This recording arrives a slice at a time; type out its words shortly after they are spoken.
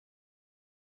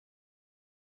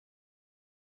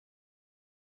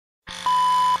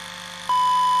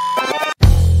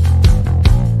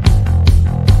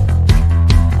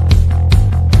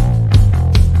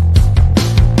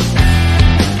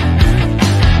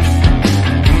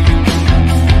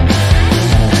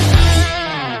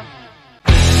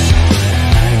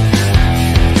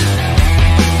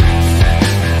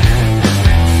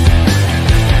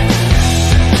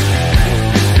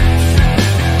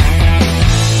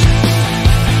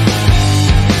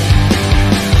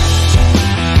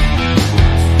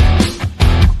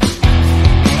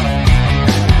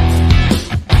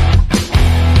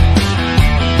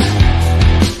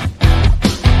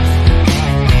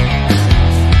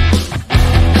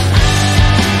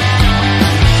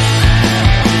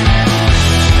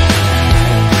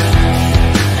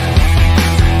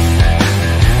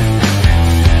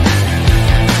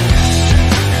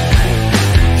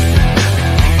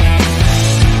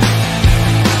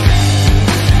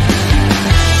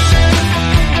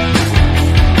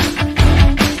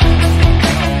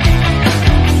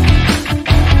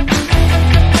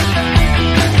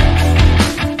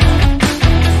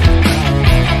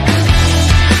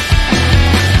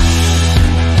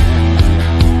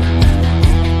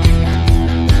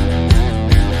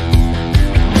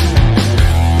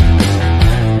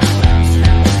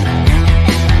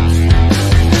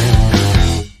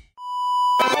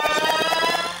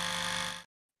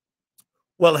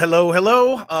Well, hello,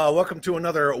 hello. Welcome to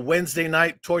another Wednesday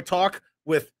night toy talk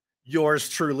with yours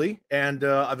truly and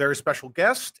a very special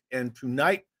guest. And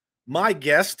tonight, my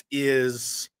guest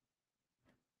is,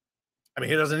 I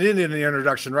mean, he doesn't need any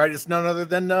introduction, right? It's none other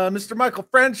than Mr. Michael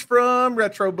French from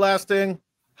Retroblasting.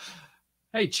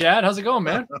 Hey, Chad, how's it going,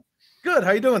 man? Good.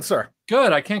 How you doing, sir?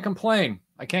 Good. I can't complain.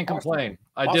 I can't complain.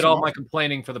 I did all my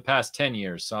complaining for the past 10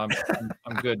 years, so I'm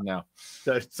good now.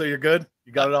 So you're good?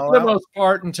 You got it all for out? the most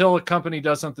part, until a company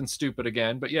does something stupid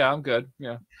again. But yeah, I'm good.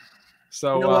 Yeah.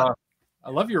 So You know I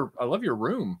love your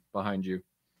room behind you.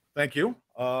 Thank you.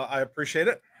 I appreciate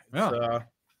it. Yeah.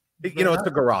 It's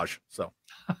a garage, so.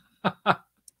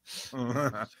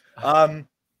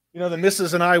 The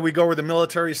missus and I, we go where the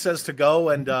military says to go,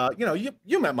 and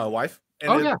you met my wife,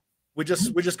 and yeah, we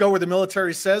just go where the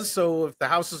military says. So if the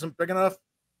house isn't big enough,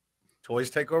 toys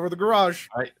take over the garage.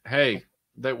 Hey,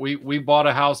 that we bought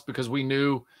a house because we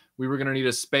knew we were going to need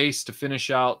a space to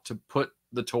finish out to put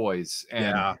the toys.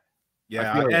 And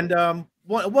yeah. And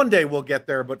one day we'll get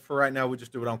there, but for right now, we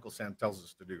just do what Uncle Sam tells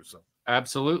us to do. So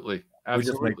absolutely. We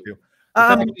just make do.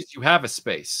 At least you have a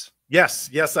space. Yes,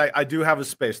 I do have a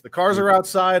space. The cars are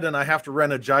outside, and I have to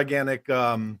rent a gigantic,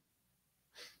 like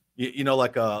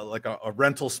a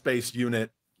rental space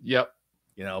unit. Yep.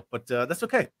 But that's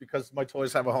okay because my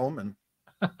toys have a home, and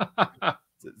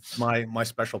it's my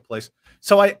special place.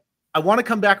 So I want to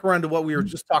come back around to what we were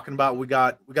just talking about. We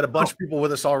got a bunch of people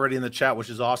with us already in the chat, which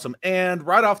is awesome. And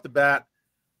right off the bat,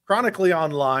 Chronically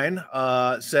Online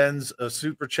sends a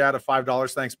super chat of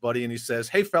 $5. Thanks, buddy. And he says,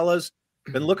 "Hey fellas,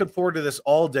 been looking forward to this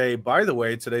all day. By the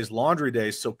way, today's laundry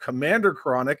day, so Commander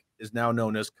Chronic is now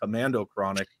known as Commando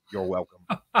Chronic. You're welcome."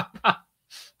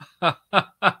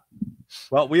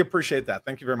 Well, we appreciate that.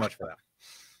 Thank you very much for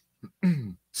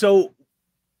that. So,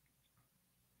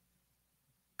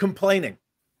 complaining.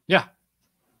 Yeah.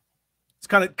 It's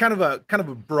kind of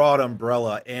a broad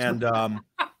umbrella, and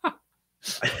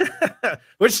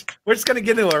we're just going to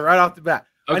get into it right off the bat.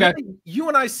 Okay. I know you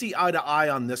and I see eye to eye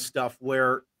on this stuff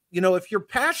where, if you're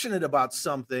passionate about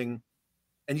something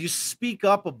and you speak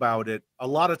up about it, a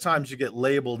lot of times you get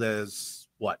labeled as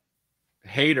what?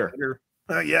 Hater.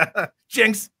 Yeah.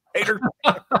 Jinx. Hater.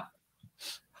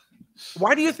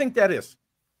 Why do you think that is?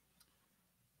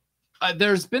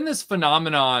 There's been this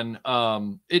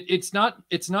phenomenon. It's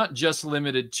not just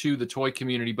limited to the toy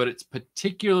community, but it's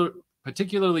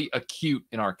particularly acute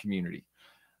in our community,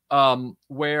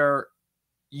 where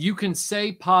you can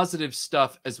say positive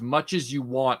stuff as much as you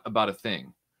want about a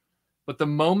thing, but the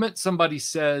moment somebody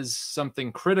says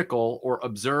something critical or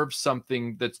observes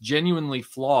something that's genuinely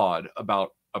flawed about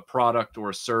a product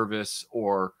or a service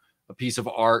or a piece of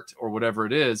art or whatever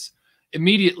it is,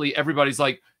 immediately everybody's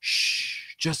like,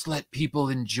 shh, just let people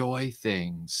enjoy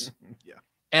things. Yeah.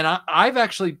 And I've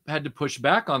actually had to push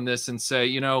back on this and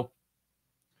say,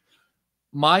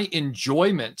 my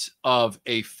enjoyment of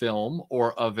a film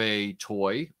or of a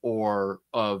toy or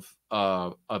of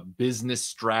a business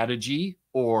strategy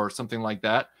or something like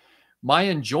that, my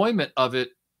enjoyment of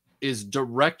it is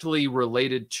directly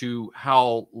related to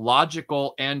how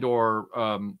logical and or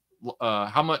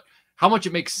how much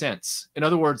it makes sense. In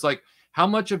other words, like how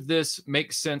much of this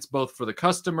makes sense both for the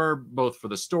customer, both for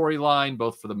the storyline,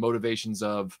 both for the motivations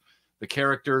of the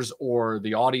characters or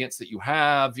the audience that you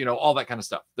have, all that kind of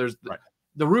stuff. There's right.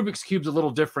 The Rubik's Cube's a little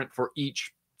different for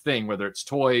each thing, whether it's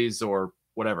toys or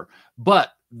whatever.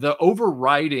 But the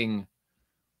overriding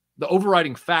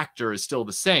factor is still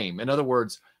the same. In other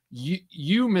words,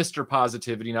 you Mr.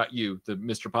 Positivity, not you, the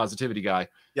Mr. Positivity guy.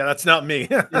 Yeah, that's not me.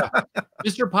 Yeah.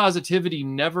 Mr. Positivity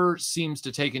never seems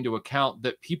to take into account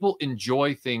that people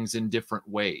enjoy things in different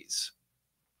ways.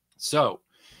 So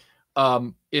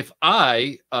if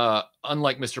I,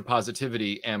 unlike Mr.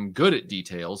 Positivity, am good at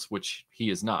details, which he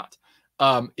is not,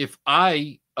 if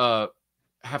I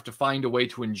have to find a way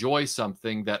to enjoy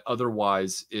something that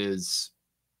otherwise is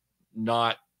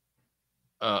not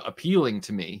appealing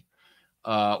to me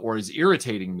or is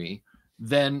irritating me,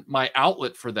 then my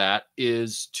outlet for that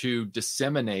is to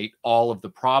disseminate all of the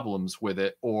problems with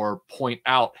it or point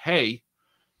out, hey,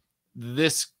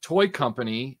 this toy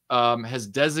company has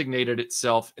designated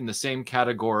itself in the same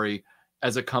category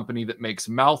as a company that makes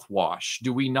mouthwash.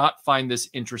 Do we not find this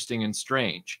interesting and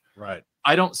strange? Right.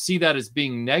 I don't see that as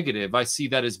being negative. I see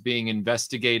that as being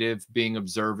investigative, being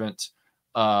observant.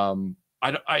 But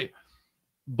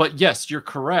yes, you're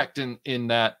correct in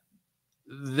that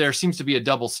there seems to be a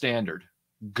double standard.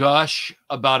 Gush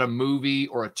about a movie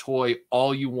or a toy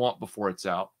all you want before it's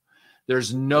out.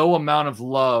 There's no amount of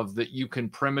love that you can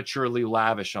prematurely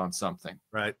lavish on something.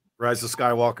 Right. Rise of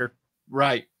Skywalker.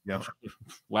 Right. Yeah.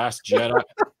 Last Jedi.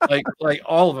 like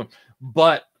all of them.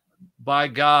 But by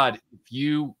God,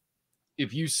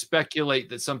 if you speculate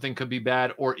that something could be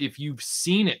bad, or if you've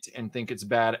seen it and think it's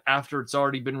bad after it's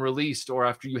already been released or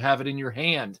after you have it in your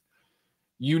hand,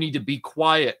 you need to be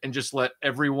quiet and just let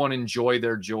everyone enjoy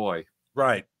their joy.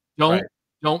 Right. Don't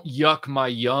yuck my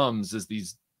yums, as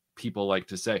these people like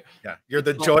to say. Yeah, you're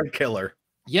the joy killer.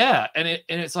 Yeah, and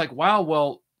it's like, wow,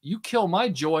 well, you kill my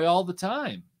joy all the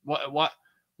time.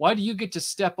 Why do you get to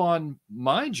step on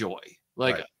my joy?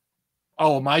 Like, right.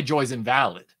 Oh, my joy's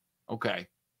invalid. Okay,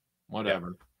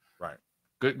 whatever. Yeah. Right.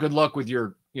 Good luck with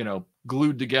your,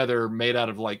 glued together, made out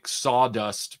of like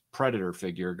sawdust Predator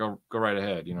figure. Go right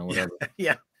ahead. Whatever.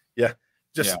 Yeah.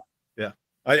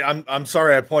 I'm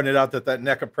sorry I pointed out that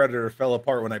NECA Predator fell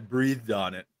apart when I breathed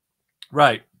on it.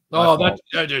 Right. Oh,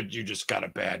 you just got a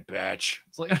bad batch.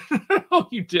 It's like, no,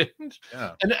 you didn't.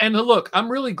 Yeah. And look,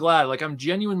 I'm really glad. Like, I'm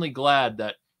genuinely glad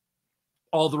that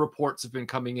all the reports have been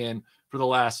coming in for the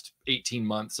last 18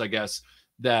 months, I guess,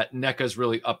 that NECA's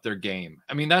really upped their game.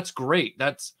 I mean, that's great.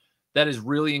 That is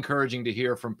really encouraging to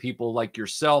hear from people like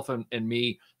yourself and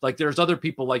me. Like, there's other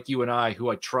people like you and I who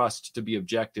I trust to be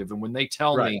objective. And when they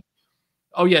tell me,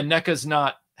 oh yeah, NECA's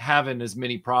not having as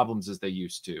many problems as they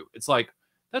used to, it's like,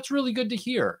 that's really good to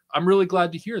hear. I'm really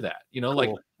glad to hear that. Cool. Like,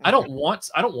 I don't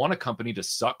want a company to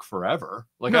suck forever.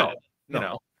 Like,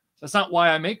 no. That's not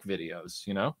why I make videos,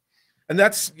 And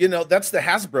that's the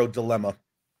Hasbro dilemma.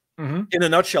 Mm-hmm. In a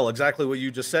nutshell, exactly what you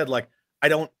just said. Like, I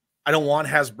don't want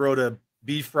Hasbro to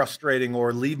be frustrating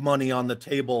or leave money on the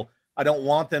table. I don't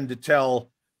want them to tell,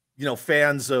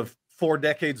 fans of 4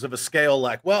 decades of a scale,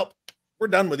 like, well, we're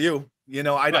done with you.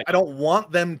 I don't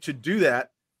want them to do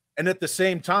that. And at the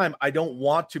same time, I don't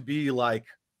want to be like,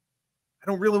 I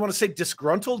don't really want to say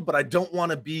disgruntled, but I don't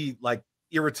want to be like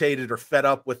irritated or fed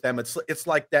up with them. It's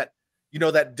like that,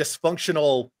 that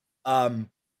dysfunctional,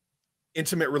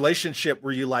 intimate relationship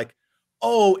where you like,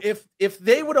 oh, if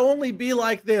they would only be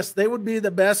like this, they would be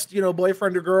the best,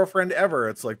 boyfriend or girlfriend ever.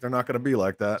 It's like, they're not going to be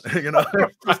like that.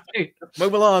 Just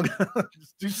move along,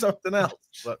 just do something else.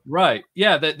 But. Right.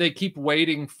 Yeah. That they keep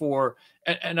waiting for,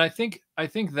 and I think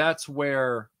that's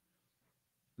where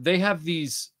they have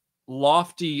these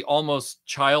lofty, almost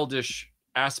childish,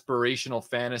 aspirational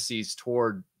fantasies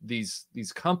toward these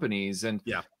companies. And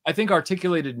yeah, I think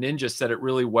Articulated Ninja said it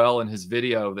really well in his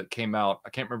video that came out. I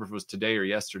can't remember if it was today or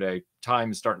yesterday. Time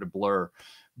is starting to blur,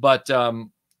 but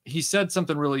he said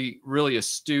something really, really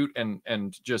astute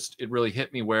and just, it really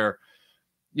hit me where,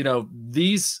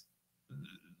 there's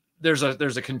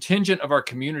a contingent of our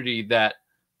community that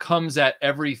comes at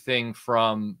everything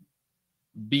from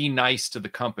be nice to the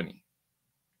company.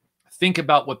 Think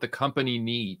about what the company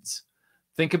needs.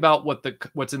 Think about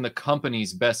what's in the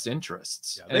company's best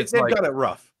interess. Yeah, they've got it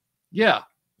rough. Yeah.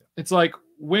 It's like,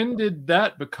 when did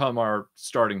that become our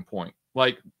starting point?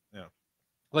 Like, yeah.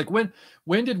 Like when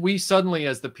did we suddenly,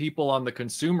 as the people on the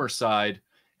consumer side,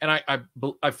 and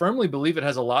I firmly believe it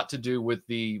has a lot to do with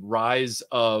the rise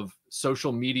of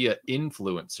social media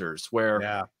influencers,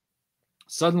 where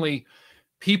suddenly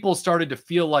people started to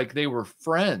feel like they were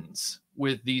friends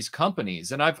with these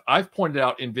companies. And I've pointed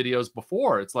out in videos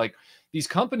before, it's like, these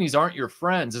companies aren't your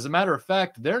friends. As a matter of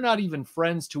fact, they're not even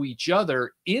friends to each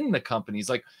other in the companies.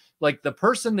 Like the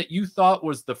person that you thought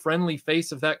was the friendly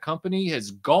face of that company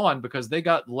has gone because they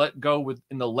got let go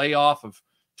in the layoff of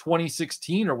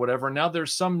 2016 or whatever. Now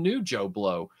there's some new Joe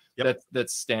Blow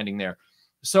that's standing there.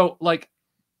 So like,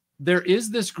 there is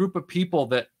this group of people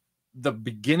that the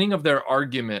beginning of their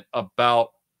argument about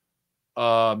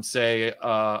say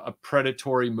a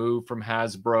predatory move from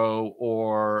Hasbro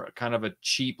or kind of a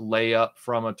cheap layup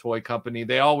from a toy company,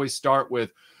 they always start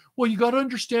with, well, you got to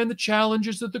understand the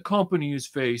challenges that the company is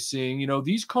facing.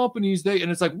 These companies,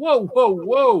 and it's like,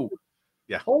 whoa.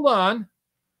 Yeah. Hold on.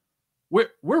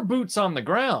 We're boots on the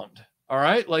ground. All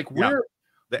right. Like we're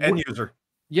the end user.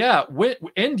 Yeah.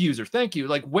 End user. Thank you.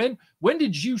 Like when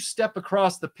did you step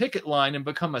across the picket line and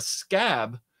become a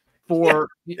scab for,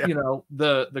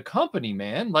 the company,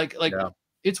 man? Like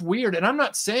it's weird. And I'm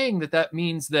not saying that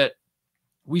means that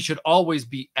we should always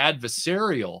be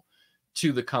adversarial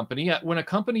to the company. When a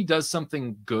company does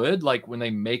something good, like when they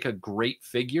make a great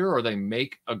figure or they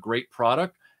make a great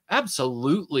product,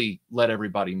 absolutely let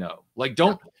everybody know. Like,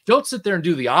 don't sit there and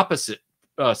do the opposite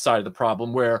side of the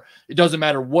problem where it doesn't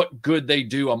matter what good they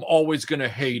do, I'm always going to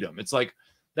hate them. It's like,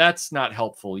 that's not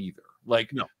helpful either.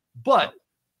 Like, no. But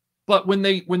when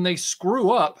they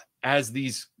screw up, as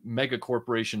these mega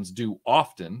corporations do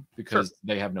often because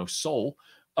they have no soul,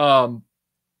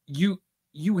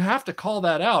 you have to call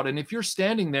that out. And if you're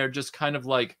standing there just kind of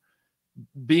like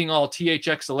being all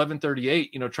THX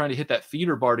 1138, trying to hit that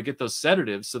feeder bar to get those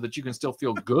sedatives so that you can still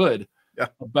feel good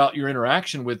about your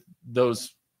interaction with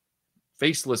those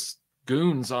faceless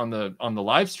goons on the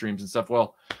live streams and stuff.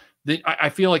 Well, I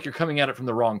feel like you're coming at it from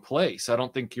the wrong place. I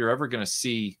don't think you're ever going to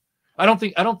see. I don't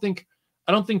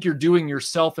think you're doing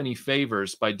yourself any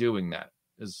favors by doing that.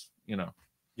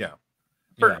 Yeah.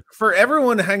 For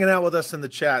everyone hanging out with us in the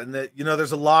chat, and that,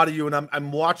 there's a lot of you, and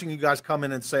I'm watching you guys come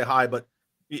in and say hi, but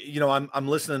I'm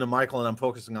listening to Michael and I'm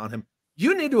focusing on him.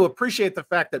 You need to appreciate the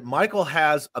fact that Michael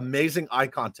has amazing eye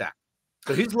contact.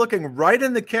 So he's looking right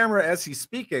in the camera as he's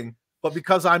speaking, but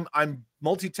because I'm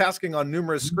multitasking on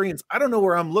numerous screens, I don't know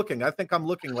where I'm looking. I think I'm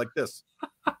looking like this.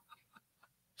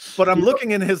 But I'm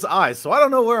looking in his eyes, so I don't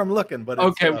know where I'm looking. But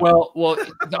okay, well,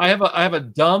 I have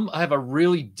a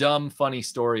really dumb, funny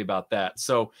story about that.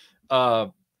 So I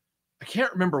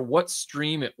can't remember what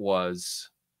stream it was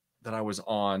that I was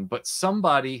on, but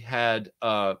somebody had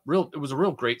it was a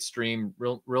real great stream,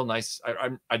 real nice.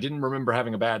 I didn't remember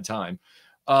having a bad time,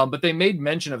 but they made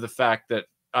mention of the fact that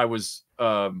I was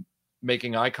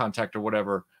making eye contact or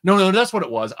whatever. No, that's what it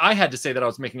was. I had to say that I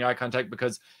was making eye contact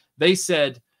because they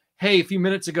said, hey, a few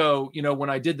minutes ago, when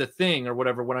I did the thing or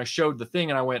whatever, when I showed the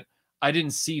thing, and I went, I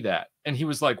didn't see that. And he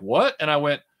was like, what? And I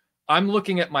went, I'm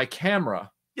looking at my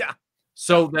camera. Yeah.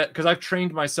 So that, because I've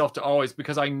trained myself to always,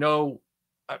 because I know,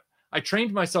 I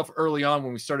trained myself early on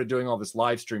when we started doing all this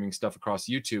live streaming stuff across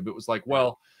YouTube. It was like,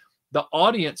 well, the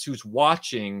audience who's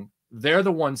watching, they're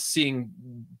the ones seeing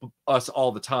us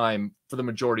all the time for the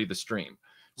majority of the stream.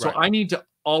 So I need to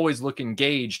always look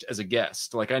engaged as a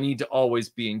guest. Like I need to always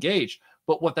be engaged.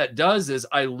 But what that does is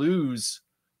I lose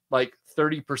like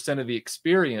 30% of the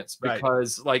experience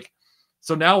because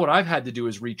so now what I've had to do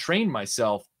is retrain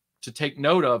myself to take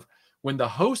note of when the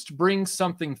host brings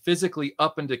something physically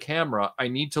up into camera, I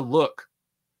need to look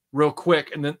real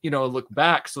quick and then, look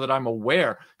back so that I'm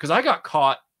aware, because I got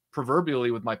caught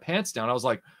proverbially with my pants down. I was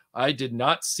like, I did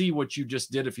not see what you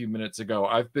just did a few minutes ago.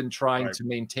 I've been trying to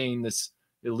maintain this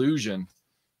illusion.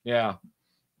 Yeah.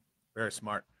 Very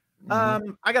smart.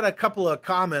 I got a couple of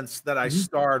comments that I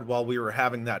starred while we were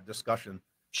having that discussion.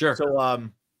 Sure. So,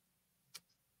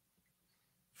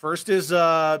 first is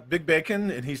Big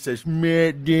Bacon, and he says,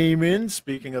 Matt Damon,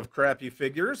 speaking of crappy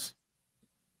figures.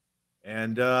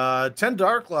 And 10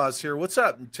 Dark Laws here. What's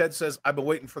up? And Ted says, I've been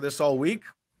waiting for this all week.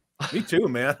 Me too,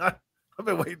 man. I've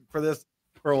been waiting for this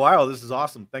for a while. This is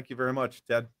awesome. Thank you very much,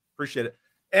 Ted. Appreciate it.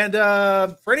 And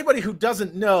for anybody who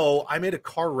doesn't know, I made a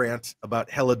car rant about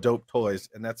hella dope toys,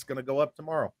 and that's going to go up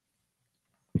tomorrow.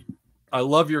 I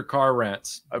love your car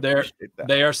rants.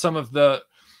 They are some of the,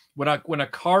 when a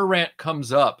car rant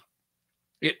comes up,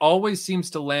 it always seems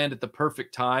to land at the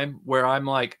perfect time where I'm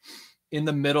like in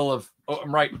the middle of,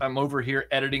 I'm over here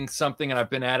editing something and I've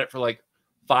been at it for like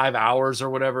 5 hours or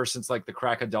whatever since like the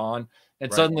crack of dawn.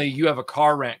 And suddenly you have a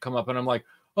car rant come up and I'm like,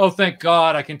 oh, thank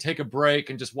God I can take a break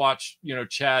and just watch,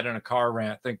 Chad in a car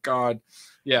rant. Thank God.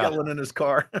 Yeah. Yelling in his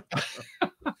car.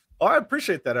 Oh, I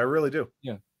appreciate that. I really do.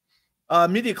 Yeah.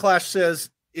 Media Clash says,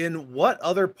 in what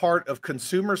other part of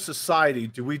consumer society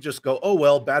do we just go, oh,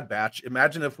 well, bad batch?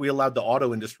 Imagine if we allowed the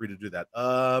auto industry to do that.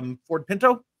 Ford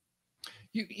Pinto?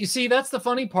 You see, that's the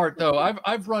funny part, though.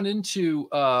 I've run into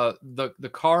the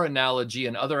car analogy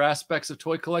and other aspects of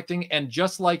toy collecting. And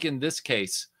just like in this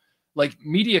case, like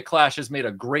Media Clash has made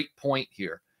a great point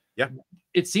here. Yeah.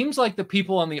 It seems like the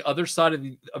people on the other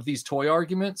side of these toy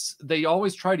arguments, they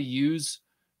always try to use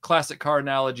classic car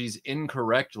analogies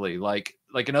incorrectly. Like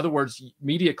in other words,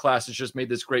 Media Clash has just made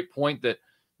this great point that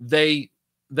they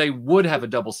would have a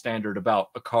double standard about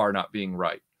a car not being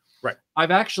right. Right.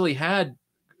 I've actually had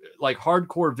like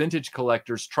hardcore vintage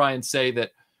collectors try and say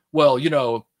that, well,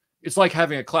 it's like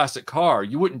having a classic car.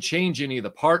 You wouldn't change any of the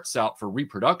parts out for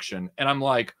reproduction. And I'm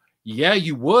like, yeah,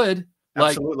 you would.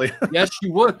 Absolutely. Yes,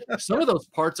 you would. Some of those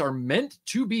parts are meant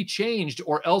to be changed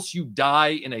or else you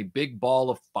die in a big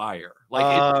ball of fire.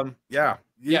 Yeah.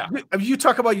 You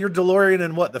talk about your DeLorean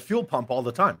and what? The fuel pump all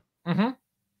the time.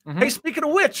 Hey, speaking of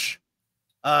which,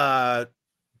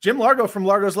 Jim Largo from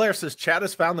Largo's Lair says, Chad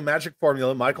has found the magic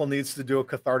formula. Michael needs to do a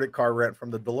cathartic car rant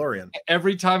from the DeLorean.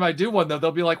 Every time I do one, though,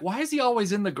 they'll be like, why is he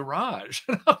always in the garage?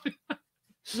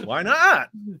 Why not?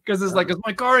 Because it's like, because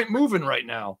my car ain't moving right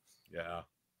now. Yeah.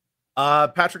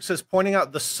 Patrick says, pointing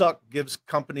out the suck gives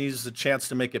companies a chance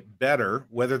to make it better.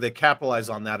 Whether they capitalize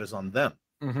on that is on them.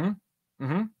 100%.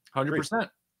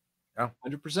 Yeah.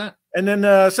 100%. And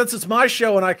then since it's my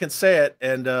show and I can say it,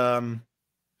 and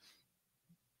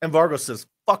Vargo says,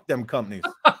 fuck them companies.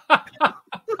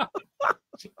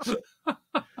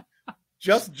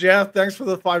 Just Jeff, thanks for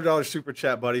the $5 super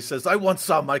chat, buddy. Says, I once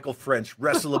saw Michael French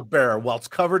wrestle a bear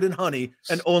whilst covered in honey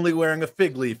and only wearing a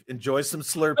fig leaf. Enjoy some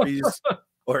Slurpees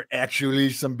or actually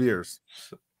some beers.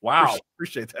 Wow.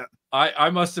 Appreciate that. I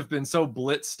must have been so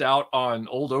blitzed out on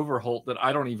Old Overholt that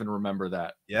I don't even remember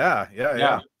that. Yeah.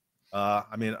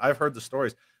 I mean, I've heard the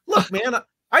stories. Look, man,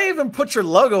 I even put your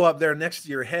logo up there next to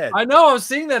your head. I know. I was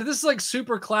seeing that. This is like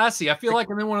super classy. I feel like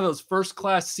I'm in one of those first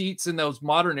class seats in those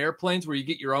modern airplanes where you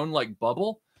get your own like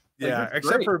bubble. Yeah,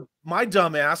 except for my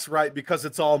dumb ass, right? Because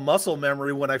it's all muscle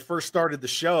memory. When I first started the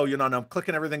show, you know, and I'm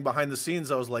clicking everything behind the scenes,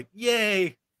 I was like,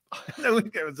 yay. And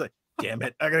then I was like, damn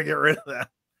it, I gotta get rid of that.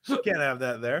 Can't have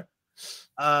that there.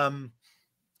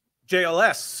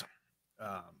 JLS,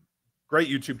 great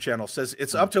YouTube channel, says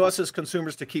it's up to us as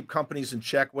consumers to keep companies in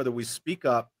check, whether we speak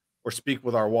up or speak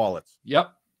with our wallets.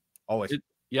 Yep. Always.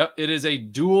 It is a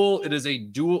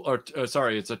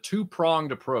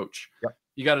two-pronged approach. Yep.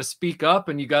 You got to speak up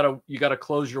and you got to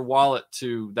close your wallet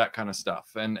to that kind of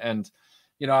stuff. And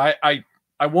you know, I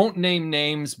won't name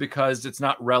names because it's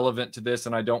not relevant to this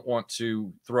and I don't want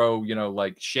to throw, you know,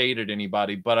 like shade at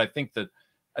anybody, but I think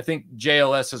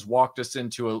JLS has walked us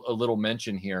into a little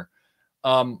mention here.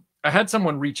 I had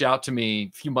someone reach out to me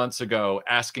a few months ago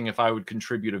asking if I would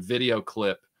contribute a video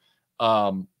clip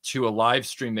to a live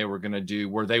stream they were going to do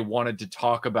where they wanted to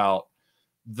talk about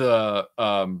the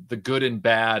good and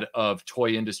bad of toy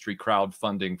industry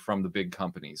crowdfunding from the big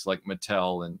companies like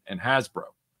Mattel and Hasbro.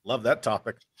 Love that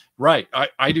topic. Right.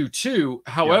 I do too.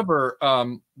 However,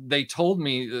 they told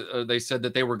me, they said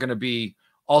that they were going to be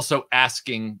also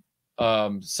asking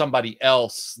somebody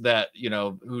else that, you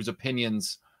know, whose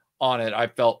opinions on it I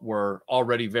felt were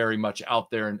already very much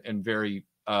out there and very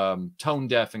tone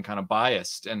deaf and kind of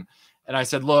biased. And I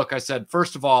said, look, I said,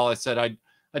 first of all, I said, I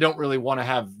don't really want to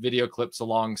have video clips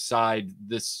alongside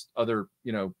this other,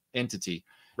 you know, entity.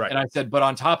 Right. And I said, but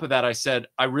on top of that, I said,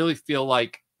 I really feel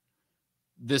like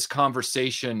this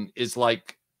conversation is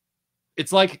like,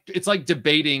 it's like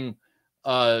debating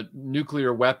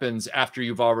nuclear weapons after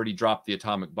you've already dropped the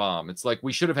atomic bomb. It's like,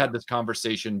 we should have had this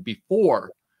conversation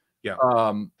before. Yeah.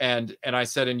 And I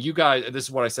said, and you guys, this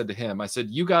is what I said to him. I said,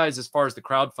 you guys, as far as the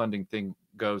crowdfunding thing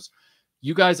goes,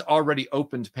 you guys already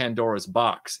opened Pandora's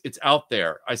box. It's out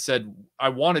there. I said, I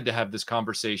wanted to have this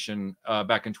conversation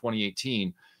back in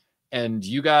 2018 and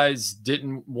you guys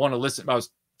didn't want to listen. I was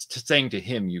saying to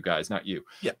him, you guys, not you.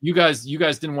 Yeah. You guys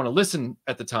didn't want to listen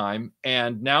at the time.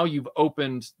 And now you've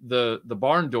opened the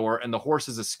barn door and the horse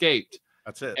has escaped.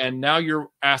 That's it. And now you're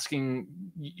asking,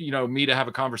 you know, me to have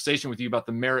a conversation with you about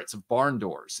the merits of barn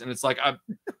doors. And it's like,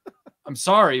 I'm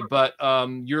sorry, but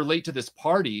you're late to this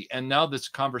party. And now this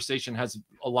conversation has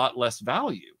a lot less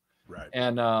value. Right.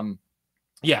 And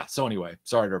yeah. So anyway,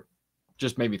 sorry to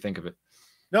just made me think of it.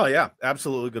 No, yeah,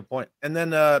 absolutely good point. And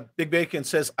then Big Bacon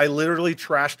says, I literally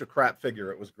trashed a crap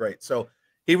figure. It was great. So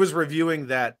he was reviewing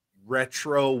that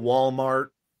retro Walmart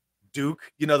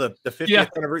Duke, you know, the 50th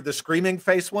anniversary, the screaming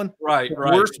face one. Right, the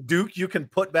right. worst Duke you can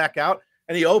put back out.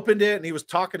 And he opened it and he was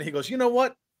talking. And he goes, you know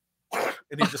what?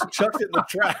 And he just chucked it in the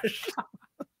trash.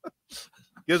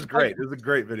 It was great. It was a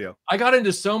great video. I got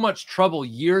into so much trouble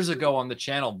years ago on the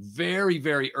channel, very,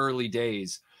 very early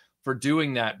days, for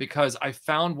doing that because I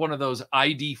found one of those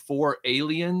ID4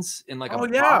 aliens in like a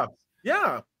box.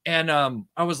 Yeah. And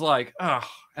I was like, oh,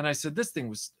 and I said, this thing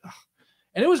was,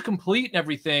 and it was complete and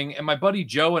everything. And my buddy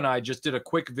Joe and I just did a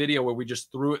quick video where we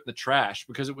just threw it in the trash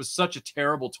because it was such a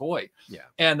terrible toy. Yeah.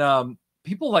 And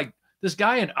people like this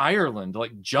guy in Ireland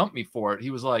like jumped me for it. He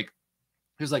was like,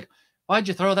 why'd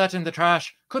you throw that in the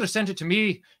trash? Could have sent it to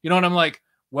me. You know, and I'm like,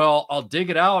 well, I'll dig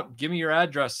it out. Give me your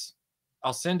address.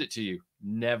 I'll send it to you.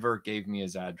 Never gave me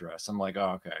his address. I'm like,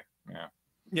 oh, okay.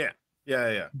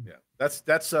 Yeah.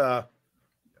 That's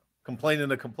complaining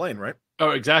to complain, right? Oh,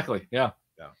 exactly. Yeah.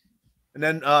 And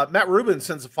then Matt Rubin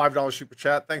sends a $5 super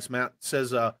chat. Thanks, Matt.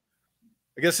 Says, I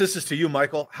guess this is to you,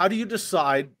 Michael. How do you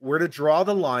decide where to draw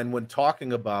the line when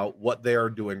talking about what they are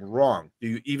doing wrong? Do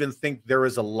you even think there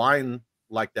is a line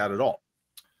like that at all?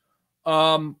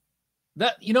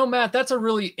 That, you know, Matt, that's a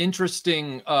really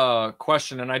interesting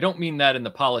question. And I don't mean that in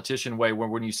the politician way where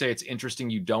when you say it's interesting,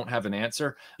 you don't have an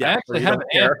answer. Yeah, I actually have an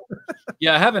answer.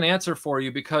 Yeah, I have an answer for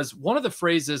you because one of the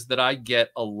phrases that I get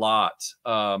a lot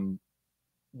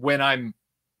when I'm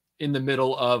in the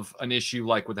middle of an issue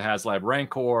like with the HasLab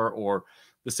Rancor or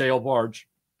the sail barge,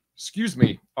 excuse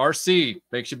me, RC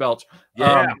makes you belch.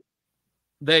 Yeah.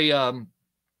 They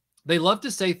love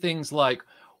to say things like,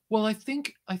 well, I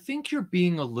think you're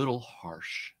being a little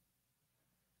harsh.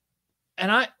 And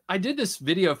I did this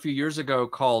video a few years ago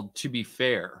called To Be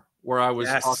Fair, where I was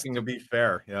talking to be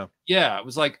fair. Yeah. Yeah. It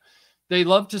was like, they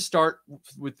love to start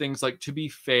with things like to be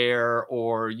fair,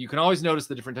 or you can always notice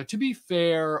the different to be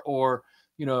fair, or,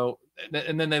 you know,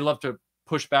 and then they love to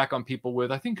push back on people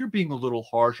with, I think you're being a little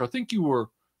harsh. I think you were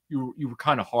were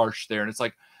kind of harsh there. And it's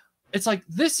like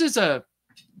this is a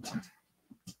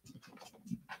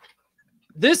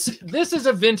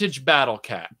vintage battle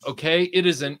cat. Okay, it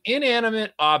is an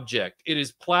inanimate object. It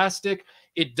is plastic.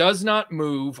 It does not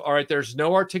move. All right, there's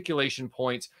no articulation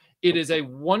points. It is a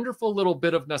wonderful little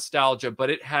bit of nostalgia, but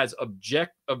it has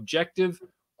objective,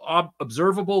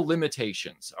 observable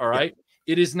limitations. All right.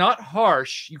 It is not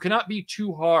harsh. You cannot be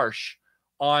too harsh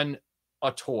on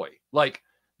a toy. Like,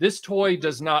 this toy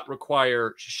does not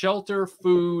require shelter,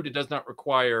 food. It does not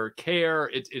require care.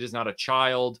 It is not a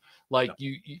child. Like,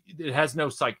 it has no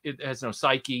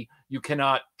psyche. You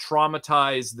cannot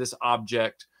traumatize this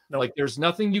object. Nope. Like, there's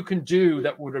nothing you can do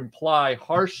that would imply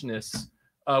harshness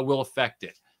will affect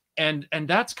it. And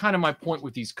that's kind of my point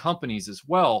with these companies as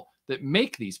well that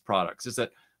make these products, is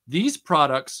that these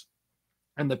products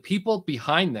and the people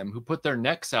behind them who put their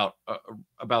necks out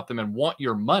about them and want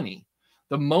your money,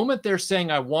 the moment they're saying,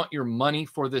 I want your money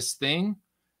for this thing,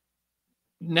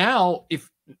 now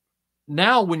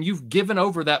when you've given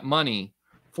over that money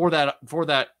for that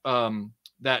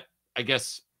I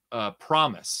guess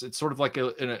promise, it's sort of like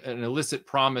an illicit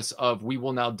promise of, we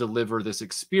will now deliver this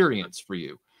experience for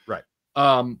you. Right.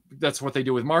 That's what they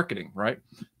do with marketing, right?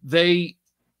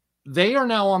 They are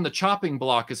now on the chopping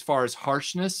block as far as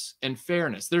harshness and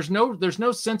fairness. There's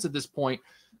no sense at this point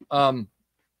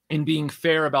in being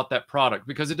fair about that product,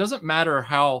 because it doesn't matter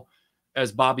how,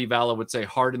 as Bobby Valla would say,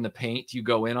 hard in the paint you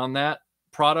go in on that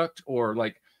product. Or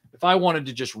like, if I wanted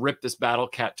to just rip this Battle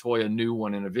Cat toy, a new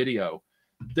one, in a video,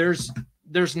 there's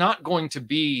not going to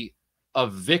be a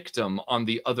victim on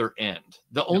the other end.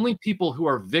 The only people who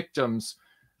are victims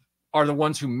are the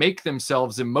ones who make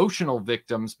themselves emotional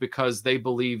victims because they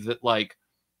believe that, like,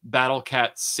 Battle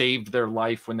Cat saved their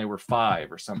life when they were 5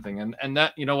 or something. And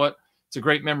that, you know what? It's a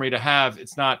great memory to have.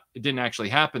 It didn't actually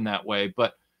happen that way,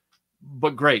 but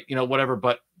great, you know, whatever.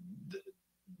 But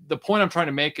the point I'm trying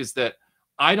to make is that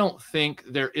I don't think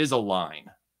there is a line,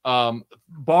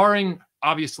 barring,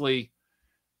 obviously,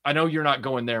 I know you're not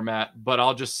going there, Matt, but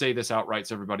I'll just say this outright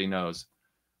so everybody knows.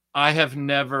 I have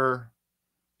never,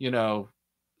 you know,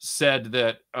 said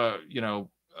that, you know,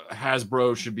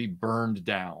 Hasbro should be burned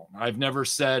down. I've never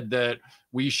said that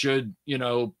we should, you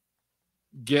know,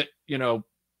 get, you know,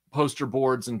 poster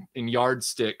boards and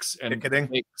yardsticks and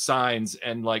make signs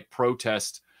and like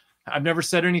protest. I've never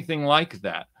said anything like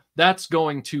that. That's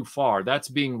going too far. That's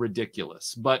being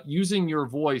ridiculous. But using your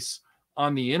voice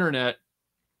on the internet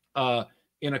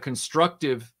in a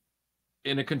constructive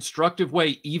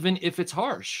way, even if it's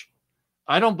harsh,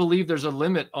 I don't believe there's a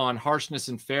limit on harshness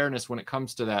and fairness when it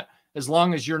comes to that, as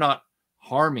long as you're not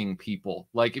harming people.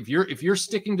 Like, if you're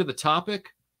sticking to the topic,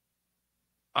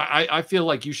 I feel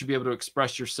like you should be able to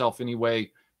express yourself any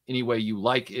way you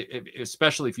like,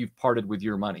 especially if you've parted with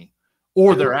your money,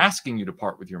 or they're asking you to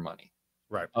part with your money.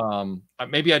 Right.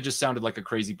 Maybe I just sounded like a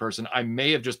crazy person. I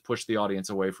may have just pushed the audience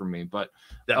away from me, but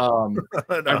no.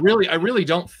 I really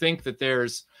don't think that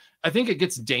there's. I think it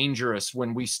gets dangerous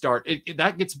when we start.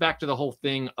 That gets back to the whole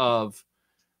thing of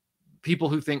people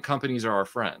who think companies are our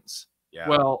friends. Yeah.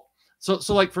 Well, so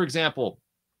like, for example,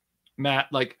 Matt,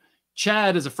 like,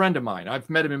 Chad is a friend of mine. I've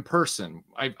met him in person.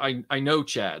 I know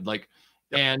Chad, like,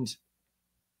 and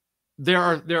there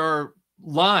are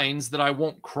lines that I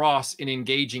won't cross in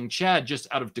engaging Chad, just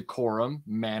out of decorum,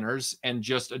 manners, and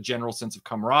just a general sense of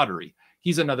camaraderie.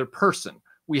 He's another person.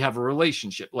 We have a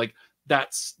relationship. Like,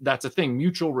 that's a thing,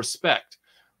 mutual respect.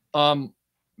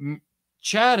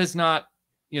 Chad has not,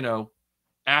 you know,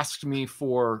 asked me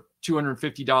for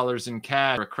 $250 in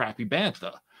cash or a crappy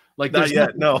bantha. Like, not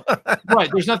yet, no. Right,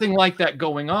 there's nothing like that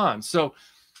going on. So,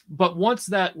 but once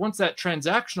that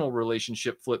transactional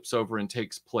relationship flips over and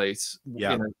takes place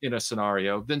in a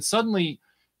scenario, then suddenly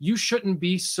you shouldn't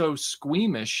be so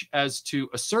squeamish as to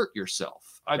assert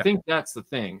yourself. I think that's the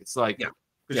thing. It's like,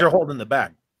 because you're holding the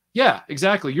bag. Yeah,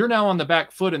 exactly. You're now on the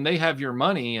back foot, and they have your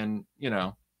money, and, you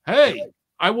know, hey,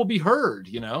 I will be heard,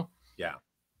 you know? Yeah.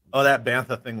 Oh, that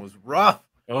Bantha thing was rough.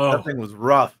 Oh. That thing was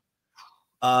rough.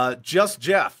 Just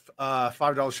Jeff,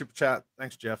 $5 super chat.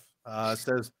 Thanks, Jeff.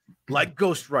 Says, like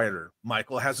Ghost Rider,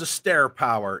 Michael has a stare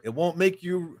power. It won't make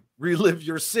you relive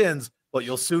your sins, but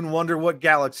you'll soon wonder what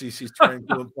galaxies he's trying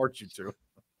to import you to.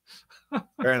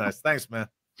 Very nice. Thanks, man.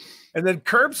 And then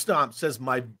Curb Stomp says,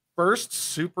 my first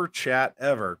super chat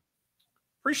ever.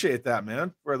 Appreciate that,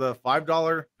 man, for the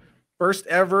 $5 first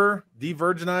ever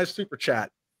de-virginized super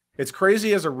chat. It's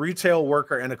crazy as a retail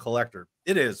worker and a collector.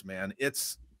 It is, man.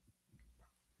 It's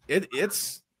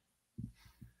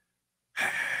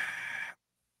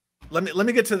let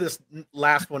me get to this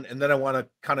last one, and then I want to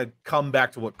kind of come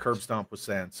back to what Curb Stomp was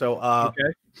saying. So,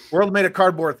 Okay. World Made of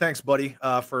Cardboard, thanks, buddy,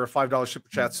 for a $5 super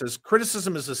chat. Says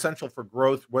criticism is essential for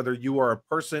growth. Whether you are a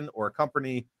person or a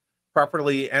company,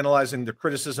 properly analyzing the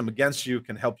criticism against you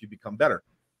can help you become better.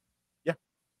 Yeah,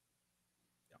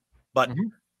 but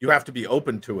you have to be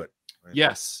open to it. Right?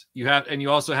 Yes, you have, and you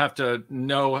also have to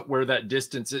know where that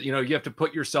distance is. You know, you have to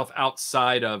put yourself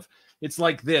outside of. It's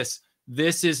like this.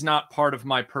 This is not part of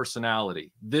my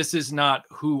personality. This is not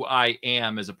who I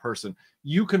am as a person.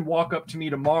 You can walk up to me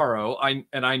tomorrow,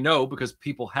 and I know because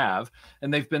people have,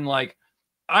 and they've been like,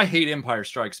 I hate Empire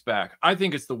Strikes Back. I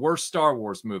think it's the worst Star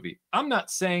Wars movie. I'm not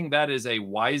saying that is a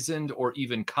wizened or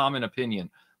even common opinion,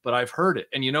 but I've heard it.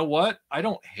 And you know what? I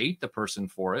don't hate the person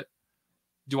for it.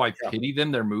 Do I pity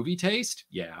them, their movie taste?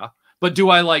 Yeah. But do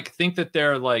I like think that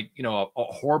they're like, you know, a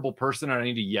horrible person and I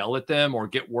need to yell at them or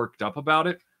get worked up about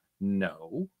it?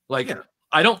 No. Like,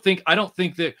 I don't think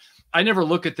that I never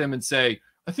look at them and say,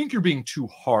 I think you're being too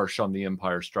harsh on The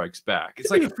Empire Strikes Back.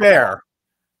 It's like fair.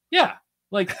 Yeah.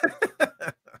 Like,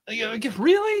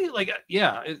 really? Like,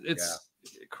 yeah, it's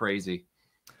crazy.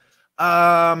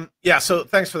 Yeah. So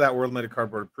thanks for that, World Made of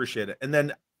Cardboard. Appreciate it. And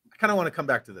then I kind of want to come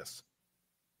back to this.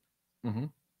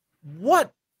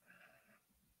 What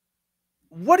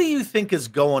do you think is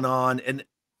going on? And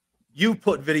you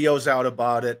put videos out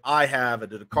about it. I have. I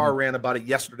did a car rant about it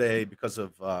yesterday because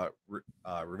of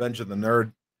Revenge of the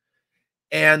Nerd.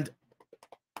 And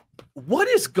what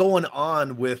is going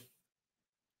on with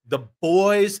the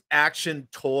boys action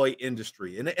toy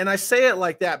industry? And I say it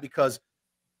like that because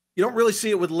you don't really see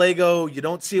it with Lego. You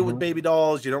don't see it with baby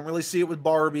dolls. You don't really see it with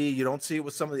Barbie. You don't see it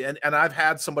with some of the, and I've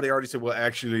had somebody already say, well,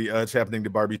 actually it's happening to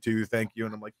Barbie too. Thank you.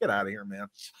 And I'm like, get out of here, man.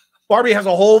 Barbie has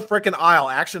a whole freaking aisle.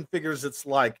 Action figures, it's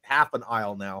like half an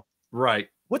aisle now. Right.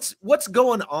 What's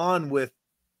going on with,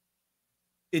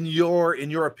 in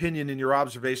your opinion, in your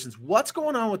observations, what's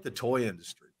going on with the toy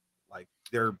industry? Like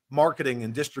their marketing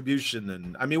and distribution.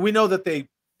 And I mean, we know that they've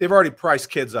already priced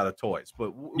kids out of toys,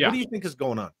 but what do you think is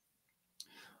going on?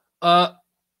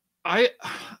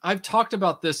 I've talked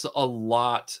about this a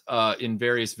lot in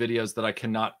various videos that I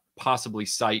cannot possibly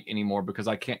cite anymore because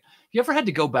I can't. You ever had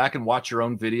to go back and watch your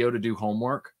own video to do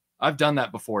homework? I've done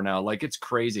that before now. Like, it's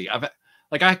crazy.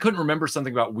 I couldn't remember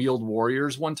something about Wheeled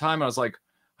Warriors one time. I was like,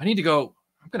 I'm going to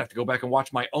have to go back and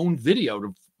watch my own video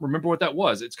to remember what that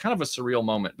was. It's kind of a surreal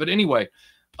moment. But anyway,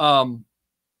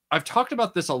 I've talked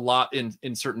about this a lot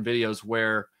in certain videos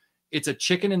where it's a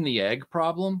chicken and the egg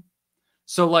problem.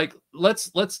 So like,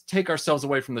 let's take ourselves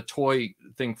away from the toy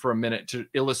thing for a minute to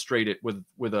illustrate it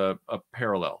with a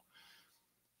parallel.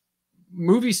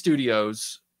 Movie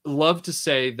studios love to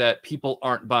say that people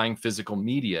aren't buying physical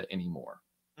media anymore.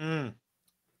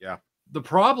 Yeah. The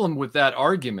problem with that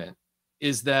argument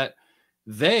is that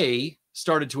they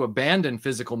started to abandon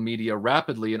physical media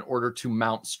rapidly in order to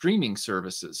mount streaming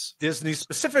services. Disney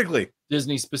specifically.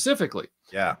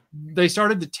 Yeah. They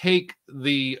started to take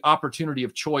the opportunity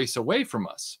of choice away from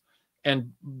us.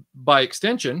 And by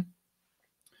extension,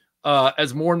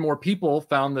 as more and more people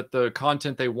found that the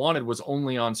content they wanted was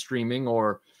only on streaming,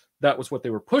 or that was what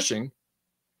they were pushing,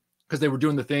 because they were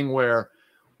doing the thing where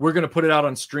we're going to put it out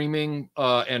on streaming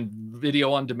and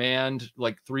video on demand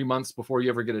like 3 months before you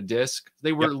ever get a disc.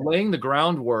 They were laying the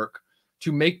groundwork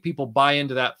to make people buy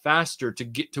into that faster, to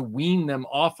get to wean them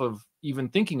off of even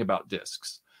thinking about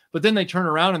discs. But then they turn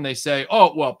around and they say,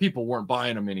 oh, well, people weren't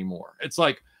buying them anymore. It's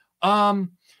like,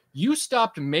 you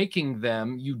stopped making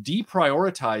them, you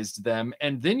deprioritized them,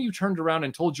 and then you turned around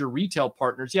and told your retail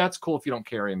partners, yeah, it's cool if you don't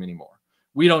carry them anymore.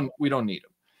 We don't need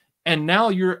them. And now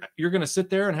you're going to sit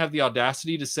there and have the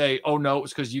audacity to say, oh, no, it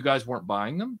was because you guys weren't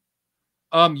buying them.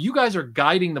 You guys are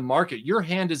guiding the market. Your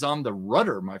hand is on the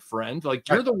rudder, my friend. Like,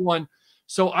 you're the one.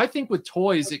 So I think with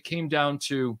toys, it came down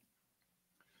to,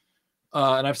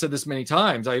 and I've said this many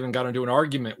times, I even got into an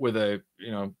argument with a,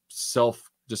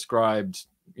 self-described,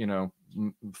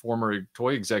 former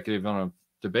toy executive on a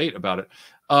debate about it.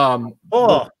 I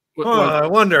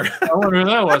wonder who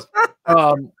that was.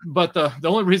 But the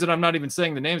only reason I'm not even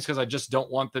saying the name is because I just don't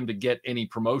want them to get any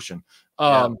promotion.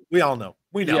 We all know.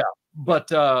 We know. Yeah, but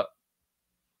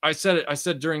I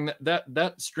said during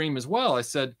that stream as well, I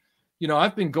said,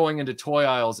 I've been going into toy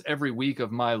aisles every week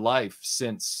of my life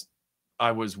since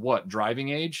I was driving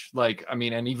age? Like, I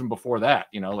mean, and even before that,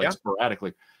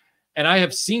 sporadically. And I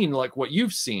have seen like what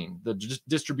you've seen, the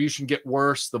distribution get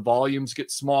worse, the volumes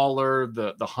get smaller,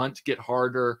 the hunt get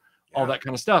harder, all that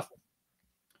kind of stuff.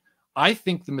 I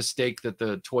think the mistake that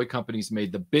the toy companies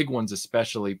made, the big ones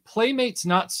especially, Playmates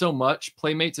not so much.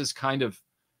 Playmates has kind of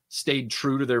stayed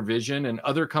true to their vision, and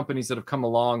other companies that have come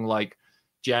along like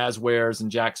Jazzwares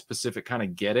and Jakks Pacific kind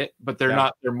of get it, but they're Yeah.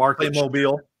 not their market.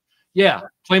 Playmobil. Yeah,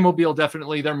 Playmobil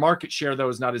definitely. Their market share though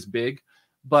is not as big,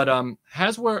 but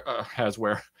Hasbro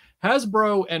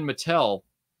and Mattel,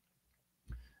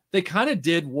 they kind of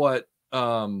did what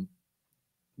some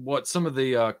of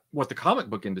the what the comic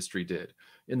book industry did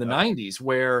in the 90s,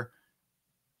 where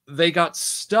they got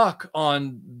stuck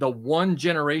on the one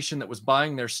generation that was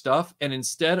buying their stuff, and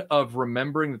instead of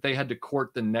remembering that they had to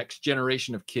court the next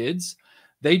generation of kids,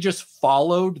 they just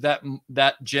followed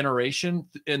that generation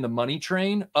in the money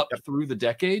train up through the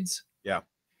decades. Yeah.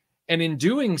 And in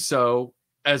doing so,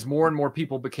 as more and more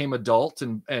people became adult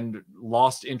and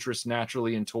lost interest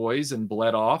naturally in toys and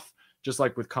bled off, just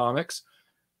like with comics.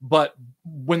 But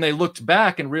when they looked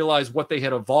back and realized what they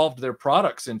had evolved their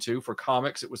products into, for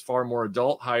comics, it was far more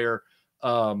adult, higher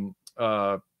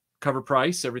cover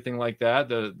price, everything like that.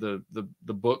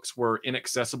 The books were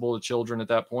inaccessible to children at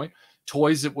that point.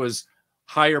 Toys, it was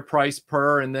higher price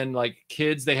per, and then like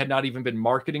kids, they had not even been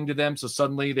marketing to them. So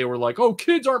suddenly they were like, oh,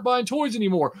 kids aren't buying toys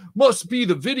anymore. Must be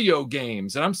the video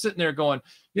games. And I'm sitting there going,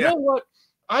 you know what?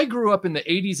 I grew up in the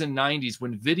 80s and 90s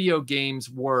when video games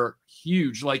were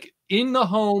huge, like in the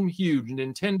home, huge.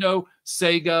 Nintendo,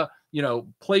 Sega, you know,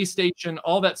 PlayStation,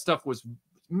 all that stuff was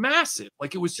massive.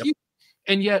 Like it was huge.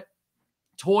 And yet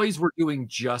toys were doing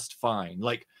just fine.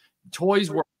 Like toys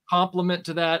were a complement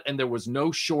to that, and there was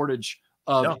no shortage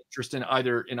of interest in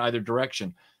either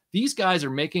direction. These guys are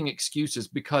making excuses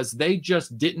because they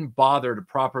just didn't bother to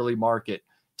properly market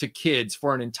to kids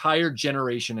for an entire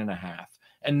generation and a half.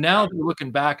 And now they're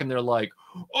looking back and they're like,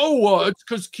 oh, it's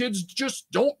because kids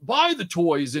just don't buy the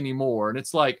toys anymore. And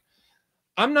it's like,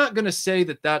 I'm not going to say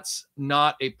that that's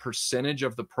not a percentage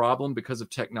of the problem because of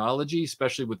technology,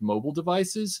 especially with mobile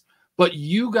devices. But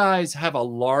you guys have a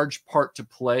large part to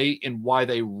play in why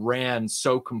they ran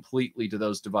so completely to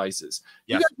those devices.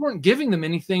 You guys weren't giving them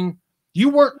anything. You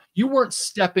weren't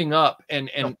stepping up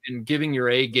and giving your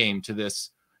A game to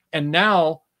this. And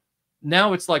now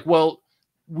it's like, well,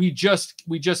 we just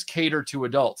cater to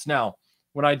adults. Now,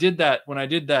 when I did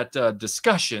that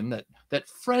discussion, that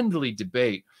friendly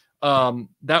debate,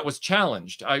 that was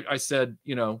challenged. I said,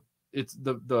 you know, it's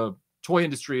the toy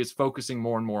industry is focusing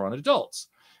more and more on adults.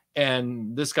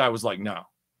 And this guy was like, no.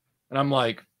 And I'm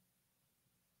like,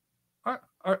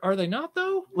 are they not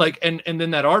though? Like, and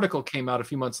then that article came out a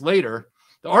few months later.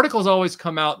 The articles always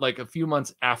come out like a few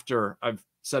months after I've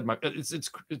said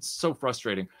it's so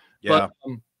frustrating. Yeah.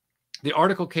 But the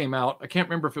article came out. I can't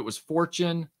remember if it was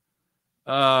Fortune.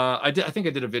 I think I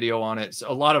did a video on it. So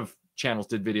a lot of channels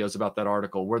did videos about that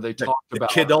article where they talked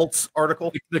about the Kidults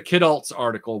article. The Kidults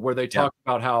article where they talked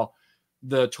about how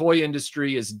the toy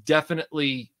industry is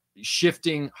definitely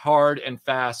shifting hard and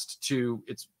fast to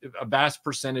a vast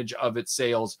percentage of its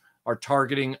sales are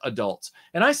targeting adults.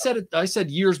 And I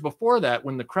said years before that,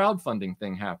 when the crowdfunding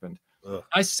thing happened,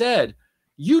 I said,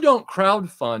 you don't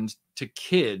crowdfund to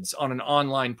kids on an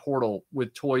online portal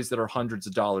with toys that are hundreds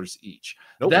of dollars each.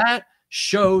 Nope. That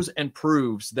shows and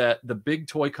proves that the big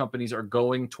toy companies are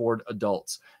going toward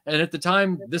adults. And at the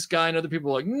time, this guy and other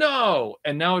people were like, no.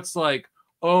 And now it's like,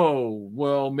 oh,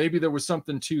 well, maybe there was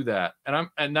something to that.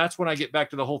 And that's when I get back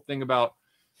to the whole thing about,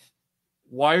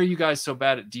 why are you guys so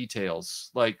bad at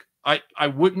details? Like, I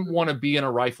wouldn't want to be in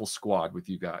a rifle squad with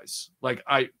you guys. Like,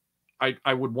 I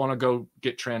would want to go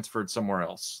get transferred somewhere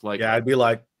else. Like, yeah, I'd be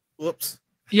like, whoops.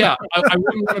 Yeah, I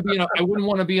wouldn't want to be I wouldn't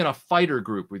want to be in a fighter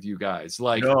group with you guys.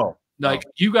 Like, no. Like,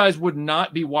 you guys would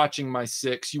not be watching my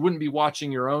 6. You wouldn't be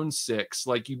watching your own 6.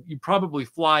 Like, you probably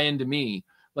fly into me.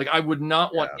 Like, I would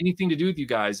not want anything to do with you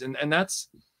guys. And that's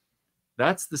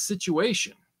the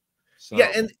situation. So.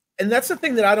 Yeah. And that's the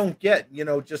thing that I don't get, you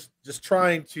know, just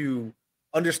trying to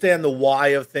understand the why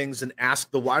of things and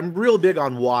ask the why. I'm real big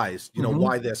on whys, you know,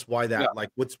 why this, why that, like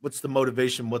what's the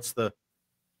motivation? What's the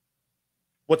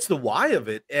why of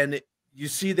it? And you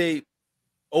see, they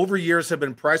over years have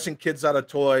been pricing kids out of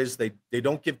toys. They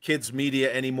don't give kids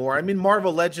media anymore. I mean,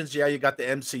 Marvel Legends, yeah, you got the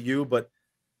MCU, but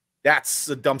that's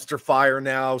a dumpster fire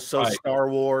now. So Star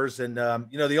Wars, and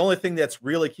you know, the only thing that's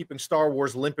really keeping Star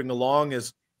Wars limping along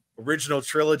is original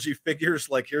trilogy figures.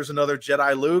 Like, here's another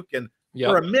Jedi Luke, and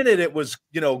for a minute it was,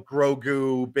 you know,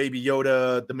 Grogu, Baby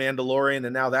Yoda, the Mandalorian,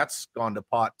 and now that's gone to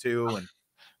pot too. And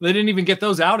they didn't even get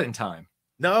those out in time.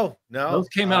 No, those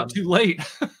came out too late.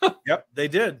 Yep, they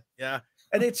did. Yeah,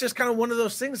 and it's just kind of one of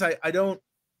those things. I don't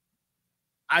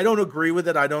agree with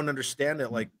it. I don't understand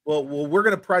it. Like, well, we're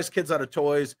going to price kids out of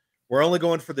toys. We're only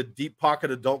going for the deep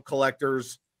pocket adult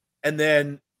collectors. And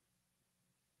then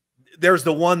there's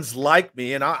the ones like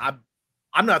me. And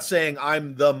I'm not saying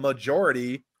I'm the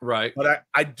majority, right? But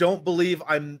I don't believe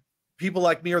I'm people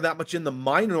like me are that much in the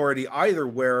minority either,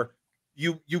 where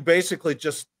you basically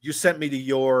just, you sent me to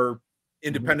your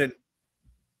independent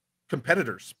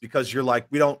competitors because you're like,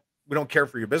 we don't care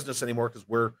for your business anymore because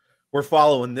we're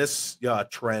following this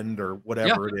trend or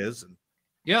whatever it is. And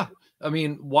yeah, I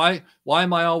mean, why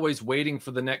am I always waiting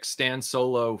for the next Stan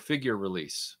Solo figure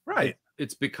release? Right.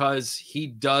 It's because he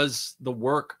does the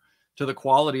work to the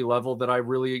quality level that I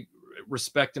really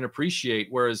respect and appreciate,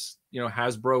 whereas, you know,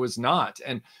 Hasbro is not.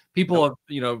 And people have,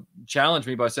 you know, challenged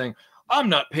me by saying, I'm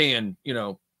not paying, you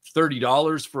know,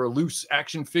 $30 for a loose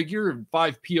action figure and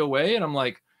 5 POA. And I'm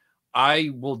like,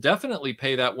 I will definitely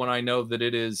pay that when I know that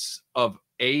it is of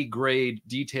A grade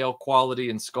detail, quality,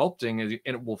 and sculpting, and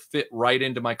it will fit right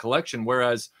into my collection.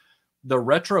 Whereas the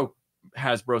retro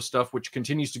Hasbro stuff, which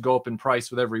continues to go up in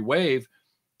price with every wave,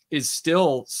 is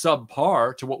still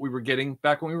subpar to what we were getting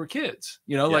back when we were kids.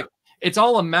 You know, like, it's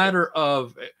all a matter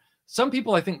of, some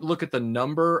people, I think, look at the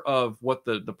number of what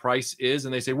the price is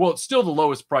and they say, well, it's still the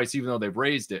lowest price, even though they've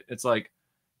raised it. It's like,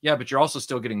 yeah, but you're also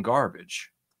still getting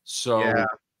garbage. So,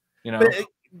 you know, but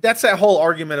that's that whole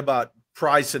argument about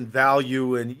price and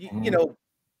value. And, you know,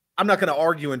 I'm not going to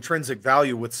argue intrinsic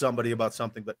value with somebody about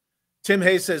something, but Tim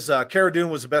Hayes says, Cara Dune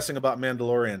was the best thing about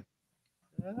Mandalorian.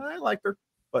 I liked her,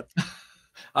 but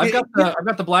I've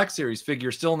got the Black Series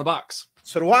figure still in the box.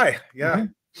 So do I. Yeah.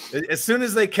 As soon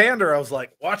as they canned her, I was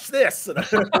like, watch this. And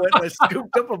I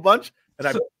scooped up a bunch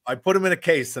and I put them in a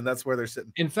case, and that's where they're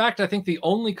sitting. In fact, I think the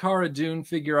only Cara Dune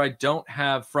figure I don't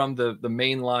have from the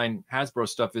mainline Hasbro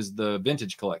stuff is the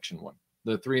vintage collection one,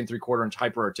 the 3 3/4 inch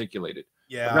hyper articulated.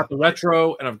 Yeah. I've got the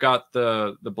retro and I've got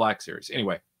the Black Series.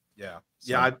 Anyway. Yeah.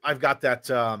 So. Yeah. I've got that.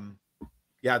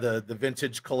 The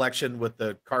vintage collection with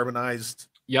the carbonized.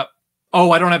 Yep.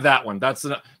 Oh, I don't have that one. But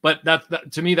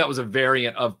that to me, that was a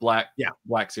variant of Black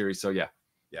Series. So yeah.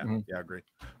 Yeah, I agree.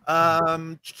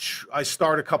 I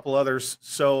starred a couple others.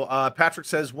 So Patrick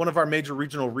says one of our major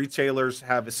regional retailers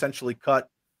have essentially cut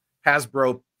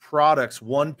Hasbro products,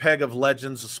 1 peg of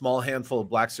Legends, a small handful of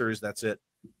Black Series. That's it.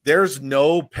 There's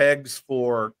no pegs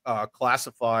for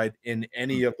classified in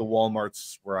any of the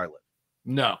Walmarts where I live.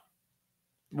 No.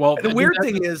 Well, the weird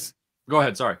thing is, go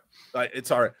ahead. Sorry. It's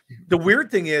all right. The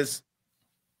weird thing is,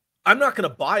 I'm not going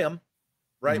to buy them,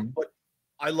 right? But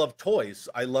I love toys.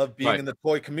 I love being in the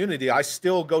toy community. I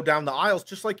still go down the aisles,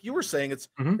 just like you were saying.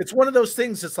 It's one of those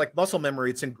things. It's like muscle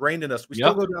memory. It's ingrained in us. We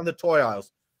still go down the toy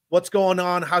aisles. What's going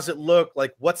on? How's it look?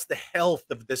 Like, what's the health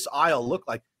of this aisle look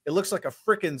like? It looks like a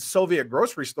freaking Soviet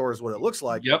grocery store is what it looks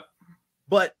like. Yep.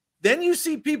 But then you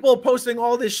see people posting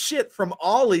all this shit from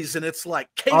Ollie's, and it's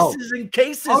like cases and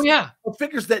cases of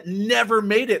figures that never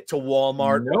made it to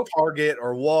Walmart or Target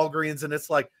or Walgreens. And it's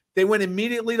like, they went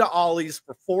immediately to Ollie's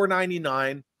for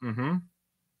 $4.99.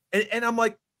 And I'm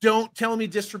like, don't tell me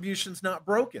distribution's not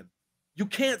broken. You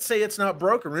can't say it's not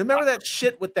broken. Remember that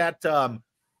shit with that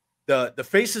the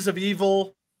Faces of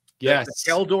Evil, the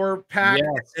Keldor pack,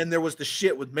 and there was the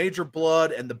shit with Major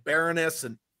Blood and the Baroness,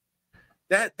 and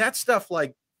that stuff.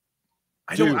 Like,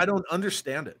 I don't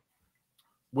understand it.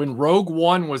 When Rogue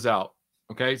One was out,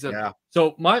 okay,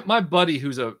 so my buddy,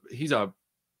 he's a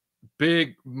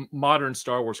big modern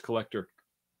Star Wars collector.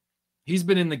 He's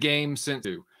been in the game since,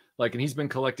 like, and he's been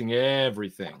collecting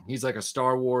everything. He's like a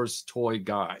Star Wars toy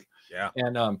guy. Yeah.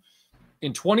 And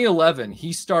in 2011,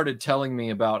 he started telling me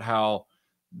about how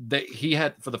he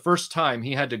had, for the first time,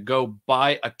 he had to go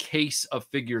buy a case of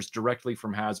figures directly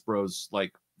from Hasbro's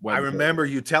like web. I remember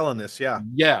you telling this, yeah.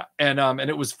 And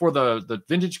it was for the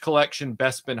vintage collection.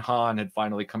 Bespin Han had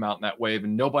finally come out in that wave,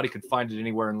 and nobody could find it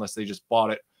anywhere unless they just bought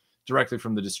it directly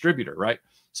from the distributor, right?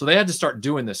 So they had to start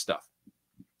doing this stuff.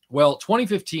 Well,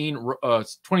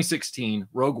 2016,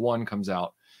 Rogue One comes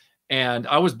out, and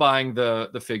I was buying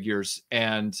the figures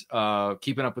and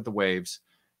keeping up with the waves,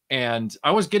 and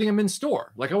I was getting them in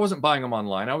store. Like, I wasn't buying them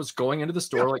online. I was going into the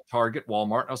store like Target,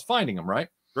 Walmart, and I was finding them, right?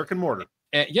 Brick and mortar.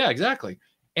 And, yeah, exactly.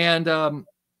 And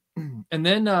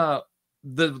then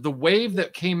the wave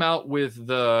that came out with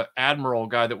the Admiral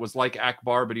guy that was like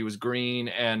Akbar, but he was green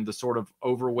and the sort of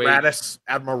overweight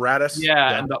Admiral Radis.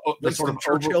 Yeah. And the sort of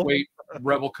overweight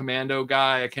Rebel Commando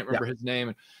guy. I can't remember his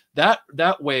name. That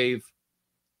wave,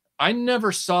 I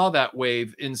never saw that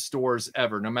wave in stores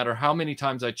ever. No matter how many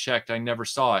times I checked, I never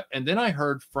saw it. And then I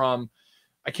heard from,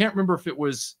 I can't remember if it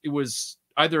was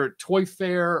either a Toy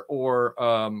Fair or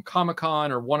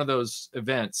Comic-Con or one of those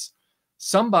events.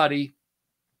 Somebody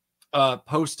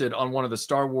posted on one of the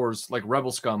Star Wars like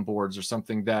Rebel Scum boards or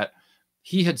something that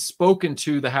he had spoken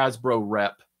to the Hasbro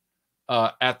rep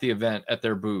at the event at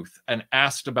their booth and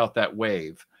asked about that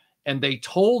wave. And they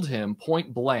told him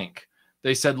point blank,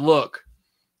 they said, look,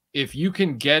 if you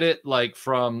can get it like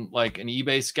from like an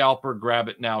eBay scalper, grab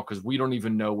it now, because we don't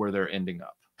even know where they're ending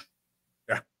up.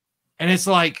 Yeah. And it's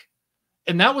like,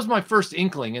 and that was my first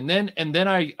inkling. And then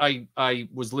I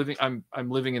was living, I'm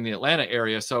living in the Atlanta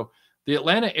area. So the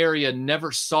Atlanta area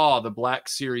never saw the Black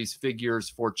Series figures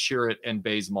for Chirrut and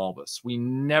Baze Malbus. We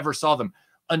never saw them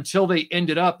until they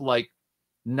ended up like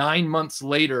 9 months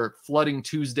later flooding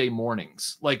Tuesday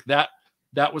mornings. Like that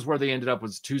was where they ended up,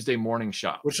 was Tuesday morning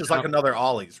shop. Which is like another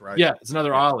Ollie's, right? Yeah, it's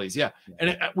another Ollie's. Yeah.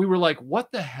 And we were like,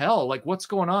 what the hell? Like, what's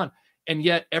going on? And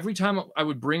yet every time I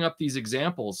would bring up these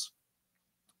examples,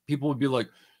 people would be like,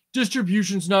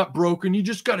 distribution's not broken. You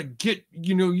just got to get,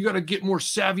 you got to get more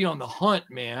savvy on the hunt,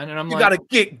 man. And I'm like, you got to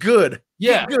get good.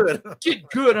 Yeah. Get good. Get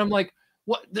good. I'm like,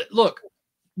 what? Look,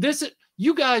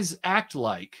 you guys act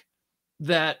like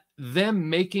that them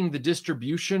making the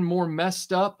distribution more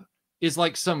messed up is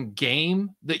like some game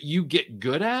that you get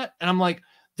good at. And I'm like,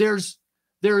 there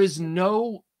is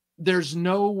no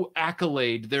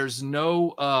accolade. There's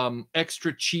no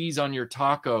extra cheese on your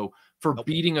taco for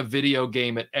beating a video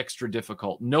game at extra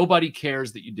difficult. Nobody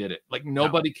cares that you did it. Like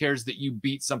nobody cares that you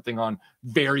beat something on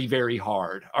very, very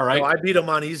hard. All right. No, I beat them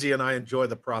on easy and I enjoy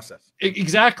the process.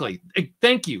 Exactly.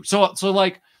 Thank you. So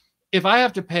like if I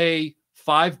have to pay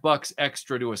 $5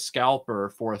 extra to a scalper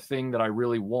for a thing that I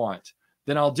really want,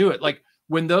 then I'll do it. Like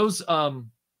when those,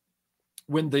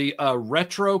 when the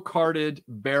retro carded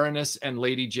Baroness and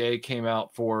Lady J came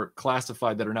out for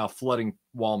classified that are now flooding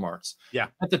Walmarts. Yeah.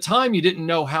 At the time, you didn't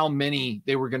know how many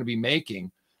they were going to be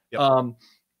making. Yep.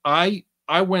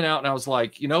 I went out and I was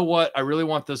like, you know what? I really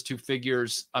want those two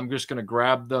figures. I'm just going to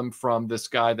grab them from this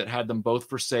guy that had them both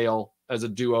for sale as a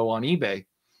duo on eBay.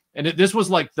 And this was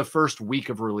like the first week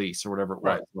of release or whatever it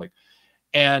was. Like,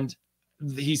 and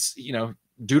he's,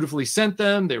 dutifully sent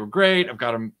them. They were great. I've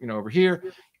got them, over here.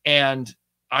 And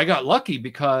I got lucky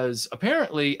because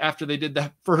apparently after they did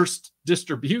that first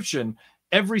distribution,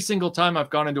 every single time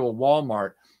I've gone into a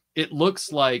Walmart, it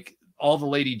looks like all the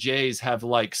Lady J's have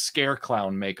like scare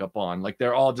clown makeup on. Like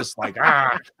they're all just like,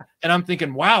 ah. And I'm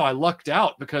thinking, wow, I lucked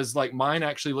out because like mine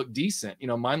actually looked decent.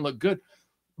 Mine looked good.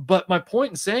 But my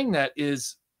point in saying that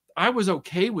is I was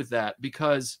okay with that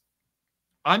because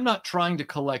I'm not trying to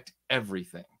collect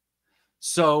everything.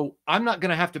 So I'm not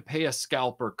going to have to pay a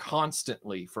scalper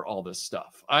constantly for all this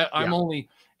stuff. I'm only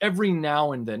every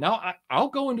now and then. Now I'll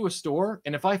go into a store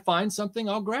and if I find something,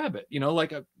 I'll grab it,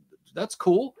 that's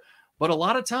cool. But a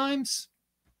lot of times,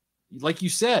 like you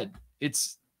said,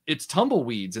 it's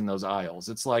tumbleweeds in those aisles.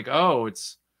 It's like, oh,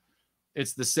 it's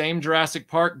the same Jurassic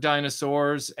Park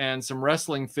dinosaurs and some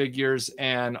wrestling figures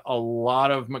and a lot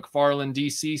of McFarlane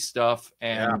DC stuff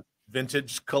and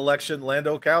vintage collection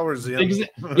Lando Calrissian.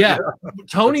 Yeah.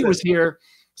 Tony was here.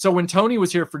 So when Tony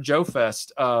was here for Joe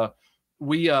Fest,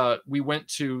 we went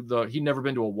to he'd never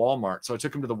been to a Walmart. So I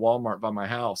took him to the Walmart by my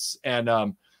house.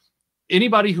 And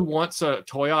anybody who wants a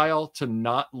toy aisle to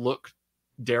not look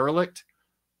derelict,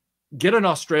 get an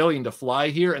Australian to fly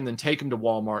here and then take him to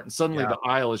Walmart. And suddenly the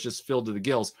aisle is just filled to the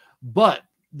gills. But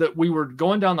that we were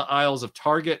going down the aisles of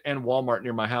Target and Walmart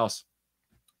near my house.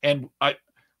 And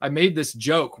I made this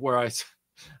joke where I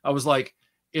was like,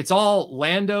 it's all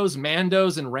Landos,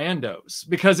 Mandos, and Randos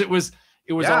because it was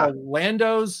all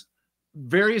Landos,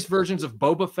 various versions of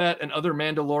Boba Fett and other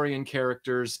Mandalorian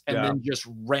characters, and then just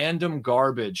random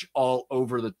garbage all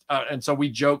over the. And so we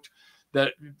joked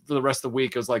that for the rest of the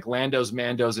week it was like Landos,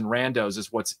 Mandos, and Randos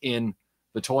is what's in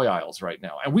the toy aisles right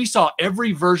now. And we saw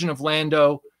every version of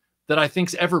Lando that I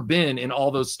think's ever been in all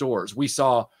those stores. We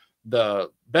saw the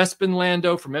Bespin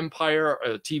Lando from Empire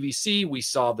TVC. We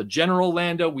saw the General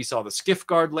Lando. We saw the Skiff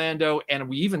Guard Lando. And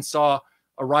we even saw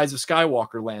a Rise of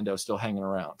Skywalker Lando still hanging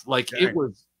around. Like it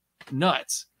was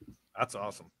nuts. That's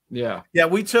awesome. Yeah. Yeah.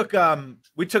 We took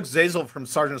Zazel from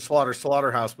Sergeant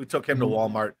Slaughterhouse. We took him to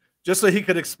Walmart just so he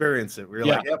could experience it. We were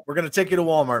like, yep, we're going to take you to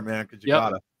Walmart, man. Cause you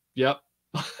gotta. Yep.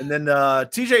 And then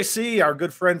TJC, our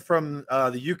good friend from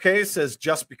the UK, says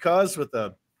just because with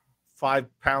a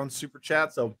 £5 super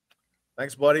chat. So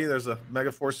thanks, buddy. There's a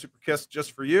Megaforce super kiss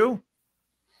just for you.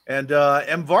 And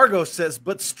M. Vargo says,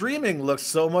 but streaming looks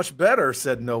so much better,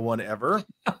 said no one ever.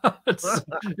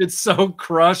 it's so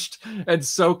crushed and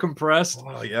so compressed.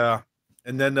 Oh, yeah.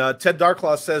 And then Ted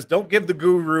Darklaw says, don't give the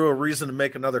guru a reason to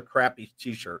make another crappy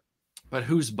t-shirt. But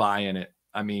who's buying it?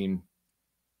 I mean,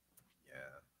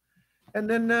 yeah. And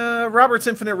then Robert's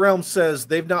Infinite Realm says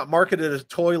they've not marketed a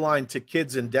toy line to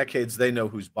kids in decades. They know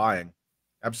who's buying.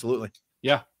 Absolutely.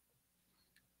 Yeah.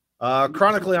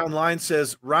 Chronically Online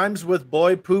says rhymes with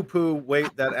boy poo poo.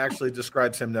 Wait, that actually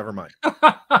describes him. Never mind.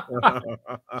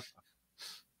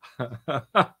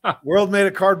 World made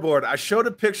of cardboard. I showed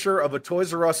a picture of a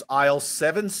Toys R Us aisle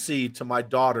 7C to my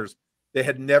daughters. They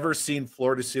had never seen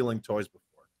floor-to-ceiling toys before.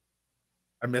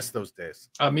 I miss those days.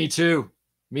 Me too.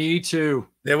 Me too.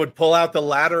 They would pull out the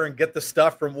ladder and get the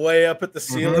stuff from way up at the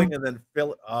ceiling and then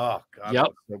fill it. Oh, God, yep. That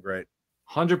was so great.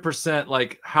 100%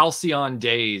 like halcyon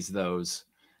days, those.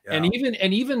 Yeah.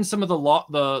 And even some of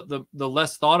the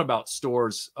less thought about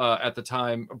stores at the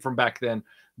time from back then,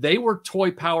 they were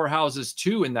toy powerhouses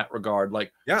too in that regard.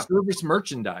 Like service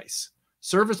merchandise. Yeah,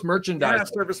 service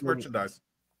merchandise.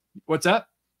 What's that?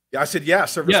 Yeah, I said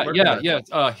service merchandise.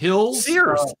 Yeah. Hills.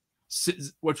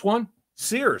 Sears. Which one?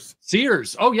 Sears.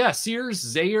 Oh yeah, Sears,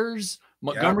 Zayres,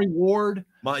 Montgomery Ward.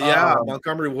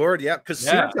 Montgomery Ward. Yeah, because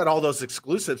Sears had all those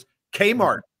exclusives.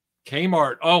 Kmart.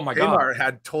 Oh my God. Kmart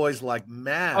had toys like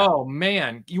mad. Oh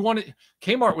man,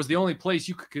 Kmart was the only place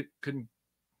you could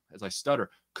as I stutter,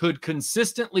 could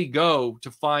consistently go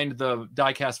to find the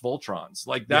diecast Voltrons.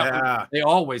 Like that, they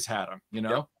always had them, you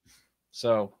know? Yep.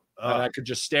 So I could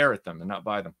just stare at them and not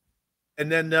buy them.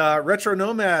 And then Retro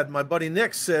Nomad, my buddy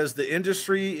Nick, says the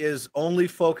industry is only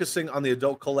focusing on the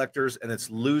adult collectors and it's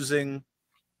losing.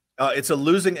 It's a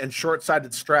losing and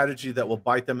short-sighted strategy that will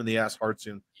bite them in the ass hard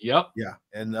soon. Yep. Yeah.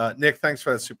 And Nick, thanks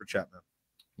for that super chat, man.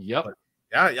 Yep. But,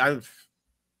 I've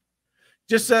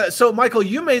just so Michael,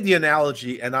 you made the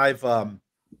analogy, and I've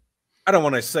I don't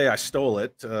want to say I stole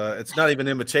it. It's not even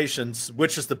imitations,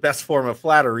 which is the best form of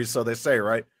flattery, so they say,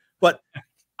 right? But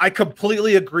I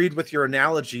completely agreed with your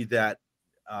analogy that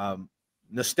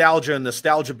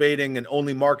nostalgia baiting and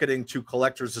only marketing to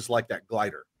collectors is like that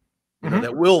glider, you know,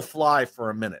 that will fly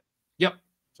for a minute. Yep.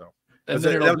 So that was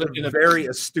a very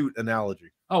astute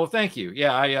analogy. Oh, well, thank you.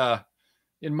 Yeah, I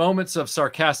in moments of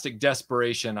sarcastic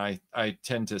desperation, I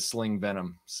tend to sling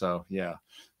venom. So yeah,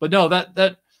 but no,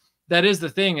 that is the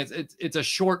thing. It's a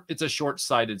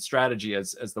short-sighted strategy,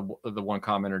 as the one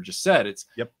commenter just said.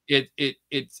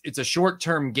 It's a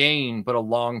short-term gain, but a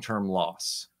long-term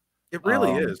loss. It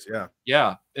really is. Yeah.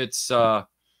 Yeah. It's it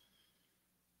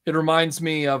reminds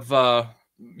me of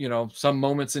some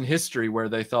moments in history where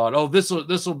they thought, oh, this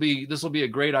will be a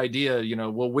great idea. You know,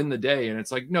 we'll win the day. And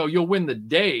it's like, no, you'll win the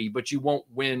day, but you won't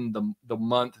win the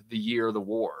month, the year, the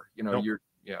war. You know, nope.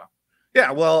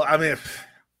 Yeah. Well, I mean,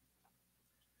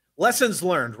 lessons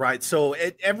learned, right? So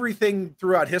everything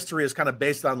throughout history is kind of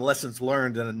based on lessons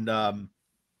learned. And,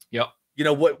 you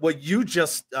know, what you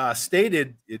just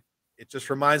stated, it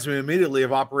just reminds me immediately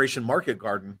of Operation Market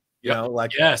Garden. You know, like,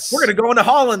 yes, we're going to go into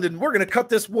Holland and we're going to cut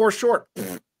this war short.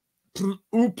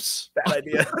 Oops. Bad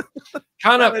idea.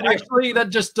 Kind of, actually,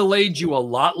 that just delayed you a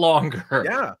lot longer.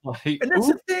 Yeah. And that's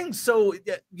the thing. So,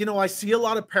 you know, I see a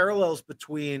lot of parallels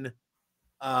between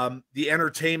the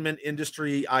entertainment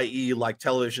industry, i.e. like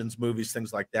televisions, movies,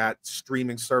 things like that,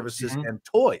 streaming services, and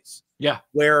toys. Yeah.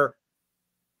 Where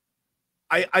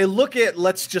I look at,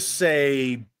 let's just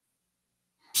say,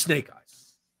 Snake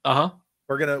Eyes. Uh-huh.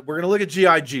 We're gonna look at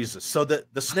G.I. Jesus. So the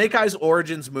Snake Eyes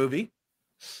Origins movie,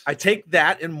 I take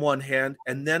that in one hand,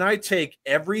 and then I take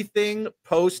everything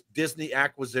post Disney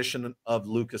acquisition of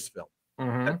Lucasfilm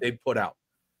that they put out.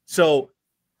 So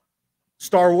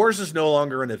Star Wars is no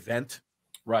longer an event,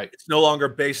 right? It's no longer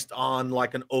based on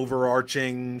like an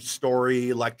overarching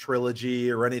story like trilogy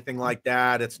or anything like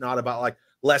that. It's not about like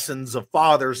lessons of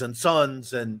fathers and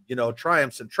sons and, you know,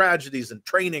 triumphs and tragedies and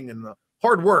training and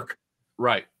hard work,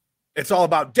 right? It's all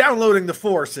about downloading the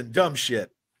Force and dumb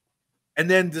shit. And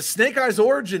then the Snake Eyes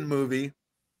origin movie,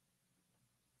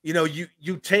 you know,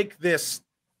 you take this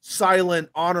silent,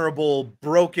 honorable,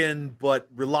 broken, but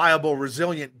reliable,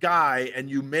 resilient guy, and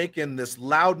you make him this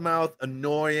loudmouth,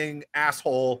 annoying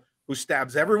asshole who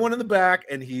stabs everyone in the back,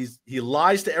 and he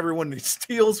lies to everyone and he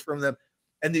steals from them.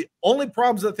 And the only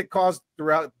problems that they caused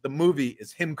throughout the movie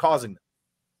is him causing them.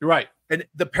 Right. And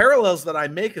the parallels that I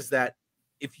make is that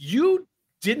if you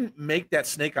didn't make that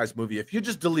Snake Eyes movie, if you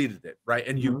just deleted it, right?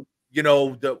 And you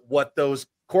know, what those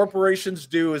corporations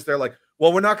do is they're like,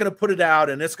 well, we're not going to put it out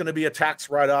and it's going to be a tax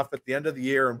write-off at the end of the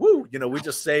year. And woo, you know, we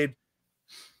just saved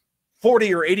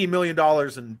 $40 or $80 million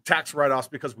in tax write-offs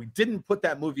because we didn't put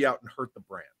that movie out and hurt the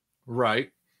brand.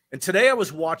 Right. And today I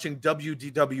was watching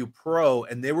WDW Pro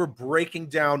and they were breaking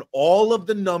down all of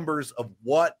the numbers of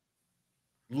what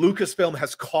Lucasfilm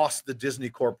has cost the Disney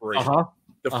Corporation.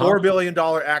 The $4 billion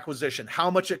acquisition,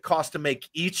 how much it cost to make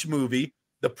each movie,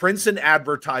 the prints and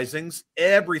advertisings,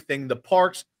 everything, the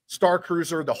parks, Star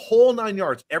Cruiser, the whole 9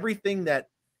 yards, every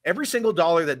single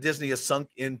dollar that Disney has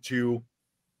sunk into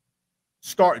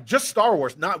Star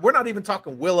Wars. We're not even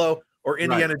talking Willow or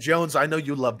Indiana Jones. I know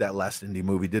you loved that last indie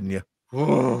movie, didn't you?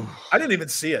 I didn't even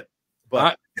see it.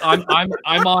 But I'm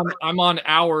on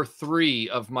hour 3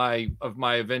 of my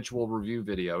eventual review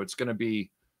video. It's going to be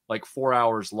like 4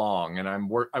 hours long, and I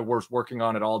was working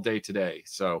on it all day today.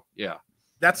 So yeah,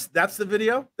 that's the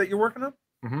video that you're working on.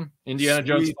 Indiana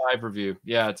Jones 5 review.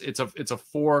 Yeah, it's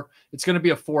going to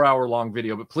be a 4 hour long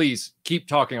video. But please keep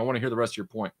talking. I want to hear the rest of your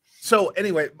point. So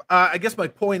anyway, I guess my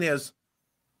point is,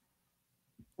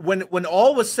 when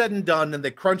all was said and done, and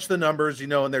they crunch the numbers, you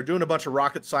know, and they're doing a bunch of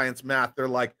rocket science math, they're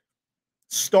like,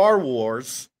 Star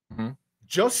Wars,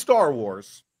 just Star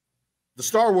Wars, the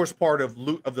Star Wars part of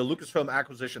the Lucasfilm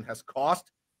acquisition has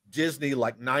cost Disney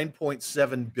like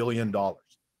 $9.7 billion.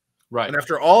 Right. And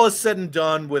after all is said and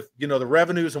done with, you know, the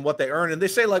revenues and what they earn, and they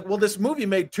say like, well, this movie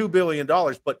made $2 billion,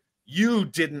 but you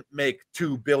didn't make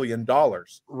 $2 billion.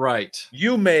 Right.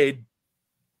 You made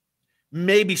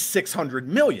maybe 600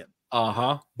 million.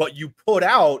 But you put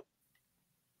out,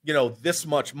 you know, this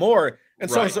much more. And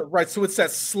so, so it's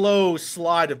that slow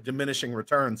slide of diminishing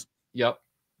returns. Yep.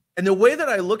 And the way that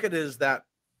I look at it is that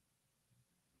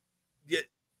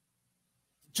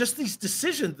just these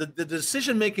decisions, the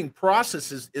decision-making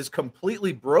process is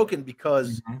completely broken,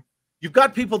 because you've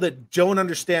got people that don't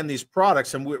understand these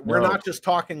products. And we're not just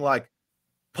talking like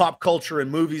pop culture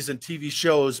and movies and TV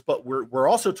shows, but we're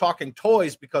also talking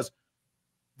toys, because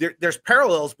there's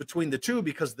parallels between the two,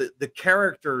 because the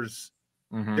characters,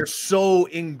 they're so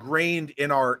ingrained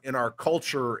in our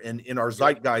culture and in our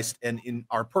zeitgeist and in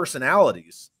our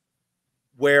personalities,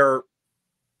 where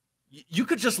you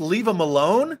could just leave them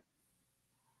alone,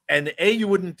 and A, you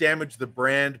wouldn't damage the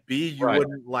brand, B, you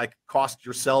wouldn't like cost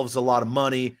yourselves a lot of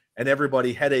money and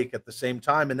everybody headache at the same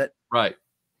time, and that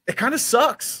it kind of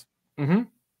sucks.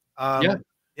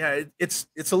 Yeah, it's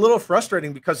a little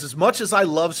frustrating, because as much as I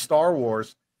love Star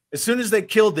Wars, as soon as they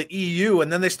killed the EU,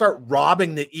 and then they start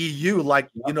robbing the EU like,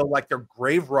 you know, like they're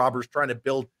grave robbers trying to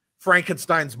build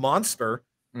Frankenstein's monster.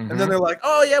 And then they're like,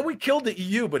 oh yeah, we killed the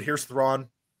EU, but here's Thrawn.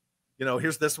 You know,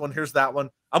 here's this one, here's that one.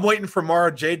 I'm waiting for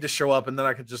Mara Jade to show up, and then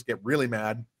I could just get really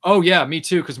mad. Oh yeah, me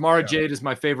too, because Mara Jade is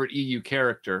my favorite EU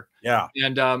character. Yeah.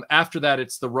 And after that,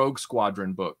 it's the Rogue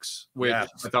Squadron books, which I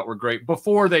thought were great.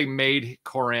 Before they made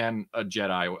Koran a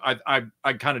Jedi,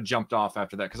 I kind of jumped off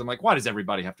after that, because I'm like, why does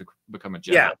everybody have to become a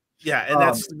Jedi? Yeah,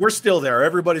 and we're still there.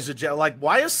 Everybody's a Jedi. Like,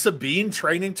 why is Sabine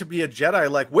training to be a Jedi?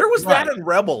 Like, where was that in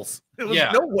Rebels? It was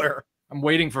nowhere. I'm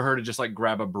waiting for her to just like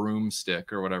grab a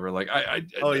broomstick or whatever. Like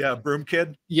oh yeah, broom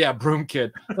kid. Yeah, broom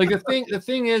kid. Like the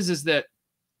thing is that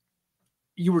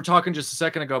you were talking just a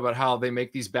second ago about how they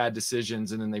make these bad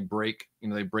decisions and then they break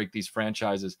these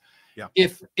franchises. Yeah.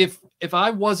 If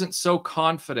I wasn't so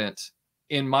confident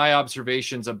in my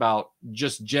observations about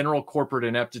just general corporate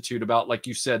ineptitude, about, like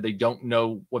you said, they don't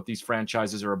know what these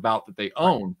franchises are about that they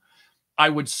own, I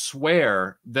would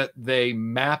swear that they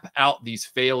map out these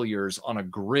failures on a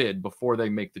grid before they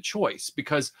make the choice,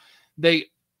 because their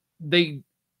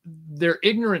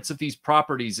ignorance of these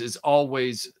properties is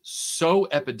always so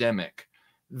epidemic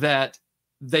that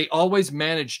they always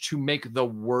manage to make the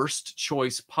worst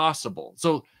choice possible.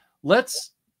 So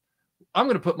I'm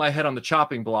going to put my head on the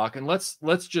chopping block, and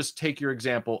let's just take your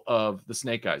example of the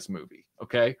Snake Eyes movie.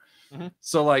 Okay.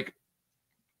 So like,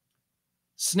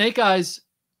 Snake Eyes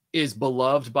is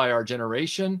beloved by our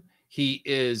generation. He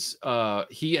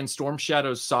and Storm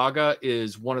Shadow's saga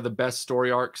is one of the best story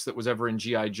arcs that was ever in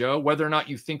G.I. Joe. Whether or not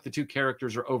you think the two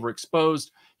characters are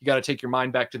overexposed, you got to take your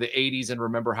mind back to the 80s and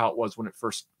remember how it was when it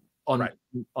first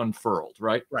unfurled,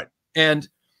 right? Right. And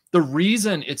the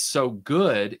reason it's so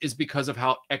good is because of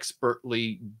how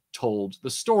expertly told the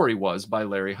story was by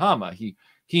Larry Hama.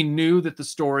 He knew that the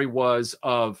story was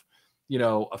of, you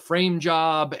know, a frame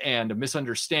job and a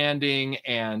misunderstanding,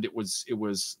 and it was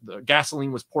the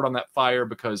gasoline was poured on that fire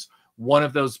because one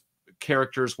of those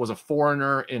characters was a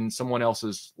foreigner in someone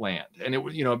else's land, and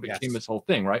it became this whole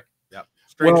thing, right? Yeah,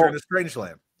 stranger in a strange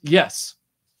land. Yes.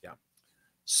 Yeah.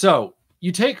 So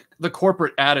you take the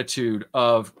corporate attitude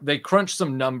of, they crunched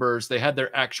some numbers, they had their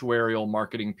actuarial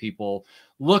marketing people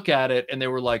look at it, and they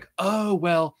were like, oh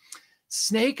well,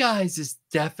 Snake Eyes is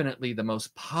definitely the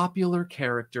most popular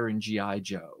character in G.I.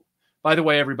 Joe. By the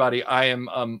way, everybody, I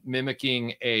am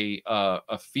mimicking a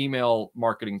female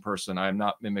marketing person. I am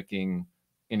not mimicking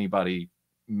anybody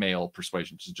male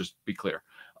persuasion, to just be clear.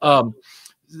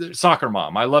 Soccer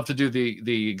mom. I love to do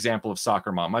the example of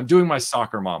soccer mom. I'm doing my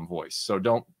soccer mom voice, so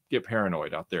don't get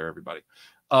paranoid out there, everybody.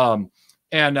 And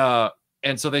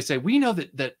so they say, we know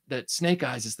that Snake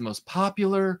Eyes is the most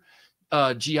popular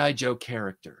G.I. Joe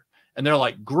character. And they're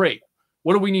like, great,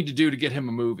 what do we need to do to get him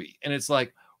a movie? And it's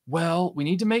like, well, we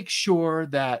need to make sure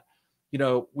that, you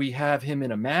know, we have him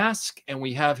in a mask, and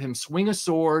we have him swing a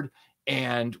sword,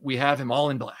 and we have him all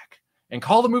in black. and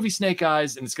call the movie Snake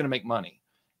Eyes, and it's going to make money.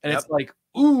 And Yep. it's like,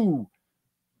 ooh,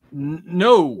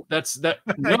 no, that's not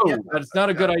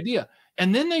a good idea.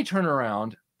 And then they turn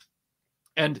around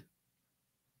and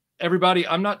everybody,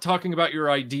 I'm not talking about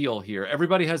your ideal here.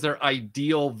 Everybody has their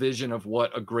ideal vision of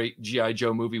what a great G.I.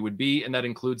 Joe movie would be, and that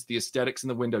includes the aesthetics and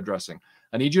the window dressing.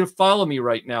 I need you to follow me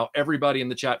right now. Everybody in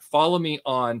the chat, follow me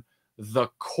on the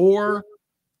core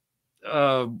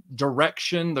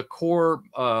direction, the core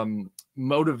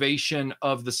motivation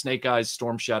of the Snake Eyes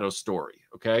Storm Shadow story.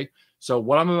 Okay. So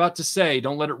what I'm about to say,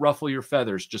 don't let it ruffle your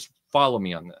feathers. Just follow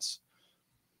me on this.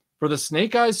 For the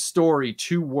Snake Eyes story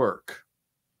to work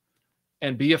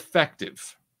and be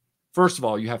effective, first of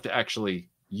all, you have to actually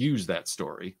use that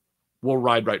story. We'll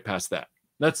ride right past that.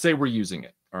 Let's say we're using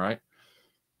it. All right.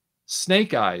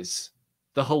 Snake Eyes,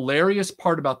 the hilarious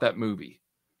part about that movie,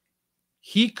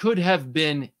 he could have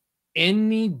been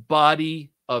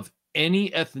anybody of any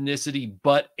ethnicity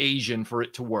but Asian for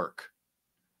it to work.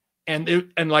 And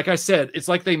like I said, it's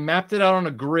like they mapped it out on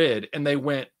a grid and they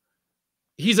went,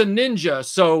 he's a ninja,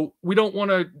 so we don't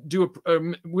want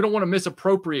to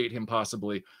misappropriate him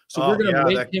possibly. So we're going to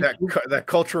make him that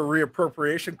cultural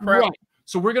reappropriation crap. Right.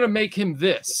 So we're going to make him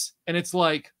this. And it's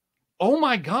like, oh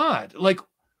my God, like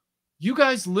you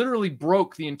guys literally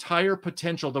broke the entire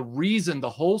potential, the reason the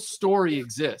whole story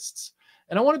exists.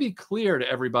 And I want to be clear to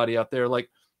everybody out there, like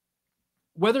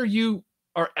whether you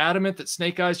are adamant that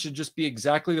Snake Eyes should just be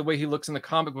exactly the way he looks in the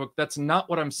comic book, that's not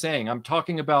what I'm saying. I'm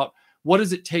talking about what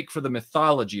does it take for the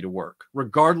mythology to work,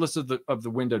 regardless of the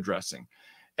window dressing.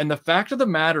 And the fact of the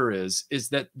matter is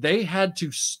that they had to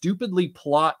stupidly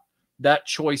plot that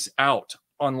choice out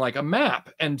on like a map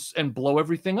and blow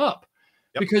everything up.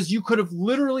 Yep. Because you could have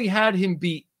literally had him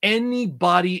be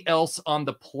anybody else on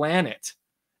the planet,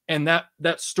 and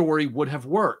that story would have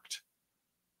worked.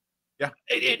 Yeah,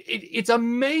 it's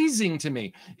amazing to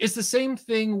me. It's the same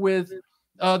thing with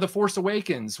The Force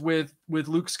Awakens with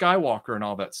Luke Skywalker and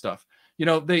all that stuff. You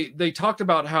know, they talked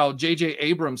about how J.J.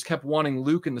 Abrams kept wanting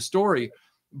Luke in the story,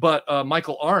 but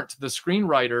Michael Arndt, the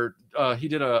screenwriter, he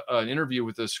did an interview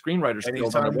with the screenwriters.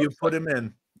 Anytime you put him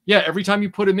in. Yeah, every time you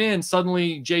put him in,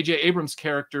 suddenly J.J. Abrams'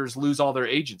 characters lose all their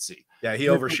agency. Yeah, he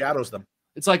overshadows them.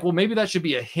 It's like, well, maybe that should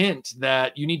be a hint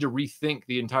that you need to rethink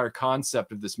the entire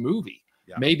concept of this movie.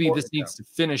 Yeah, maybe this needs to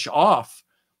finish off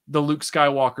the Luke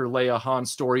Skywalker, Leia, Han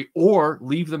story, or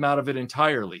leave them out of it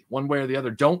entirely, one way or the other.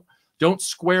 Don't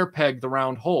square peg the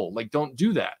round hole. Like, don't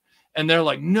do that. And they're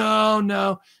like,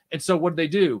 no. And so what did they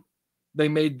do? They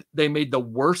made the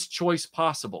worst choice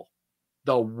possible.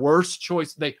 The worst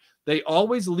choice. They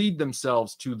always lead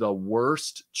themselves to the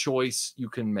worst choice you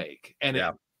can make. And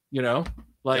yeah.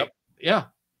 Yeah.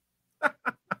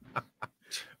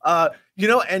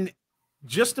 And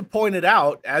just to point it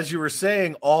out, as you were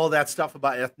saying all that stuff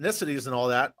about ethnicities and all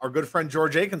that, our good friend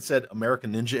George Aiken said,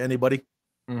 American Ninja, anybody?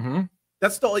 Mm-hmm.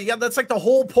 That's like the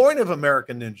whole point of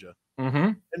American Ninja.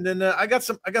 Mm-hmm. And then I got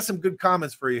some good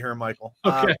comments for you here, Michael.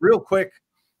 Okay. Real quick.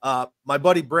 My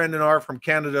buddy Brandon R from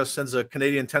Canada sends a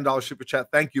Canadian $10 super chat.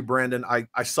 Thank you, Brandon.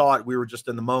 I saw it. We were just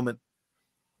in the moment.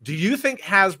 Do you think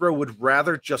Hasbro would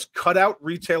rather just cut out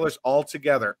retailers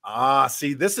altogether?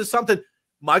 See, this is something,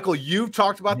 Michael, you've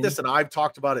talked about this and I've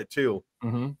talked about it too.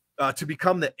 To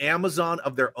become the Amazon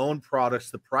of their own products.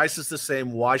 The price is the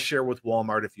same. Why share with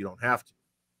Walmart if you don't have to?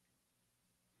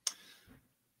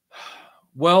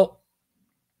 Well,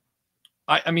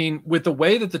 I mean, with the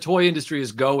way that the toy industry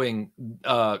is going,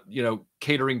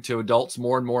 catering to adults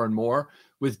more and more and more,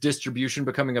 with distribution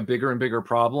becoming a bigger and bigger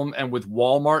problem, and with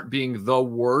Walmart being the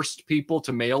worst people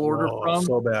to mail order from.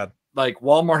 So bad. Like,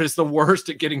 Walmart is the worst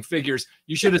at getting figures.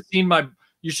 You should have seen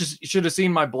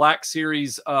my Black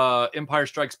Series Empire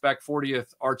Strikes Back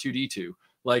 40th R2D2.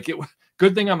 Like,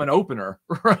 good thing I'm an opener,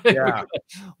 right? Yeah.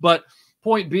 But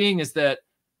point being is that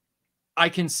I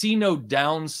can see no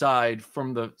downside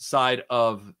from the side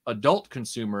of adult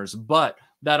consumers, but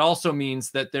that also means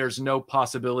that there's no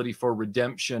possibility for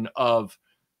redemption of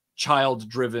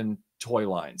child-driven toy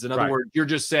lines. In other words, you're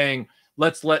just saying,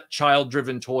 let's let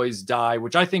child-driven toys die,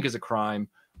 which I think is a crime.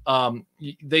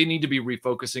 They need to be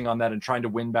refocusing on that and trying to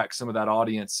win back some of that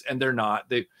audience, and they're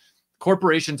not.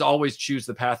 Corporations always choose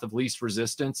the path of least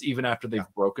resistance, even after they've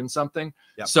broken something.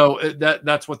 Yep. So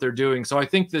that's what they're doing. So I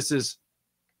think this is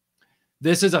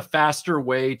a faster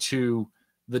way to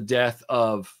the death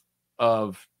of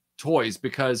toys,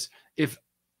 because if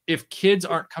kids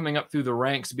aren't coming up through the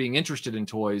ranks being interested in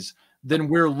toys, then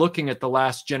we're looking at the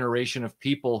last generation of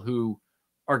people who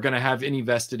are going to have any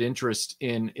vested interest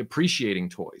in appreciating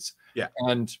toys. Yeah.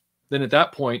 And then at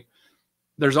that point,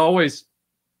 there's always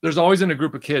in a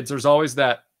group of kids, there's always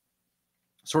that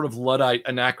sort of Luddite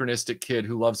anachronistic kid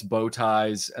who loves bow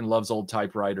ties and loves old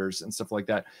typewriters and stuff like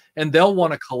that. And they'll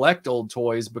want to collect old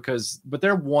toys but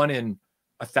they're 1 in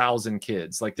 1,000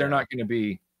 kids. Like they're not going to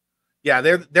be. Yeah.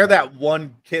 They're that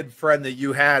one kid friend that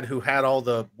you had who had all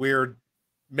the weird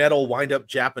metal wind up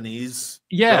Japanese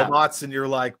robots. And you're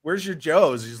like, where's your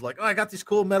Joe's? He's like, oh, I got these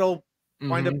cool metal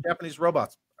wind up Japanese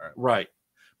robots. Right.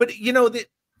 But you know,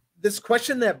 this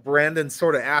question that Brandon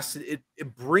sort of asked, it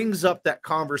brings up that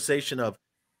conversation of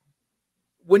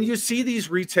when you see these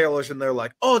retailers and they're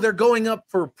like, oh, they're going up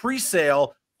for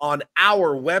pre-sale on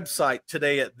our website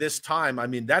today at this time. I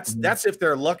mean, that's if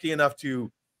they're lucky enough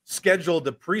to schedule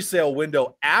the pre-sale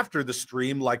window after the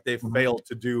stream, like they've failed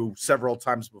to do several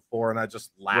times before. And I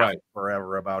just laugh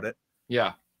forever about it.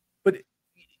 Yeah. But,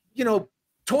 you know,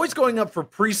 toys going up for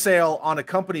pre-sale on a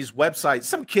company's website,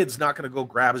 some kid's not going to go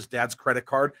grab his dad's credit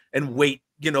card and wait,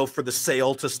 you know, for the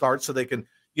sale to start so they can,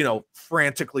 you know,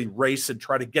 frantically race and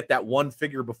try to get that one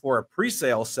figure before a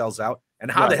pre-sale sells out.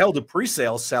 And how the hell do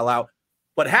pre-sales sell out?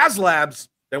 But HasLabs,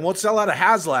 they won't sell out of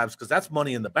HasLabs because that's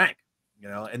money in the bank, you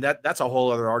know, and that's a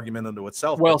whole other argument unto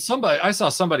itself. Well, I saw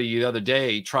somebody the other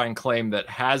day try and claim that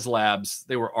HasLabs,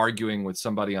 they were arguing with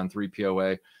somebody on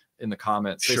 3POA in the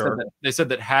comments. They said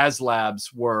that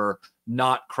HasLabs were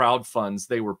not crowdfunds,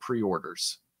 they were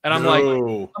pre-orders. And I'm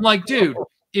like, dude,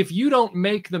 if you don't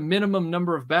make the minimum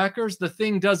number of backers, the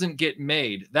thing doesn't get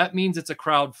made. That means it's a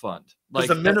crowdfund. Like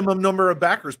the minimum number of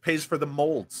backers pays for the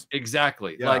molds.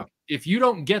 Exactly. Yeah. Like if you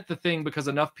don't get the thing because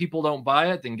enough people don't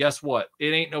buy it, then guess what? It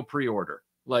ain't no pre-order.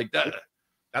 Like that.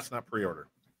 That's not pre-order.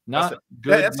 Not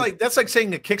good. That's like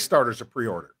saying a Kickstarter's a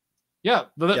pre-order. Yeah,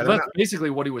 that's basically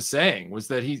what he was saying, was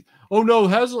that oh no,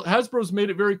 Hasbro's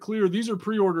made it very clear these are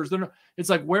pre-orders. They're not. It's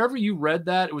like wherever you read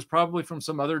that, it was probably from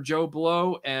some other Joe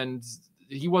Blow, and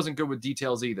he wasn't good with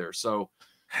details either. So,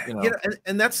 you know,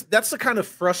 and that's the kind of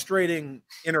frustrating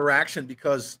interaction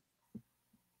because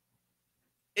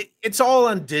it's all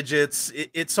on digits,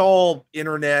 it's all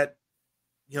internet,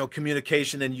 you know,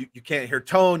 communication, and you can't hear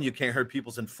tone, you can't hear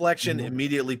people's inflection.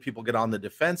 Immediately, people get on the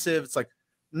defensive. It's like,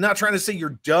 I'm not trying to say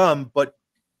you're dumb, but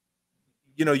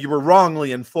you know, you were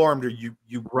wrongly informed, or you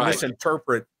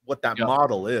misinterpret what that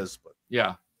model is. But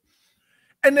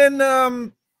and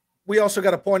then we also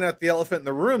got to point out the elephant in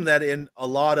the room that in a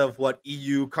lot of what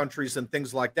EU countries and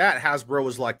things like that, Hasbro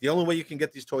was like, the only way you can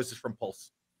get these toys is from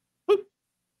Pulse. Boop.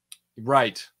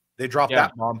 Right. They dropped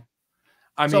that bomb.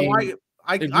 I mean,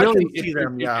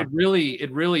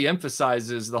 it really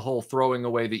emphasizes the whole throwing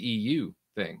away the EU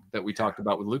thing that we talked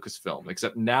about with Lucasfilm,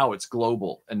 except now it's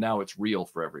global and now it's real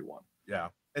for everyone. Yeah.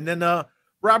 And then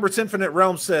Robert's Infinite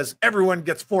Realm says everyone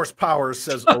gets force powers,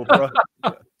 says Oprah.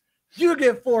 You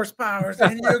get force powers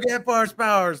and you get force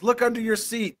powers. Look under your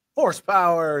seat. Force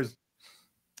powers.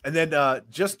 And then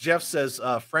just Jeff says,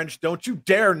 French, don't you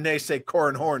dare naysay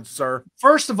Corin Horn, sir.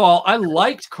 First of all, I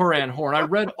liked Corin Horn. I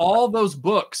read all those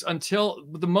books until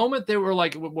the moment they were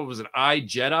like, what was it, I,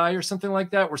 Jedi or something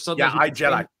like that? Where suddenly I,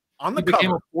 Jedi. On the he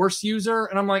became a force user.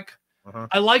 And I'm like,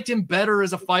 I liked him better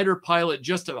as a fighter pilot,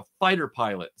 just a fighter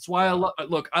pilot. That's why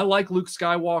I like Luke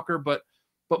Skywalker, but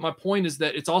my point is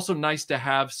that it's also nice to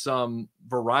have some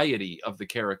variety of the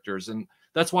characters. And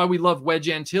that's why we love Wedge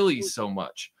Antilles so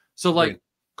much. So like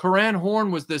Corin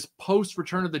Horn was this post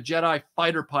Return of the Jedi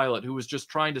fighter pilot who was just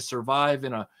trying to survive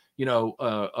in a, you know,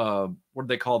 what did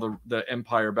they call the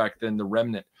Empire back then? The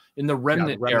Remnant, in the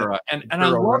Remnant era. And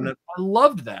I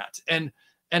loved that.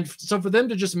 And so for them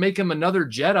to just make him another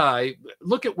Jedi,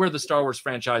 look at where the Star Wars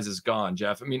franchise has gone,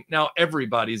 Jeff. I mean, now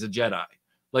everybody's a Jedi.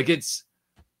 Like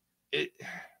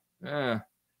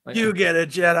you get a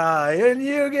Jedi and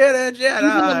you get a Jedi.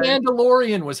 Even the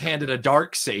Mandalorian was handed a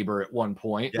dark saber at one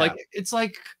point. Like, it's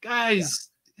like,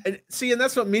 guys. And see, and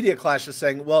that's what Media Clash is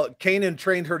saying. Well, Kanan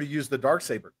trained her to use the dark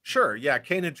saber. Sure, yeah,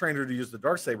 Kanan trained her to use the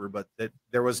dark saber, but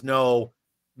there was no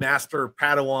master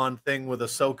Padawan thing with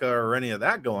Ahsoka or any of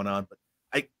that going on. But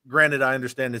granted, I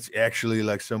understand it's actually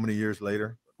like so many years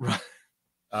later. Right.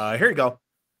 Here you go.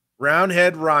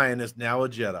 Roundhead Ryan is now a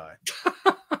Jedi.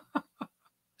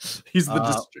 He's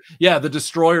the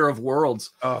destroyer of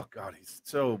worlds. Oh God, he's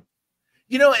so,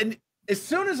 you know. And as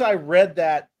soon as I read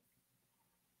that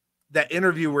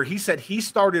interview where he said he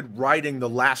started writing The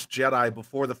Last Jedi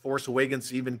before The Force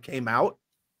Awakens even came out,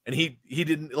 and he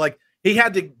didn't like, he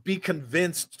had to be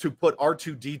convinced to put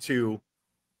R2-D2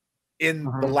 in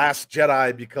The Last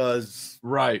Jedi because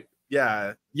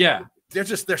they're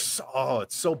so,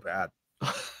 it's so bad.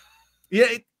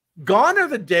 Gone are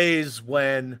the days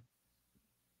when,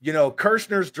 you know,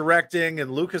 Kirshner's directing and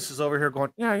Lucas is over here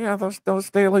going, yeah, those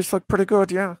dailies look pretty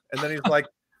good, yeah. And then he's like,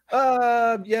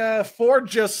 Ford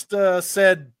just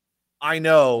said I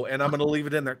know, and I'm going to leave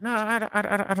it in there. No,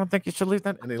 I don't think you should leave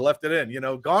that. And he left it in. You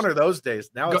know, gone are those days.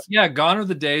 Now it's gone are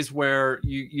the days where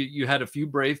you had a few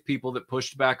brave people that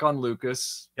pushed back on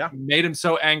Lucas. Yeah, made him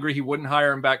so angry he wouldn't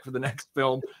hire him back for the next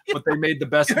film. But they made the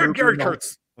best movie. Gary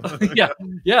Kurtz.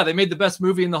 yeah, they made the best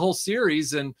movie in the whole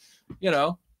series, and you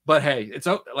know. But hey, it's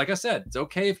like I said, it's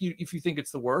okay if you think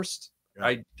it's the worst.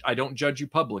 Yeah. I don't judge you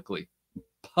publicly.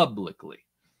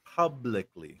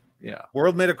 Yeah.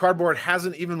 World Made of Cardboard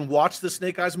hasn't even watched the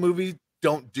Snake Eyes movie.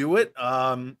 Don't do it.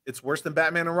 It's worse than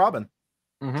Batman and Robin.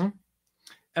 Mm-hmm.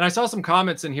 And I saw some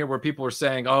comments in here where people are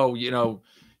saying, oh, you know,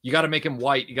 you got to make him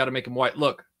white. You got to make him white.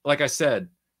 Look, like I said,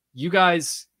 you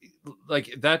guys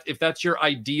like that. If that's your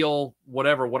ideal,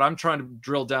 whatever, what I'm trying to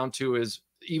drill down to is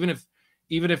even if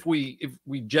we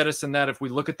jettison that, if we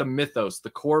look at the mythos,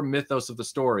 the core mythos of the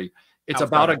story, it's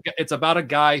about a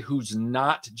guy who's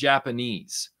not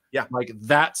Japanese. Yeah. Like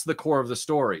that's the core of the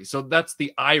story. So that's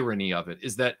the irony of it,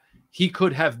 is that he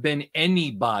could have been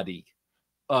anybody.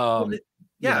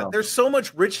 There's so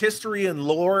much rich history and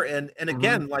lore. And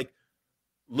again, like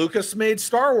Lucas made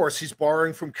Star Wars. He's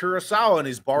borrowing from Kurosawa and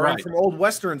he's borrowing from old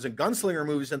Westerns and gunslinger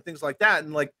movies and things like that.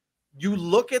 And like, you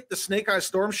look at the Snake Eyes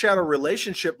Storm Shadow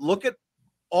relationship, look at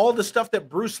all the stuff that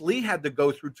Bruce Lee had to go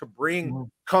through to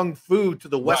bring Kung Fu to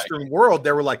the Western world.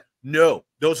 They were like, no,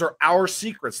 those are our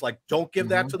secrets. Like, don't give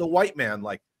that to the white man.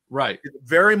 Like,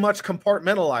 very much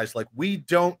compartmentalized. Like, we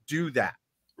don't do that.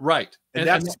 Right. And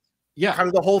that's kind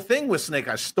of the whole thing with Snake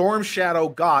Eyes. Storm Shadow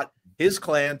got his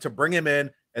clan to bring him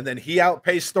in, and then he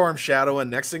outpaced Storm Shadow.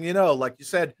 And next thing you know, like you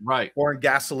said, pouring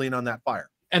gasoline on that fire.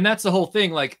 And that's the whole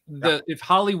thing. Like if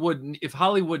Hollywood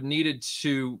needed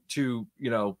to, you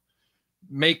know,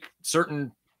 make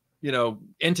certain, you know,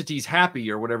 entities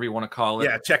happy or whatever you want to call it.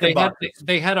 Yeah,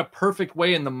 they had a perfect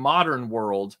way in the modern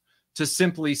world to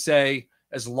simply say,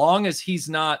 as long as he's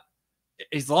not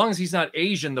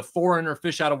Asian, the foreigner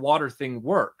fish out of water thing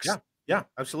works. Yeah,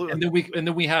 absolutely. And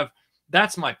then we have,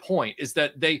 that's my point, is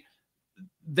that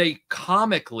they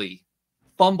comically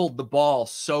fumbled the ball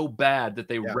so bad that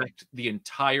they wrecked the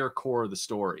entire core of the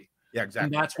story. Yeah, exactly.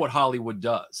 And that's what Hollywood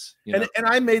does. And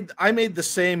I made the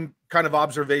same kind of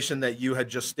observation that you had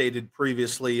just stated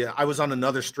previously. I was on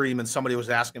another stream and somebody was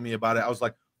asking me about it. I was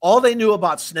like, all they knew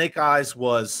about Snake Eyes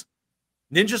was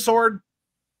ninja sword,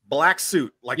 black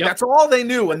suit. Like that's all they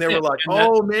knew. And they were like,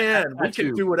 oh man, we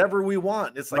can do whatever we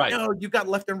want. It's like, no, you got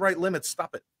left and right limits.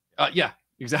 Stop it. Yeah,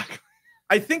 exactly.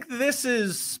 I think this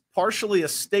is partially a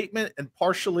statement and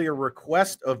partially a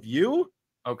request of you.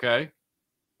 Okay.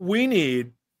 We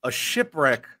need a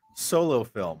shipwreck solo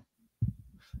film.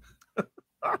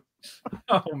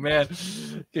 Oh man,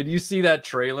 can you see that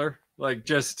trailer? Like,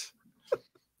 just,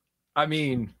 I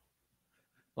mean,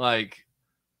 like,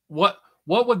 what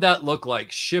would that look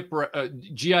like? Shipwreck,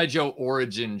 G.I. Joe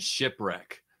origin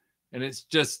shipwreck, and it's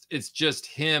just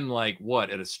him, like, what,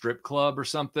 at a strip club or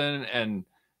something, and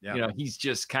you know, he's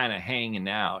just kind of hanging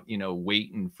out, you know,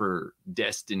 waiting for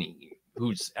Destiny,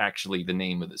 who's actually the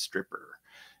name of the stripper.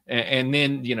 And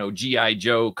then, you know, G.I.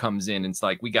 Joe comes in and it's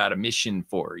like, we got a mission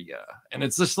for you. And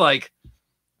it's just like,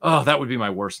 oh, that would be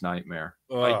my worst nightmare.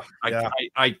 I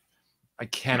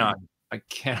cannot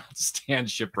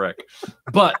stand Shipwreck.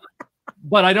 But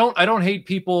I don't hate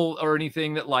people or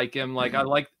anything that like him. Like,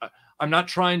 I'm not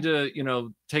trying to, you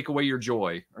know, take away your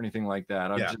joy or anything like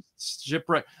that. I'm just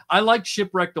Shipwreck. I liked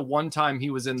Shipwreck the one time he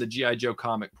was in the G.I. Joe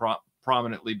comic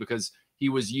prominently because he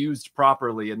was used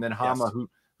properly. And then Hama, who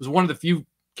was one of the few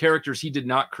characters he did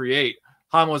not create,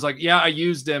 Hama was like, yeah, I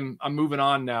used him, I'm moving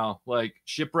on now. Like,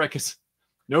 Shipwreck is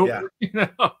nope. You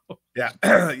know?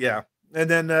 Yeah. And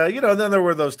then you know, then there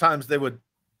were those times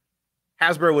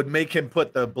Hasbro would make him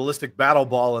put the ballistic battle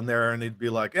ball in there and he'd be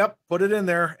like, yep, put it in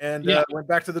there, and went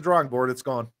back to the drawing board, it's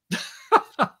gone.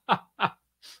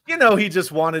 You know, he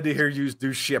just wanted to hear you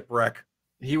do Shipwreck.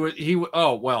 He would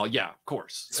oh well, yeah, of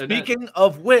course. Speaking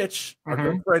of which, our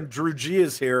good friend Drew G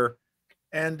is here.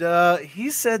 And he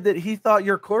said that he thought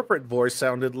your corporate voice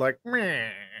sounded like meh.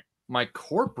 My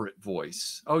corporate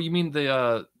voice? Oh, you mean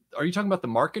the are you talking about the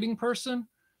marketing person?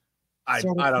 I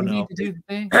don't know.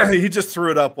 He just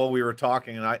threw it up while we were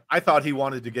talking, and I thought he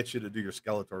wanted to get you to do your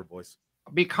Skeletor voice.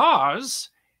 Because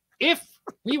if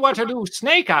we were to do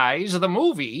Snake Eyes, the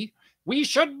movie, we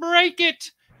should break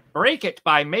it. Break it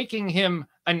by making him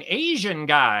an Asian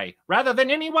guy rather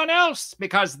than anyone else,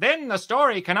 because then the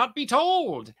story cannot be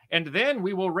told. And then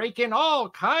we will rake in all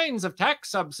kinds of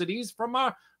tax subsidies from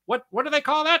our, what do they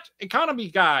call that? Economy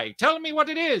guy. Tell me what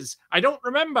it is. I don't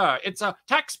remember. It's a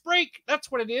tax break. That's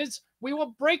what it is. We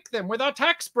will break them with our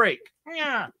tax break.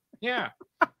 Yeah.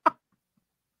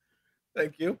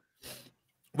 Thank you.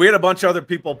 we had a bunch of other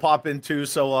people pop in too.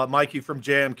 So Mikey from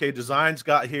JMK Designs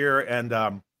got here,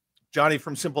 and Johnny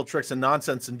from Simple Tricks and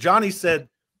Nonsense. And Johnny said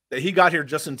that he got here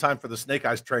just in time for the Snake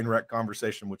Eyes train wreck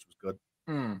conversation, which was good.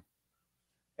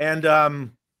 And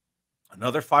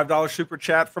another $5 super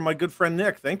chat from my good friend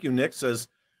Nick. Thank you, Nick. Says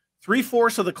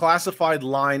 3/4 of the classified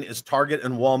line is Target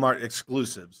and Walmart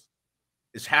exclusives.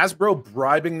 Is Hasbro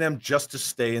bribing them just to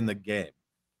stay in the game?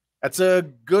 That's a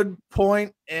good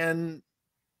point, and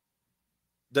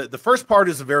the first part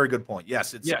is a very good point.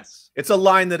 Yes, it's a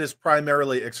line that is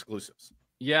primarily exclusives.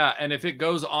 Yeah, and if it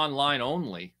goes online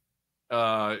only, you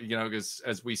know, because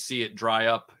as we see it dry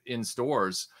up in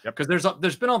stores, because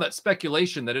there's been all that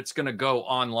speculation that it's going to go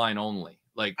online only.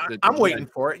 Like I'm waiting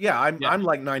for it. Yeah, I'm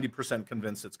like 90%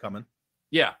 convinced it's coming.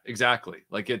 Yeah, exactly.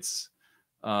 Like it's,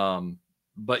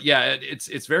 but yeah,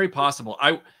 it's very possible.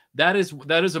 That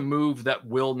is a move that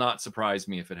will not surprise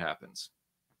me if it happens.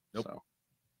 Nope. So.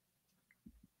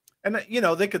 And you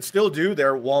know, they could still do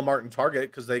their Walmart and Target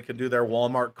because they can do their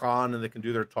Walmart con and they can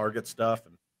do their Target stuff,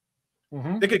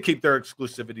 and they could keep their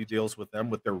exclusivity deals with them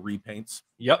with their repaints,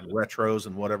 and retros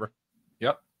and whatever.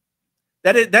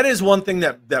 That is one thing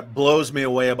that blows me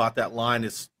away about that line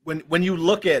is when you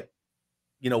look at,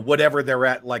 you know, whatever they're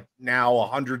at, like now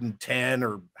 110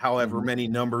 or however many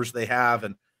numbers they have,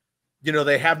 and you know,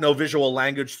 they have no visual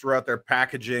language throughout their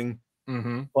packaging,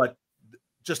 but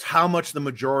just how much the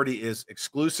majority is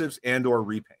exclusives and or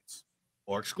repaints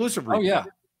or exclusive repaints. Oh yeah.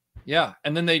 Yeah.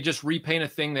 And then they just repaint a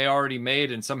thing they already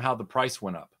made and somehow the price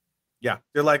went up. Yeah.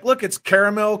 They're like, look, it's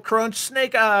Caramel Crunch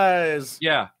Snake Eyes.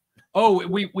 Yeah. Oh,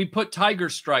 we put tiger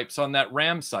stripes on that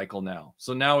Ram cycle now.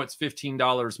 So now it's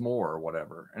 $15 more or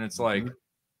whatever. And it's like,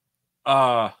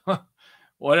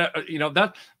 what, you know,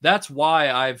 that's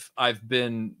why I've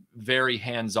been very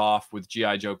hands off with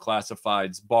G.I. Joe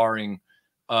classifieds, barring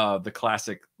the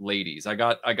classic ladies. I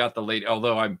got the lady,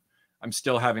 although I'm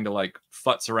still having to like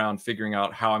futz around figuring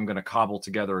out how I'm going to cobble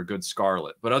together a good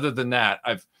Scarlet. But other than that,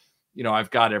 I've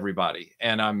got everybody,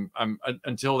 and I'm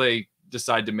until they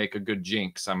decide to make a good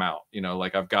Jinx, I'm out. You know,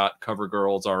 like I've got Cover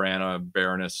Girls, Arana,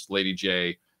 Baroness, Lady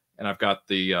J, and I've got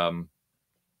the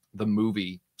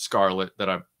movie Scarlet that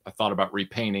I thought about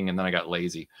repainting, and then I got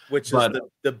lazy. Which is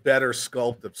the better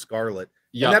sculpt of Scarlet.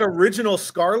 Yeah, and that original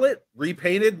Scarlet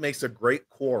repainted makes a great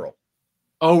Coral.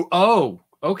 Oh,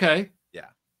 okay. Yeah,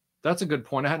 that's a good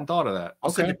point. I hadn't thought of that.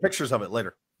 I'll send you pictures of it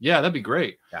later. Yeah, that'd be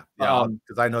great. Yeah,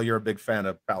 because I know you're a big fan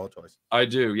of Palatoys. I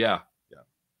do. Yeah.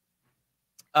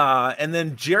 And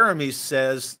then Jeremy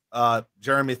says,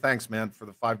 Jeremy, thanks, man, for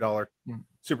the $5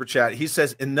 super chat. He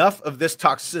says, enough of this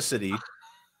toxicity.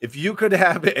 If you could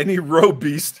have any row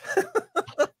beast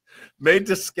made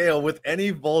to scale with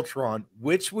any Voltron,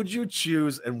 which would you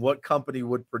choose and what company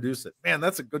would produce it? Man,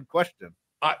 that's a good question.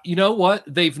 You know what?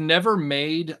 They've never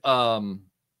made, I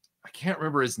can't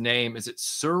remember his name. Is it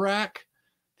Surak?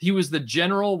 He was the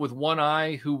general with one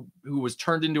eye who was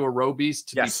turned into a row beast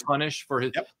to be punished for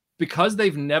his... Because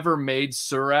they've never made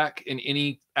Surak in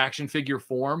any action figure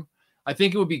form, I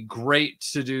think it would be great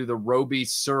to do the row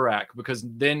beast Surak, because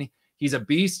then he's a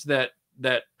beast that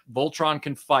Voltron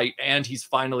can fight, and he's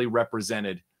finally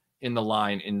represented in the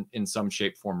line in some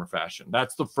shape, form, or fashion.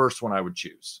 That's the first one I would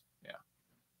choose. Yeah,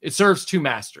 it serves two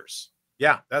masters.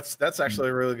 Yeah, that's actually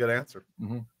a really good answer.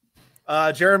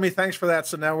 Jeremy, thanks for that.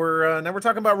 So now we're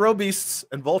talking about row beasts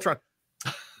and Voltron.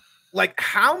 Like,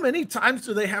 how many times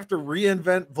do they have to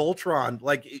reinvent Voltron?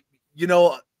 Like, you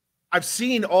know, I've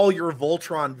seen all your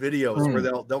Voltron videos where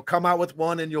they'll come out with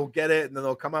one and you'll get it, and then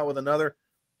they'll come out with another.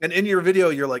 And in your video,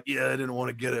 you're like, yeah, I didn't want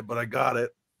to get it, but I got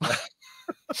it.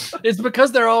 It's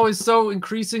because they're always so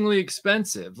increasingly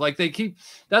expensive. Like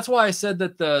that's why I said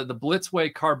that the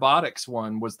Blitzway Carbonics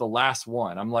one was the last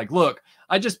one. I'm like, look,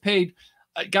 I just paid,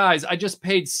 guys, I just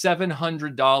paid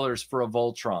 $700 for a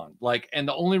Voltron. Like, and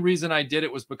the only reason I did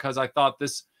it was because I thought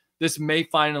this may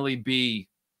finally be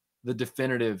the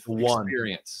definitive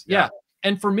experience. Yeah.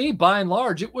 And for me, by and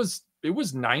large, it was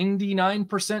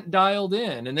 99% dialed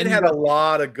in, and then it had a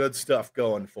lot of good stuff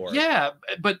going for it. Yeah,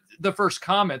 but the first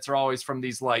comments are always from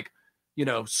these, like, you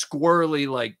know, squirrely,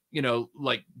 like, you know,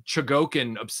 like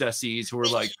Chogokin obsessies who are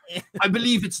like, I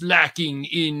believe it's lacking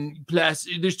in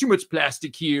plastic. There's too much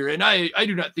plastic here, and I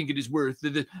do not think it is worth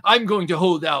it. I'm going to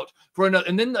hold out for another.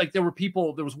 And then, like, there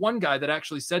was one guy that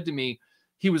actually said to me,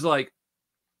 he was like,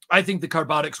 I think the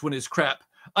Carbonics one is crap.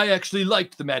 I actually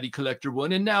liked the Matty Collector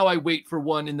one, and now I wait for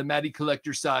one in the Matty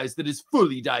Collector size that is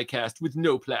fully die-cast with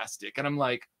no plastic. And I'm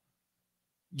like,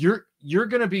 you're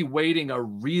going to be waiting a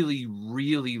really,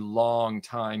 really long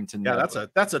time to know. Yeah,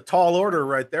 that's a tall order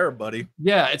right there, buddy.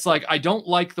 Yeah, it's like, I don't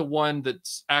like the one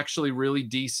that's actually really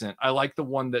decent. I like the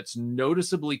one that's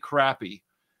noticeably crappy.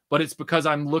 but it's because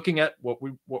I'm looking at what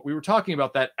we were talking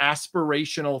about, that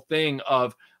aspirational thing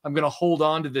of I'm going to hold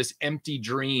on to this empty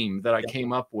dream that I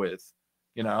came up with.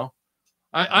 You know,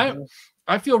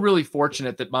 I feel really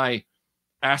fortunate that my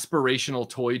aspirational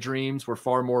toy dreams were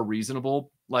far more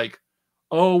reasonable. Like,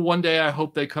 oh, one day I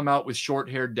hope they come out with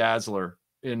short-haired Dazzler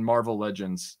in Marvel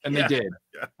Legends, and they did.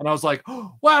 And I was like,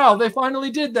 oh, wow, they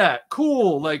finally did that.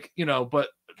 Cool. Like, you know, but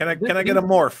can I get a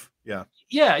morph? Yeah,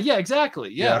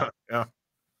 exactly. Yeah.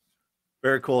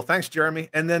 Very cool. Thanks, Jeremy.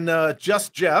 And then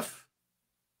Just Jeff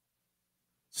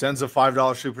sends a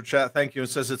 $5 super chat. Thank you. And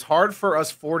says, it's hard for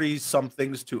us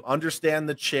 40-somethings to understand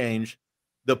the change,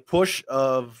 the push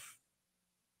of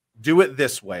do it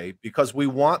this way, because we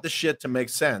want the shit to make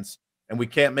sense and we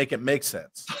can't make it make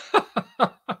sense.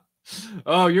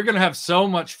 Oh, you're going to have so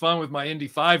much fun with my Indy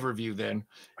 5 review then.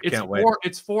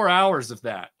 It's 4 hours of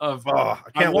that. I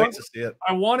can't wait to see it.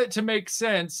 I want it to make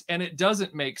sense, and it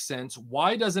doesn't make sense.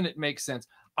 Why doesn't it make sense?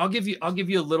 I'll give you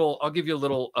a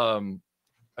little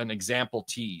an example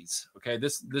tease. Okay.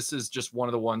 This is just one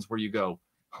of the ones where you go,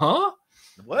 huh?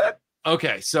 What?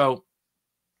 Okay. So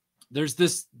there's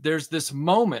this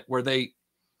moment where they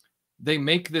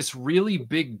make this really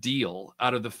big deal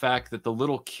out of the fact that the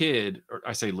little kid, or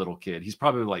I say little kid, he's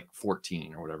probably like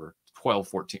 14 or whatever, 12,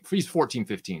 14. He's 14,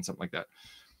 15, something like that.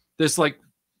 This like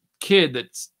kid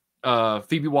that's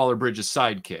Phoebe Waller-Bridge's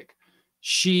sidekick.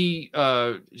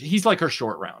 He's like her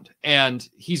short round, and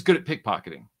he's good at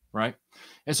pickpocketing, right?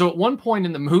 And so at one point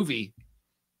in the movie,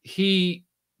 he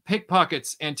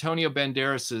pickpockets Antonio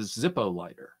Banderas's Zippo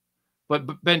lighter. But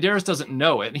Banderas doesn't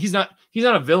know it. And he's not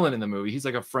a villain in the movie. He's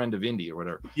like a friend of Indy or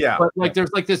whatever. Yeah. But like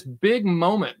there's like this big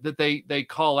moment that they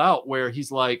call out where he's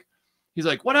like,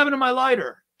 what happened to my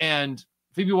lighter? And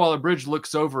Phoebe Waller-Bridge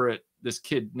looks over at this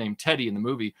kid named Teddy in the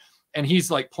movie, and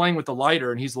he's like playing with the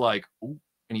lighter, and he's like, ooh,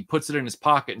 and he puts it in his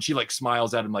pocket, and she like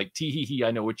smiles at him like, tee hee hee,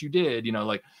 I know what you did, you know,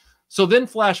 like. So then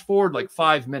flash forward like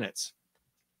 5 minutes,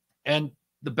 and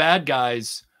the bad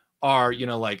guys are, you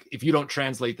know, like, if you don't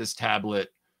translate this tablet,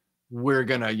 we're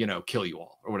gonna, you know, kill you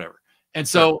all or whatever. And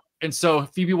so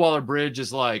Phoebe Waller-Bridge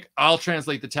is like, I'll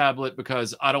translate the tablet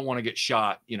because I don't want to get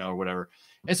shot, you know, or whatever.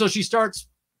 And so she starts,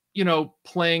 you know,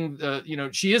 playing the, you know,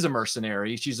 she is a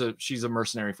mercenary. She's a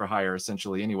mercenary for hire,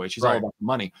 essentially. Anyway, she's all about the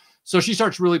money. So she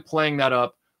starts really playing that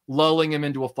up, lulling him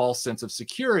into a false sense of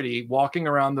security, walking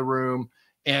around the room,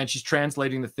 and she's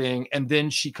translating the thing. And then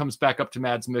she comes back up to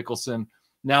Mads Mikkelsen.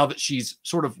 Now that she's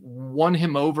sort of won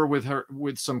him over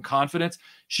with some confidence,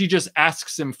 she just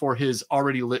asks him for his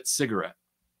already lit cigarette.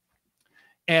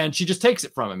 And she just takes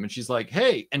it from him. And she's like,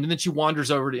 hey. And then she wanders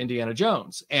over to Indiana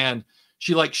Jones. And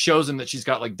she like shows him that she's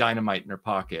got like dynamite in her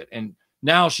pocket. And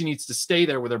now she needs to stay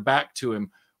there with her back to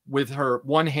him, with her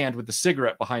one hand with the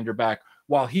cigarette behind her back,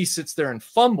 while he sits there and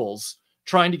fumbles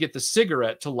trying to get the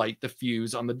cigarette to light the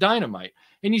fuse on the dynamite.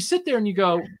 And you sit there and you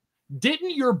go,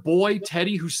 didn't your boy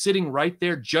Teddy, who's sitting right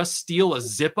there, just steal a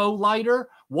Zippo lighter?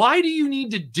 Why do you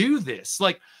need to do this?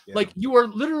 Like you are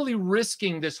literally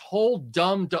risking this whole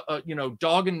dumb, you know,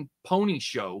 dog and pony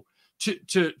show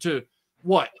to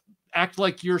what? Act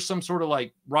like you're some sort of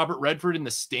like Robert Redford in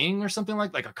The Sting or something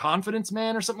like a confidence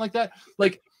man or something like that.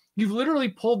 Like, you've literally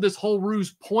pulled this whole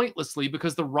ruse pointlessly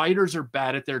because the writers are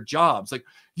bad at their jobs. Like,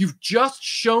 you've just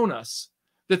shown us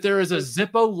that there is a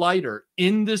Zippo lighter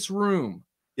in this room.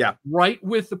 Yeah. Right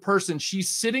with the person she's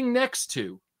sitting next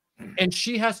to. And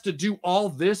she has to do all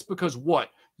this because what?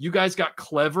 You guys got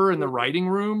clever in the writing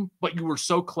room, but you were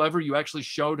so clever you actually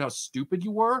showed how stupid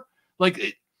you were.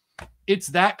 Like, it's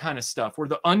that kind of stuff where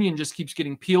the onion just keeps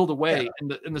getting peeled away,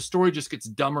 and the story just gets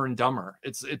dumber and dumber.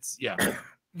 It's yeah.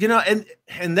 You know,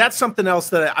 and that's something else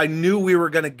that I knew we were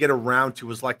going to get around to,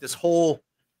 was like this whole,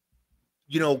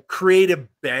 you know, creative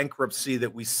bankruptcy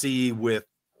that we see with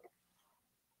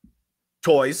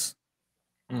toys.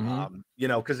 You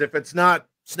know, because if it's not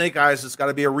Snake Eyes, it's got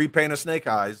to be a repaint of Snake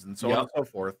Eyes, and so on and so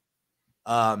forth.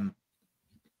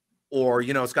 Or,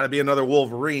 you know, it's got to be another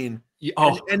Wolverine.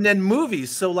 And then movies.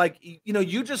 So, like, you know,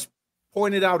 you just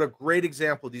pointed out a great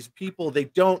example. These people, they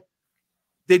don't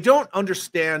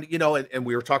understand, you know, and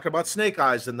we were talking about Snake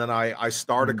Eyes, and then I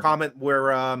started a comment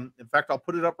where, in fact, I'll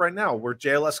put it up right now, where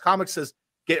JLS Comics says,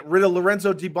 get rid of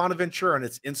Lorenzo Di Bonaventura and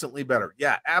it's instantly better.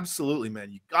 Yeah, absolutely,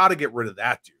 man. You got to get rid of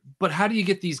that dude. But how do you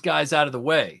get these guys out of the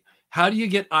way? How do you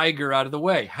get Iger out of the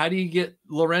way? How do you get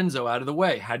Lorenzo out of the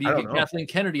way? How do you get Kathleen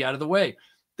Kennedy out of the way?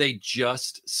 They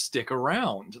just stick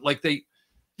around. Like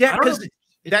because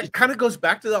that kind of goes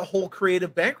back to the whole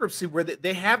creative bankruptcy, where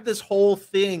they have this whole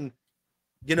thing,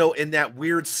 you know, in that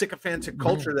weird sycophantic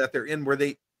culture that they're in, where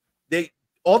they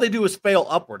all they do is fail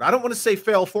upward. I don't want to say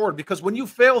fail forward, because when you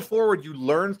fail forward, you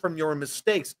learn from your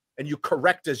mistakes and you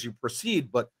correct as you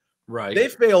proceed, but Right. they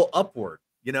fail upward,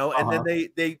 you know, and then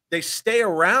they stay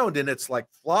around, and it's like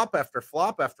flop after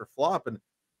flop after flop, and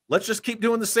let's just keep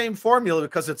doing the same formula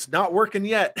because it's not working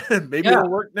yet. Maybe it'll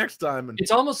work next time. And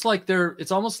it's almost like they're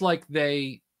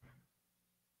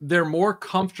more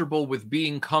comfortable with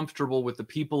being comfortable with the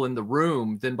people in the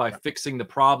room than by fixing the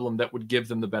problem that would give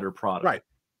them the better product. Right.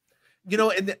 You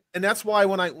know, and that's why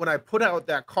when I put out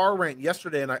that car rant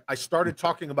yesterday, and I started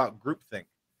talking about groupthink,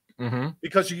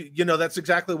 because you know that's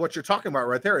exactly what you're talking about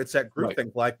right there. It's that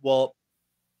groupthink, like, well,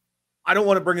 I don't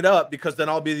want to bring it up because then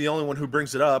I'll be the only one who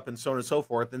brings it up, and so on and so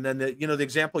forth. And then the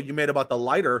example you made about the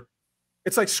lighter,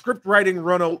 it's like script writing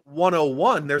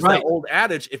 101. There's that old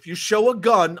adage: if you show a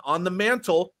gun on the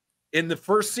mantle in the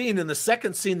first scene, in the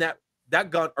second scene, that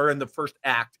gun, or in the first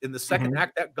act, in the second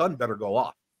act, that gun better go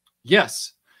off.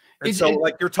 Yes. And so,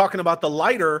 like, you're talking about the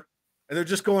lighter, and they're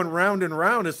just going round and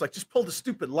round. It's like, just pull the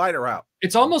stupid lighter out.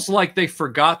 It's almost like they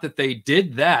forgot that they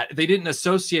did that. They didn't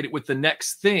associate it with the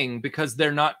next thing because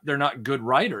they're not good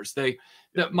writers.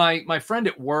 My friend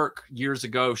at work years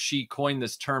ago, she coined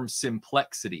this term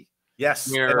simplexity.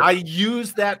 Yes, and I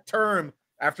used that term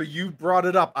after you brought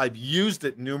it up. I've used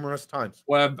it numerous times.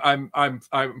 Well,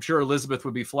 I'm sure Elizabeth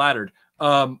would be flattered.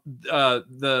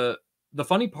 The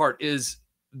funny part is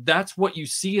that's what you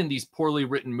see in these poorly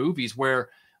written movies, where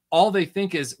all they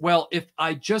think is, well, if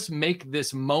I just make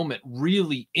this moment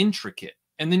really intricate,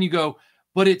 and then you go,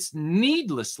 but it's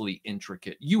needlessly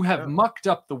intricate. You have mucked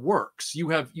up the works. You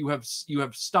have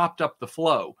stopped up the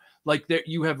flow. Like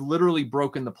you have literally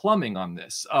broken the plumbing on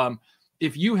this.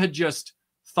 If you had just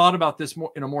thought about this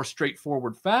more in a more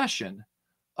straightforward fashion,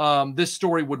 this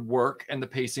story would work, and the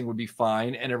pacing would be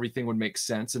fine, and everything would make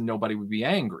sense, and nobody would be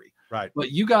angry. Right.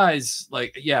 But you guys,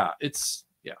 like, it's.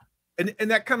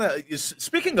 And that kind of is,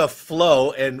 speaking of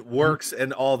flow and works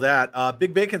and all that,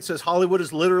 Big Bacon says Hollywood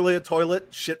is literally a toilet.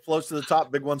 Shit flows to the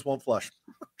top. Big ones won't flush.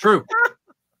 True.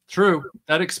 True.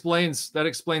 That explains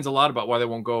a lot about why they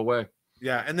won't go away.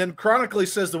 Yeah. And then Chronically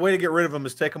says the way to get rid of them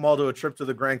is take them all to a trip to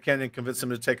the Grand Canyon, convince them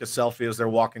to take a selfie as they're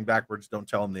walking backwards. Don't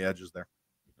tell them the edge is there.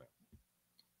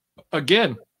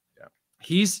 Again,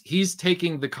 he's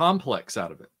taking the complex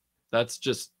out of it. That's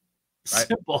just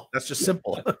simple. That's just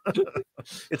simple.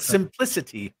 It's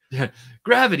simplicity.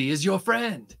 Gravity is your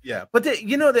friend. Yeah, but that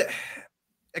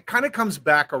it kind of comes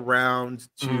back around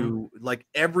to like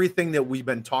everything that we've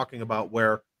been talking about.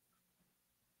 Where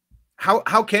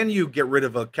how can you get rid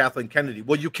of a Kathleen Kennedy?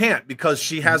 Well, you can't, because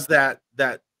she has that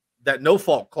no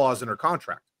fault clause in her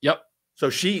contract. Yep. So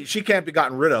she can't be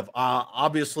gotten rid of.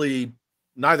 Obviously,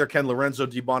 neither can Lorenzo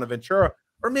Di Bonaventura,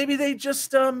 or maybe they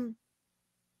just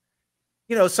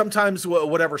sometimes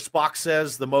whatever Spock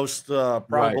says, the most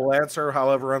probable answer,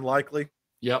 however unlikely.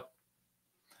 Yep.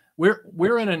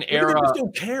 We're in an era. They just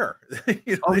don't care. They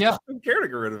just don't care to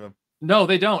get rid of him. No,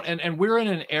 they don't. And we're in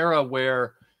an era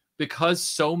where, because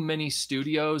so many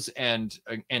studios and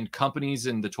companies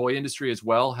in the toy industry as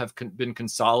well have been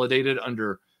consolidated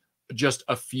under just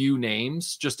a few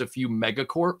names, just a few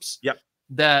megacorps. Yep.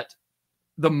 That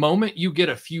the moment you get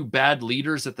a few bad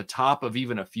leaders at the top of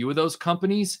even a few of those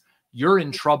companies, you're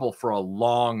in trouble for a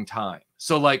long time.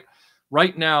 So like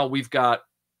right now we've got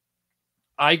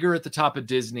Iger at the top of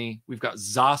Disney. We've got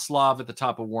Zaslav at the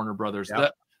top of Warner Brothers.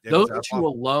 Yep. Those two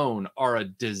alone are a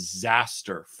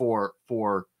disaster for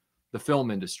the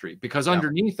film industry, because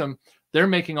underneath them, they're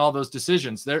making all those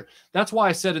decisions. That's why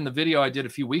I said in the video I did a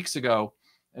few weeks ago,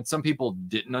 and some people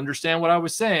didn't understand what I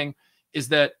was saying, is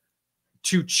that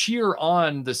to cheer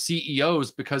on the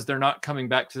CEOs because they're not coming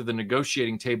back to the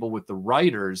negotiating table with the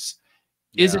writers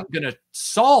isn't going to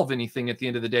solve anything at the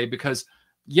end of the day, because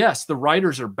yes, the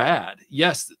writers are bad.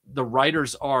 Yes, the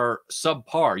writers are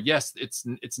subpar. Yes,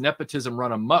 it's nepotism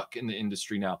run amok in the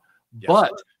industry now. Yes,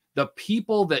 but the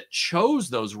people that chose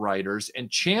those writers and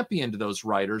championed those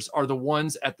writers are the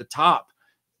ones at the top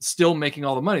still making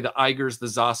all the money. The Igers, the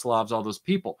Zaslavs, all those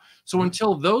people. So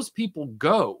until those people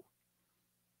go,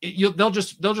 they'll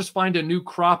just find a new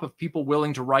crop of people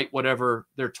willing to write whatever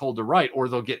they're told to write, or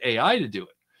they'll get AI to do it.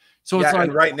 So it's like,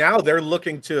 and right now they're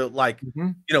looking to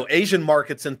Asian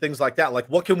markets and things like that. Like,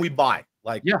 what can we buy?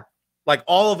 Like, like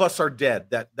All of Us Are Dead.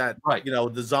 That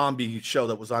the zombie show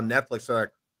that was on Netflix. They're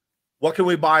like, what can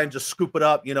we buy and just scoop it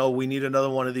up? We need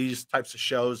another one of these types of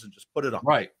shows and just put it on.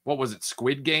 Right. What was it?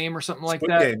 Squid Game or something like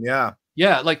that? Squid Game. Yeah.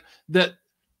 Yeah. Like that.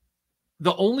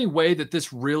 The only way that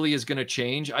this really is going to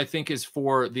change, I think, is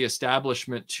for the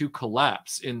establishment to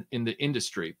collapse in the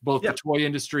industry, both the toy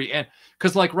industry and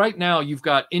because like right now you've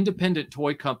got independent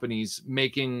toy companies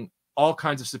making all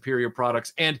kinds of superior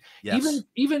products, and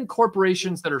even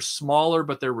corporations that are smaller,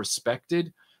 but they're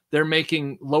respected. They're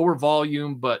making lower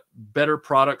volume, but better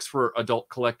products for adult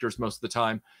collectors most of the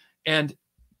time. And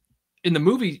in the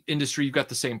movie industry, you've got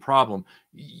the same problem.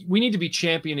 We need to be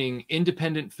championing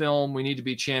independent film. We need to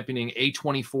be championing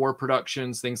A24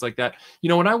 productions, things like that. You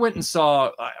know, when I went and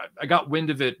saw, I got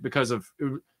wind of it because of,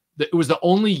 it was the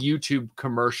only YouTube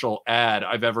commercial ad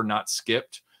I've ever not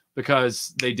skipped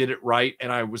because they did it right.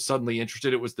 And I was suddenly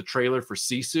interested. It was the trailer for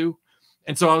Sisu.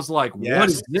 And so I was like, what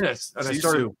is this? And I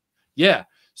started, yeah.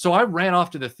 So I ran off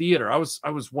to the theater. I was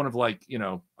one of like, you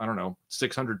know, I don't know,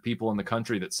 600 people in the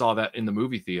country that saw that in the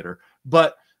movie theater.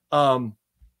 But when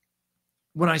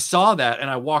I saw that and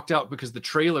I walked out because the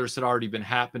trailers had already been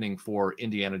happening for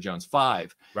Indiana Jones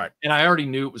 5. Right. And I already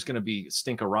knew it was going to be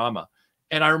Stinkorama.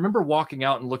 And I remember walking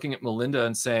out and looking at Melinda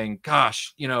and saying,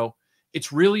 gosh, you know,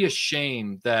 it's really a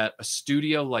shame that a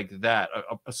studio like that,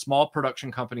 a small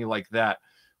production company like that,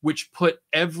 which put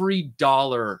every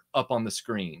dollar up on the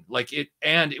screen, like it,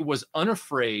 and it was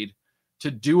unafraid to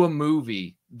do a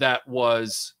movie that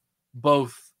was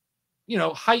both, you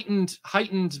know, heightened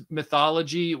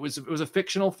mythology. It was a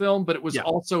fictional film, but it was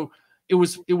also, it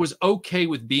was okay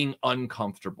with being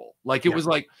uncomfortable. Like it was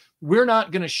like, we're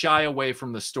not going to shy away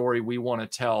from the story we want to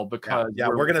tell because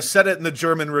we're going to set it in the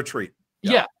German retreat.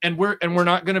 Yeah. And we're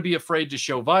not going to be afraid to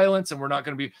show violence, and we're not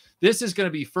going to be, this is going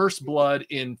to be first blood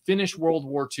in Finnish World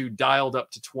War II dialed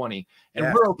up to 20.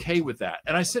 And we're okay with that.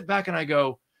 And I sit back and I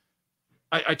go,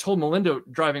 I told Melinda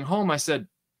driving home, I said,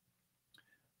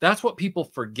 that's what people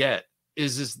forget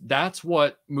is that's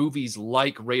what movies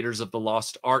like Raiders of the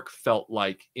Lost Ark felt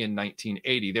like in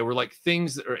 1980. They were like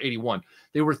things that are 81.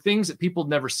 They were things that people had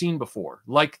never seen before,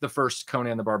 like the first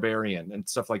Conan the Barbarian and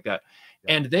stuff like that.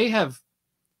 Yeah. And they have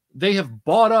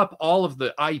bought up all of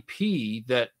the IP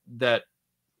that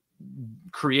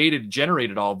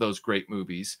generated all of those great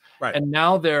movies. Right. And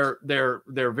now they're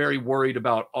very worried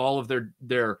about all of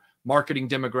their marketing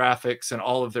demographics and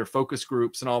all of their focus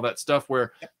groups and all that stuff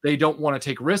where they don't want to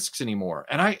take risks anymore.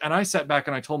 And I sat back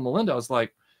and I told Melinda, I was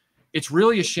like, it's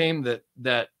really a shame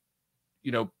that,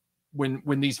 you know,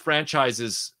 when these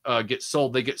franchises get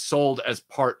sold, they get sold as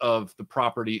part of the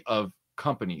property of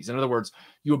companies. In other words,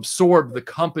 you absorb the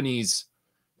companies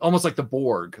almost like the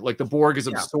Borg. Like the Borg is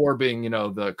absorbing, you know,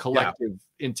 the collective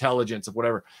intelligence of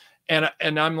whatever.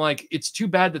 And I'm like, it's too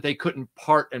bad that they couldn't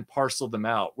part and parcel them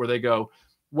out where they go,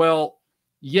 well,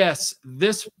 yes,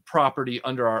 this property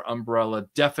under our umbrella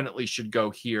definitely should go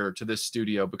here to this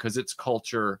studio because its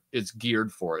culture is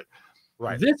geared for it.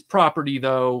 Right. This property,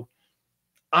 though,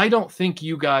 I don't think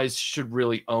you guys should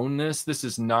really own this. This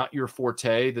is not your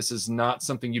forte. This is not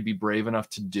something you'd be brave enough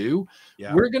to do.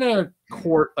 Yeah. We're going to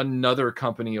court another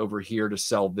company over here to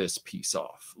sell this piece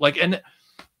off. Like,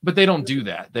 but they don't do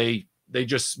that. They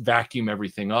just vacuum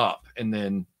everything up and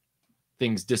then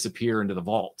things disappear into the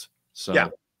vault. So, yeah.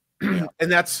 And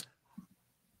that's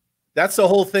the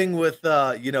whole thing with,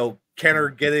 you know, Kenner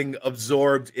getting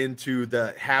absorbed into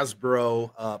the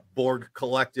Hasbro Borg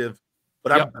collective.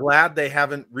 But I'm glad they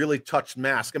haven't really touched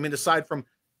Mask. I mean, aside from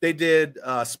they did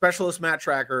Specialist Matt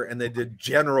Tracker and they did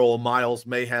General Miles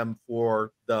Mayhem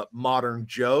for the Modern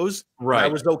Joes. Right. I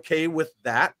was okay with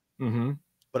that. Mm-hmm.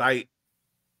 But I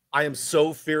am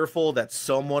so fearful that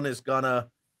someone is gonna,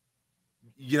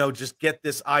 you know, just get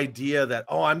this idea that,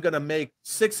 oh, I'm gonna make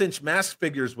 6-inch Mask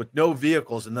figures with no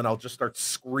vehicles, and then I'll just start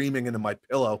screaming into my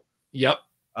pillow. Yep.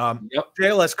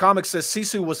 JLS Comics says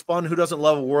Sisu was fun. Who doesn't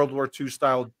love a World War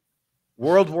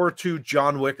II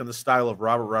John Wick in the style of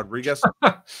Robert Rodriguez?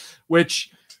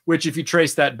 which if you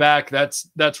trace that back, that's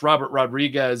Robert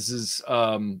Rodriguez's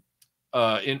in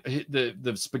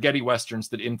the spaghetti westerns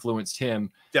that influenced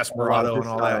him. Desperado and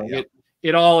all that. Yeah.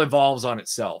 It all evolves on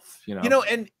itself, you know. You know,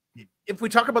 and if we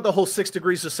talk about the whole 6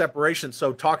 degrees of separation,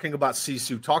 so talking about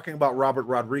Sisu, talking about Robert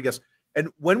Rodriguez, and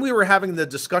when we were having the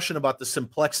discussion about the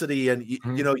complexity and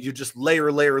you know, you just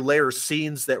layer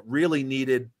scenes that really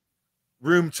needed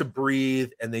room to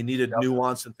breathe and they needed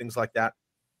nuance and things like that.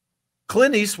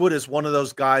 Clint Eastwood is one of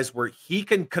those guys where he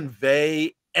can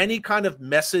convey any kind of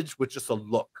message with just a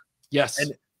look. Yes.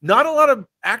 And not a lot of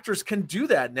actors can do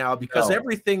that now because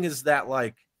everything is that,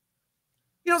 like,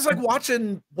 you know, it's like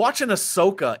watching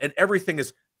Ahsoka and everything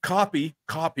is copy.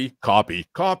 It's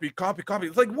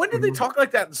like, when did they talk like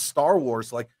that in Star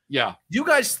Wars? Like, you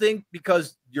guys think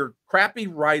because you're crappy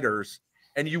writers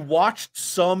and you watched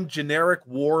some generic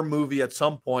war movie at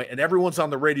some point and everyone's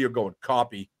on the radio going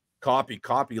copy.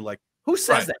 Like, who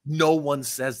says that? No one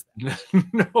says that.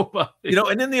 Nobody. You know,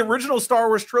 and in the original Star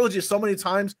Wars trilogy, so many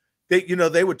times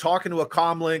they would talk into a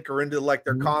comm link or into like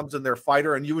their comms and their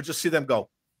fighter, and you would just see them go.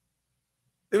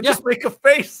 They would just make a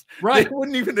face. Right. They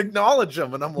wouldn't even acknowledge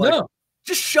them. And I'm like,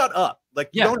 just shut up. Like,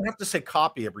 you Yeah. don't have to say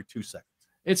copy every 2 seconds.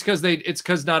 It's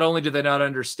because not only do they not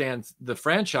understand the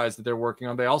franchise that they're working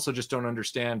on, they also just don't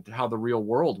understand how the real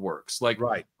world works. Like,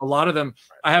 Right. a lot of them,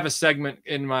 I have a segment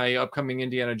in my upcoming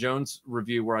Indiana Jones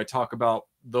review where I talk about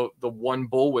the one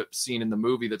bullwhip scene in the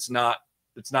movie that's not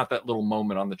that little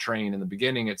moment on the train in the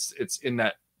beginning. It's in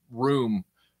that room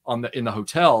in the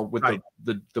hotel with Right.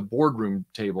 the boardroom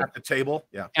table. At the table.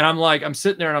 Yeah. And I'm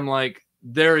sitting there and I'm like,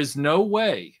 there is no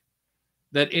way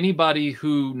that anybody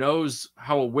who knows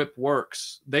how a whip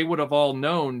works, they would have all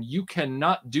known you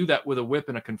cannot do that with a whip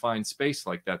in a confined space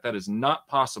like that. That is not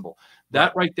possible.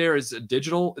 That right there is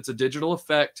it's a digital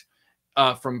effect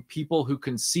from people who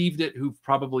conceived it, who've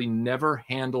probably never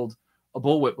handled a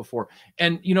bullwhip before.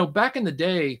 And, you know, back in the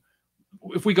day,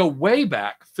 if we go way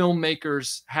back,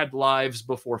 filmmakers had lives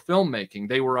before filmmaking.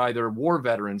 They were either war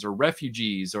veterans or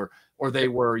refugees, or they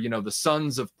were, you know, the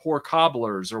sons of poor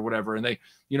cobblers or whatever. And they,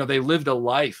 you know, they lived a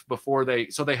life before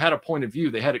so they had a point of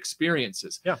view, they had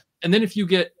experiences. Yeah. And then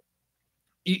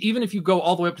even if you go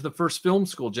all the way up to the first film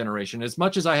school generation, as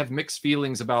much as I have mixed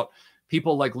feelings about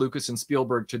people like Lucas and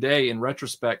Spielberg today, in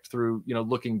retrospect, through, you know,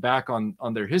 looking back on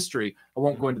their history, I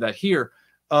won't go into that here.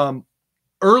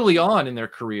 Early on in their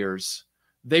careers,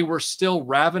 they were still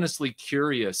ravenously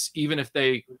curious, even if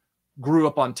they grew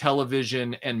up on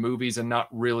television and movies and not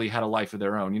really had a life of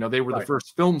their own. You know, they were the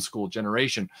first film school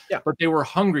generation, but they were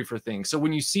hungry for things. So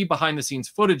when you see behind the scenes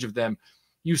footage of them,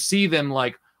 you see them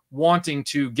like wanting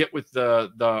to get with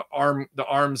the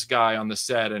arms guy on the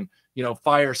set and, you know,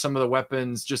 fire some of the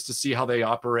weapons just to see how they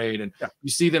operate. And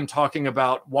you see them talking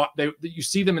about you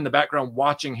see them in the background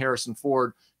watching Harrison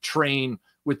Ford train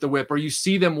with the whip, or you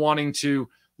see them wanting to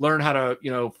learn how to, you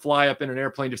know, fly up in an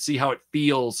airplane to see how it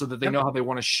feels so that they know how they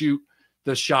want to shoot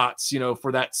the shots, you know,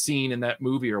 for that scene in that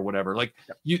movie or whatever. Like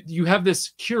you have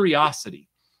this curiosity.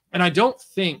 And I don't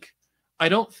think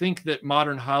that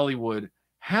modern Hollywood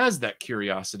has that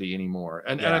curiosity anymore.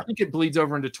 And I think it bleeds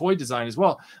over into toy design as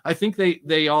well. I think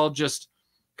they all just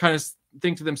kind of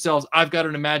think to themselves, I've got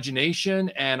an imagination,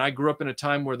 and I grew up in a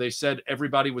time where they said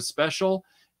everybody was special.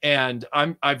 And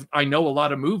I know a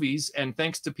lot of movies, and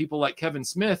thanks to people like Kevin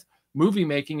Smith, movie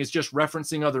making is just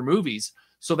referencing other movies.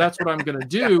 So that's what I'm going to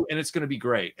do, and it's going to be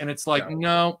great. And it's like,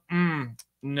 no, and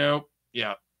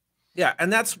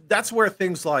that's where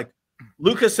things like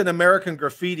Lucas in American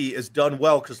Graffiti is done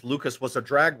well, because Lucas was a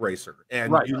drag racer,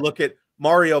 and you look at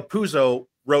Mario Puzo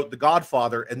wrote The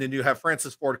Godfather, and then you have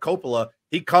Francis Ford Coppola.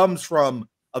 He comes from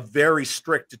a very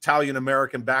strict Italian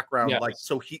American background, like,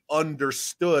 so he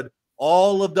understood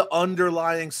all of the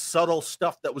underlying subtle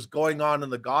stuff that was going on in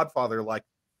The Godfather. Like,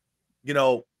 you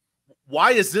know,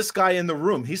 why is this guy in the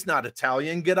room? He's not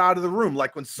Italian. Get out of the room.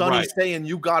 Like when Sonny's saying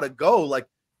you got to go, like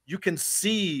you can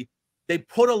see they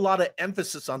put a lot of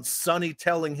emphasis on Sonny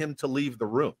telling him to leave the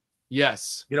room.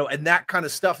 Yes. You know, and that kind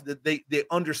of stuff, that they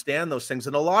understand those things.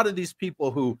 And a lot of these people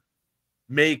who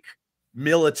make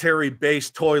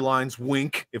military-based toy lines,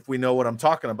 wink, if we know what I'm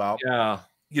talking about. Yeah.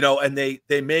 You know, and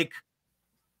they make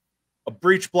a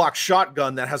breech block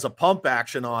shotgun that has a pump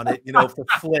action on it, you know, for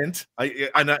Flint.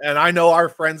 And I know our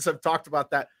friends have talked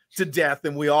about that to death,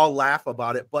 and we all laugh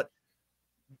about it. But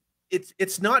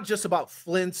it's not just about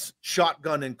Flint's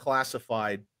shotgun and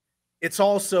classified. It's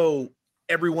also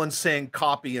everyone saying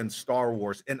copy in Star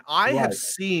Wars. And I have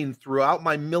seen throughout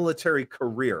my military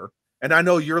career, and I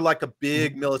know you're like a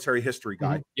big military history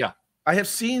guy. Yeah. I have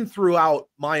seen throughout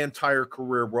my entire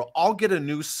career where I'll get a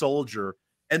new soldier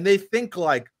and they think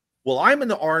like, well, I'm in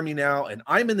the Army now and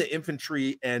I'm in the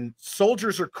infantry, and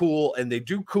soldiers are cool and they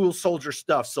do cool soldier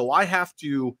stuff. So I have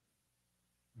to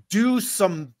do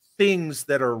some things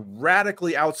that are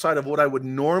radically outside of what I would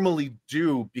normally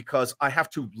do because I have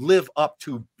to live up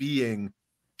to being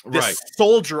this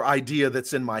soldier idea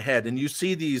that's in my head. And you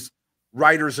see these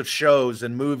writers of shows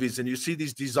and movies, and you see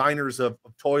these designers of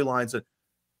toy lines. And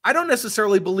I don't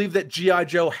necessarily believe that G.I.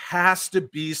 Joe has to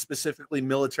be specifically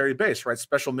military based, right?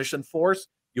 Special Mission Force,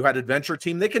 you had Adventure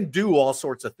Team. They can do all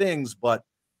sorts of things, but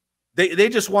they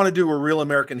just want to do a real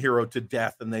American hero to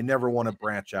death, and they never want to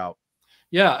branch out.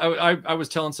 Yeah, I was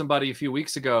telling somebody a few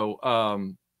weeks ago,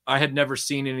 I had never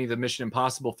seen any of the Mission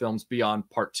Impossible films beyond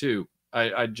Part 2.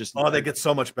 I just they get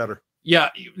so much better. Yeah,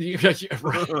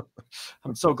 right.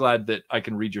 I'm so glad that I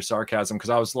can read your sarcasm,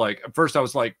 because I was like, at first I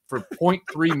was like, for 0.3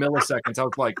 milliseconds, I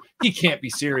was like, he can't be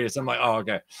serious. I'm like, oh,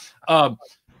 okay.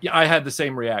 Yeah, I had the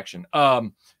same reaction.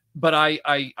 But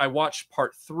I watched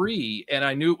Part 3, and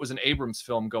I knew it was an Abrams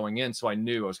film going in, so I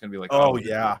knew I was going to be like, oh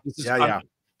yeah,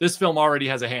 this film already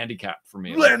has a handicap for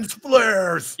me. Lens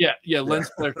flares. Yeah, lens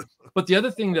flares. But the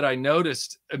other thing that I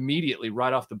noticed immediately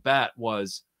right off the bat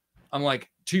was, I'm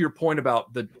like, to your point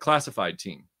about the classified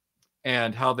team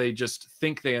and how they just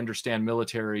think they understand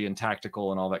military and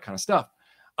tactical and all that kind of stuff,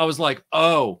 I was like,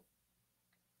 oh,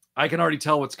 I can already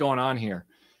tell what's going on here.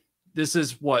 This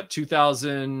is what,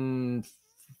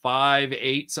 2005,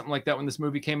 8, something like that when this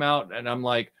movie came out. And I'm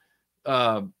like,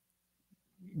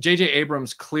 J.J.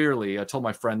 Abrams clearly, I told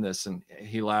my friend this and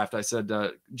he laughed. I said,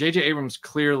 J.J. Abrams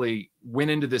clearly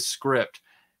went into this script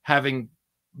having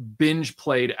binge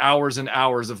played hours and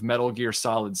hours of Metal Gear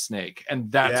Solid Snake. And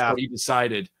that's what he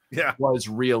decided was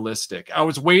realistic. I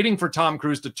was waiting for Tom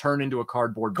Cruise to turn into a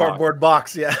cardboard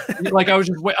box. Yeah. Like I was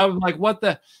like, what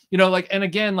the, you know, like, and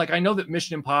again, like I know that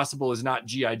Mission Impossible is not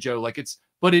G.I. Joe, like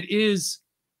but it is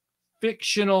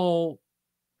fictional.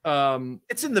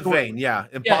 It's in the vein. Yeah.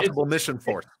 Impossible Mission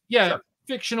Force.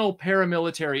 Fictional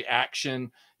paramilitary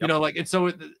action, you know, like, and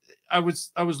so I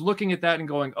was looking at that and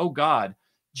going, oh God,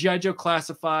 G.I. Joe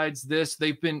Classifieds,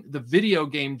 the video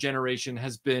game generation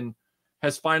has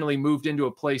finally moved into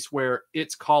a place where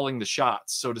it's calling the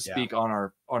shots, so to speak, on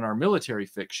our military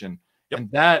fiction.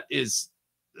 And that is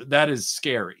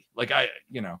scary. Like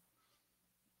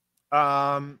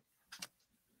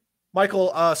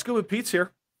Michael, Scuba Pete's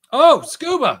here. Oh,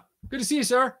 Scuba. Good to see you,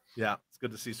 sir. Yeah, it's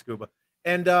good to see Scuba.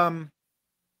 And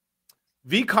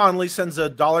V Conley sends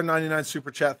a $1.99 super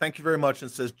chat. Thank you very much.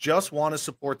 And says, just want to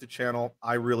support the channel.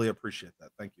 I really appreciate that.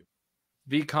 Thank you.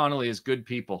 V Connolly is good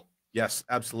people. Yes,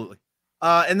 absolutely.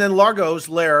 And then Largo's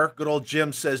Lair, good old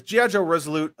Jim, says, G.I. Joe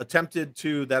Resolute attempted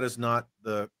to, that is not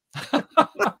the...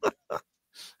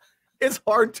 It's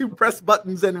hard to press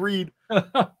buttons and read.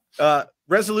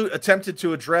 Resolute attempted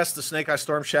to address the Snake Eye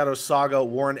Storm Shadow saga.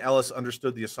 Warren Ellis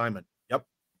understood the assignment. Yep.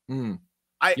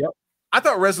 I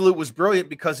thought Resolute was brilliant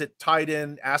because it tied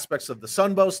in aspects of the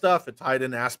Sunbow stuff. It tied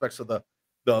in aspects of the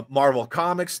Marvel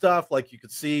comic stuff. Like you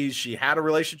could see she had a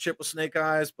relationship with Snake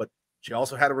Eyes, but she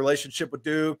also had a relationship with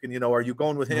Duke. And, you know, are you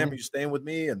going with him? Are you staying with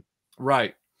me? And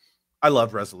right. I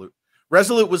loved Resolute.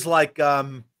 Resolute was like,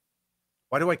 I'm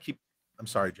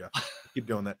sorry, Jeff. I keep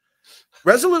doing that.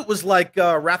 Resolute was like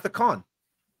Wrath of Khan,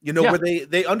 you know, where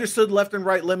they understood left and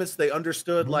right limits. They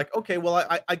understood like, okay, well,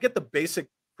 I get the basic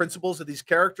principles of these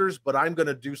characters, but I'm going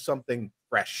to do something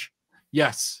fresh.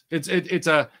 Yes. It's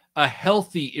a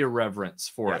healthy irreverence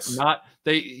for it. Not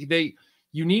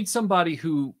you need somebody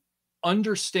who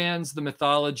understands the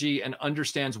mythology and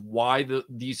understands why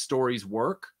these stories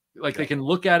work. Like they can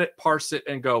look at it, parse it,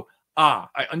 and go, I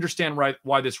understand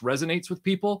why this resonates with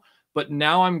people, but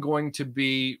now I'm going to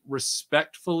be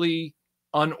respectfully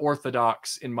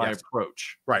unorthodox in my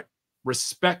approach. Right.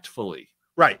 Respectfully.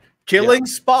 Right. Killing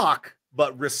Spock,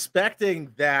 but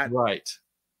respecting that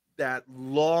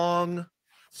long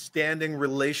standing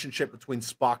relationship between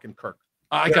Spock and Kirk.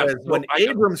 When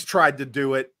Abrams tried to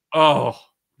do it,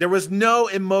 there was no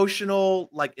emotional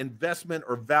like investment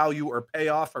or value or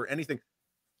payoff or anything.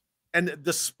 And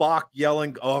the Spock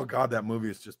yelling, oh God, that movie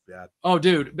is just bad. Oh,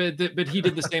 dude, but he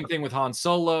did the same thing with Han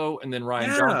Solo, and then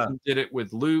Rian Johnson did it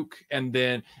with Luke, and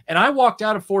I walked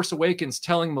out of Force Awakens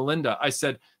telling Melinda, I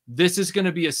said, this is going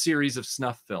to be a series of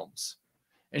snuff films.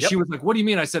 And she was like, what do you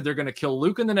mean? I said, they're going to kill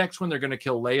Luke in the next one. They're going to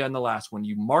kill Leia in the last one.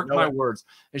 You mark my words.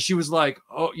 And she was like,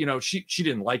 oh, you know, she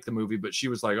didn't like the movie, but she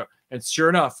was like, and sure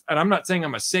enough, and I'm not saying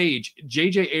I'm a sage.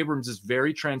 J.J. Abrams is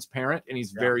very transparent and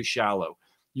he's very shallow.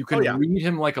 You can read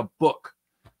him like a book,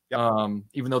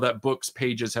 even though that book's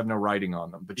pages have no writing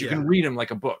on them, but you can read him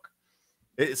like a book.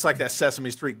 It's like that Sesame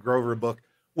Street Grover book.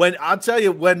 When I'll tell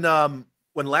you, when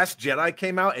Last Jedi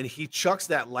came out and he chucks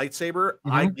that lightsaber,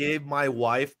 I gave my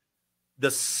wife the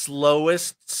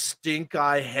slowest stink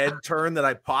eye head turn that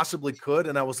I possibly could.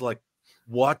 And I was like,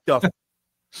 what the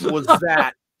was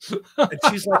that? And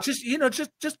she's like,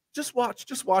 just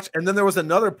watch. And then there was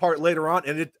another part later on,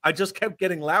 and I just kept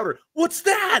getting louder. What's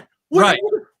that? What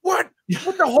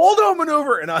the hold-on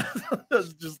maneuver? And I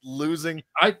was just losing.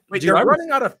 You're running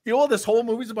out of fuel. This whole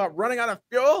movie's about running out of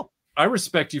fuel. I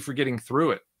respect you for getting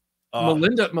through it.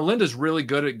 Melinda's really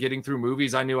good at getting through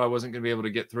movies. I knew I wasn't going to be able to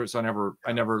get through it, so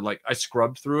I never I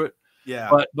scrubbed through it. Yeah.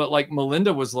 But like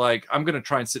Melinda was like, I'm going to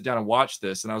try and sit down and watch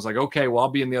this, and I was like, okay, well, I'll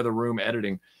be in the other room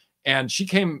editing. And she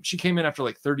came in after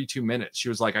like 32 minutes. She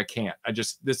was like, I can't.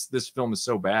 This film is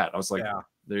so bad. I was like,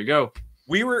 there you go.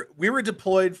 We were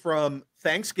deployed from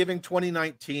Thanksgiving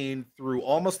 2019 through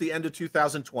almost the end of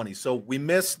 2020. So we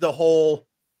missed the whole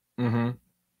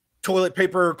toilet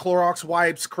paper, Clorox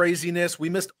wipes, craziness. We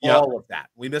missed all of that.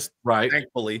 We missed,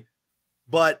 thankfully.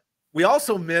 But we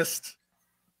also missed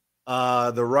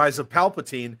the rise of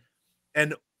Palpatine.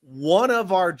 And one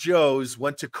of our Joes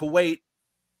went to Kuwait,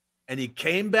 and he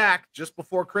came back just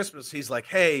before Christmas. He's like,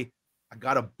 hey, I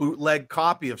got a bootleg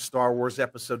copy of Star Wars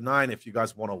Episode 9 if you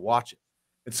guys want to watch it.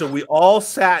 And so we all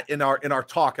sat in our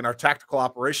talk in our tactical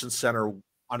operations center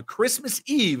on Christmas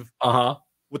Eve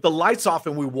with the lights off,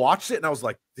 and we watched it, and I was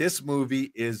like, this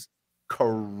movie is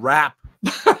crap.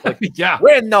 Like, yeah,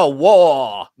 we're in no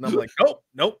war. And I'm like,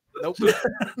 nope.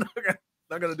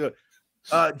 not gonna do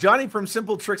it. Johnny from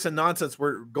Simple Tricks and Nonsense,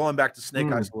 we're going back to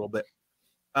Snake Eyes a little bit.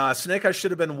 Snake Eyes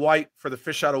should have been white for the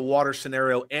fish out of water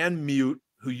scenario, and mute,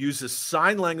 who uses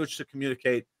sign language to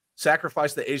communicate.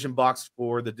 Sacrifice the Asian box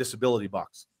for the disability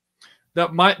box.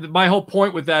 That my whole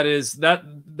point with that is that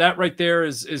right there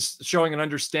is showing an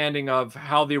understanding of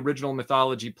how the original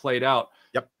mythology played out.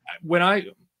 Yep. When I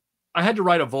had to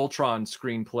write a Voltron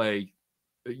screenplay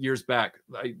years back.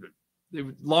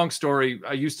 Long story.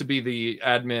 I used to be the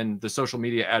admin, the social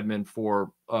media admin for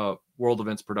World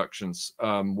Events Productions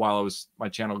while my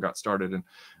channel got started,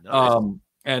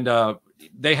 and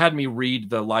they had me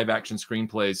read the live action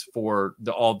screenplays for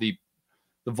all the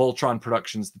Voltron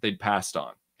productions that they'd passed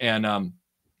on.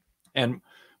 And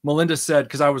Melinda said,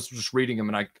 because I was just reading them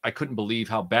and I couldn't believe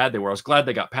how bad they were. I was glad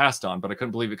they got passed on, but I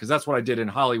couldn't believe it, because that's what I did in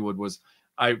Hollywood. Was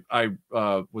I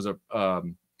was a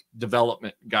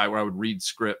development guy where I would read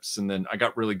scripts, and then I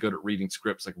got really good at reading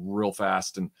scripts like real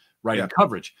fast and writing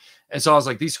coverage. And so I was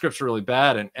like, these scripts are really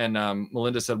bad. And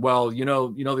Melinda said, well, you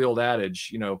know the old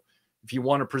adage, if you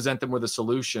want to present them with a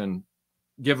solution,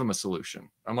 give them a solution.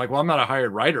 I'm like, well, I'm not a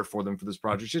hired writer for them for this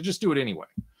project. So just do it anyway.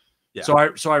 Yeah.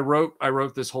 So I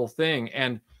wrote this whole thing.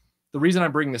 And the reason I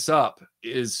bring this up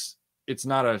is it's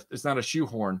not a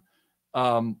shoehorn.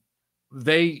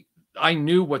 I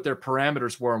knew what their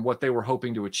parameters were and what they were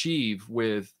hoping to achieve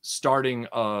with starting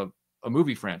a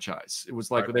movie franchise. It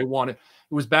was like they wanted,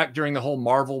 it was back during the whole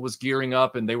Marvel was gearing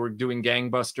up and they were doing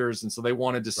gangbusters. And so they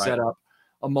wanted to set up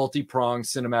a multi-pronged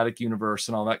cinematic universe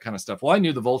and all that kind of stuff. Well, I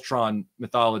knew the Voltron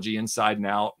mythology inside and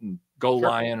out, and Go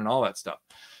Lion and all that stuff.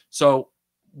 So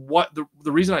the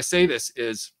reason I say this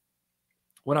is,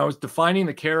 when I was defining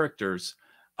the characters,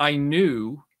 I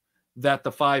knew that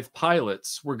the 5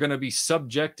 pilots were going to be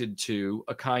subjected to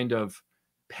a kind of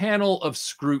panel of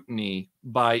scrutiny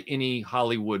by any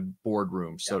Hollywood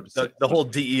boardroom. So to say. The whole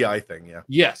DEI thing. Yeah.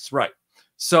 Yes. Right.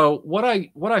 So what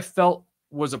I felt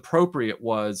was appropriate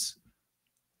was,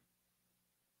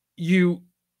 you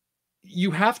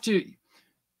have to,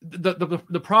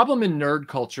 the problem in nerd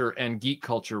culture and geek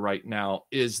culture right now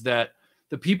is that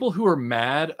the people who are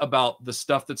mad about the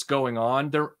stuff that's going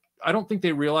on, I don't think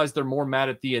they realize they're more mad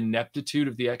at the ineptitude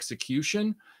of the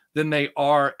execution than they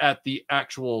are at the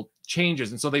actual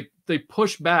changes. And so they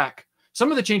push back.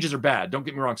 Some of the changes are bad. Don't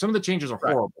get me wrong. Some of the changes are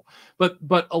horrible,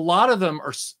 but a lot of them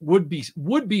would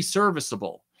be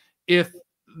serviceable if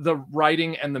the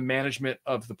writing and the management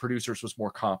of the producers was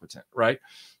more competent, right?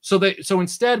 So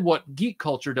instead, what geek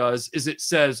culture does is it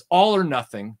says all or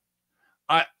nothing.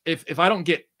 If I don't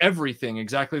get everything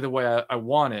exactly the way I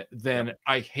want it, then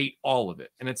I hate all of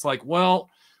it. And it's like, well,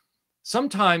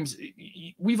 sometimes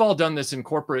we've all done this in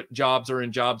corporate jobs or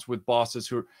in jobs with bosses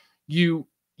who you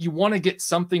want to get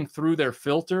something through their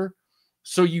filter.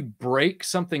 So you break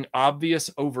something obvious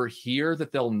over here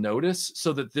that they'll notice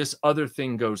so that this other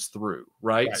thing goes through,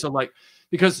 right? So like,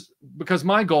 because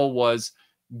my goal was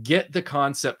get the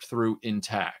concept through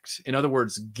intact. In other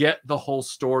words, get the whole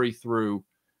story through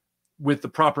with the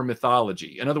proper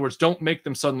mythology. In other words, don't make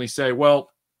them suddenly say, well,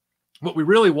 what we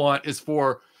really want is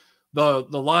for the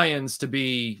lions to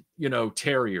be,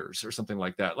 terriers or something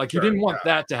like that. Like you didn't want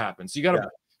that to happen. So you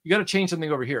got to change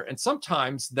something over here. And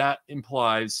sometimes that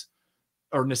implies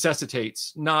or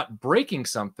necessitates not breaking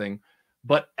something,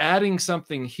 but adding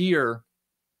something here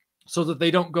so that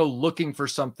they don't go looking for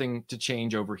something to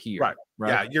change over here.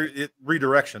 Right. Yeah.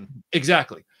 Redirection.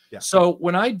 Exactly. Yeah. So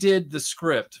when I did the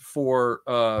script for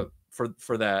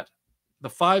that, the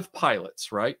 5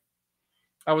 pilots, right?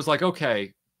 I was like,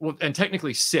 okay, well, and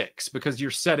technically 6, because you're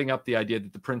setting up the idea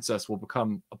that the princess will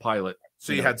become a pilot.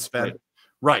 So you had Sven.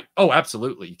 Right. Oh,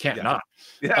 absolutely. You can't not.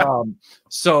 Yeah.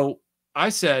 So I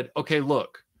said, okay,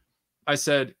 look, I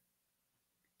said,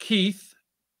 Keith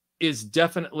is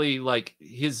definitely like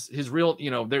his real,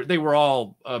 they were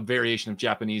all a variation of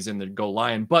Japanese in the Go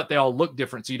Lion, but they all look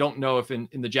different. So you don't know if in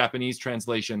the Japanese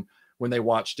translation, when they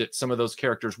watched it, some of those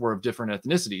characters were of different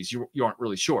ethnicities. You aren't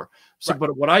really sure. So,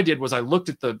 but what I did was I looked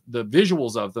at the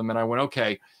visuals of them and I went,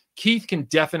 okay, Keith can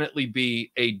definitely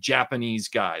be a Japanese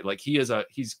guy. Like he's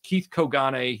Keith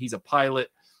Kogane. He's a pilot.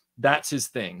 That's his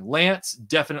thing. Lance,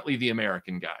 definitely the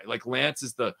American guy. Like Lance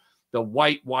is the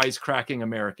white wisecracking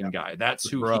American guy. That's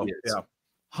who he is. Yeah.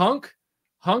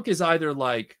 Hunk is either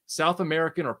like South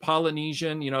American or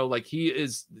Polynesian, like he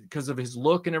is, because of his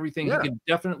look and everything. He can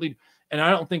definitely, and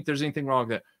I don't think there's anything wrong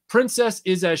with that. Princess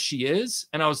is as she is.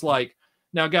 And I was like,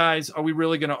 now guys, are we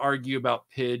really going to argue about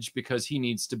Pidge because he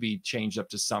needs to be changed up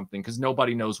to something, because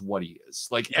nobody knows what he is.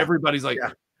 Like everybody's like,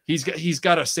 he's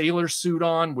got a sailor suit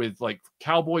on with like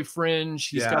cowboy fringe.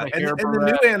 He's got a hair and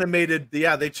the new animated,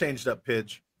 they changed up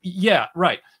Pidge. Yeah,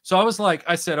 right. So I was like,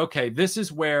 I said, okay, this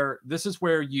is where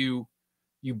you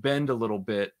bend a little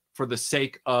bit for the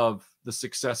sake of the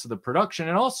success of the production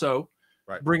and also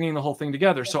bringing the whole thing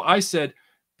together. So I said,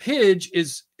 Pidge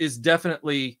is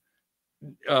definitely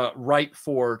ripe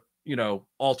for, you know,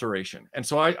 alteration. And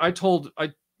so I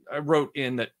wrote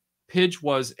in that Pidge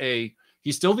was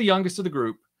he's still the youngest of the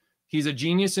group. He's a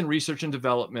genius in research and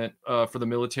development for the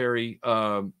military,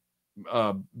 what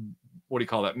do you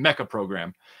call that, mecha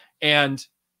program. And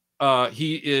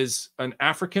he is an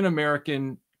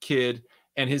African-American kid,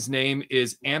 and his name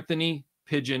is Anthony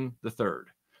Pigeon III.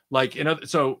 Like,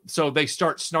 so they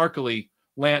start snarkily,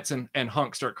 Lance and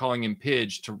Hunk start calling him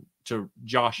Pidge to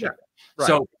Josh.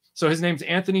 So his name's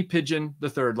Anthony Pigeon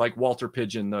III, like Walter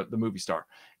Pigeon, the movie star.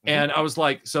 And I was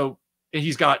like, so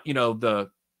he's got, you know, the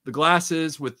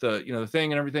glasses with the, you know, the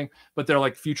thing and everything, but they're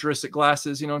like futuristic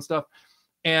glasses, you know, and stuff.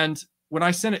 And when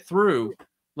I sent it through,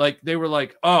 like, they were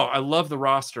like, oh, I love the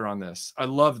roster on this. I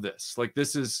love this. Like,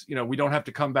 this is, you know, we don't have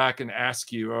to come back and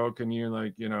ask you, oh, can you,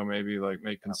 like, you know, maybe like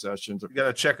make concessions. You got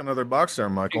to check another box there,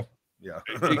 Michael.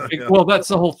 Well, that's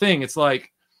the whole thing. It's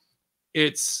like,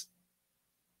 that's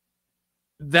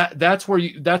where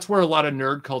a lot of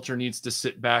nerd culture needs to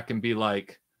sit back and be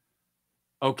like,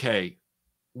 okay,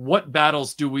 what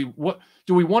battles do we want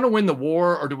to win the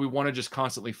war, or do we want to just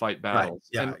constantly fight battles?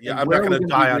 And I'm not going to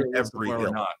die on every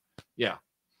hill.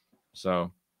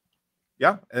 So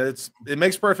it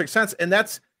makes perfect sense. And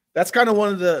that's kind of one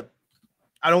of the,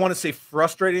 I don't want to say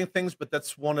frustrating things, but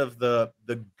that's one of the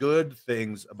good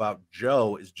things about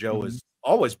Joe is Joe has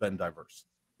always been diverse.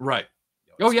 Right.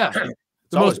 The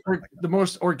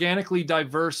most organically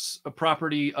diverse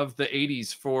property of the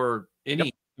 80s for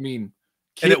any, I mean,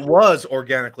 and it was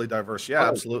organically diverse.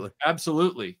 Yeah,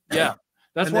 absolutely. Yeah.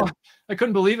 That's why I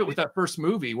couldn't believe it with that first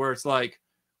movie where it's like,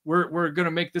 we're going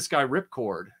to make this guy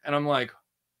Ripcord. And I'm like,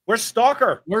 where's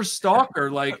Stalker?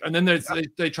 Like, and then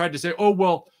they tried to say, oh,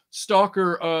 well,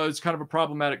 Stalker is kind of a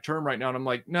problematic term right now. And I'm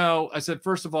like, no, I said,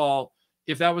 first of all,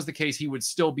 if that was the case, he would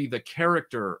still be the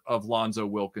character of Lonzo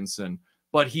Wilkinson,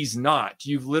 but he's not.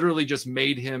 You've literally just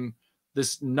made him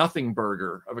this nothing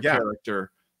burger of a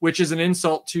character, which is an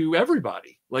insult to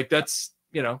everybody. Like, that's,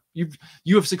 you know, you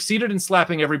have succeeded in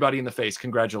slapping everybody in the face.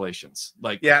 Congratulations.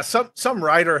 Like, some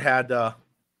writer had,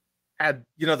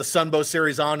 you know, the Sunbow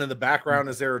series on in the background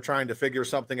as they were trying to figure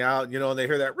something out, you know, and they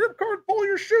hear that Ripcord, pull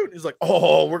your chute. He's like,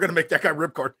 oh, we're going to make that guy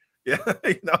Ripcord. Yeah.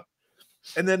 You know,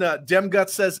 and then Demgut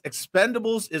says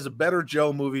Expendables is a better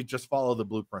Joe movie. Just follow the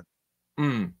blueprint.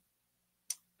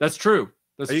 That's true.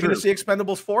 Are you going to see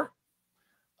Expendables 4?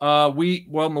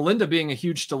 Melinda being a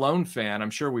huge Stallone fan, I'm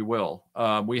sure we will.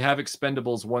 We have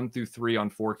Expendables 1 through 3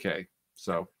 on 4K.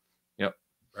 So, yep.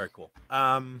 Very cool.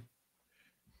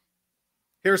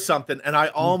 Here's something, and I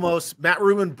almost, Matt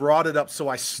Rubin brought it up, so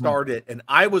I started, and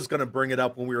I was going to bring it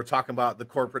up when we were talking about the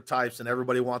corporate types, and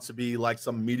everybody wants to be like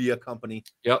some media company.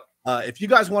 Yep. If you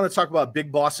guys want to talk about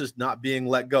big bosses not being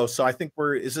let go, so I think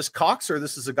is this Cox, or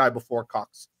this is a guy before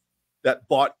Cox that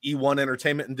bought E1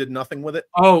 Entertainment and did nothing with it?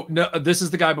 Oh, no, this is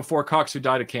the guy before Cox who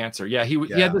died of cancer. Yeah, he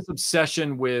had this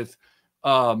obsession with,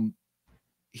 I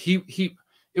did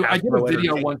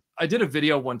a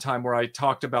video one time where I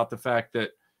talked about the fact that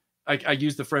I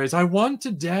used the phrase, I want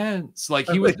to dance. Like,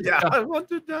 he was, I want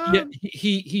to dance. Yeah,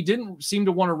 he didn't seem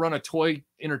to want to run a toy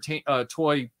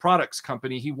products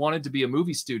company. He wanted to be a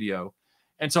movie studio.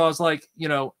 And so I was like, you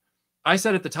know, I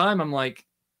said at the time, I'm like,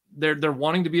 they're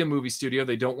wanting to be a movie studio.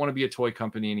 They don't want to be a toy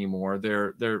company anymore.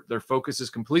 Their focus is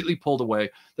completely pulled away.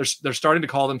 They're starting to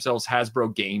call themselves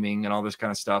Hasbro Gaming and all this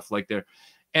kind of stuff. Like,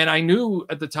 and I knew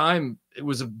at the time it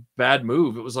was a bad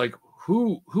move. It was like,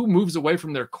 who moves away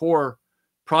from their core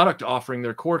product offering,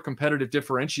 their core competitive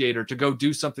differentiator, to go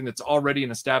do something that's already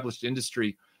an established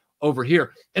industry over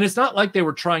here? And it's not like they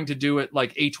were trying to do it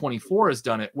like A24 has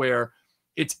done it, where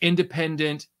it's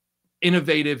independent,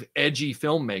 innovative, edgy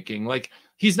filmmaking. Like,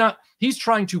 he's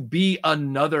trying to be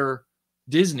another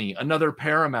Disney, another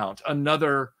Paramount,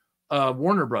 another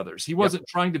Warner Brothers. He wasn't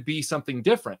trying to be something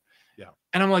different. Yeah.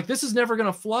 And I'm like, this is never going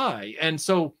to fly. And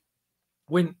so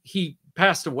when he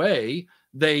passed away,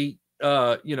 they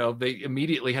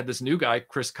immediately had this new guy,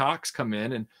 Chris Cox, come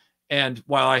in, and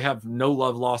while I have no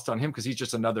love lost on him because he's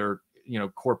just another, you know,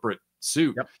 corporate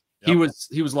suit, he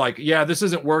was like, yeah, this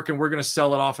isn't working. We're going to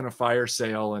sell it off in a fire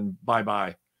sale and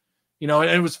bye. You know,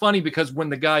 and it was funny because when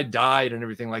the guy died and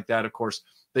everything like that, of course,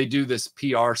 they do this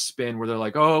PR spin where they're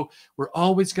like, oh, we're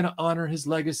always going to honor his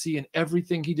legacy and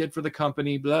everything he did for the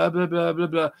company, blah, blah, blah, blah,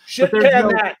 blah. Shit, but there's no,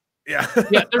 that. Yeah.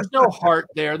 Yeah, there's no heart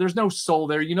there. There's no soul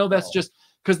there. You know, that's just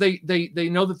because they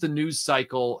know that the news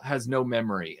cycle has no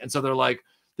memory. And so they're like,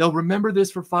 they'll remember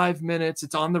this for 5 minutes.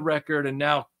 It's on the record. And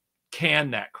now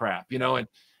can that crap, you know,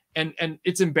 and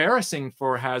it's embarrassing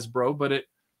for Hasbro, but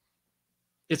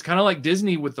it's kind of like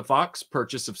Disney with the Fox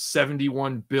purchase of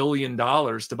 $71 billion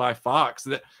to buy Fox.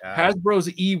 That Hasbro's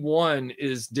E1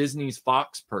 is Disney's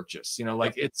Fox purchase, you know,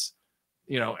 like it's,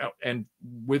 you know, and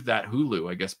with that Hulu,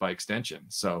 I guess by extension.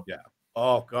 So yeah.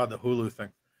 Oh God, the Hulu thing.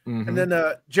 And then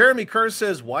Jeremy Curtis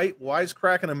says, white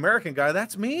wisecracking American guy.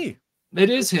 That's me. It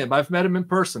is him. I've met him in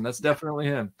person. That's definitely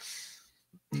him.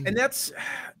 And that's,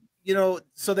 you know,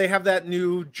 so they have that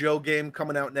new Joe game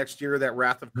coming out next year, that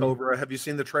Wrath of Cobra. Have you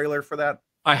seen the trailer for that?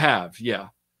 I have, yeah.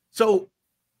 So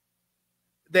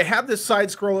they have this side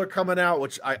scroller coming out,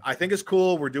 which I think is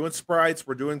cool. We're doing sprites,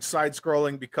 we're doing side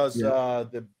scrolling because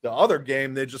the other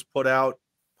game they just put out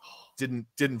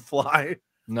didn't fly.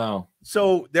 No.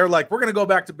 So they're like, we're gonna go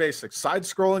back to basics. Side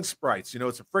scrolling sprites. You know,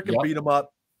 it's a freaking beat 'em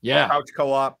up. Yeah. Couch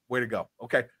co-op. Way to go.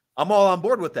 Okay. I'm all on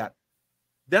board with that.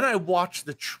 Then I watched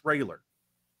the trailer.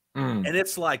 And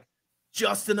it's like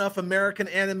just enough American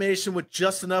animation with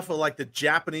just enough of like the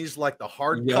Japanese, like the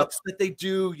hard cuts that they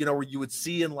do, you know, where you would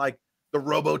see in like the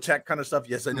Robotech kind of stuff.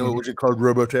 Yes, I know what you called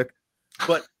Robotech,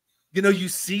 but you know, you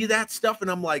see that stuff,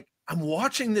 and I'm like, I'm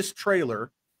watching this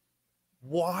trailer.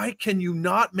 Why can you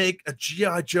not make a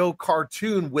G.I. Joe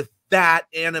cartoon with that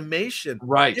animation?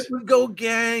 Right. It would go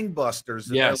gangbusters.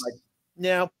 And yes. Like,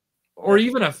 yeah. Or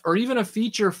even a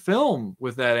feature film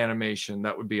with that animation.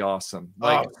 That would be awesome.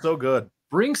 Like, oh, so good.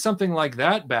 Bring something like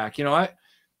that back. You know,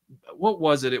 what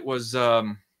was it? It was,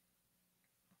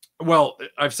 well,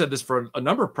 I've said this for a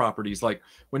number of properties, like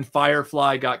when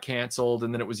Firefly got canceled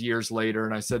and then it was years later.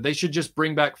 And I said, they should just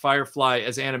bring back Firefly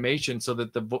as animation so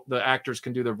that the actors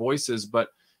can do their voices, but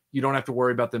you don't have to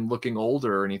worry about them looking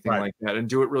older or anything like that, and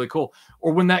do it really cool.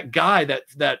 Or when that guy,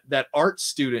 that art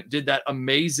student did that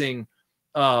amazing,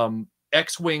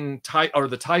 X-Wing or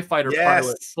the TIE fighter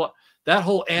pilot, that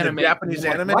whole anime, Japanese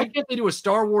anime. Why can't they do a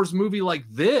Star Wars movie like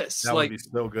this? That would be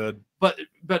so good. But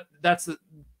that's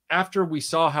after we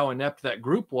saw how inept that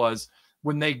group was.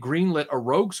 When they greenlit a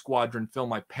Rogue Squadron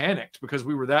film, I panicked because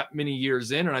we were that many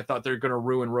years in, and I thought they're going to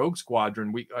ruin Rogue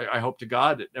Squadron. I hope to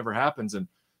God it never happens, and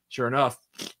sure enough,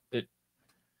 it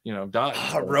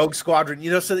died. Rogue Squadron,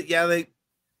 so that,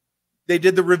 they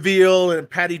did the reveal, and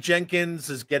Patty Jenkins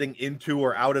is getting into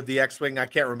or out of the X-Wing. I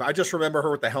can't remember. I just remember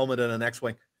her with the helmet and an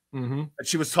X-Wing. And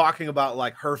she was talking about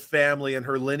like her family and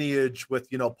her lineage with,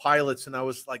 pilots. And I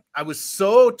was like, I was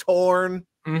so torn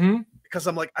because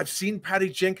I'm like, I've seen Patty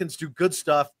Jenkins do good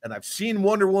stuff, and I've seen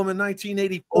Wonder Woman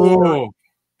 1984.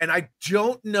 And I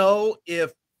don't know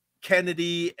if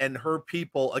Kennedy and her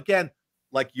people, again,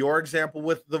 like your example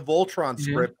with the Voltron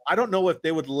script, I don't know if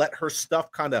they would let her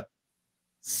stuff kind of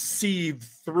sieve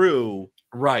through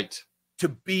to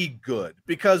be good.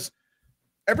 Because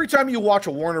every time you watch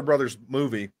a Warner Brothers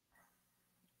movie,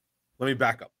 let me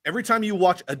back up. Every time you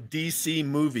watch a DC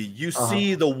movie, you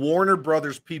see the Warner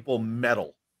Brothers people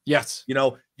meddle. Yes.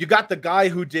 You got the guy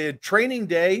who did Training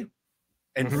Day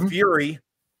and Fury,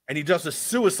 and he does a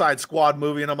Suicide Squad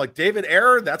movie, and I'm like, David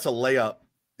Ayer, that's a layup.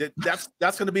 That's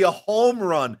going to be a home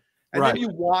run. And then you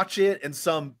watch it, and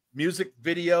some music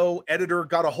video editor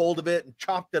got a hold of it and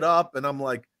chopped it up, and I'm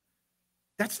like,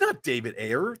 that's not David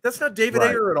Ayer. That's not David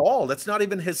Ayer at all. That's not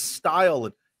even his style.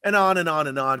 And on and on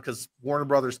and on, because Warner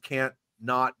Brothers can't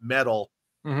not meddle.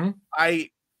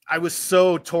 I was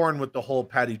so torn with the whole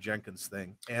Patty Jenkins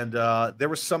thing. And there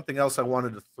was something else I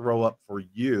wanted to throw up for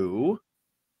you.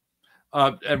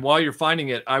 And while you're finding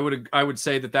it, I would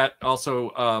say that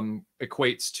also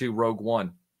equates to Rogue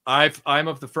One. I'm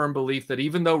of the firm belief that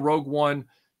even though Rogue One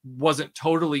wasn't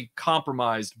totally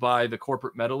compromised by the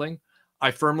corporate meddling, I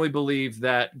firmly believe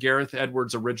that Gareth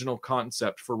Edwards' original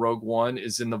concept for Rogue One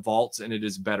is in the vaults, and it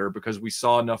is better because we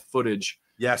saw enough footage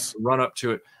to run up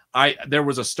to it. There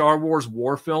was a Star Wars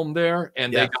war film there,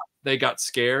 and they got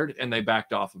scared and they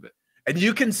backed off of it. And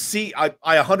you can see, I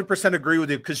 100% agree with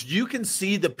you, because you can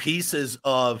see the pieces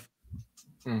of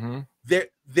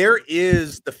there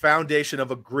is the foundation of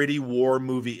a gritty war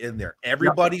movie in there.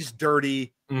 Everybody's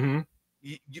dirty.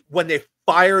 When they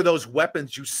fire those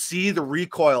weapons, you see the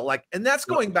recoil, and that's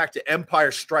going back to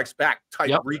Empire Strikes Back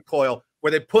type recoil,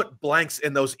 where they put blanks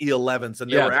in those E11s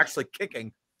and they were actually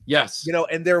kicking. Yes. And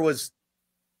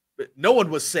no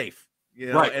one was safe,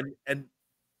 and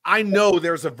I know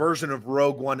there's a version of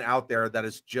Rogue One out there that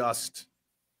is just,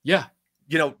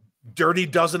 dirty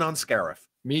dozen on Scarif.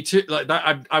 Me too. Like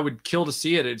that, I would kill to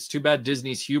see it. It's too bad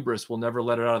Disney's hubris will never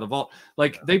let it out of the vault.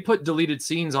 Like they put deleted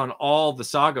scenes on all the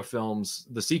saga films,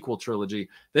 the sequel trilogy.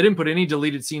 They didn't put any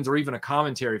deleted scenes or even a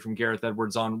commentary from Gareth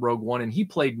Edwards on Rogue One, and he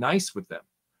played nice with them.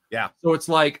 Yeah. So it's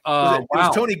like, it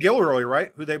was Tony Gilroy,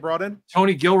 right? Who they brought in?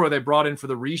 Tony Gilroy they brought in for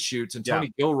the reshoots, and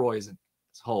Tony Gilroy is in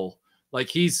his whole. Like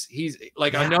he's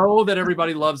like, I know that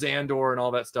everybody loves Andor and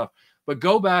all that stuff, but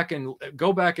go back and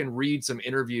read some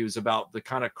interviews about the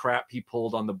kind of crap he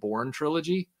pulled on the Bourne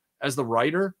trilogy as the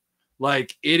writer.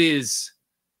 Like it's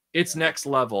next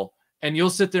level. And you'll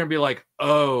sit there and be like,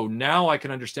 oh, now I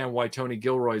can understand why Tony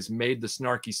Gilroy's made the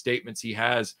snarky statements he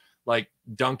has, like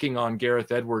dunking on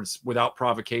Gareth Edwards without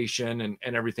provocation and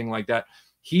everything like that.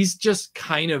 He's just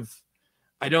kind of,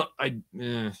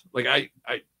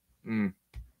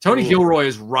 Tony Gilroy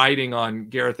is riding on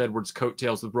Gareth Edwards'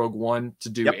 coattails with Rogue One to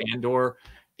do Andor.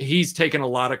 He's taken a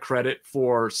lot of credit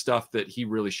for stuff that he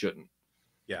really shouldn't.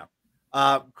 Yeah.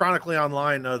 Chronically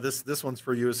Online, this one's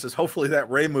for you. It says, hopefully that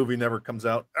Rey movie never comes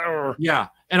out. Arr. Yeah.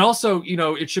 And also,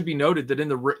 it should be noted that in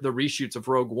the reshoots of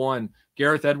Rogue One,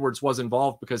 Gareth Edwards was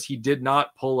involved because he did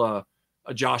not pull a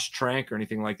Josh Trank or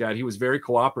anything like that. He was very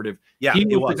cooperative. Yeah, he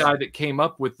was the guy that came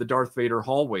up with the Darth Vader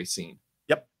hallway scene.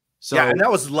 Yep. So, yeah, and that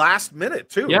was last minute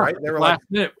too, right? They were last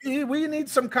minute. We need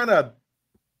some kind of,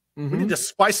 we need to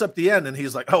spice up the end. And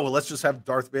he's like, oh, well, let's just have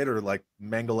Darth Vader like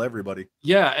mangle everybody.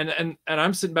 Yeah, and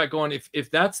I'm sitting back going,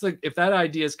 if that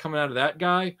idea is coming out of that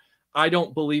guy, I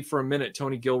don't believe for a minute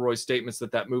Tony Gilroy's statements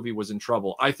that movie was in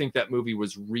trouble. I think that movie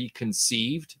was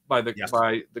reconceived by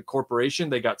the corporation.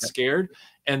 They got scared,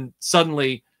 and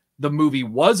suddenly the movie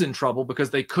was in trouble because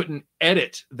they couldn't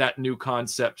edit that new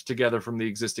concept together from the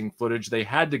existing footage. They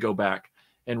had to go back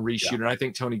and reshoot, and I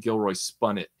think Tony Gilroy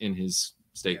spun it in his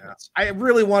statements. I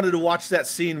really wanted to watch that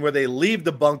scene where they leave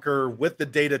the bunker with the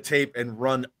data tape and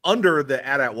run under the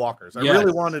AT-AT walkers. I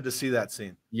really wanted to see that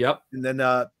scene. Yep. And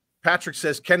then Patrick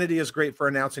says Kennedy is great for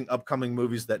announcing upcoming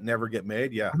movies that never get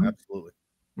made. Yeah, absolutely.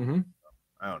 I don't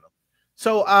know.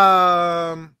 So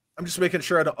I'm just making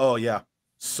sure I don't. Oh yeah,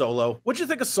 Solo. What'd you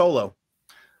think of Solo?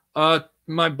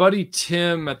 My buddy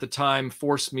Tim at the time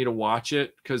forced me to watch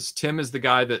it because Tim is the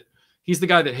guy that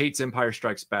hates Empire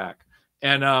Strikes Back.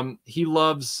 And he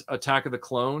loves Attack of the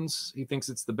Clones. He thinks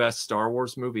it's the best Star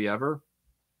Wars movie ever.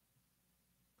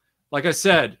 Like I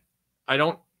said, I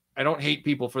don't hate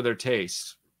people for their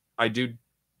taste. I do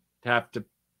have to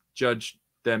judge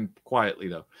them quietly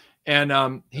though.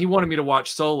 And he wanted me to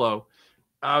watch Solo.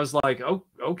 I was like, oh,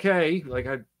 okay, like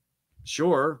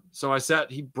sure. So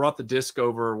he brought the disc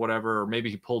over or whatever, or maybe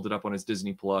he pulled it up on his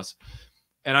Disney Plus.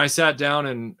 And I sat down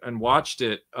and watched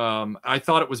it. I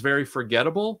thought it was very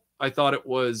forgettable. I thought it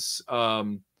was,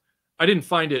 I didn't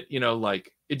find it,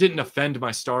 like it didn't offend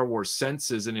my Star Wars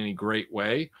senses in any great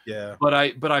way. Yeah. But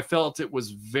I felt it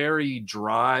was very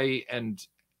dry and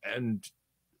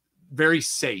very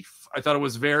safe. I thought it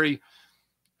was very,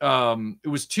 it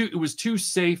was too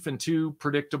safe and too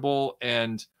predictable.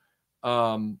 And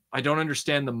I don't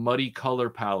understand the muddy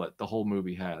color palette the whole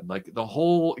movie had. Like the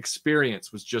whole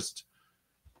experience was just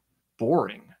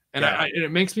boring. And and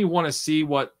it makes me want to see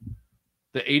what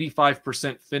the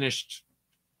 85% finished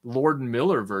Lord and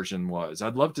Miller version was.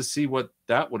 I'd love to see what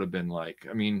that would have been like.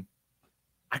 I mean,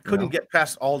 I couldn't get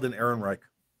past Alden Ehrenreich.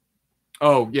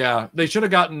 Oh yeah, they should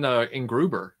have gotten in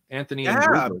Gruber, Anthony.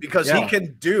 Yeah, because he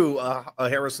can do a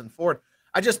Harrison Ford.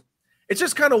 It's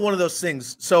just kind of one of those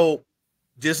things. So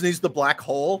Disney's the black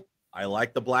hole. I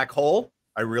like the black hole.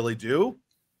 I really do.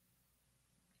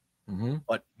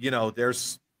 But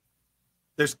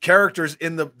there's characters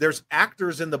there's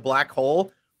actors in the black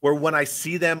hole where when I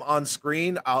see them on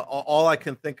screen, all I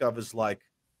can think of is like,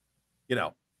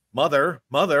 mother.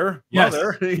 Yes.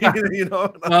 Yeah.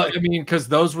 Well, I mean, because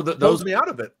those were me out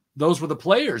of it. Those were the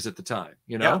players at the time,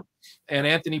 and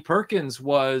Anthony Perkins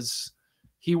was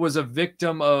a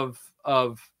victim of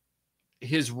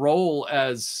his role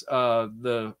as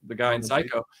the guy in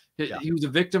Psycho. He was a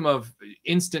victim of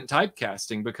instant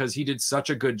typecasting because he did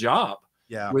such a good job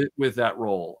with that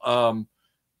role.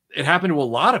 It happened to a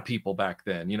lot of people back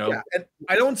then, and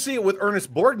I don't see it with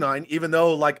Ernest Borgnine, even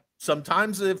though like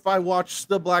sometimes if I watch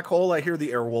The Black Hole, I hear the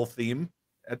Airwolf theme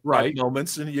at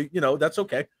moments, and that's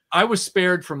okay. I was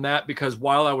spared from that because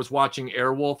while I was watching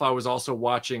Airwolf, I was also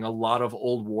watching a lot of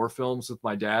old war films with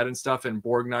my dad and stuff, and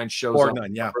Borgnine shows up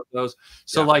in those.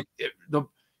 So like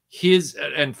his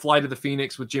and Flight of the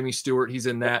Phoenix with Jimmy Stewart, he's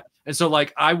in that. And so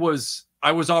like I was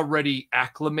already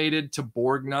acclimated to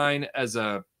Borgnine as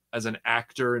an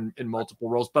actor in multiple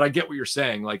roles, but I get what you're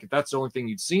saying. Like if that's the only thing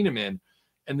you'd seen him in,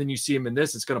 and then you see him in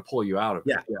this, it's going to pull you out of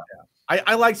it. Yeah.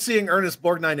 I like seeing Ernest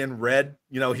Borgnine in red.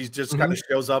 You know, he's just kind of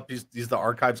shows up. He's the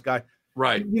archives guy.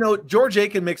 Right. You know, George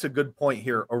Aiken makes a good point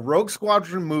here. A Rogue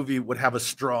Squadron movie would have a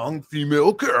strong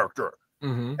female character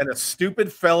and a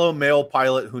stupid fellow male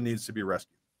pilot who needs to be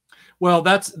rescued. Well,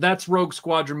 that's Rogue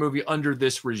Squadron movie under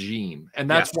this regime. And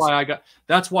that's why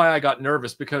I got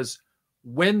nervous, because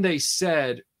when they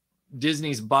said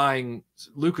Disney's buying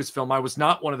Lucasfilm, I was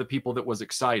not one of the people that was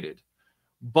excited.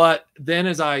 But then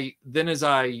as I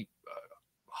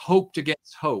hoped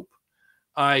against hope,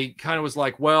 I kind of was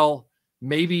like, well,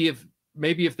 maybe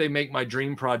if they make my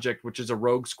dream project, which is a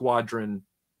Rogue Squadron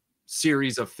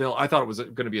series of film, I thought it was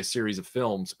going to be a series of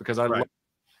films, because I love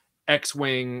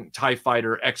X-Wing, TIE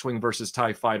Fighter, X-Wing versus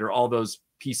TIE Fighter, all those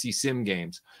PC sim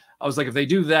games. I was like, if they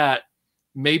do that,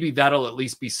 maybe that'll at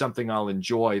least be something I'll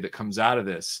enjoy that comes out of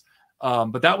this.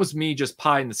 But that was me just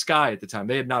pie in the sky at the time.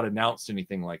 They had not announced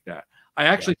anything like that. I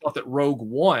actually thought that Rogue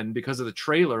One, because of the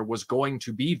trailer, was going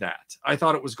to be that. I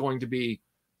thought it was going to be,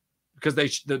 because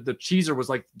the teaser was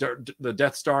like the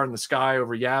Death Star in the sky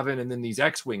over Yavin, and then these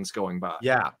X-Wings going by.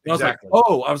 Yeah, exactly.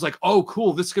 I was like, oh,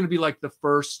 cool. This is going to be like the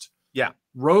first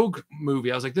Rogue movie.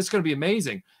 I was like, this is going to be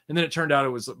amazing. And then it turned out it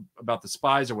was about the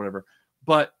spies or whatever.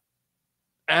 But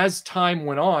as time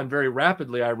went on, very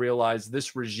rapidly, I realized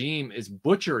this regime is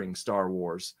butchering Star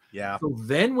Wars. Yeah. So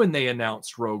then when they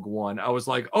announced Rogue One, I was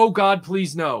like, oh God,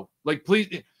 please no. Like,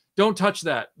 please don't touch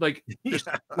that. Like,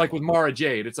 like with Mara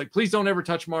Jade. It's like, please don't ever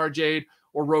touch Mara Jade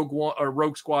or Rogue One or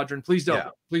Rogue Squadron. Please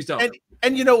don't. Please don't.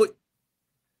 And you know,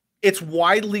 it's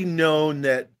widely known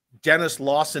that Dennis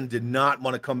Lawson did not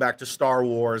want to come back to Star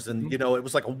Wars. And, you know, it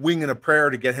was like a wing and a prayer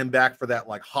to get him back for that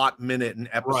like hot minute in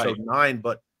episode 9.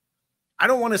 But I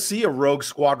don't want to see a Rogue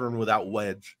Squadron without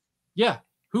Wedge. Yeah,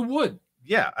 who would?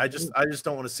 Yeah, I just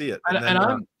don't want to see it.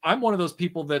 And I'm one of those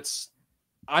people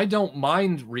I don't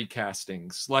mind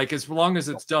recastings, like as long as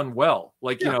it's done well.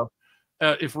 Like you know,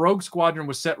 if Rogue Squadron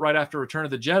was set right after Return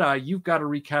of the Jedi, you've got to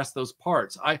recast those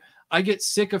parts. I get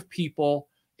sick of people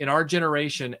in our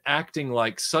generation acting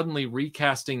like suddenly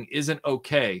recasting isn't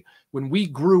okay. When we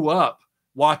grew up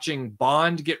watching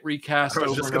Bond get recast. I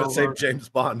was just going to say James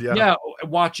Bond. Yeah.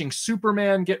 Watching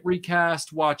Superman get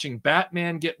recast, watching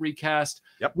Batman get recast.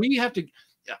 Yep. We have to,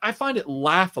 I find it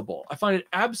laughable. I find it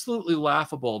absolutely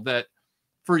laughable that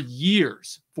for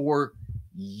years on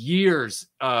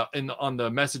the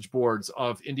message boards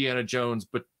of Indiana Jones,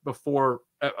 but before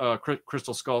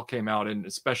Crystal Skull came out, and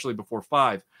especially before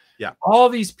 5, all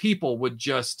these people would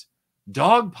just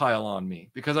dogpile on me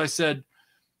because I said,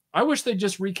 I wish they'd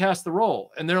just recast the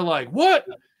role. And they're like, what?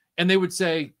 And they would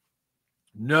say,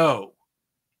 no,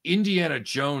 Indiana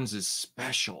Jones is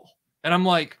special. And I'm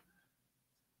like,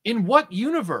 in what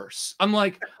universe? I'm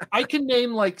like, I can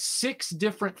name like 6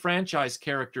 different franchise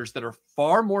characters that are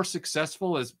far more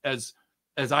successful as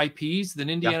IPs than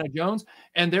Indiana Jones.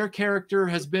 And their character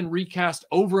has been recast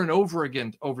over and over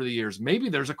again over the years. Maybe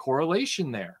there's a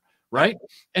correlation there. Right.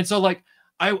 And so like,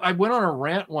 I went on a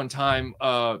rant one time.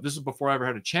 This was before I ever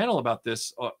had a channel about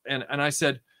this. And I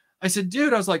said,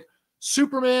 dude, I was like,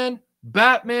 Superman,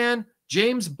 Batman,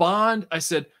 James Bond. I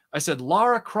said,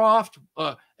 Lara Croft.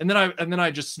 And then I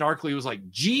just snarkily was like,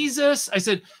 Jesus. I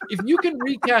said, if you can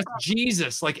recast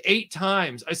Jesus like 8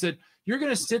 times, I said, you're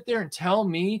going to sit there and tell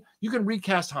me you can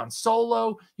recast Han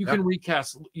Solo. You can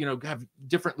recast, have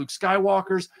different Luke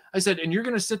Skywalkers. I said, and you're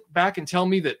going to sit back and tell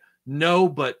me that no,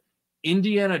 but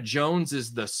Indiana Jones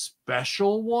is the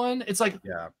special one. It's like,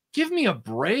 give me a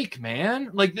break, man.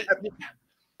 Like,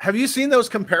 have you seen those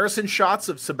comparison shots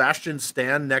of Sebastian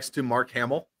Stan next to Mark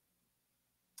Hamill?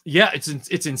 Yeah,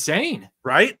 it's insane,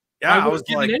 right? Yeah, I was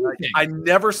like, I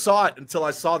never saw it until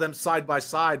I saw them side by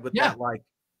side with that, like,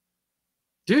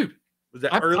 dude, was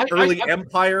that early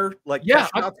Empire, like,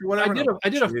 shots or whatever? I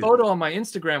did a photo on my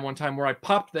Instagram one time where I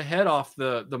popped the head off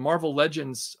the Marvel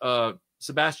Legends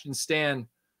Sebastian Stan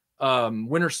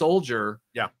Winter Soldier,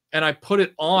 and I put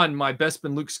it on my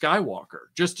Bespin Luke Skywalker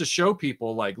just to show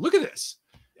people, like, look at this,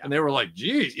 and they were like,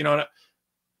 geez,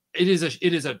 it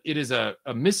is a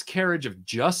miscarriage of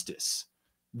justice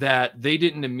that they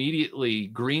didn't immediately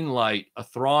greenlight a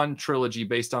Thrawn trilogy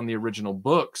based on the original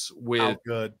books. With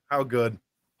how good.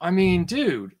 I mean,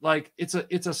 dude, like it's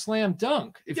a slam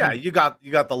dunk. You got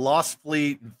the Lost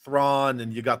Fleet and Thrawn,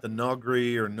 and you got the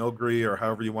Nogri or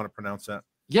however you want to pronounce that.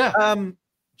 Yeah.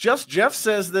 Just Jeff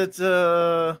says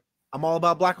that I'm all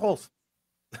about black holes.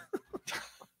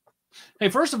 Hey,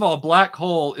 first of all, Black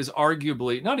Hole is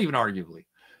arguably, not even arguably,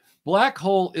 Black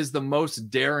Hole is the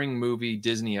most daring movie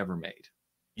Disney ever made.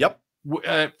 Yep.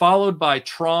 Followed by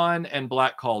Tron and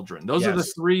Black Cauldron. Those are the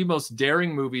 3 most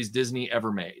daring movies Disney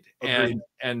ever made. Agreed.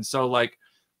 And so, like,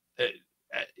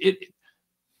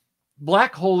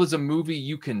 Black Hole is a movie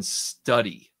you can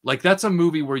study. Like, that's a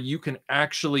movie where you can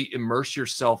actually immerse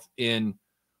yourself in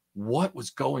what was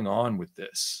going on with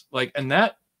this. Like, and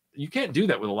that you can't do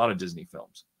that with a lot of Disney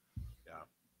films. Yeah.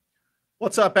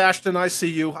 What's up, Ashton? I see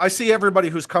you. I see everybody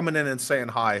who's coming in and saying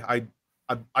hi.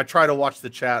 I try to watch the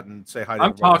chat and say hi to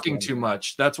I'm talking too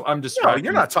much. That's what I'm distracted. No,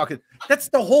 you're not talking. That's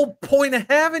the whole point of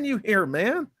having you here,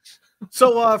 man.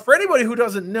 So for anybody who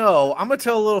doesn't know, I'm going to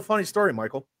tell a little funny story,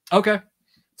 Michael. Okay.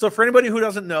 So for anybody who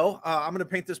doesn't know, I'm going to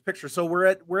paint this picture. So we're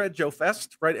at Joe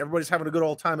Fest, right? Everybody's having a good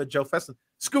old time at Joe Fest. And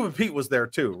Scuba Pete was there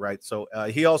too, right? So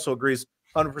he also agrees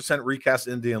 100% recast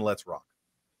Indian Let's Rock.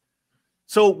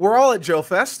 So we're all at Joe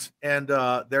Fest, and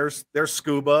there's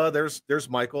Scuba, there's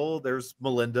Michael, there's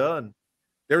Melinda, and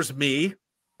there's me,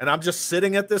 and I'm just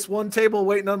sitting at this one table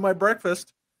waiting on my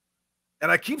breakfast,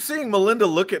 and I keep seeing Melinda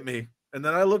look at me, and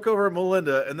then I look over at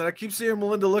Melinda, and then I keep seeing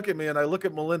Melinda look at me, and I look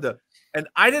at Melinda, and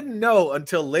I didn't know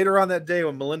until later on that day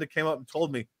when Melinda came up and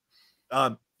told me.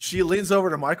 She leans over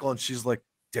to Michael, and she's like,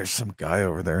 "There's some guy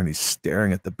over there, and he's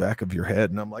staring at the back of your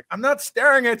head," and I'm like, "I'm not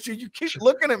staring at you. You keep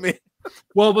looking at me."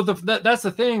 Well, but that's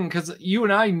the thing, because you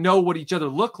and I know what each other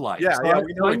look like. Yeah, so yeah,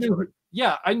 we know each other.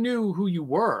 Yeah, I knew who you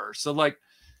were. So like.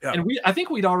 Yeah. And I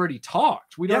think we'd already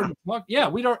talked. Already talked.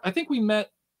 Yeah, I think we met.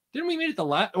 Didn't we meet at the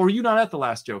last? Or were you not at the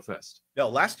last Joe Fest? No,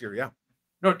 last year. Yeah.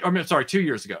 No, I mean, sorry, 2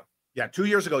 years ago. Yeah, 2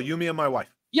 years ago. You, me, and my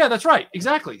wife. Yeah, that's right.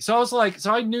 Exactly. So I was like,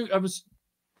 so I knew I was,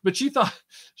 but she thought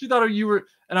you were,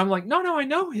 and I'm like, no, I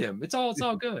know him. It's all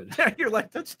good. Yeah, you're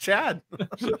like, that's Chad.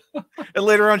 And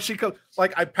later on, she goes,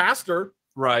 like, I passed her.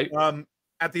 Right.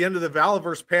 At the end of the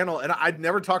Valaverse panel, and I'd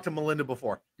never talked to Melinda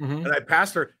before. Mm-hmm. And I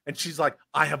passed her, and she's like,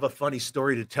 "I have a funny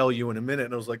story to tell you in a minute."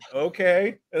 And I was like,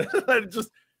 "Okay." And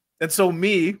so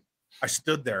I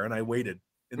stood there and I waited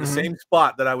in the same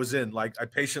spot that I was in. Like, I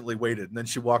patiently waited. And then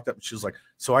she walked up and she was like,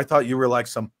 "So I thought you were like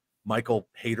some Michael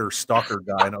hater stalker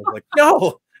guy." And I was like,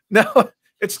 no,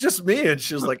 it's just me. And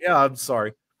she was like, "Yeah, I'm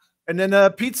sorry." And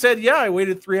then Pete said, "Yeah, I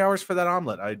waited 3 hours for that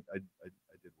omelet." I did wait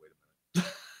a minute.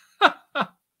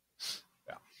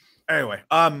 Anyway,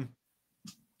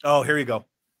 oh, here you go.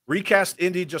 Recast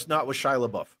Indy, just not with Shia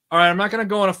LaBeouf. All right, I'm not going to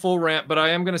go on a full rant, but I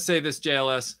am going to say this,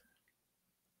 JLS.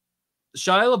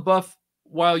 Shia LaBeouf,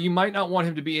 while you might not want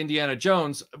him to be Indiana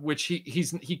Jones, which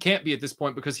he can't be at this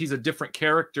point because he's a different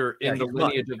character in the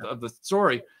lineage of the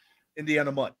story.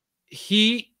 Indiana Mutt.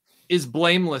 He is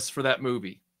blameless for that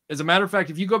movie. As a matter of fact,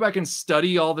 if you go back and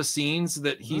study all the scenes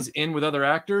that he's in with other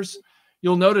actors,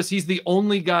 you'll notice he's the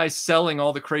only guy selling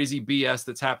all the crazy BS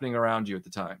that's happening around you at the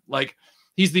time. Like,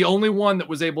 he's the only one that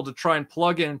was able to try and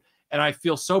plug in. And I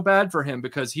feel so bad for him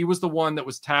because he was the one that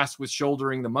was tasked with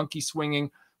shouldering the monkey swinging,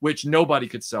 which nobody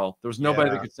could sell. There was nobody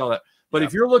that could sell that. But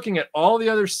if you're looking at all the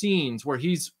other scenes where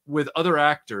he's with other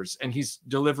actors and he's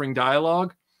delivering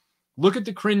dialogue, look at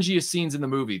the cringiest scenes in the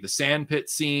movie. The sandpit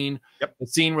scene, the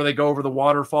scene where they go over the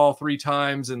waterfall 3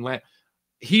 times and land.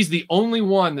 He's the only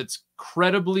one that's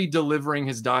credibly delivering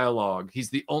his dialogue.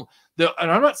 He's the only, and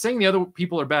I'm not saying the other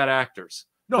people are bad actors.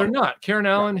 No, they're not. Karen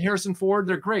Allen, Harrison Ford,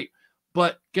 they're great.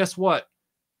 But guess what?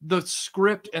 The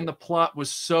script and the plot was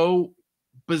so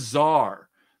bizarre.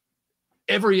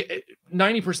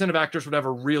 90% of actors would have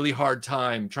a really hard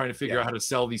time trying to figure out how to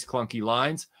sell these clunky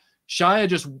lines. Shia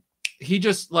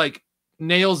just like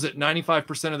nails it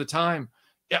 95% of the time.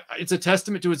 Yeah, it's a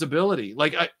testament to his ability.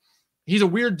 Like, he's a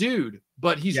weird dude,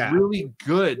 but he's really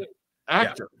good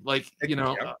actor. Like, you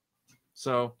know,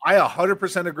 so I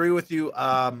 100% agree with you.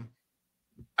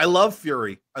 I love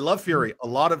Fury. A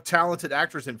lot of talented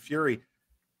actors in Fury.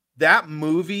 That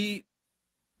movie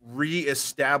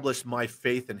reestablished my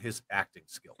faith in his acting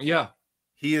skills. Yeah.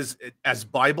 He is, as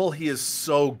Bible, he is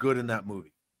so good in that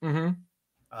movie. Mm-hmm.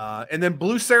 And then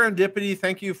Blue Serendipity,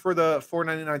 thank you for the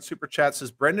 $4.99 super chat,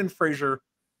 says Brendan Fraser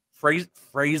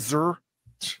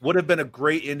would have been a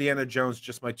great Indiana Jones,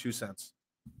 just my 2 cents.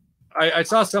 I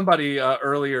saw somebody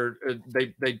earlier,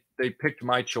 they picked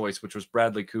my choice, which was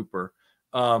Bradley Cooper.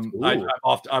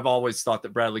 I've always thought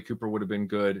that Bradley Cooper would have been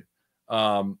good.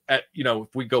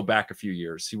 If we go back a few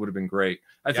years, he would have been great.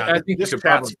 I think this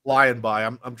chat's flying by.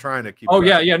 I'm trying to keep. Oh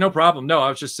yeah, no problem. No, I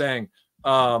was just saying.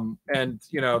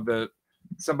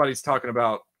 Somebody's talking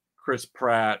about Chris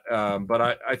Pratt, but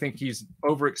I think he's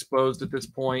overexposed at this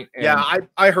point. And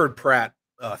I heard Pratt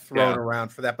thrown around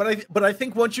for that, but I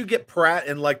think once you get Pratt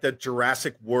in like the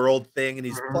Jurassic World thing, and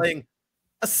he's playing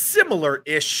a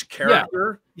similar-ish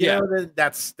character, then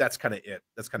that's kind of it.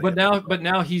 That's kind of. But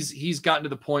now he's gotten to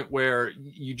the point where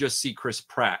you just see Chris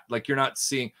Pratt. Like, you're not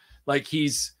seeing like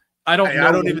I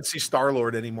don't even see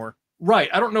Star-Lord anymore. Right.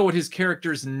 I don't know what his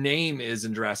character's name is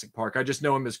in Jurassic Park. I just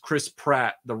know him as Chris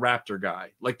Pratt, the raptor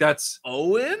guy. Like that's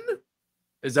Owen?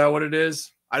 Is that what it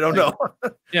is? I don't know.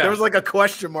 Yeah. There was like a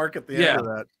question mark at the end of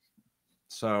that.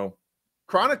 So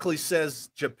Chronically says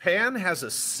Japan has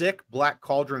a sick black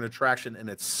cauldron attraction and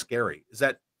it's scary. Is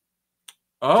that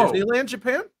Disneyland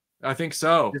Japan? I think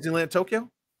so. Disneyland Tokyo?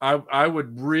 I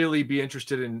would really be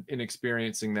interested in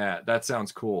experiencing that. That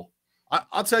sounds cool.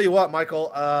 I'll tell you what,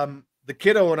 Michael. The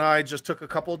kiddo and I just took a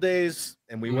couple of days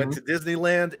and we went to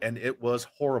Disneyland and it was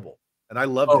horrible. And I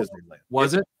love Disneyland.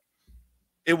 Was it?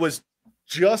 It was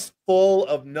just full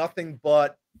of nothing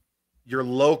but your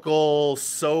local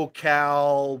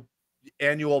SoCal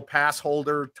annual pass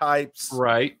holder types.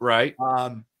 Right.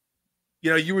 You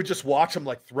know, you would just watch them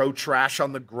like throw trash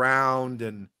on the ground,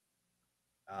 and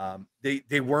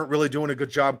they weren't really doing a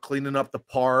good job cleaning up the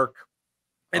park.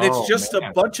 And it's just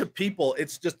a bunch of people.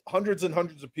 It's just hundreds and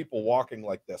hundreds of people walking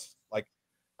like this. Like,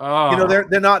 you know,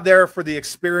 they're not there for the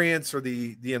experience or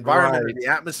the environment or the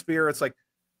atmosphere. It's like,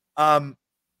 I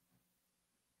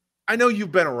know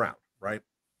you've been around, right?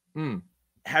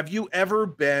 Have you ever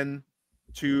been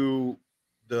to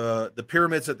the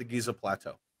pyramids at the Giza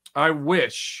Plateau? I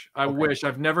wish.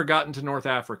 I've never gotten to North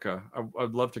Africa.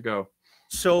 I'd love to go.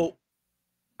 So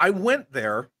I went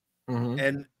there,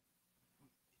 and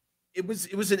it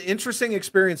was an interesting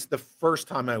experience the first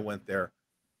time I went there.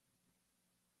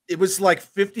 It was like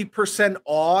 50%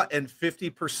 awe and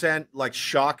 50% like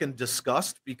shock and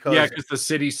disgust because the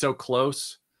city's so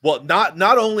close. Well, not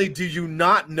only do you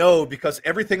not know, because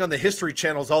everything on the History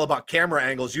Channel is all about camera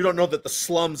angles, you don't know that the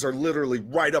slums are literally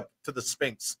right up to the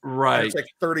Sphinx. Right. It's like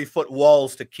 30-foot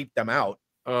walls to keep them out.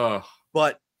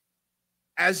 But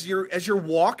as you're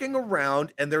walking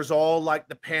around and there's all like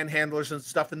the panhandlers and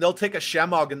stuff, and they'll take a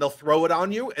shemagh and they'll throw it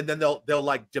on you, and then they'll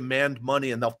like demand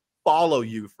money and they'll follow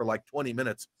you for like 20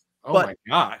 minutes. My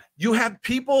God. You have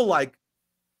people like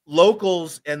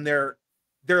locals, and they're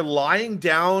lying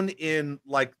down in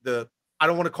like I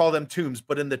don't want to call them tombs,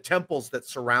 but in the temples that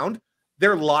surround,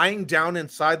 they're lying down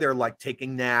inside. They're like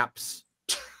taking naps.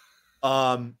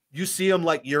 You see them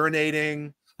like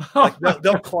urinating. Like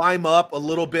they'll climb up a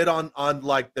little bit on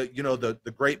like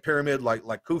the Great Pyramid, like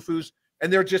Khufu's,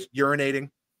 and they're just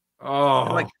urinating.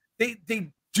 Like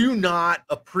they do not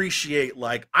appreciate,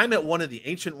 like, I'm at one of the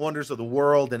ancient wonders of the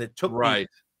world, and it took me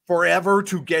forever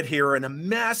to get here and a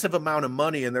massive amount of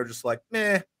money, and they're just like,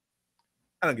 meh.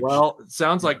 I don't give a shit. It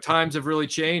sounds like times have really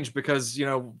changed, because, you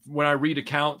know, when I read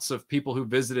accounts of people who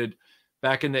visited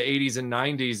back in the 80s and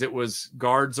 90s, it was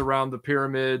guards around the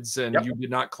pyramids, and you did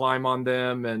not climb on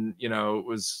them, and, you know, it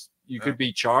was, you could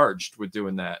be charged with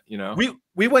doing that, you know.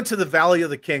 We went to the Valley of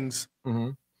the Kings,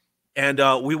 and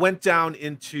we went down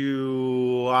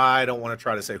into, I don't want to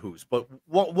try to say whose, but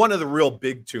one of the real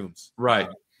big tombs. Right.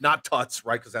 Not Tut's,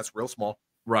 right? Because that's real small.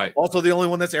 Right. Also the only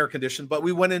one that's air conditioned. But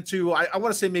we went into, I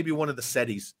want to say maybe one of the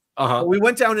Setis. We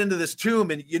went down into this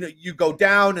tomb, and, you know, you go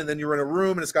down, and then you're in a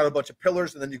room, and it's got a bunch of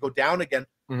pillars, and then you go down again.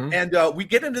 And we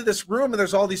get into this room, and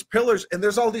there's all these pillars, and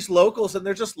there's all these locals, and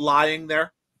they're just lying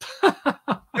there.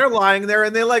 They're lying there,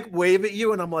 and they like wave at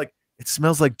you, and I'm like, it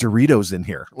smells like Doritos in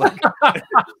here. Like,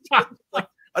 like,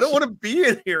 I don't want to be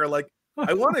in here. Like,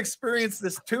 I want to experience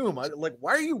this tomb. Like,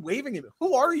 why are you waving at me?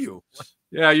 Who are you?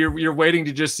 Yeah, you're waiting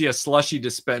to just see a slushy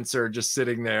dispenser just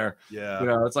sitting there. Yeah, you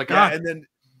know, it's like, and then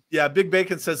Big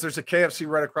Bacon says there's a KFC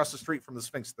right across the street from the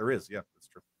Sphinx. There is, that's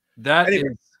true.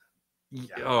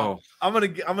 I'm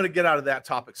gonna get out of that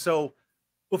topic. So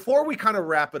before we kind of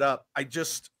wrap it up,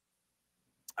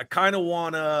 I kind of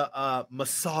want to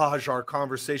massage our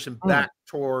conversation back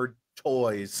toward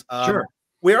toys. Sure.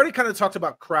 We already kind of talked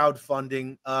about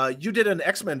crowdfunding. You did an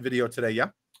X-Men video today,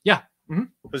 yeah? Yeah.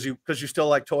 Because you still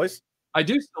like toys? I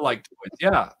do still like toys.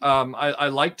 Yeah. I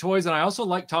like toys, and I also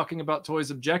like talking about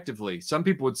toys objectively. Some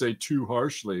people would say too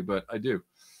harshly, but I do.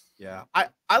 Yeah. I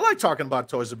like talking about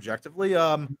toys objectively.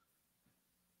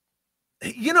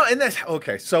 You know, and that's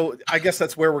okay. So I guess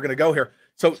that's where we're going to go here.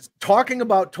 So talking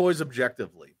about toys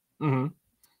objectively,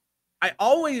 I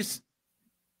always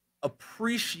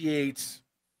appreciate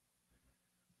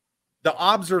the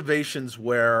observations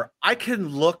where I can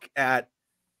look at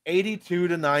 82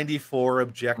 to 94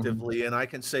 objectively, and I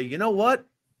can say, you know what?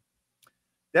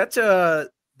 That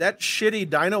shitty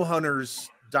Dino Hunters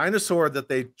dinosaur that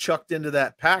they chucked into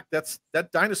that pack,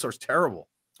 that dinosaur's terrible.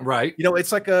 Right. You know,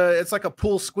 it's like a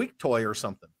pool squeak toy or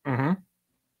something.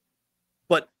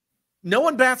 But no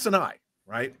one bats an eye,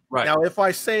 right? Right. Now, if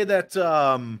I say that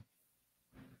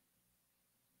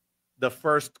the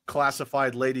first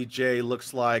classified Lady J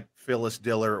looks like Phyllis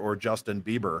Diller or Justin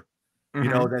Bieber, you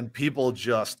know, then people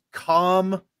just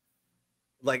come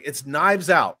like it's knives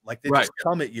out, like they Right. just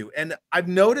come at you. And I've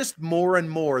noticed more and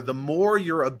more, the more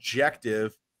you're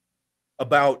objective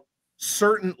about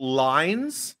certain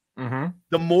lines,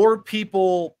 the more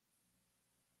people,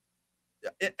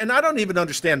 and I don't even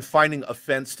understand finding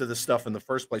offense to this stuff in the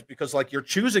first place, because like you're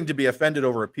choosing to be offended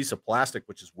over a piece of plastic,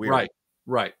 which is weird.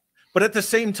 Right. But at the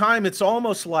same time, it's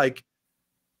almost like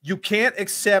you can't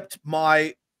accept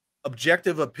my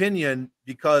objective opinion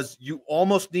because you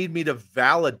almost need me to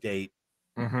validate,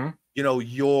 you know,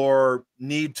 your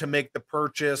need to make the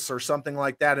purchase or something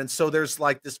like that. And so there's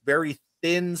like this very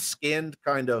thin-skinned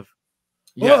kind of,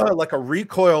 like a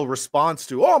recoil response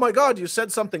to, oh my God, you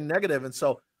said something negative. And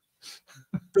so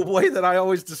the way that I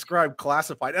always describe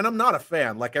classified, and I'm not a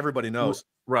fan, like everybody knows.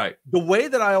 Right. The way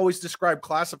that I always describe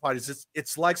classified is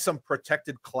it's like some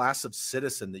protected class of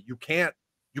citizen that you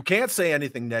can't say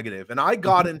anything negative. And I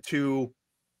got into,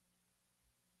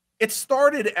 it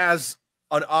started as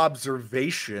an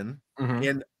observation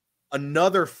in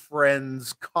another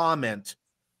friend's comment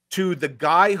to the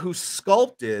guy who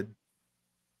sculpted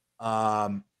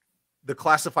the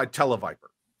classified Televiper.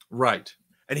 Right.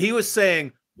 And he was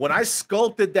saying, when I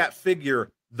sculpted that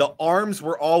figure, the arms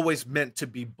were always meant to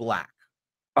be black.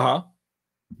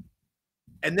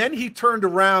 And then he turned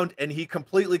around and he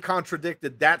completely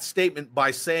contradicted that statement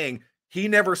by saying he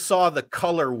never saw the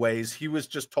colorways. He was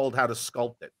just told how to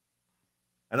sculpt it.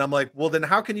 And I'm like, well, then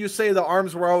how can you say the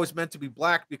arms were always meant to be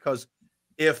black? Because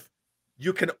if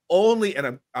you can only,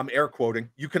 and I'm air quoting,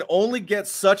 you can only get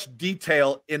such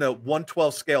detail in a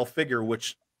 1/12 scale figure,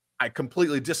 which I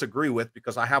completely disagree with,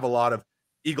 because I have a lot of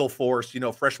Eagle Force, you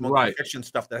know, Fresh Monkey Fiction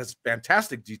stuff that has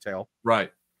fantastic detail.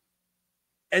 Right.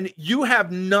 And you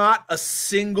have not a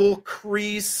single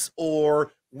crease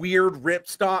or weird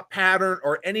ripstop pattern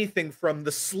or anything from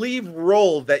the sleeve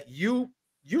roll that you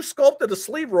sculpted a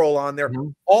sleeve roll on there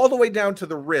all the way down to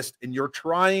the wrist. And you're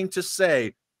trying to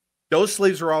say those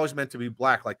sleeves are always meant to be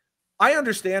black. Like, I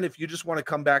understand if you just want to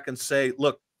come back and say,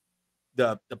 look,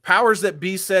 the powers that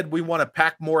be said, we want to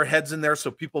pack more heads in there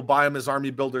so people buy them as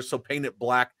army builders. So paint it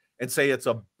black and say it's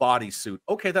a bodysuit.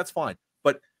 Okay, that's fine.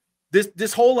 But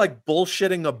this whole like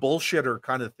bullshitting a bullshitter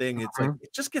kind of thing, it's like,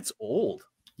 it just gets old.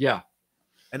 Yeah.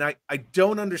 And I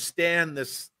don't understand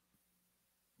this,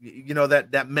 you know,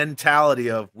 that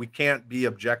mentality of we can't be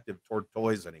objective toward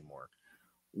toys anymore.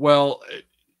 Well,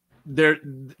 the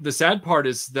sad part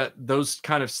is that those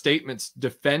kind of statements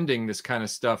defending this kind of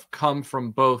stuff come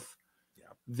from both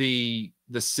the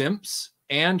simps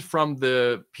and from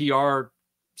the PR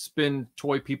spin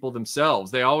toy people themselves.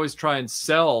 They always try and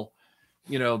sell,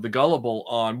 you know, the gullible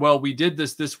on, well, we did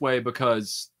this way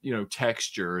because, you know,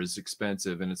 texture is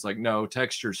expensive. And it's like, no,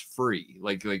 texture's free.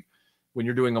 Like when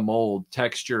you're doing a mold,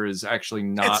 texture is actually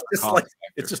not,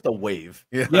 it's just a wave.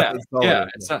 Yeah.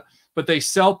 It's not, but they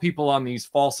sell people on these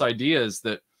false ideas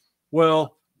that,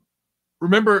 well,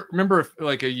 remember if,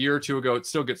 like a year or two ago, it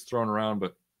still gets thrown around,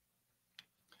 but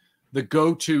the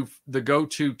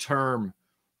go-to term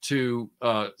to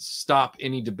stop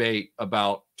any debate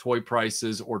about toy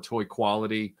prices or toy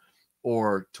quality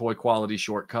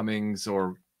shortcomings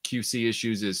or QC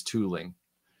issues is tooling.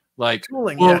 Like,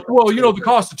 tooling, well, you know, the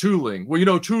cost of tooling. Well, you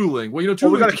know, tooling. Well, we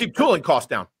got to keep tooling costs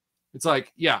down. It's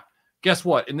like, yeah, guess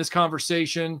what? In this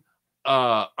conversation,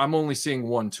 I'm only seeing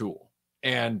one tool,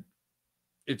 and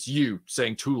it's you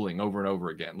saying tooling over and over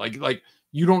again. Like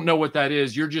you don't know what that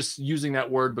is. You're just using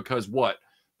that word because what?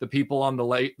 The people on the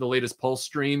latest Pulse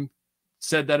stream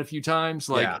said that a few times.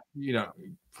 Like, you know,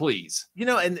 please. You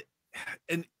know, and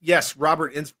yes,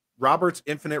 Robert's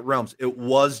Infinite Realms. It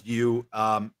was you.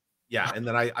 Yeah, and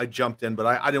then I jumped in, but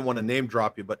I didn't want to name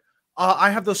drop you, but I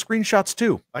have those screenshots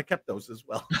too. I kept those as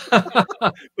well.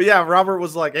 But yeah, Robert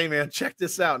was like, "Hey man, check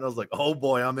this out," and I was like, "Oh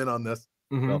boy, I'm in on this."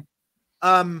 So,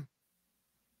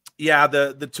 yeah,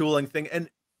 the tooling thing. And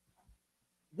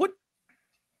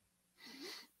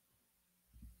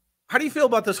how do you feel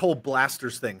about this whole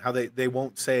blasters thing? How they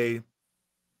won't say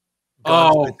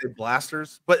guns, they say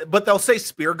blasters, but they'll say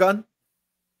spear gun.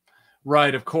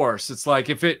 Right, of course. It's like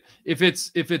if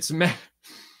it's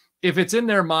in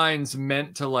their minds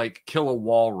meant to like kill a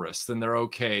walrus, then they're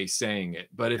okay saying it.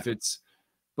 But if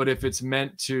it's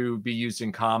meant to be used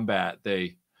in combat,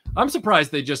 I'm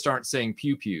surprised they just aren't saying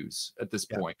pew pews at this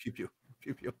point. Pew pew,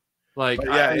 pew pew. Like,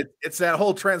 it's that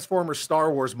whole Transformers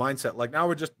Star Wars mindset. Like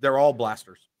now they're all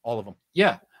blasters, all of them.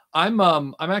 Yeah, I'm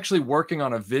actually working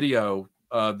on a video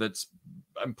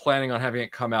I'm planning on having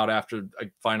it come out after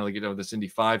I finally get over this Indy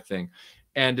 5 thing,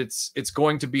 and it's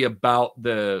going to be about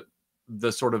the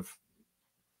sort of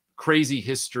crazy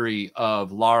history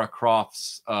of Lara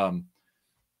Croft's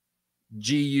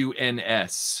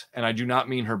Guns, and I do not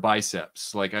mean her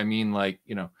biceps. Like, I mean, like,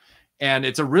 you know, and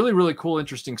it's a really, really cool,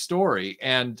 interesting story.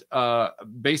 And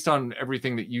based on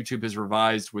everything that YouTube has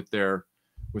revised with their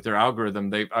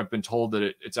algorithm, I've been told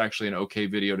that it's actually an okay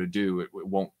video to do. It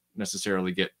won't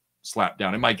necessarily get slapped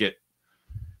down. It might get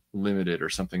limited or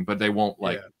something, but they won't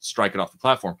like strike it off the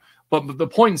platform. But the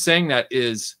point in saying that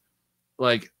is,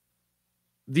 like,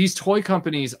 these toy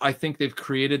companies, I think they've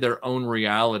created their own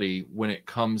reality when it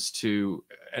comes to,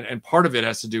 and part of it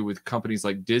has to do with companies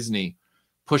like Disney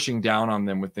pushing down on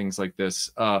them with things like this.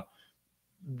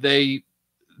 They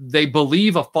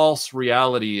believe a false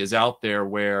reality is out there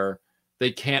where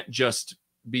they can't just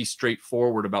be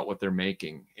straightforward about what they're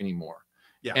making anymore.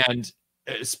 Yeah. And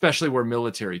especially where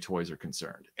military toys are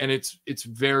concerned. And it's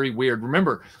very weird.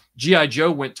 Remember, G.I.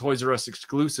 Joe went Toys R Us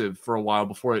exclusive for a while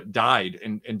before it died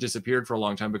and disappeared for a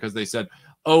long time because they said,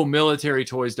 oh, military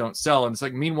toys don't sell. And it's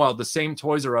like, meanwhile, the same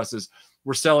Toys R Us's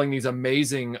were selling these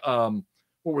amazing, what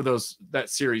were that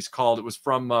series called? It was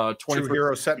from True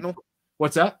Hero Sentinel.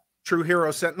 What's that? True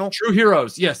Hero Sentinel. True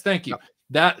Heroes. Yes, thank you.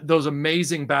 Those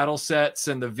amazing battle sets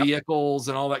and the vehicles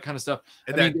and all that kind of stuff.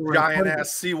 And that giant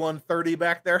ass C-130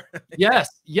 back there. yes,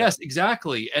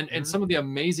 exactly. And some of the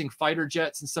amazing fighter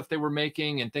jets and stuff they were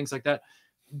making and things like that.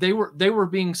 They were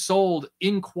being sold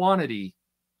in quantity,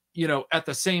 you know, at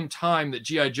the same time that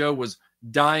G.I. Joe was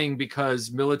dying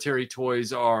because military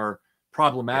toys are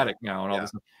problematic now and all this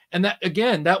stuff. And that,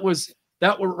 again, that was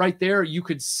right there. You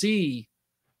could see,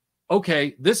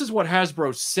 okay, this is what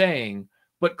Hasbro's saying.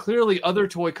 But clearly other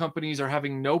toy companies are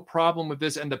having no problem with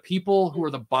this. And the people who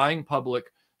are the buying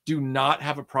public do not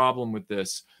have a problem with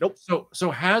this. Nope.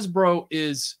 So Hasbro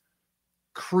is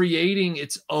creating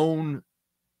its own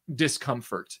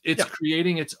discomfort. It's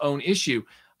creating its own issue.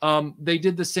 They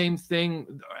did the same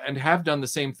thing and have done the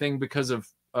same thing because of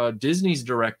Disney's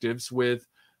directives with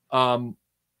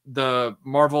the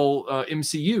Marvel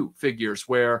MCU figures,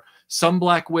 where some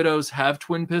Black Widows have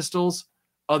twin pistols.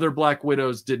 Other Black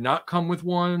Widows did not come with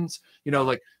ones, you know,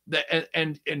 like that,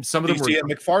 and some of them were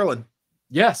McFarlane.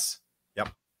 Yes. Yep.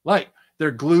 Like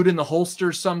they're glued in the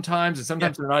holsters sometimes, and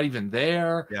sometimes they're not even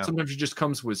there. Yeah. Sometimes it just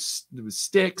comes with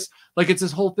sticks. Like, it's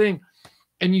this whole thing.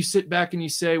 And you sit back and you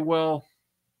say, well,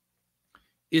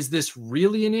 is this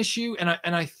really an issue?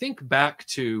 And I think back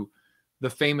to the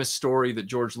famous story that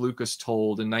George Lucas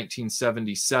told in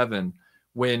 1977,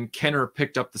 when Kenner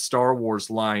picked up the Star Wars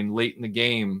line late in the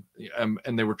game,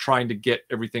 and they were trying to get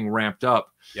everything ramped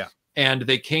up. Yeah. And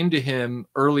they came to him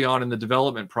early on in the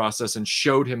development process and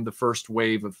showed him the first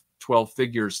wave of 12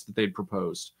 figures that they'd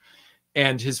proposed.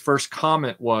 And his first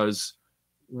comment was,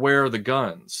 where are the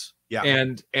guns? Yeah.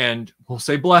 And we'll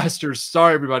say blasters.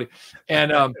 Sorry, everybody.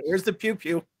 And where's the pew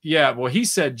pew? Yeah. Well, he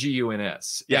said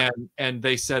Guns. Yeah. And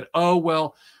they said, oh,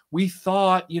 well, we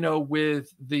thought, you know,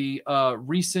 with the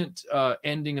recent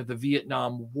ending of the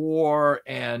Vietnam War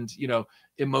and, you know,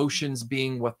 emotions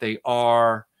being what they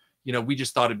are, you know, we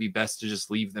just thought it'd be best to just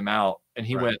leave them out. And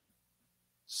he went,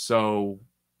 so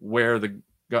where the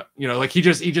gun, you know, like he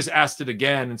just asked it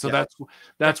again. And so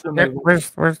that's when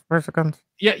where's the guns?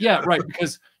 Yeah, right.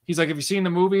 Because he's like, have you seen the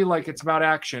movie? Like, it's about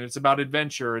action, it's about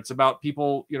adventure, it's about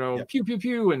people, you know, pew pew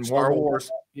pew, and Star Wars.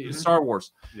 Star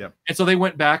Wars. Yeah. And so they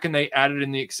went back and they added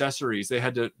in the accessories. They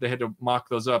had to mock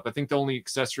those up. I think the only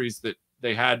accessories that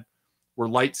they had were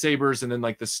lightsabers and then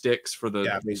like the sticks for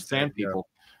the sand people.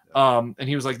 Yeah. And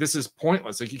he was like, this is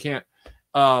pointless. Like, you can't.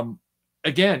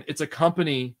 Again, it's a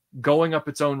company going up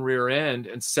its own rear end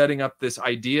and setting up this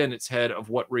idea in its head of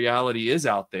what reality is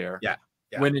out there. Yeah.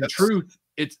 When in truth,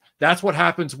 that's what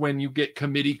happens when you get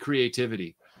committee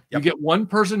creativity. You get one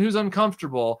person who's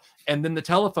uncomfortable, and then the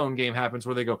telephone game happens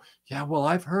where they go, yeah, well,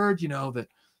 I've heard, you know, that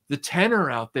the tenor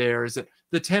out there is that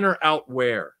the tenor out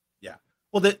where. Yeah.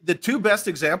 Well, the two best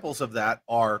examples of that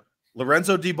are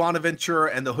Lorenzo Di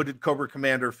Bonaventura and the Hooded Cobra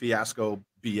Commander fiasco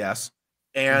BS,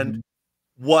 and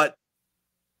what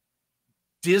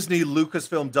Disney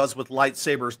Lucasfilm does with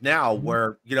lightsabers now,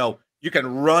 where, you know, you can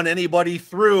run anybody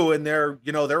through and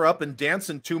they're up and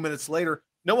dancing 2 minutes later.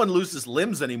 No one loses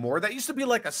limbs anymore. That used to be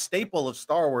like a staple of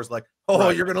Star Wars. Like,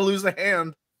 you're going to lose a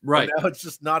hand. Right. But now it's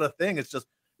just not a thing. It's just,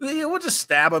 we'll just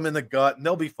stab them in the gut and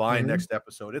they'll be fine next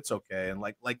episode. It's okay. And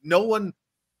like no one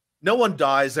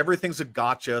dies. Everything's a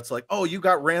gotcha. It's like, oh, you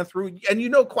got ran through, and you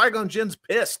know, Qui-Gon Jinn's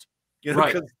pissed, you know,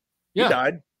 because he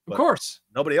died. Of course.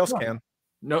 Nobody else can.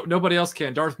 No, nobody else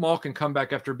can. Darth Maul can come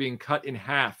back after being cut in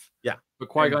half. Yeah. But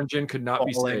Qui-Gon Jinn could not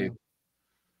be saved.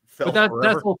 But that's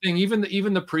the whole thing. Even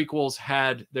the prequels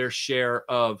had their share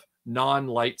of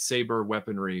non-lightsaber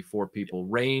weaponry for people,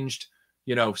 ranged,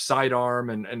 you know, sidearm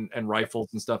and rifles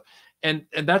and stuff. and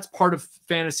that's part of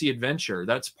fantasy adventure.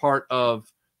 That's part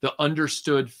of the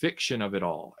understood fiction of it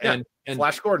all. Yeah. And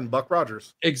Flash Gordon, Buck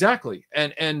Rogers. Exactly.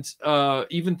 And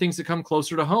even things that come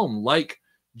closer to home, like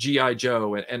G.I.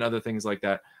 Joe and other things like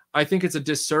that. I think it's a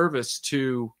disservice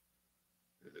to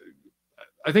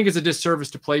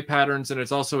play patterns, and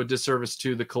it's also a disservice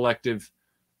to the collective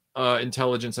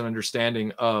intelligence and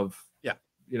understanding of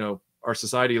our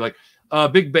society. Like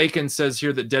Big Bacon says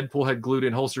here that Deadpool had glued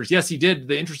in holsters. Yes, he did.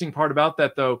 The interesting part about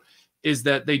that, though, is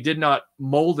that they did not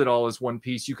mold it all as one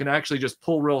piece. You can actually just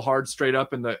pull real hard straight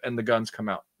up, and the guns come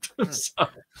out. So.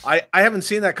 I haven't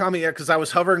seen that comic yet because I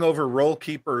was hovering over Role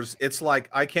Keepers. It's like,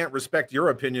 I can't respect your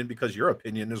opinion because your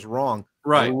opinion is wrong.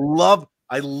 Right.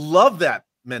 I love that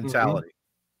mentality.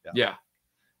 Mm-hmm. Yeah.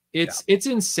 It's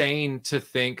insane to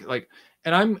think like,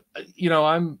 and I'm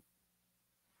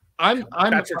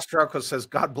Patrick Strauko says,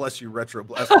 God bless you,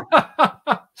 Retroblasting.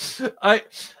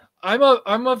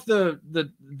 I'm of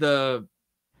the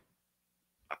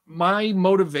my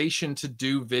motivation to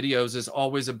do videos is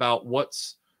always about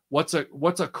what's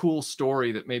a cool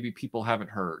story that maybe people haven't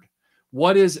heard.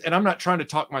 And I'm not trying to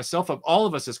talk myself up. All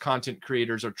of us as content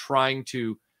creators are trying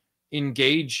to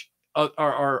engage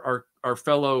our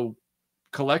fellow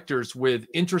collectors with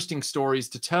interesting stories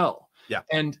to tell. Yeah.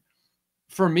 And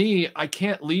for me, I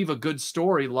can't leave a good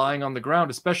story lying on the ground,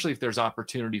 especially if there's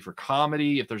opportunity for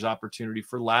comedy, if there's opportunity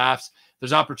for laughs,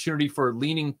 there's opportunity for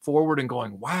leaning forward and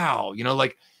going, wow,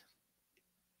 like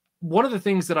one of the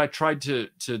things that I tried to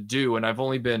do, and I've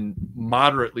only been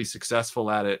moderately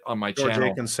successful at it on my George channel.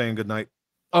 Aikens saying good night.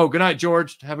 Oh, good night,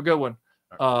 George. Have a good one.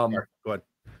 Right, go ahead.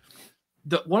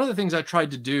 One of the things I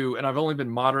tried to do, and I've only been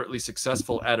moderately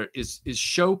successful at it, is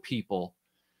show people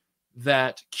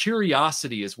that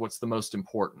curiosity is what's the most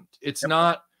important. It's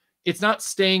not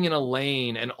staying in a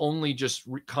lane and only just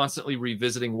constantly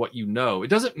revisiting what you know. It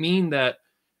doesn't mean that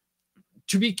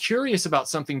to be curious about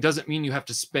something doesn't mean you have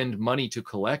to spend money to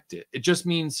collect it. It just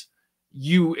means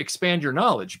you expand your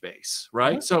knowledge base,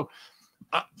 right? Mm-hmm. So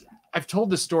I've told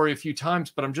this story a few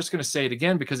times, but I'm just going to say it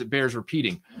again because it bears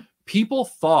repeating. People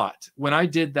thought when I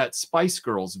did that Spice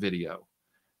Girls video,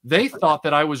 they thought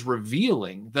that I was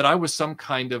revealing that I was some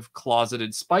kind of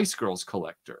closeted Spice Girls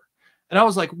collector. And I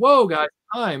was like, whoa, guys,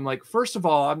 I'm like, first of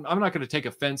all, I'm not going to take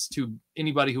offense to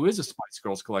anybody who is a Spice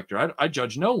Girls collector. I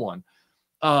judge no one.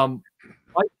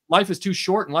 Life is too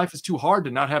short and life is too hard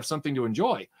to not have something to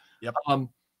enjoy. Yep.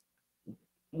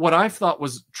 What I thought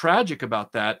was tragic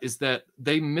about that is that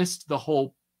they missed the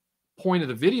whole point of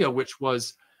the video, which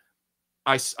was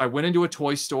I went into a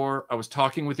toy store. I was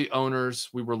talking with the owners.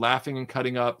 We were laughing and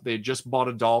cutting up. They had just bought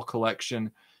a doll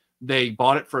collection. They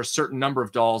bought it for a certain number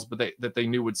of dolls, but that they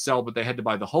knew would sell, but they had to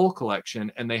buy the whole collection.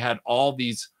 And they had all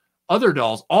these other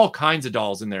dolls, all kinds of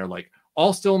dolls in there, like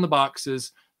all still in the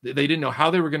boxes. They didn't know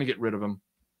how they were going to get rid of them.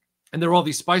 And there were all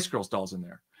these Spice Girls dolls in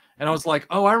there. And I was like,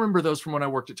 oh, I remember those from when I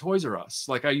worked at Toys R Us.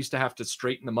 Like I used to have to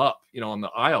straighten them up, on the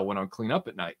aisle when I would clean up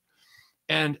at night.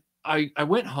 And I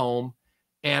went home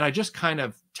and I just kind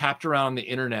of tapped around on the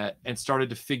internet and started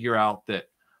to figure out that,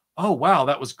 oh, wow,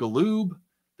 that was Galoob.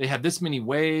 They had this many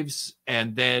waves.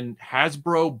 And then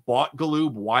Hasbro bought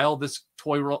Galoob while this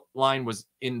toy line was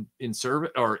in service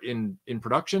or in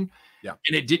production. Yeah.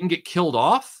 And it didn't get killed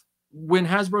off when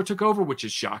Hasbro took over, which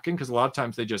is shocking because a lot of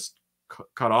times they just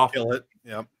cut off. Kill it.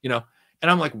 Yeah. And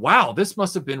I'm like, wow, this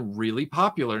must have been really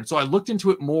popular. And so I looked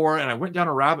into it more and I went down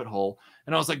a rabbit hole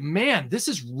and I was like, man, this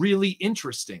is really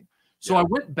interesting. So I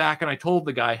went back and I told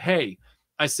the guy, hey,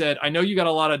 I said, I know you got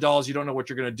a lot of dolls you don't know what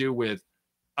you're going to do with.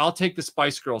 I'll take the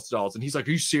Spice Girls dolls. And he's like,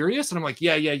 are you serious? And I'm like,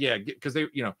 yeah. Because they,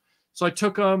 so I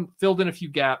took them, filled in a few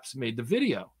gaps, made the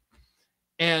video.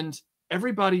 And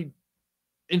everybody,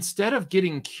 instead of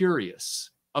getting curious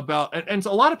about, and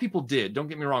a lot of people did, don't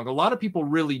get me wrong. A lot of people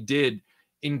really did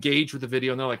engage with the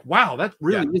video and they're like, wow, that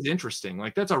really is interesting.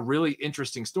 Like, that's a really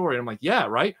interesting story. And I'm like, yeah,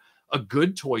 right. A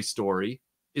good toy story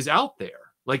is out there.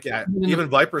 Like, even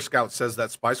Viper Scout says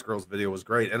that Spice Girls video was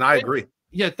great. And I agree.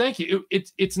 Yeah. Thank you.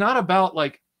 It's not about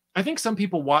like, I think some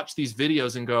people watch these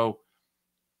videos and go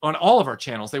on all of our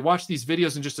channels. They watch these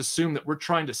videos and just assume that we're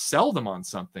trying to sell them on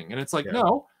something. And it's like,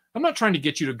 no, I'm not trying to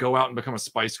get you to go out and become a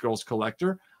Spice Girls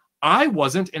collector. I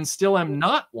wasn't and still am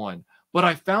not one, but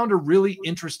I found a really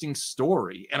interesting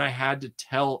story and I had to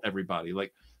tell everybody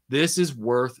like, this is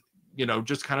worth,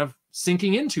 just kind of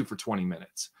sinking into for 20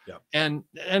 minutes. Yeah. And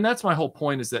that's my whole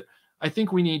point is that I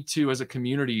think we need to, as a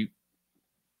community,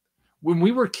 when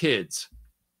we were kids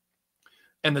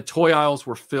and the toy aisles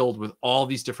were filled with all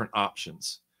these different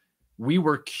options, we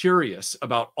were curious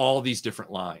about all these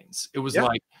different lines. It was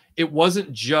like, it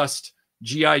wasn't just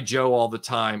G.I. Joe all the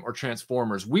time or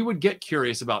Transformers. We would get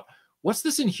curious about what's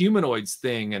this Inhumanoids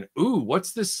thing? And ooh,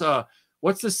 what's this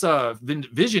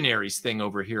Visionaries thing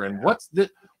over here? And what's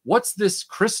this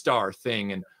Crystar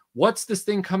thing? And what's this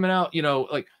thing coming out? You know,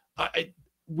 like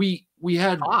we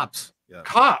had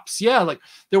cops. Yeah. Like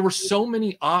there were so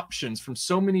many options from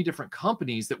so many different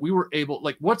companies that we were able,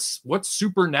 like, what's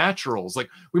Supernaturals? Like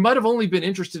we might've only been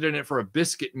interested in it for a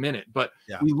biscuit minute, but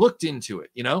we looked into it,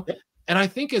 you know? And I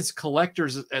think as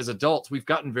collectors, as adults, we've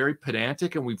gotten very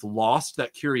pedantic and we've lost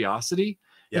that curiosity.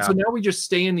 And so now we just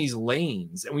stay in these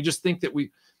lanes and we just think that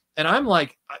and I'm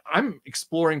like, I'm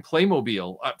exploring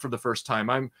Playmobil for the first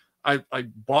time. I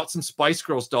bought some Spice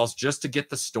Girls dolls just to get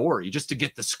the story, just to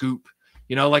get the scoop,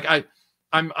 you know, like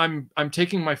I'm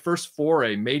taking my first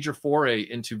major foray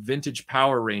into vintage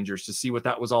Power Rangers to see what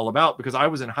that was all about, because I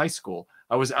was in high school.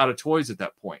 I was out of toys at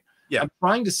that point. I'm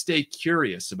trying to stay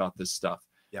curious about this stuff.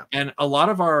 And a lot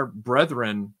of our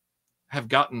brethren have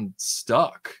gotten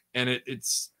stuck, and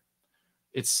it's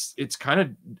kind of,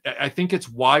 I think it's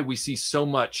why we see so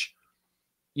much,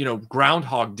 you know,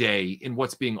 Groundhog Day in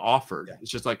what's being offered.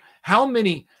 It's just like, how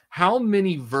many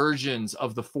versions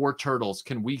of the 4 turtles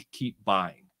can we keep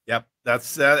buying?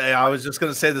 That's I was just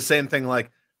going to say the same thing.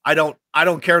 Like, I don't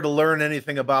care to learn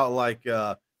anything about like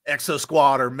Exo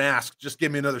Squad or Mask. Just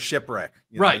give me another Shipwreck.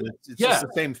 Right. It's just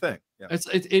the same thing.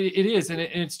 It is. And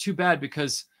it's too bad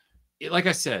because like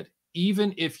I said,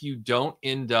 even if you don't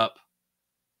end up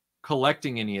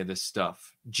collecting any of this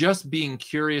stuff, just being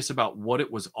curious about what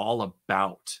it was all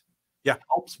about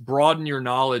helps broaden your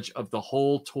knowledge of the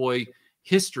whole toy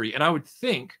history. And I would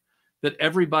think that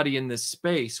everybody in this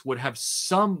space would have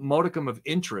some modicum of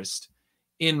interest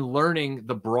in learning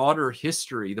the broader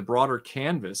history, the broader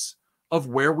canvas of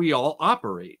where we all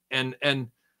operate.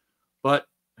 But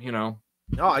you know,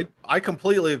 no, I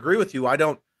completely agree with you. I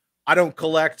don't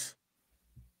collect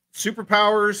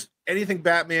superpowers, anything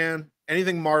Batman,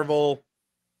 anything Marvel,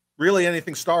 really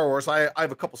anything Star Wars. I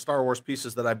have a couple Star Wars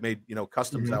pieces that I've made, you know,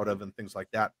 customs out of and things like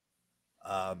that.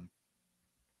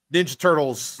 Ninja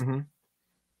Turtles,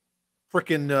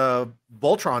 freaking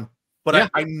Voltron. But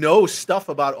I know stuff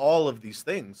about all of these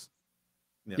things.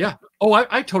 Oh,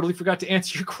 I totally forgot to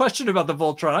answer your question about the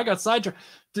Voltron. I got sidetracked.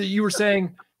 You were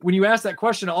saying, when you asked that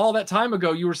question all that time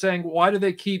ago, you were saying, why do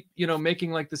they keep, you know,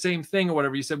 making like the same thing or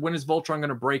whatever? You said, when is Voltron going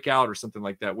to break out or something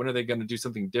like that? When are they going to do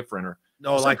something different? Or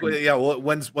no, like, well,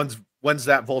 when's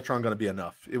that Voltron going to be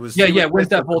enough? When's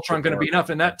that Voltron going to be enough?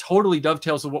 And that totally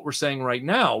dovetails with what we're saying right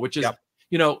now, which is,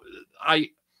 you know,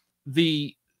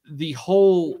 the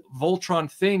whole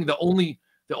Voltron thing, the only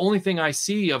thing I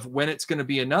see of when it's going to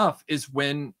be enough is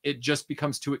when it just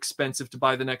becomes too expensive to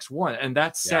buy the next one. And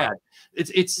that's sad.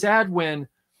 It's sad when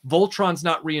Voltron's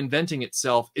not reinventing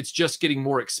itself. It's just getting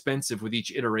more expensive with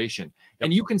each iteration.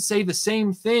 And you can say the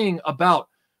same thing about,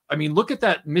 I mean, look at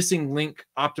that missing link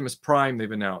Optimus Prime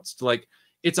they've announced. Like,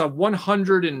 it's a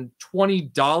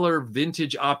 $120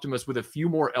 vintage Optimus with a few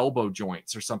more elbow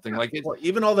joints or something. Like it. Well,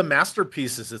 even all the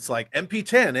masterpieces, it's like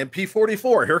MP10,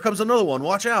 MP44. Here comes another one.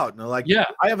 Watch out! And they're like,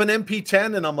 I have an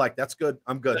MP10, and I'm like, that's good.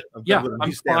 I'm good. I'm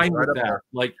fine with that.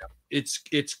 Like,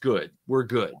 it's good. We're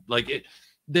good. Like it.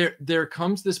 There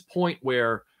comes this point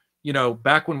where, you know,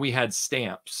 back when we had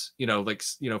stamps, you know, like,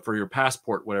 you know, for your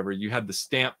passport, whatever, you had the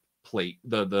stamp plate,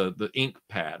 the ink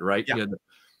pad, right?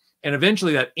 And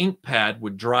eventually that ink pad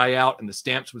would dry out and the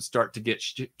stamps would start to get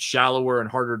shallower and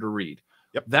harder to read.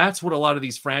 That's what a lot of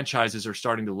these franchises are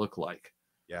starting to look like.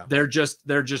 They're just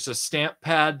a stamp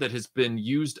pad that has been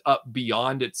used up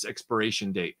beyond its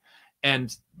expiration date.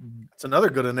 And it's another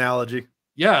good analogy.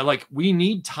 Like, we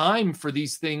need time for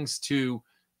these things to,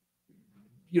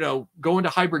 you know, go into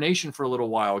hibernation for a little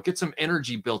while, get some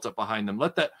energy built up behind them.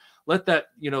 Let that,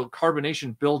 you know,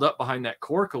 carbonation build up behind that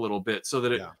cork a little bit so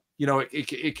that it, you know,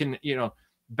 it can, you know,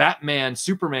 Batman,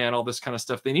 Superman, all this kind of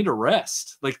stuff. They need a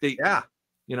rest. Like they,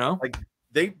 you know, like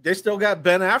they still got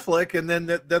Ben Affleck, and then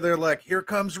they're like, here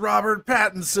comes Robert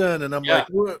Pattinson, and I'm like,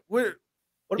 what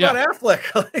about Affleck?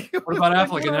 What about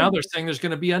Affleck? And now they're saying there's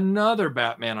going to be another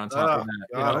Batman on top of that.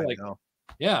 God, you know,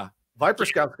 like, Viper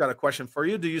Scout's got a question for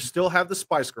you. Do you still have the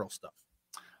Spice Girl stuff?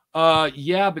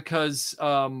 Because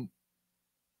I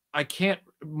can't,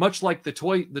 much like the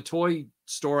toy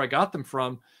store I got them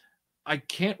from, I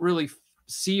can't really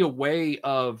see a way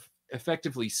of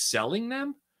effectively selling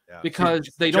them because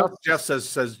they don't. Jeff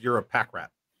says you're a pack rat.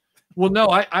 Well, no,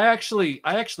 I actually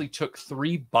took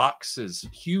 3 boxes,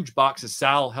 huge boxes.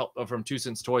 Sal from 2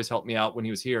 Cents Toys helped me out when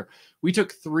he was here. We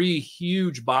took 3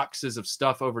 huge boxes of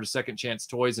stuff over to Second Chance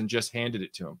Toys and just handed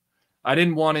it to him. I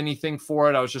didn't want anything for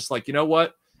it. I was just like, you know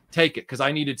what? Take it, because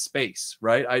I needed space,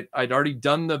 right? I'd already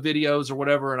done the videos or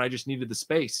whatever, and I just needed the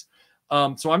space.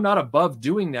 So I'm not above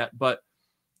doing that, but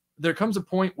there comes a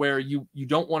point where you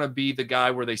don't want to be the guy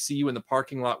where they see you in the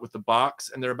parking lot with the box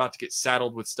and they're about to get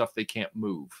saddled with stuff they can't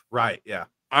move. Right. Yeah.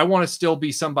 I want to still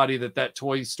be somebody that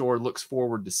toy store looks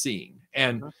forward to seeing.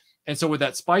 And so with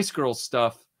that Spice Girls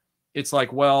stuff, it's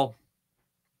like, well,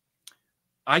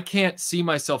 I can't see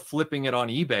myself flipping it on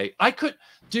eBay. I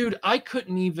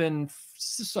couldn't even,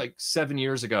 this is like 7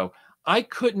 years ago, I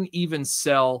couldn't even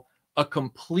sell a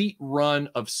complete run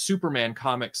of Superman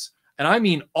comics. And I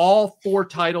mean all 4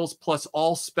 titles plus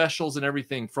all specials and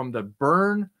everything from the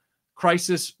Byrne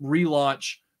Crisis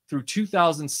relaunch through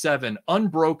 2007,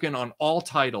 unbroken on all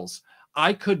titles.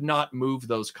 I could not move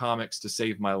those comics to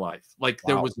save my life. Like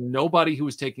there was nobody who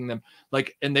was taking them.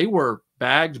 Like, and they were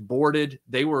bagged, boarded.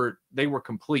 They were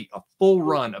complete, a full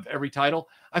run of every title.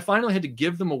 I finally had to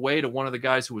give them away to one of the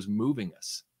guys who was moving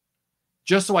us,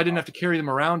 just so I didn't have to carry them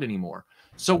around anymore.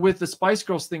 So with the Spice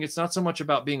Girls thing, it's not so much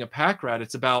about being a pack rat.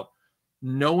 It's about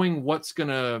knowing what's going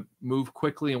to move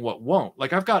quickly and what won't.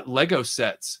 Like I've got Lego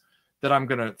sets that I'm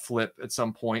going to flip at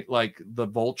some point, like the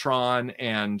Voltron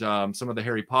and some of the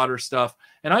Harry Potter stuff.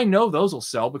 And I know those will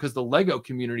sell because the Lego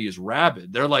community is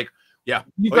rabid. They're like, yeah,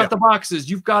 you've got the boxes,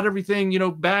 you've got everything, you know,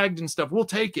 bagged and stuff. We'll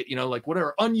take it, you know, like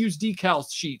whatever, unused decal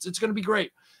sheets. It's going to be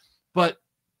great. But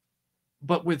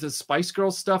with the Spice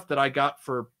Girls stuff that I got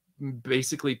for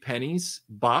basically pennies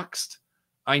boxed,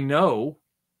 I know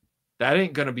that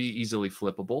ain't going to be easily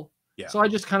flippable. Yeah. So I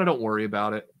just kind of don't worry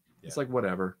about it. Yeah. It's like,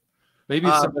 whatever. Maybe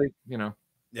it's somebody, you know.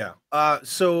 Yeah.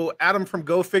 So Adam from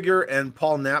Go Figure and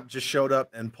Paul Knapp just showed up,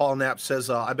 and Paul Knapp says,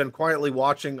 I've been quietly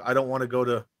watching. I don't want to go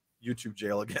to YouTube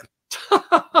jail again.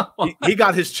 he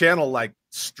got his channel like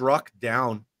struck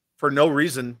down for no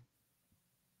reason.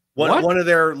 One of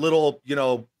their little, you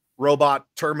know, robot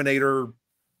Terminator.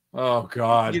 Oh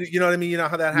God. You know what I mean? You know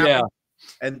how that happened? Yeah.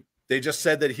 And they just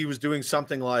said that he was doing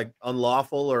something like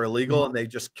unlawful or illegal, and they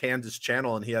just canned his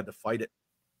channel, and he had to fight it.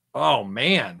 Oh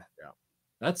man. Yeah.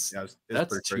 That's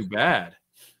too bad.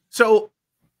 So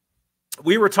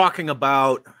we were talking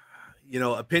about, you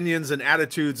know, opinions and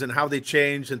attitudes and how they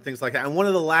change and things like that. And one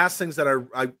of the last things that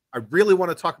I really want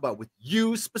to talk about with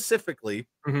you specifically,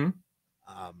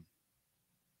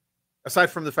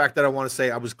 aside from the fact that I want to say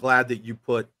I was glad that you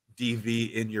put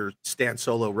DV in your Stan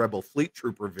Solo Rebel Fleet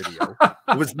Trooper video.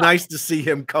 It was nice to see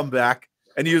him come back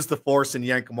and use the Force and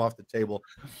yank him off the table.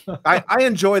 I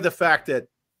enjoy the fact that,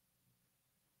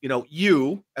 you know,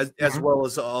 you as well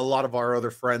as a lot of our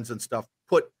other friends and stuff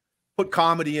put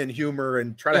comedy and humor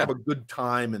and try to have a good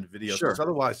time in videos. Sure.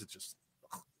 Otherwise it's just,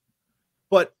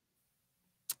 but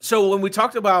so when we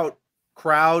talked about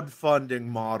crowdfunding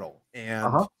model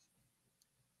and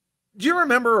do you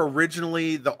remember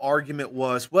originally the argument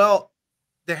was, well,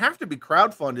 they have to be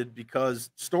crowdfunded because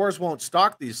stores won't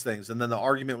stock these things. And then the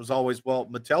argument was always, well,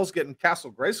 Mattel's getting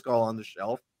Castle Grayskull on the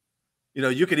shelf. You know,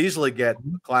 you could easily get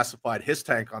classified His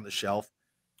Tank on the shelf,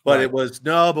 but it was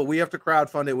no, but we have to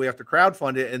crowdfund it. We have to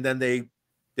crowdfund it. And then they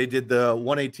did the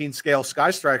 1/18 scale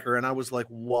Sky Striker. And I was like,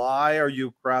 why are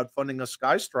you crowdfunding a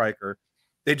Sky Striker?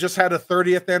 They just had a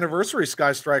 30th anniversary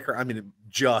Sky Striker. I mean, it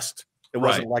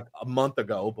wasn't like a month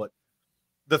ago, but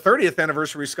the 30th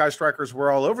anniversary Sky Strikers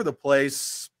were all over the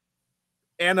place.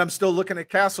 And I'm still looking at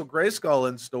Castle Grayskull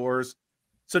in stores.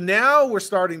 So now we're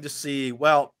starting to see,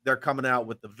 well, they're coming out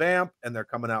with the Vamp and they're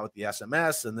coming out with the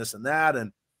SMS and this and that.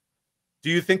 And do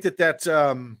you think that that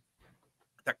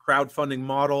crowdfunding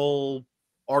model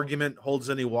argument holds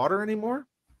any water anymore?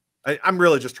 I'm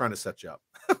really just trying to set you up.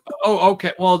 Oh,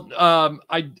 okay. Well,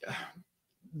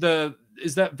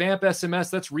 is that Vamp SMS?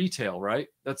 That's retail, right?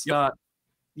 That's not.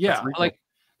 Yeah, like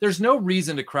there's no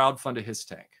reason to crowdfund a His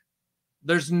Tank.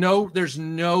 There's no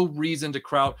reason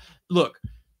to look.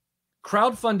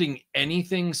 Crowdfunding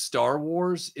anything Star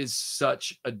Wars is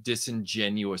such a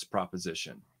disingenuous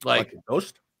proposition. Like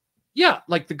Ghost? Yeah,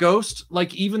 like the Ghost,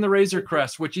 like even the Razor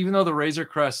Crest, which even though the Razor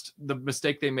Crest, the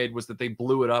mistake they made was that they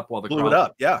blew it up while the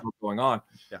crowd was going on.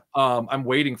 Yeah. I'm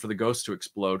waiting for the Ghost to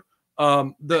explode.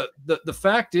 The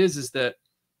fact is that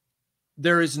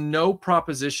there is no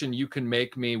proposition you can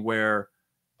make me where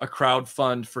a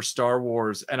crowdfund for Star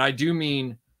Wars, and I do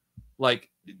mean like,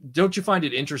 don't you find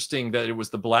it interesting that it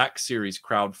was the Black Series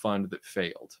crowdfund that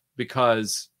failed?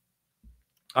 Because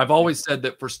I've always said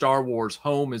that for Star Wars,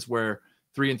 home is where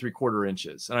 3 3/4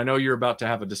 inches. And I know you're about to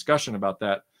have a discussion about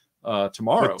that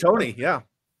tomorrow. With Tony, yeah.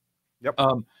 Yep.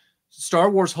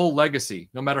 Star Wars' whole legacy,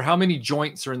 no matter how many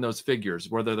joints are in those figures,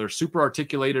 whether they're super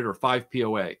articulated or 5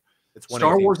 POA,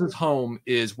 Star Wars' home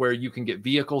is where you can get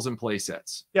vehicles and play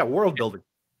sets. Yeah, world building.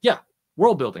 Yeah,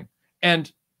 world building.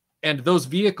 And those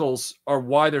vehicles are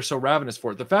why they're so ravenous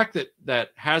for it. The fact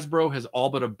that Hasbro has all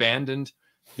but abandoned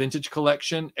vintage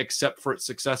collection, except for its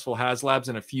successful HasLabs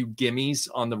and a few gimmies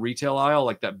on the retail aisle,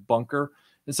 like that bunker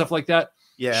and stuff like that,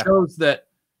 shows that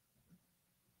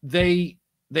they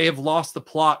have lost the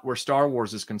plot where Star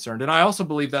Wars is concerned. And I also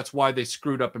believe that's why they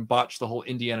screwed up and botched the whole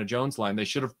Indiana Jones line. They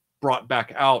should have brought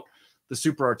back out the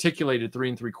super articulated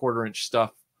 3 3/4 inch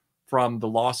stuff from the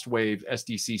Lost Wave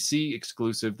SDCC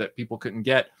exclusive that people couldn't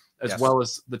get, as well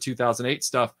as the 2008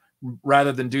 stuff,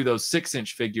 rather than do those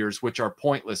 6-inch figures, which are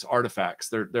pointless artifacts.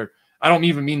 They're I don't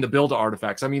even mean the build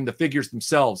artifacts. I mean the figures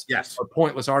themselves are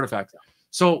pointless artifacts.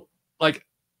 So like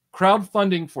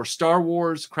crowdfunding for Star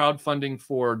Wars, crowdfunding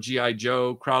for G.I.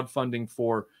 Joe, crowdfunding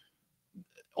for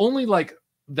only like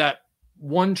that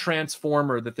one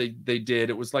Transformer that they did.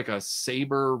 It was like a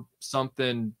Saber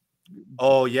something.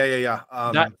 Oh, yeah.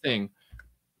 That thing.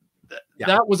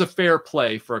 That was a fair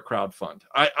play for a crowdfund.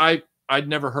 I'd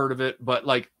never heard of it, but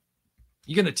like,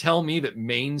 you're going to tell me that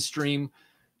mainstream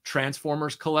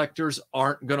Transformers collectors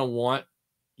aren't going to want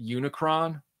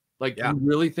Unicron? Like, you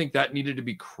really think that needed to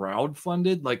be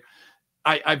crowdfunded? Like,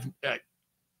 I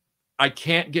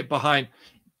can't get behind.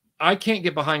 I can't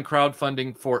get behind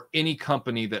crowdfunding for any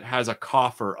company that has a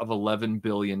coffer of $11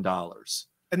 billion.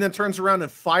 And then turns around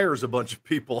and fires a bunch of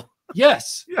people.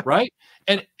 Yes. Right.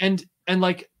 And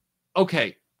like,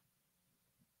 okay.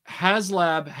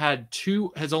 HasLab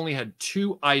has only had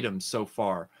 2 items so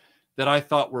far that I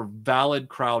thought were valid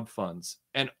crowdfunds,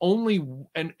 and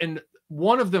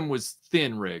one of them was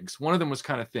thin rigs. One of them was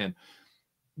kind of thin.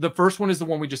 The first one is the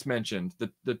one we just mentioned,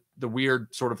 the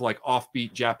weird sort of like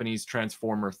offbeat Japanese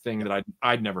Transformer thing that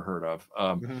I'd never heard of.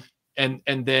 And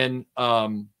then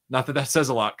not that says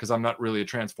a lot because I'm not really a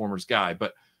Transformers guy,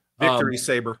 but Victory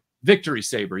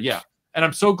Saber, yeah. And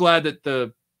I'm so glad that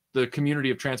the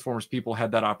community of Transformers people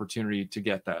had that opportunity to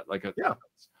get that. Like,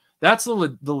 that's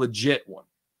the legit one.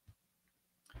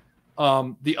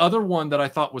 The other one that I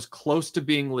thought was close to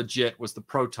being legit was the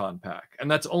Proton Pack.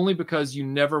 And that's only because you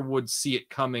never would see it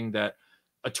coming that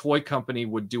a toy company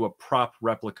would do a prop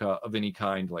replica of any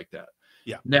kind like that.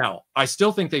 Yeah. Now, I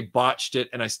still think they botched it,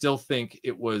 and I still think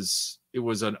it was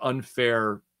an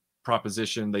unfair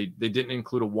proposition. They didn't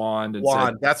include a wand.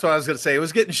 That's what I was going to say. It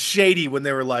was getting shady when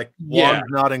they were like, wand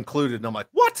not included. And I'm like,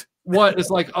 what?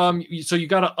 It's like, so you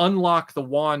got to unlock the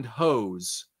wand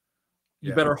hose.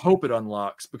 You better hope it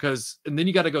unlocks, and then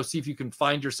you got to go see if you can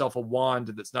find yourself a wand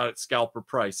that's not at scalper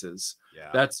prices.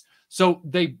 So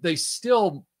they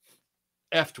still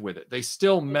effed with it. They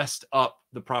still messed up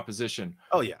the proposition.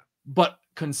 Oh yeah. But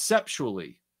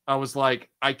conceptually, I was like,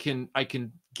 I can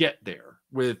get there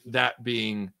with that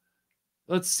being,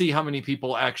 let's see how many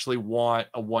people actually want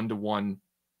a 1-to-1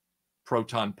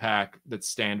 Proton Pack that's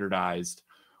standardized,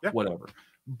 whatever.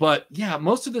 But yeah,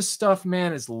 most of this stuff,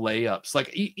 man, is layups.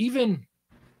 Like even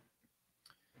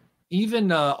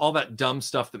all that dumb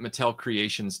stuff that Mattel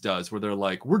Creations does, where they're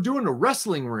like, we're doing a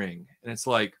wrestling ring. And it's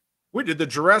like, we did the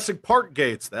Jurassic Park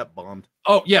gates. That bombed.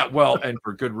 Oh, yeah. Well, and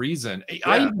for good reason.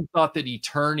 I even thought that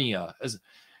Eternia,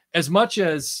 as much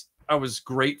as I was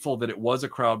grateful that it was a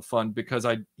crowdfund, because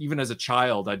even as a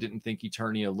child, I didn't think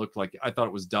Eternia looked like, I thought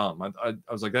it was dumb. I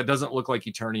was like, that doesn't look like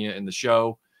Eternia in the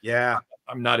show. Yeah.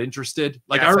 I'm not interested.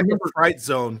 Like, I remember like Fright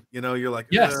Zone, you're like,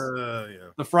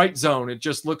 the Fright Zone. It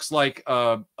just looks like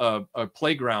a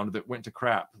playground that went to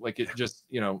crap. Like it just,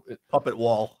 puppet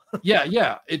wall.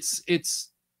 Yeah. It's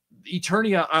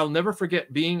Eternia. I'll never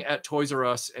forget being at Toys R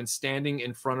Us and standing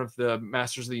in front of the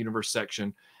Masters of the Universe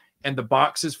section, and the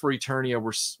boxes for Eternia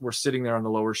were sitting there on the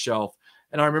lower shelf.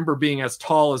 And I remember being as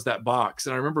tall as that box.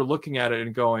 And I remember looking at it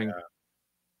and going,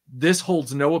 this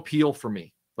holds no appeal for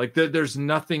me. Like there's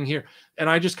nothing here. And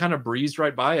I just kind of breezed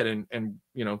right by it and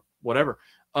whatever.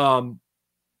 The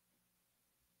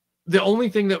only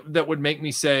thing that would make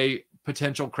me say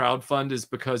potential crowdfund is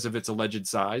because of its alleged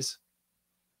size.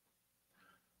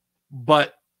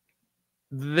 But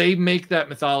they make that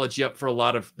mythology up for a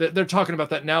lot of, they're talking about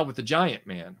that now with the Giant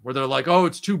Man, where they're like, oh,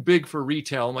 it's too big for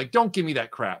retail. I'm like, don't give me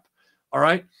that crap. All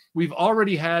right. We've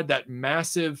already had that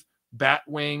massive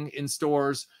Batwing in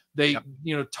stores. They,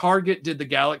 Target did the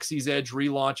Galaxy's Edge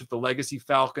relaunch of the Legacy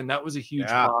Falcon. That was a huge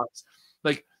box.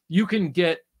 Like you can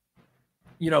get,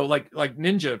 like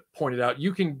Ninja pointed out,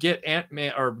 you can get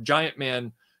Ant-Man or Giant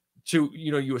Man to,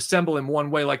 you assemble him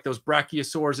one way, like those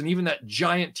Brachiosaurs, and even that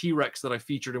giant T-Rex that I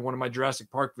featured in one of my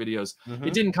Jurassic Park videos.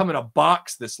 It didn't come in a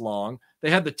box this long. They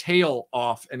had the tail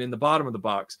off and in the bottom of the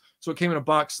box. So it came in a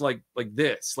box like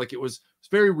this. Like it was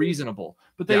very reasonable.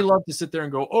 But they love to sit there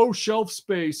and go, oh, shelf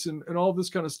space and all this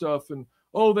kind of stuff. And,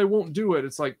 oh, they won't do it.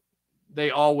 It's like they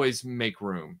always make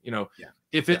room.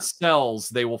 If it sells,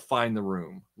 they will find the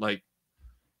room. Like,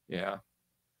 yeah.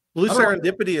 Blue I don't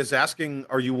know. Serendipity is asking,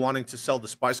 are you wanting to sell the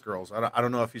Spice Girls? I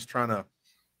don't know if he's trying to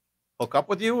hook up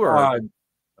with you or.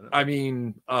 I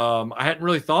mean, I hadn't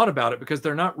really thought about it because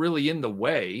they're not really in the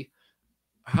way.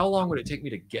 How long would it take me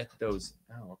to get those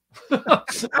out?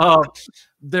 But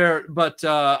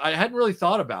I hadn't really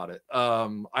thought about it.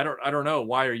 I don't know.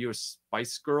 Why are you a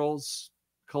Spice Girls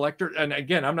collector? And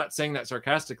again, I'm not saying that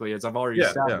sarcastically, as I've already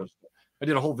established. Yeah. I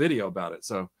did a whole video about it.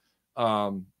 So,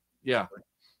 yeah.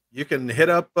 You can hit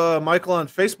up Michael on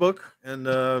Facebook, and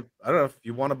I don't know if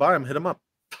you want to buy him, hit him up.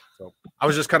 So I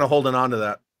was just kind of holding on to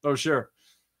that. Oh, sure.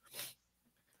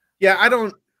 Yeah, I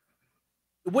don't.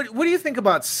 What do you think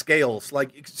about scales?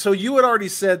 Like, so you had already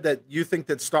said that you think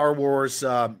that Star Wars,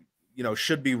 you know,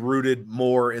 should be rooted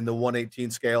more in the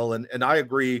 1/18 scale, and I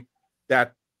agree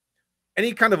that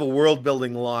any kind of a world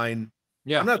building line.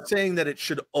 Yeah, I'm not saying that it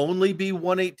should only be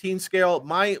 1/18 scale.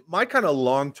 My kind of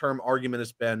long term argument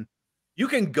has been, you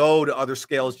can go to other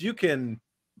scales. You can,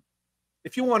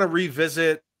 if you want to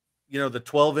revisit, you know, the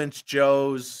 12-inch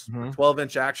Joes,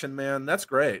 12-inch Action Man, that's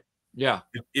great. Yeah.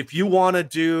 If you want to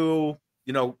do,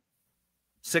 you know,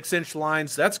 6-inch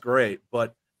lines, that's great.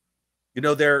 But, you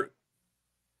know, they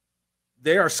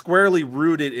are squarely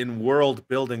rooted in world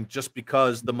building, just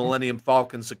because the Millennium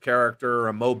Falcon's a character,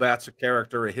 a Mobat's a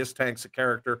character, a His Tank's a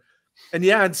character. And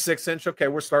yeah, in 6-inch, okay,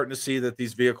 we're starting to see that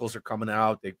these vehicles are coming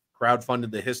out. They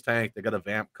crowdfunded the His Tank. They got a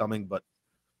Vamp coming. But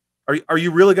are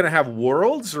you really going to have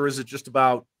worlds, or is it just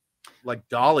about like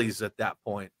dollies at that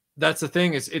point? That's the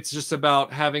thing, is it's just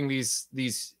about having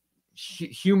these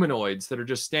humanoids that are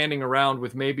just standing around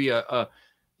with maybe a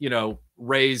you know,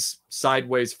 Ray's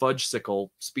sideways fudge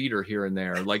sickle speeder here and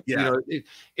there. Like, you know,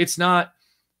 it's not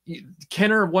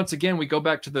Kenner. Once again, we go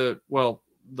back to the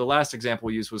last example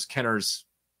we used was Kenner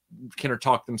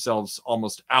talked themselves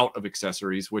almost out of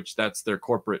accessories, which that's their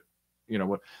corporate, you know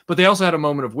what, but they also had a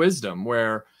moment of wisdom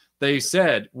where they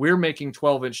said, we're making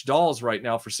 12-inch dolls right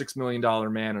now for $6 Million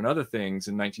Man and other things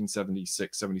in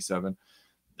 1976, 77.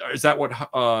 Is that what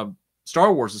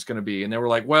Star Wars is going to be? And they were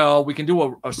like, well, we can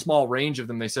do a small range of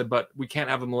them. They said, but we can't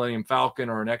have a Millennium Falcon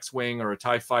or an X-Wing or a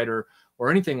TIE Fighter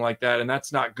or anything like that. And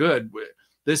that's not good.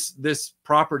 This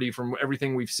property, from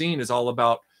everything we've seen, is all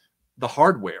about the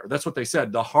hardware. That's what they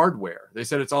said, the hardware. They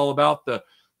said it's all about the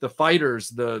fighters,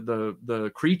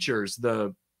 the creatures,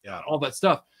 all that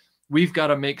stuff. We've got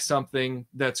to make something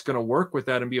that's going to work with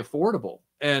that and be affordable.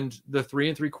 And the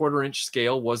 3 3/4-inch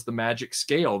scale was the magic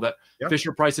scale that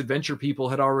Fisher Price Adventure people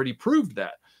had already proved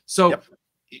that. So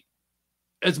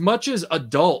as much as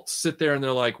adults sit there and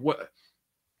they're like, what?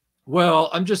 Well,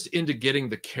 I'm just into getting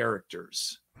the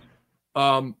characters.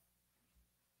 I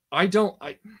don't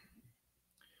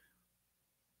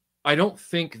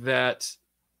think that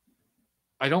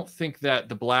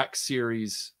the Black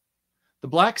Series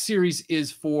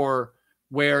is for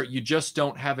where you just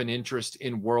don't have an interest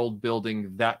in world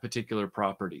building that particular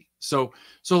property. So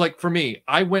like for me,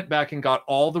 I went back and got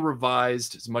all the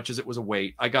revised, as much as it was a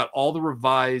wait, I got all the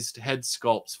revised head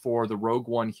sculpts for the Rogue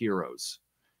One heroes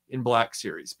in Black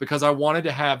Series because I wanted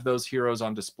to have those heroes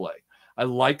on display. I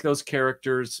like those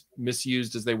characters,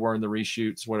 misused as they were in the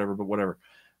reshoots, whatever.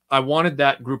 I wanted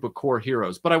that group of core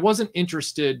heroes, but I wasn't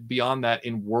interested beyond that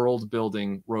in world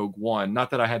building Rogue One.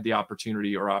 Not that I had the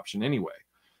opportunity or option anyway.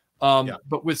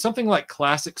 But with something like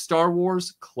classic Star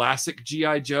Wars, classic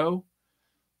G.I. Joe,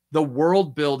 the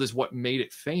world build is what made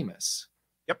it famous.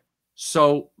 Yep.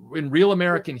 So in Real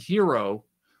American Hero,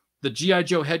 the G.I.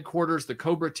 Joe headquarters, the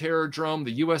Cobra Terrordrome,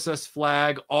 the USS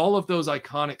Flag, all of those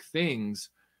iconic things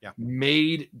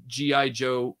made G.I.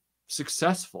 Joe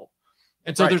successful.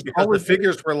 And so there's always the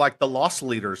figures were like the loss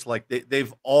leaders. Like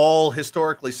they've all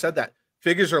historically said that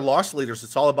figures are loss leaders.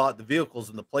 It's all about the vehicles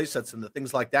and the play sets and the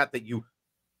things like that you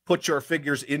put your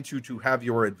figures into to have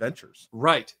your adventures.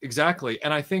 Right, exactly.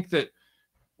 And I think that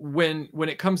when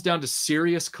it comes down to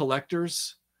serious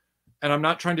collectors, and I'm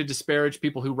not trying to disparage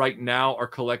people who right now are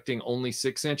collecting only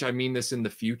 6-inch. I mean this in the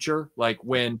future. Like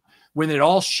when it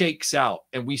all shakes out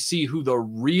and we see who the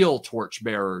real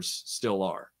torchbearers still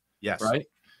are. Yes. Right.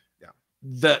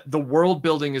 That the world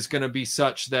building is going to be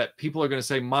such that people are going to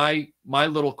say, my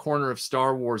little corner of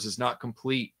Star Wars is not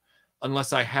complete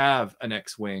unless I have an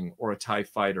X-Wing or a TIE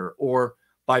Fighter, or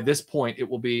by this point it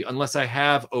will be unless I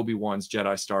have Obi-Wan's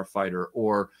Jedi Starfighter,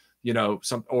 or the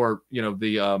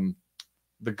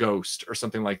Ghost or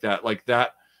something like that. Like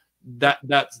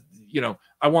that's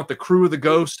I want the crew of the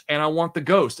Ghost, and I want the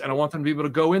Ghost, and I want them to be able to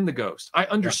go in the Ghost. I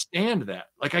understand that.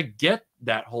 Like I get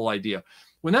that whole idea.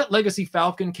 When that Legacy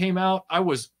Falcon came out, I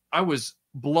was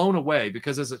blown away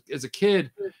because as a kid,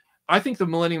 I think the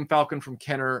Millennium Falcon from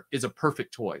Kenner is a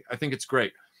perfect toy. I think it's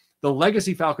great. The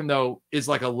Legacy Falcon, though, is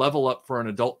like a level up for an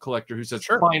adult collector who says,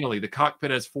 finally, the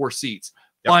cockpit has 4 seats.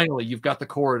 Yep. Finally, you've got the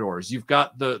corridors, you've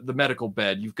got the medical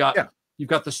bed, you've got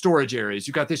the storage areas,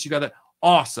 you got this, you got that.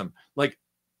 Awesome. Like,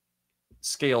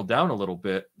 scaled down a little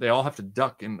bit. They all have to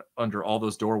duck in under all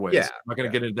those doorways. I'm not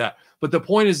going to get into that. But the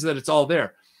point is that it's all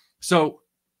there. So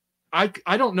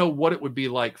I don't know what it would be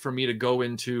like for me to go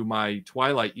into my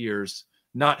twilight years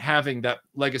not having that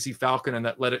Legacy Falcon and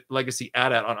that Legacy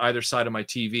AT-AT on either side of my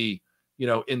TV, you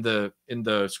know, in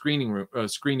the screening room,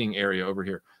 screening area over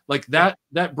here. Like that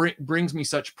brings me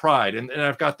such pride. And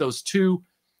I've got those 2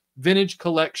 vintage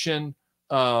collection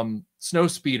snow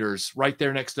speeders right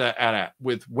there next to that AT-AT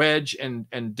with Wedge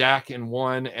and Dak in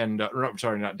one, and no,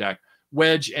 sorry, not Dak,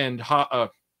 Wedge and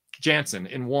Jansen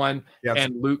in one,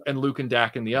 and Luke and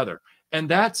Dak in the other. And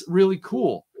that's really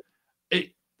cool.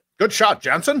 Good shot,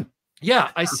 Jansen.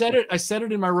 Yeah, I said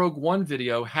it in my Rogue One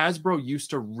video. Hasbro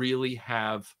used to really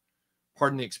have,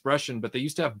 pardon the expression, but they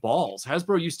used to have balls.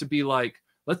 Hasbro used to be like,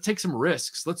 let's take some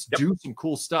risks. Let's do some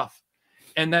cool stuff.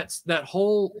 And that's that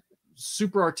whole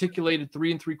super articulated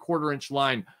 3 3/4 inch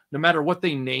line, no matter what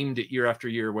they named it year after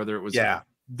year, whether it was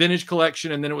Vintage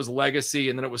Collection, and then it was Legacy,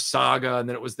 and then it was Saga, and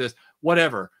then it was this,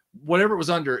 whatever it was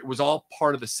under, it was all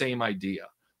part of the same idea,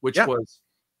 which was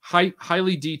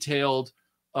highly detailed,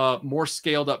 more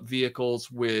scaled up vehicles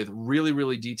with really,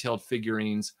 really detailed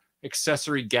figurines,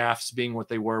 accessory gaffs being what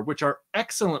they were, which are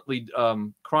excellently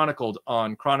chronicled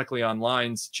on Chronically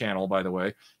Online's channel, by the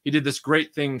way. He did this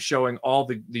great thing showing all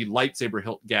the lightsaber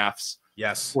hilt gaffs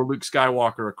for Luke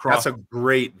Skywalker across. That's a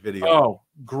great video. Oh,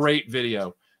 great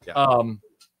video. Yeah.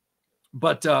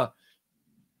 But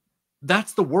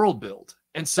that's the world build.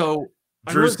 And so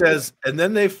Drew says, and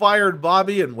then they fired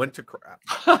Bobby and went to crap.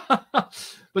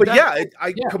 but I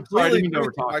completely agree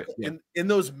with you, Michael. In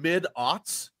those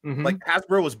mid-aughts, like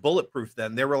Hasbro was bulletproof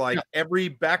then. They were like every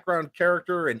background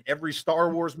character in every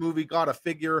Star Wars movie got a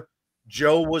figure.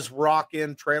 Joe was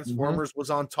rocking, Transformers was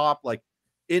on top. Like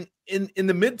in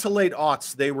the mid to late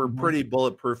aughts, they were pretty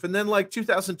bulletproof. And then like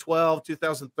 2012,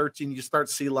 2013, you start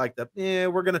to see like that,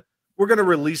 we're gonna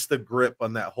release the grip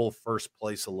on that whole first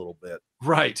place a little bit.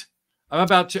 Right. I'm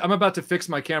about to fix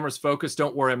my camera's focus.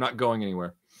 Don't worry, I'm not going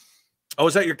anywhere. Oh,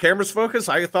 is that your camera's focus?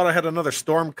 I thought I had another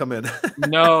storm come in.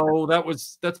 No,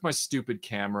 that's my stupid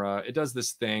camera. It does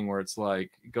this thing where it's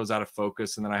like it goes out of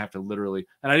focus, and then I have to literally,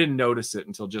 and I didn't notice it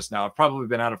until just now. I've probably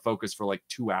been out of focus for like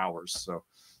 2 hours. So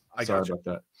sorry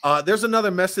about that. There's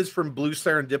another message from Blue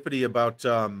Serendipity about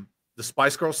the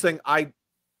Spice Girls thing.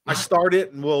 I start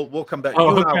it, and we'll come back.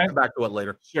 I'll come back to it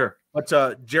later. Sure.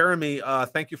 But Jeremy,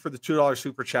 thank you for the $2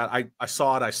 super chat. I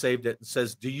saw it. I saved it. It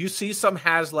says, do you see some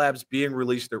HasLabs being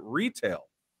released at retail?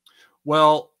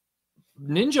 Well,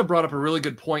 Ninja brought up a really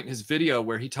good point in his video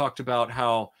where he talked about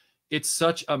how it's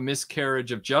such a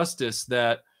miscarriage of justice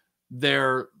that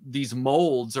these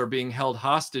molds are being held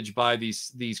hostage by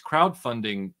these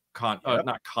crowdfunding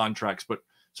not contracts, but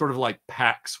sort of like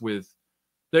packs with.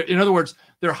 In other words,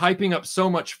 they're hyping up so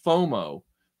much FOMO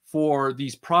for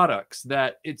these products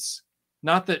that it's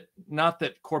not that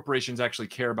corporations actually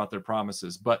care about their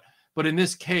promises, but in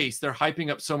this case, they're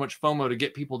hyping up so much FOMO to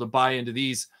get people to buy into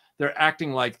these. They're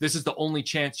acting like this is the only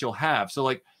chance you'll have. So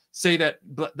like, say that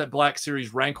Black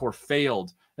Series Rancor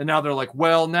failed, and now they're like,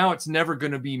 well, now it's never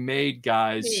going to be made,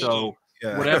 guys. So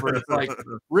whatever. It's like,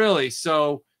 really?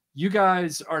 So you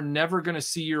guys are never going to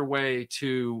see your way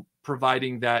to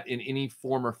providing that in any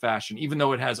form or fashion, even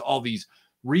though it has all these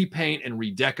repaint and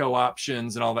redeco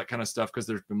options and all that kind of stuff, because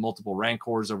there's been multiple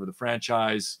Rancors over the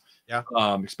franchise,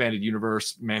 expanded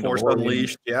universe, Force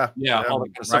Unleashed, all that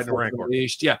kind of stuff.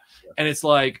 Unleashed, and it's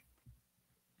like,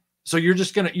 so you're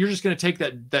just gonna take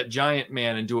that giant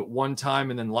man and do it one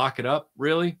time and then lock it up,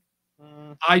 really?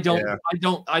 I don't.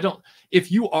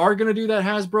 If you are gonna do that,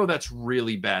 Hasbro, that's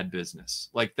really bad business.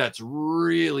 Like, that's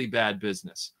really bad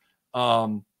business.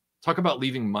 Talk about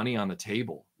leaving money on the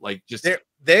table. Like, just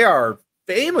they are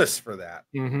famous for that.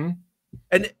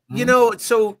 And you know,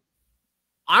 so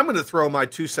I'm going to throw my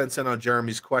 2 cents in on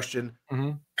Jeremy's question.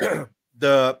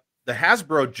 The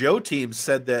Hasbro Joe team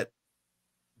said that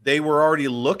they were already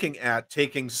looking at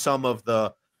taking some of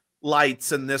the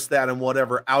lights and this, that, and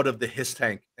whatever out of the HISS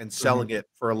tank and selling it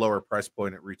for a lower price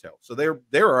point at retail. So they're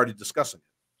already discussing it.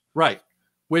 Right.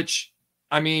 Which,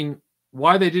 I mean,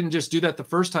 why they didn't just do that the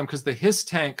first time? Because the HISS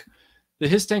tank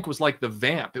was like the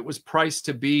Vamp. It was priced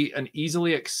to be an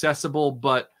easily accessible,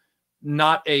 but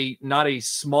not a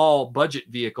small budget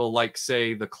vehicle like,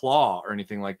 say, the Claw or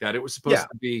anything like that. It was supposed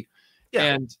to be.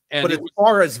 And but as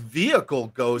far as vehicle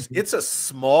goes, it's a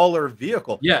smaller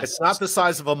vehicle. Yes. It's not the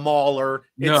size of a Mauler.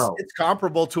 It's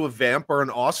comparable to a Vamp or an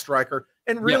Ostriker.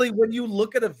 And really, when you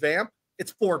look at a vamp,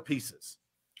 it's 4 pieces.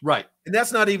 Right. And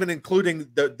that's not even including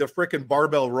the freaking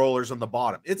barbell rollers on the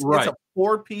bottom. It's a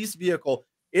 4-piece vehicle.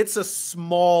 It's a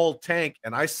small tank.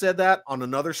 And I said that on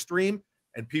another stream,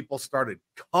 and people started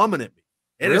coming at me.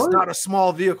 And it's not a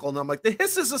small vehicle. And I'm like, the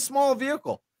Hiss is a small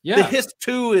vehicle. Yeah. The Hiss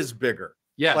 2 is bigger.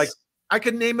 Yes. Like, I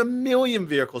could name a million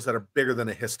vehicles that are bigger than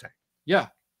a Hiss tank. Yeah.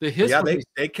 The Hiss. Yeah,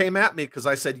 they came at me because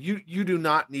I said, you do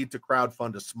not need to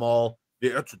crowdfund a small.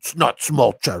 It's not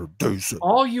small, Cheddar Daisy.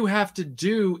 All you have to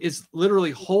do is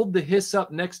literally hold the Hiss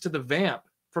up next to the Vamp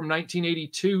from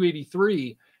 1982,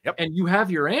 83, and you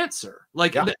have your answer.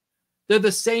 Like, they're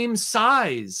the same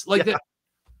size. Like,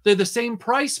 they're the same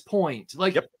price point.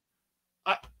 Like,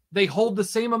 they hold the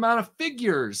same amount of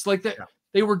figures. Like,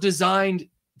 they were designed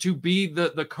to be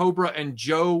the Cobra and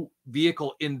Joe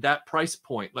vehicle in that price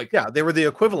point. Like, they were the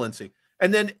equivalency.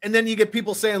 And then you get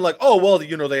people saying like, oh, well,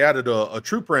 you know, they added a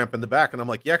troop ramp in the back. And I'm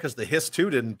like, yeah, because the Hiss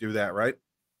 2 didn't do that, right?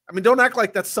 I mean, don't act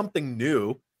like that's something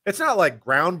new. It's not like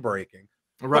groundbreaking.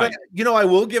 Right. But I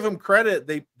will give them credit.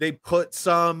 They put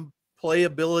some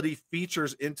playability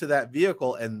features into that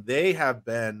vehicle, and they have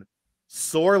been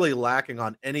sorely lacking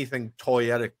on anything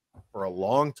toyetic for a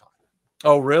long time.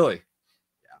 Oh, really?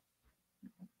 Yeah.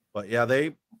 But yeah,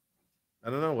 I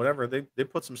don't know, whatever. They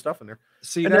put some stuff in there.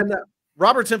 See, and then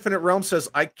Robert's Infinite Realm says,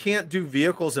 I can't do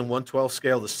vehicles in 1/12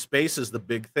 scale. The space is the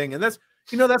big thing. And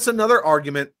that's another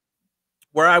argument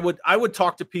where I would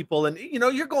talk to people, and,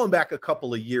 you're going back a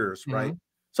couple of years, right?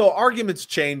 So arguments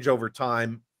change over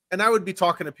time. And I would be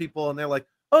talking to people and they're like,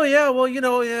 oh yeah,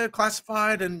 well,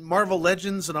 Classified and Marvel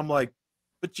Legends. And I'm like,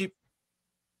 but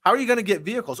how are you going to get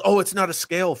vehicles? Oh, it's not a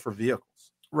scale for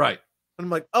vehicles. Right. And I'm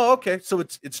like, oh, okay. So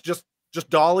it's just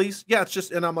dollies. Yeah. It's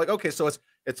just, and I'm like, okay, so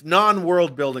it's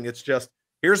non-world building. It's just,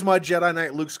 here's my Jedi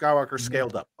Knight Luke Skywalker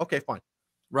scaled up. Okay, fine.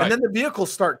 Right. And then the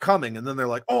vehicles start coming, and then they're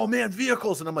like, oh man,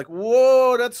 vehicles. And I'm like,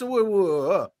 whoa,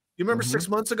 whoa. You remember 6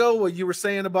 months ago what you were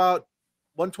saying about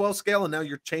 1/12 scale, and now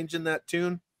you're changing that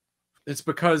tune? It's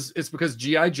because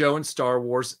G.I. Joe and Star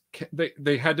Wars,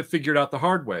 they had to figure it out the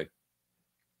hard way.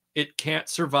 It can't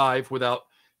survive without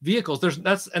vehicles.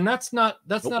 That's not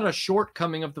a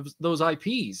shortcoming of those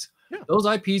IPs. Yeah. Those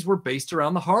IPs were based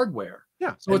around the hardware.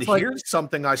 Yeah. So it's like, here's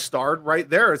something I starred right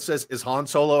there. It says, is Han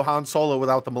Solo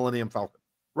without the Millennium Falcon?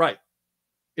 Right.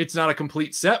 It's not a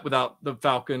complete set without the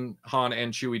Falcon, Han,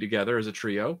 and Chewie together as a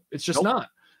trio. It's just not.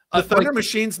 The Thunder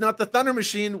Machine's not the Thunder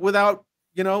Machine without,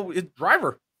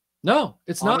 driver. No,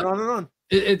 it's not. On and on.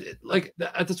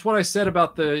 That's what I said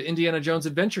about the Indiana Jones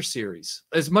Adventure series.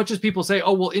 As much as people say,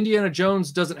 oh, well, Indiana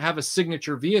Jones doesn't have a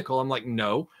signature vehicle. I'm like,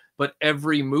 no, but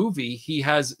every movie he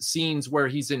has scenes where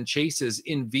he's in chases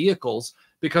in vehicles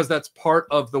because that's part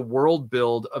of the world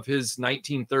build of his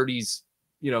 1930s,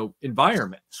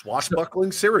 environment.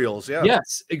 Swashbuckling serials. Yeah.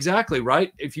 Yes, exactly.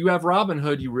 Right. If you have Robin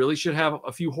Hood, you really should have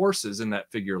a few horses in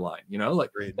that figure line.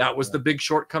 That was the big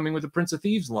shortcoming with the Prince of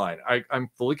Thieves line. I'm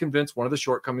fully convinced one of the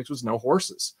shortcomings was no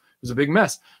horses. It was a big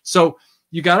mess. So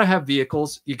you got to have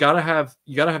vehicles. You got to have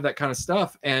that kind of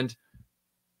stuff. And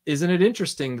isn't it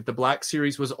interesting that the Black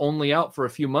Series was only out for a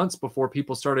few months before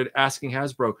people started asking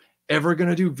Hasbro, ever going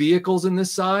to do vehicles in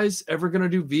this size? Ever going to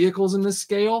do vehicles in this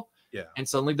scale? Yeah. And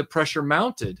suddenly the pressure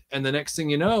mounted, and the next thing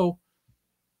you know,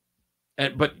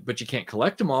 but you can't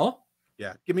collect them all.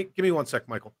 Yeah. Give me 1 sec,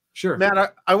 Michael. Sure.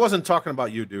 Matt, I wasn't talking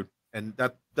about you, dude. And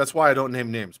that's why I don't name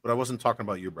names, but I wasn't talking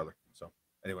about you, brother. So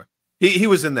anyway, he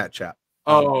was in that chat.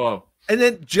 Oh. And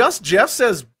then Just Jeff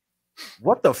says,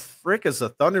 what the frick is a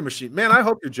Thunder Machine? Man, I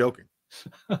hope you're joking.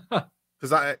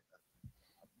 Because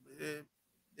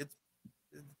it's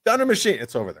Thunder Machine.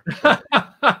 It's over there.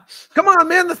 Come on,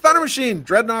 man. The Thunder Machine.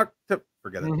 Dreadnought.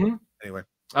 Forget it. Anyway.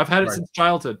 I've had it since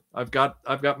childhood. I've got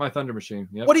my Thunder Machine.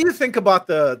 Yep. What do you think about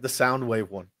the Soundwave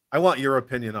one? I want your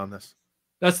opinion on this.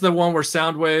 That's the one where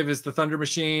Soundwave is the Thunder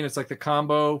Machine. It's like the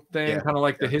combo thing, kind of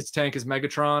like the Hiss tank is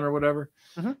Megatron or whatever.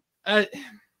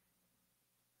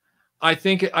 I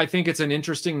think it's an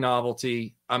interesting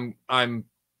novelty. I'm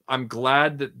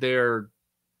glad that they're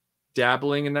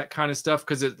dabbling in that kind of stuff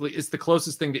because it's the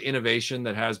closest thing to innovation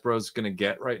that Hasbro's going to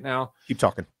get right now. Keep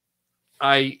talking.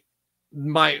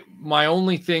 My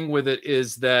only thing with it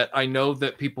is that I know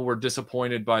that people were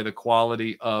disappointed by the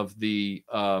quality of the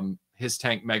Hiss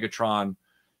tank Megatron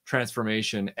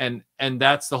transformation, and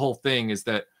that's the whole thing, is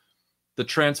that the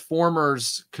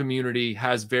Transformers community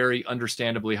has very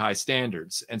understandably high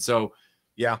standards, and so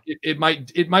it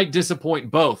might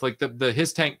disappoint both. Like the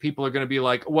Hiss tank people are going to be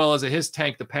like, well, as a Hiss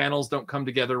tank, the panels don't come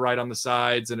together right on the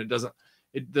sides, and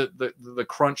the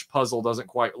crunch puzzle doesn't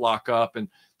quite lock up. And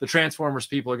the Transformers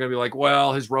people are going to be like,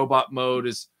 well, his robot mode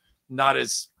is not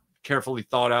as carefully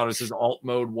thought out as his alt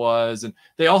mode was, and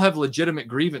they all have legitimate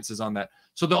grievances on that.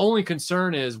 So the only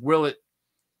concern is, will it,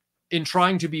 in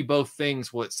trying to be both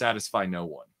things, will it satisfy no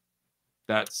one?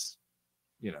 That's,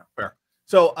 you know. Fair.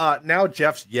 So now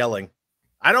Jeff's yelling.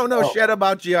 I don't know shit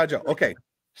about G.I. Joe. Okay,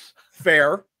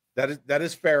 fair. That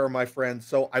is fair, my friend.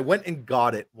 So I went and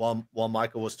got it while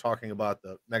Michael was talking about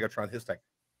the Megatron his tank.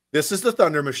 This is the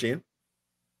Thunder Machine,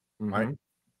 right?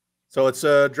 So it's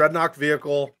a Dreadnought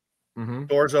vehicle,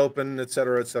 doors open, et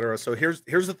cetera, et cetera. So here's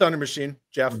the Thunder Machine,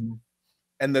 Jeff,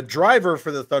 and the driver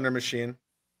for the Thunder Machine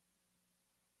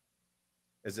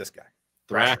is this guy,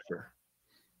 Thrasher.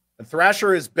 And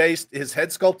Thrasher is based, his head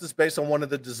sculpt is based on one of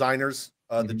the designers,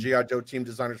 the G.I. Joe team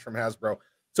designers from Hasbro.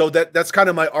 So that's kind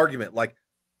of my argument. Like,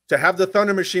 to have the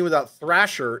Thunder Machine without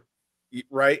Thrasher,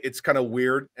 right, it's kind of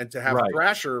weird. And to have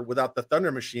Thrasher without the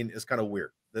Thunder Machine is kind of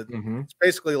weird. It's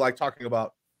basically like talking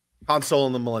about Han Solo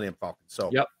and the Millennium Falcon. So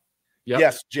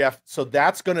yes, Jeff. So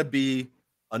that's going to be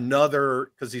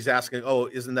another, because he's asking, oh,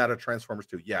 isn't that a Transformers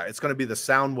 2? Yeah, it's going to be the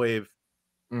Soundwave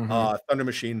Thunder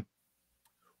Machine.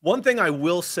 One thing I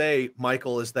will say,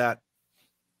 Michael, is that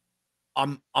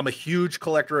I'm a huge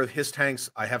collector of his tanks.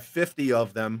 I have 50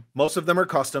 of them. Most of them are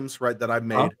customs, right, that I've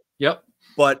made. Yep.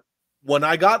 But when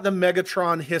I got the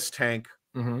Megatron his tank,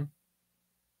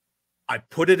 I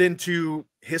put it into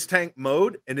his tank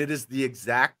mode, and it is the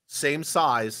exact same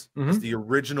size as the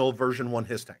original version 1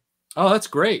 his tank. Oh, that's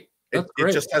great. That's great.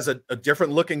 It just has a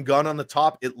different looking gun on the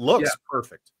top. It looks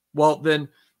perfect. Well, then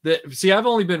see, I've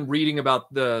only been reading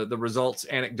about the results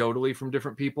anecdotally from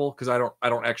different people, because I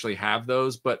don't actually have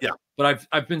those, but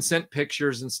I've been sent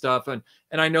pictures and stuff, and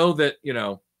I know that, you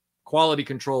know, quality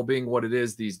control being what it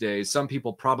is these days, some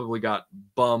people probably got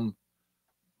bum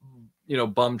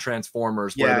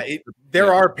Transformers. Yeah,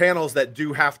 there are panels that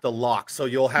do have to lock, so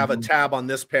you'll have a tab on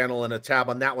this panel and a tab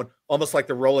on that one, almost like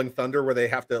the Rolling Thunder, where they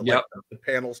have to like the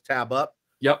panels tab up.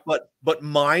 Yep. But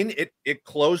mine, it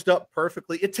closed up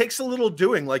perfectly. It takes a little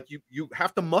doing, like you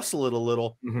have to muscle it a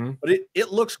little, but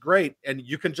it looks great, and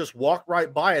you can just walk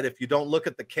right by it. If you don't look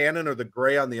at the cannon or the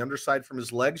gray on the underside from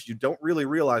his legs, you don't really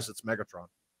realize it's Megatron.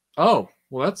 Oh,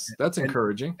 well, that's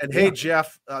encouraging. And hey,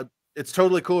 Jeff, it's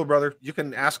totally cool, brother. You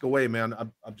can ask away, man.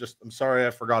 I'm sorry I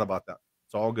forgot about that.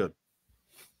 It's all good.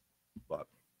 But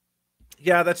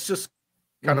yeah, that's just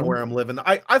kind of where I'm living.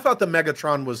 I thought the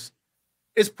Megatron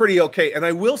is pretty okay, and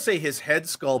I will say his head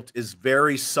sculpt is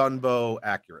very Sunbow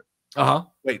accurate.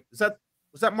 Wait,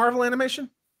 was that Marvel Animation?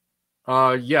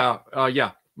 Yeah.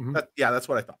 Yeah, that's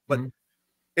what I thought. But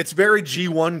it's very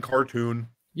G1 cartoon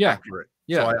accurate.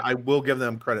 Yeah, so I will give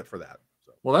them credit for that.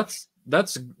 So. Well,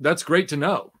 that's great to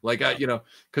know. Like,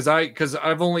 because I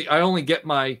only get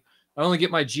my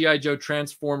G.I. Joe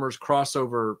Transformers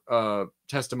crossover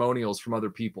testimonials from other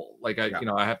people. Like, I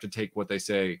have to take what they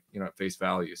say, at face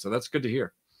value. So that's good to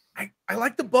hear. I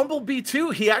like the Bumblebee too.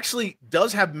 He actually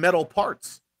does have metal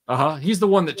parts. He's the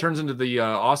one that turns into the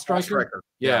Ostriker.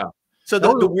 Yeah. So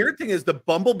the weird thing is, the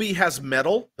Bumblebee has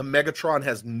metal. The Megatron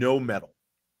has no metal.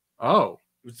 Oh.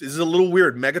 This is a little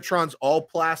weird. Megatron's all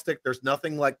plastic. There's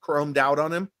nothing like chromed out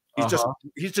on him.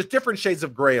 He's just different shades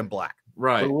of gray and black.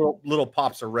 Right. Little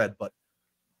pops of red, but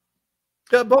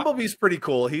the Bumblebee's pretty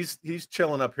cool. He's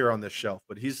chilling up here on this shelf,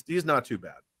 but he's not too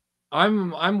bad.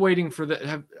 I'm waiting for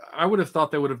that. I would have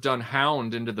thought they would have done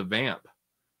Hound into the Vamp,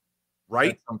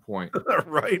 right? At some point,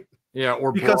 right? Yeah,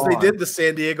 or because Brawn. They did the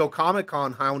San Diego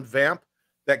Comic-Con Hound Vamp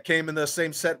that came in the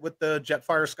same set with the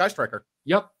Jetfire Sky Striker.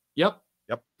 Yep.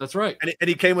 That's right. And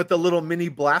he came with the little mini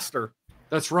blaster.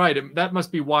 That's right. That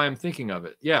must be why I'm thinking of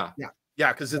it. Yeah.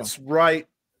 Because it's right.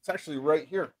 It's actually right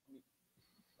here.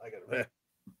 I got it.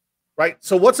 Right.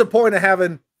 So what's the point of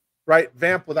having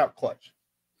Vamp without clutch?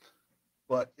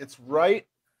 But it's right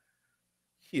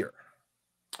here.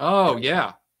 Oh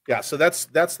yeah. Yeah. So that's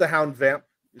the Hound Vamp.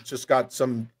 It's just got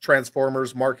some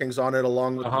Transformers markings on it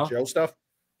along with the Joe stuff.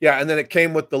 Yeah, and then it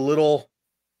came with the little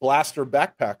blaster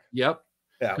backpack. Yep.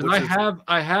 Yeah,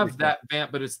 I have that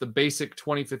Vamp, but it's the basic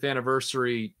 25th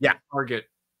anniversary Target,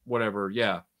 whatever.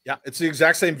 Yeah. Yeah, it's the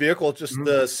exact same vehicle. It's just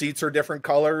the seats are different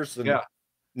colors. And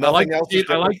nothing else.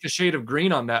 I like the shade of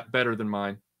green on that better than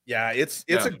mine. Yeah, it's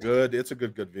a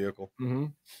good vehicle.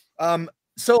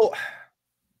 So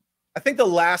I think the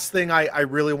last thing I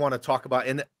really want to talk about,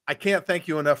 and I can't thank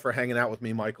you enough for hanging out with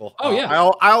me, Michael. Oh yeah.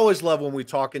 I always love when we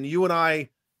talk, and you and I,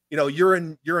 you're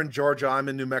in Georgia, I'm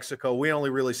in New Mexico. We only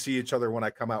really see each other when I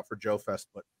come out for Joe Fest,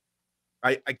 but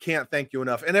I can't thank you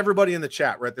enough. And everybody in the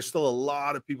chat, right? There's still a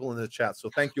lot of people in the chat. So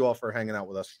thank you all for hanging out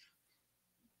with us.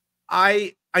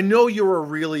 I know you're a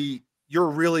really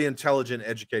intelligent,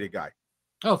 educated guy.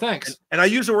 Oh, thanks. And I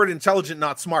use the word intelligent,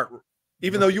 not smart.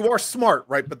 Even though you are smart,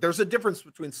 right? But there's a difference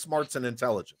between smarts and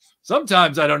intelligence.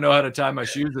 Sometimes I don't know how to tie my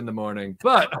shoes in the morning,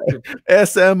 but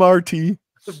SMRT.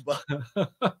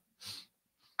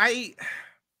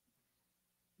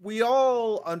 We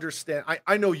all understand.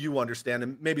 I know you understand,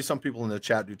 and maybe some people in the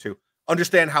chat do too,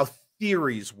 understand how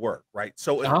theories work, right?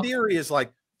 So a theory is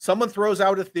like someone throws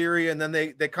out a theory and then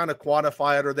they kind of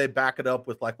quantify it, or they back it up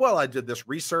with like, well, I did this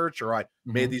research, or I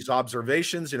made these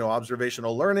observations,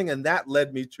 observational learning, and that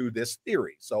led me to this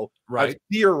theory. So I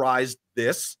theorized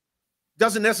this.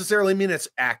 Doesn't necessarily mean it's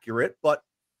accurate, but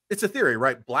it's a theory,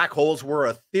 right? Black holes were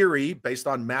a theory based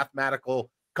on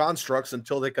mathematical constructs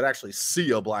until they could actually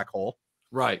see a black hole.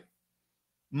 Right.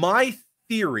 My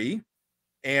theory,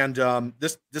 and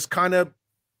this kind of,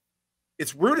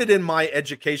 it's rooted in my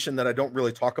education that I don't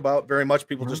really talk about very much.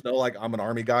 People just know, like, I'm an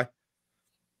Army guy.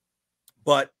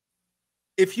 But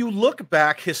if you look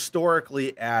back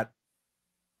historically at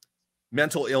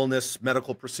mental illness,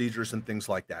 medical procedures, and things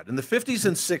like that, in the 50s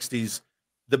and 60s,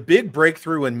 the big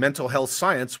breakthrough in mental health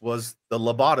science was the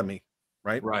lobotomy,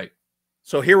 right? Right.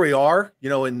 So here we are,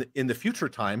 in the future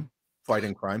time,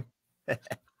 fighting crime.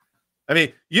 I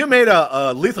mean, you made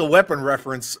a Lethal Weapon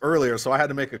reference earlier, so I had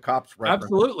to make a cops reference.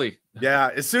 Absolutely. Yeah,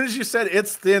 as soon as you said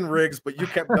it's thin, Riggs, but you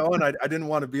kept going, I didn't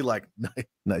want to be like,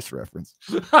 nice reference.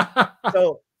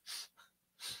 So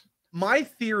my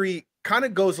theory kind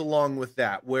of goes along with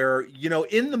that, where,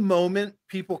 in the moment,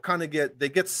 people kind of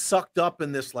get sucked up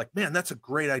in this, like, man, that's a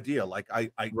great idea. Like, I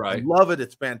love it.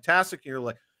 It's fantastic. And you're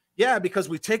like, yeah, because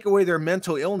we take away their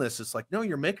mental illness. It's like, no,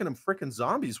 you're making them freaking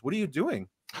zombies. What are you doing?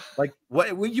 Like,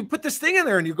 what, when you put this thing in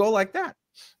there and you go like that?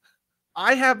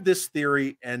 I have this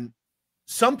theory, and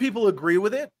some people agree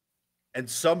with it and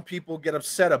some people get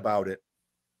upset about it.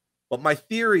 But my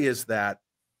theory is that,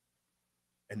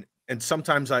 and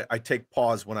sometimes I take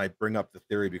pause when I bring up the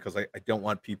theory, because I don't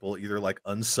want people either like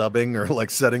unsubbing or like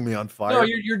setting me on fire. No,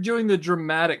 you're doing the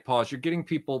dramatic pause. You're getting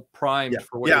people primed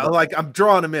for what. Yeah, like I'm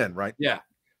drawing them in, right? Yeah.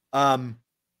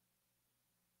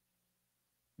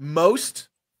 Most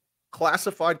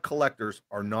classified collectors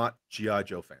are not G.I.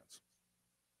 Joe fans.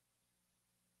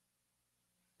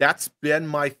 That's been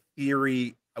my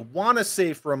theory. I want to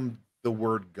say from the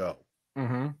word go.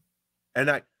 And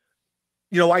I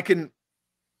can,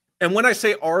 and when I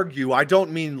say argue, I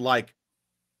don't mean like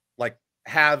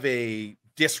have a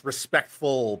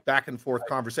disrespectful back and forth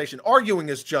conversation. Arguing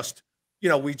is just,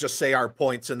 we just say our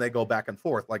points and they go back and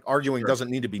forth. Like, arguing doesn't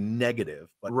need to be negative.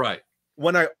 But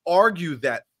when I argue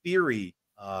that theory,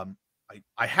 I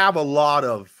have a lot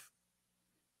of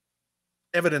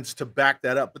evidence to back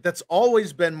that up. But that's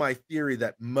always been my theory,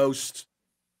 that most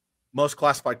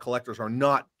classified collectors are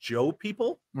not Joe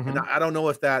people. And I don't know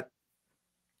if that,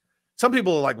 some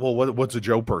people are like, well, what's a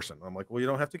Joe person? I'm like, well, you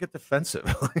don't have to get defensive.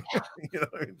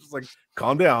 Just like,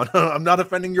 calm down. I'm not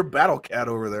offending your battle cat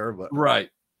over there, but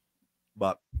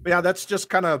but yeah, that's just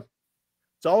kind of,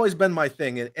 it's always been my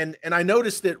thing. And I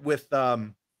noticed it with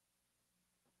the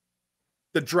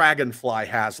Dragonfly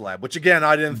HasLab, which again,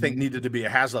 I didn't think needed to be a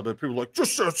HasLab, but people were like,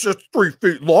 just 3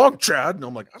 feet long, Chad. And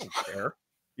I'm like, I don't care.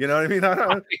 You know what I mean?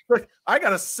 I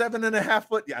got a 7.5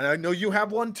 foot. Yeah, I know you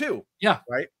have one too. Yeah.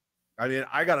 Right. I mean,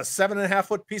 I got a 7.5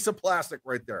 foot piece of plastic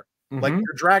right there. Like,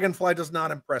 your Dragonfly does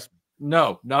not impress me.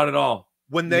 No, not at all.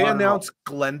 When they announced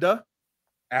Glenda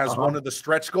as one of the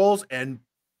stretch goals, and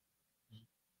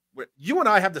you and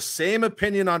I have the same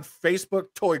opinion on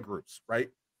Facebook toy groups, right?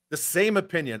 The same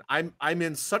opinion. I'm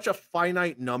in such a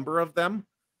finite number of them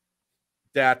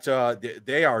that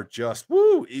they are just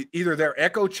either they're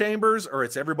echo chambers or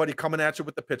it's everybody coming at you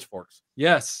with the pitchforks.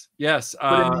 Yes.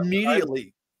 But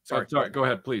immediately. Sorry. Go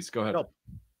ahead, please. Go ahead. No.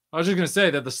 I was just going to say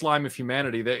that the slime of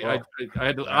humanity.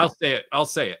 I'll say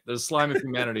it. The slime of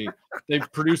humanity.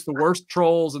 They've produced the worst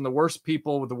trolls and the worst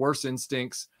people with the worst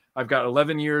instincts. I've got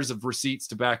 11 years of receipts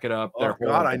to back it up. Oh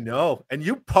God, I know. And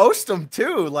you post them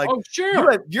too. Like, oh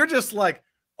sure. You're just like,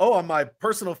 oh, on my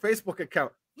personal Facebook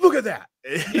account, look at that.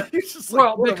 It's just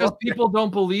like, well, because people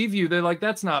don't believe you. They're like,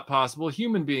 that's not possible. A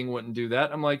human being wouldn't do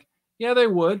that. I'm like, yeah, they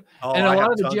would. Oh, and a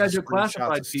lot of the G.I. Joe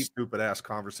classified people, stupid ass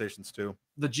conversations too.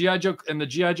 The G.I. Joe and the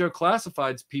G.I. Joe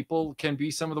classifieds people can be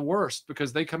some of the worst,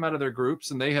 because they come out of their groups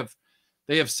and they have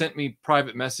sent me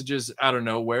private messages out of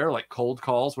nowhere, like cold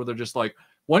calls, where they're just like,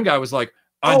 one guy was like,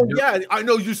 I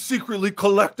know you secretly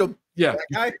collect them. Yeah,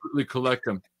 you secretly collect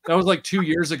them. That was like 2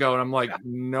 years ago, and I'm like,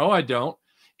 no, I don't.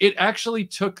 It actually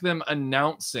took them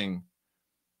announcing,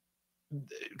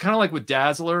 kind of like with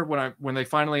Dazzler, when they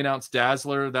finally announced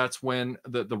Dazzler, that's when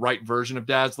the right version of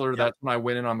Dazzler, that's when I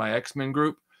went in on my X-Men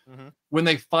group. When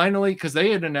they finally, because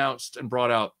they had announced and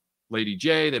brought out Lady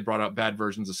J, they brought out bad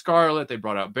versions of Scarlet, they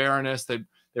brought out Baroness,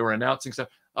 They were announcing stuff.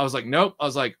 I was like, nope. I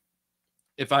was like,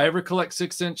 if I ever collect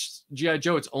 6-inch G.I.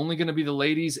 Joe, it's only going to be the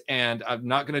ladies, and I'm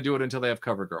not going to do it until they have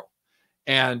CoverGirl.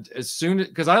 And as soon as,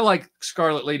 because I like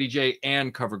Scarlet Lady J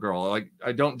and CoverGirl,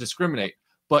 I don't discriminate,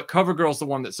 but CoverGirl's the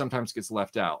one that sometimes gets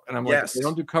left out. And I'm like, if they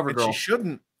don't do CoverGirl, she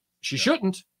shouldn't. She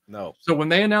shouldn't. No. So when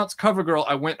they announced CoverGirl,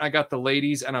 I went, I got the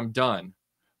ladies, and I'm done.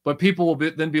 But people will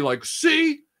then be like,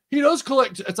 see, he does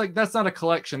collect. It's like, that's not a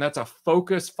collection. That's a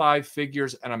focus 5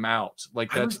 figures, and I'm out.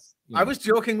 Like that's. I was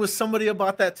joking with somebody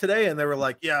about that today, and they were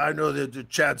like, yeah, I know that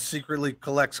Chad secretly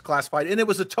collects classified. And it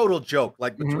was a total joke,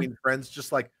 like between friends,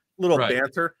 just like little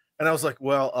banter. And I was like,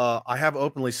 well, I have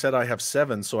openly said I have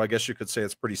 7, so I guess you could say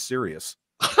it's pretty serious.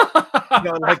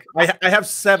 Like I have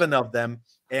 7 of them,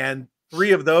 and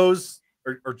 3 of those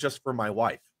are just for my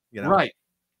wife, right?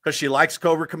 Because she likes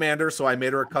Cobra Commander, so I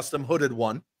made her a custom hooded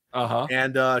one.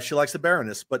 And she likes the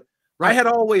Baroness. But I had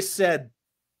always said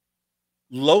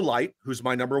Low Light, who's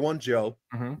my #1 Joe,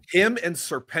 him and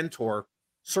Serpentor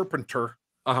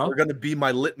are going to be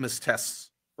my litmus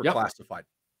tests for classified.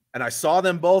 And I saw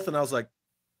them both, and I was like,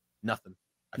 nothing.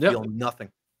 I feel nothing.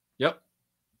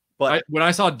 But when I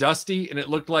saw Dusty and it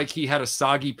looked like he had a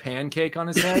soggy pancake on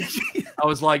his head, I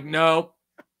was like, no,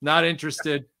 not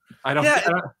interested. I don't.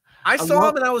 I saw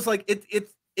him and I was like,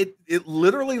 it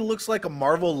literally looks like a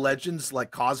Marvel Legends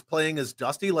like cosplaying as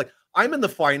Dusty. Like, I'm in the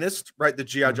Finest, right? The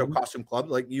G.I. Joe Costume Club.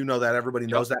 Like, that, everybody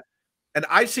knows that. And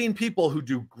I've seen people who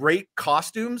do great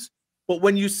costumes, but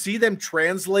when you see them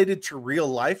translated to real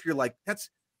life, you're like,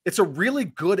 it's a really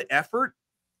good effort.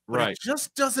 Right. It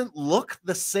just doesn't look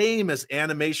the same as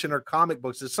animation or comic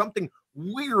books. There's something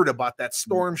weird about that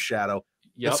Storm Shadow.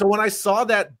 And so when I saw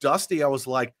that Dusty, I was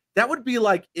like, that would be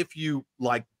like if you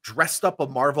like dressed up a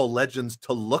Marvel Legends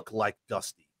to look like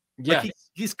Dusty. Yeah, like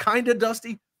he's kind of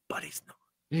Dusty, but he's not.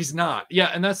 He's not.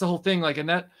 Yeah, and that's the whole thing. Like,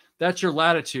 and that's your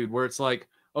latitude where it's like,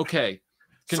 okay,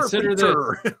 consider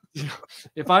this.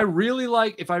 If I really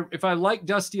like, if I like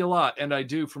Dusty a lot, and I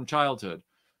do from childhood,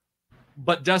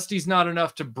 but Dusty's not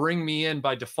enough to bring me in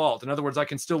by default. In other words, I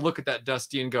can still look at that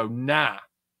Dusty and go, nah,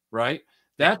 right?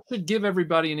 That should give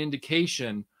everybody an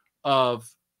indication of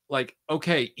like,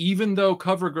 okay, even though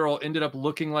CoverGirl ended up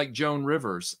looking like Joan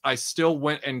Rivers, I still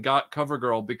went and got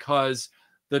CoverGirl because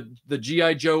the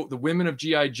G.I. Joe, the women of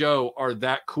G.I. Joe are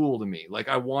that cool to me. Like,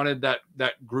 I wanted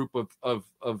that group of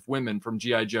women from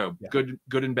G.I. Joe, good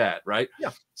and bad, right?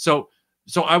 Yeah. So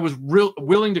I was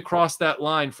willing to cross that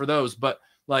line for those, but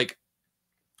like,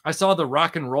 I saw the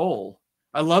Rock and Roll.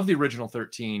 I love the original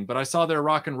 13, but I saw their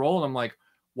Rock and Roll, and I'm like,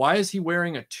 why is he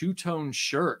wearing a 2-tone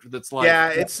shirt that's like... Yeah,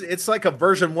 it's like a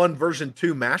version 1, version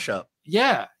 2 mashup.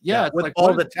 Yeah. With like,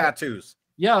 all the tattoos.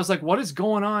 Yeah, I was like, what is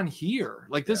going on here?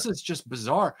 Like, this is just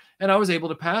bizarre. And I was able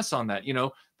to pass on that.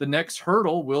 The next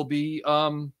hurdle will be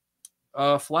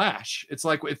Flash. It's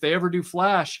like, if they ever do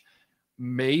Flash,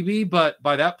 maybe, but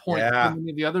by that point, many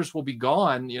of the others will be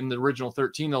gone. In the original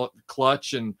 13,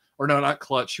 Clutch or no, not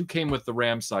Clutch. Who came with the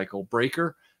Ram cycle?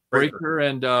 Breaker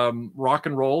and Rock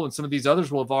and Roll, and some of these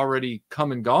others will have already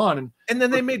come and gone. And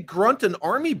then they made Grunt an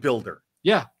army builder.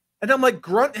 Yeah. And I'm like,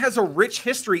 Grunt has a rich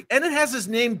history, and it has his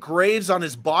name Graves on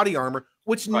his body armor,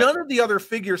 which none of the other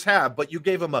figures have, but you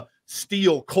gave him a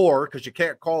steel core because you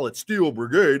can't call it Steel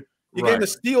Brigade. You gave him a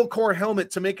steel core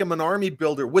helmet to make him an army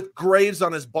builder with Graves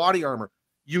on his body armor.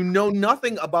 You know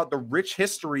nothing about the rich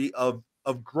history of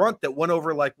Grunt that went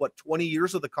over like, what, 20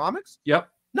 years of the comics? Yep.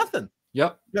 Nothing.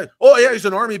 Yep. Oh, yeah, he's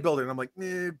an army builder. And I'm like,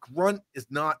 Grunt is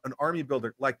not an army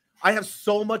builder. Like, I have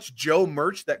so much Joe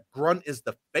merch that Grunt is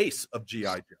the face of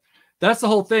G.I. Joe. That's the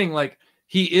whole thing. Like,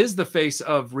 he is the face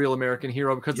of Real American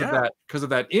Hero because of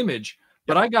that image.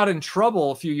 But I got in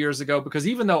trouble a few years ago because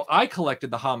even though I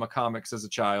collected the Hama comics as a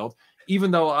child,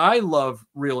 even though I love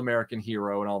Real American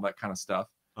Hero and all that kind of stuff,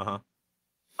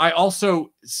 I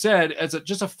also said, as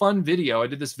just a fun video, I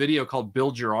did this video called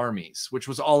Build Your Armies, which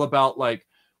was all about like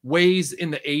ways in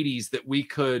the 80s that we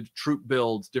could troop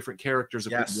build different characters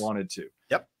if we wanted to.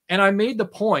 Yep. And I made the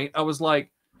point, I was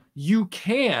like, you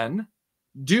can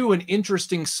do an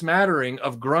interesting smattering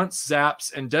of grunts,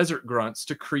 zaps, and desert grunts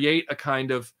to create a kind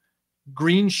of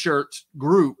green shirt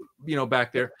group,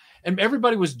 back there. And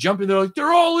everybody was jumping. They're like,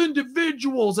 they're all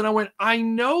individuals. And I went, I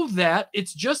know that.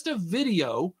 It's just a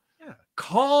video. Yeah.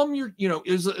 Calm your,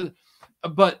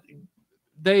 but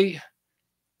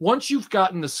once you've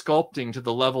gotten the sculpting to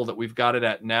the level that we've got it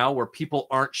at now, where people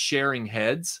aren't sharing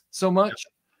heads so much,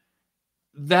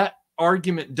 that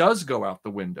argument does go out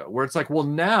the window, where it's like, well,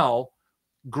 now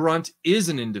Grunt is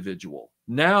an individual.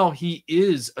 Now he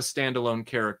is a standalone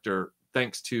character,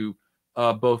 thanks to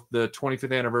both the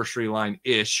 25th anniversary line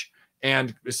ish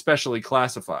and especially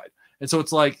classified. And so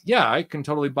it's like, yeah, I can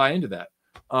totally buy into that.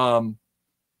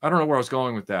 I don't know where I was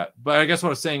going with that, but I guess what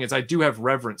I was saying is I do have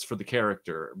reverence for the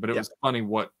character, but it was funny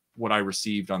what I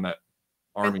received on that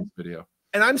Armies video.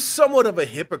 And I'm somewhat of a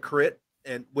hypocrite,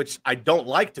 and which I don't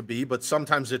like to be, but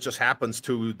sometimes it just happens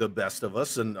to the best of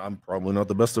us, and I'm probably not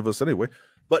the best of us anyway.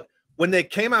 But when they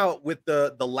came out with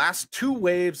the last 2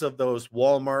 waves of those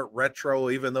Walmart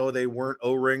retro, even though they weren't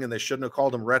O-ring and they shouldn't have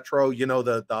called them retro, you know,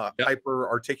 the hyper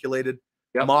articulated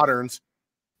moderns,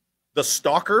 the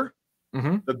Stalker,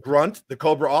 the Grunt, the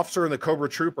Cobra Officer, and the Cobra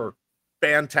Trooper,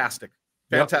 fantastic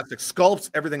sculpts,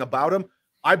 everything about them.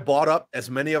 I bought up as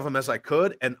many of them as I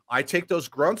could, and I take those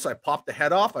grunts, I pop the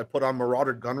head off, I put on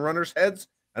Marauder gun runners heads,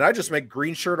 and I just make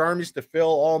green shirt armies to fill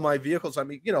all my vehicles. I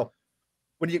mean, you know,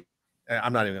 when you,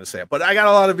 I'm not even going to say it, but I got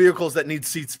a lot of vehicles that need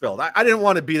seats filled. I didn't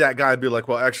want to be that guy and be like,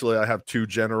 well, actually, I have 2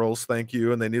 generals, thank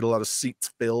you, and they need a lot of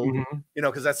seats filled, you know,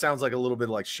 because that sounds like a little bit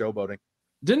like showboating.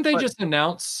 Didn't they just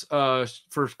announce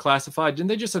for Classified? Didn't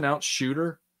they just announce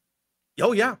Shooter?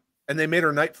 Oh yeah, and they made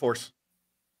her Night Force.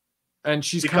 And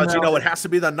she's because you know it has to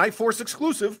be the Night Force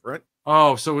exclusive, right?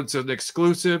 Oh, so it's an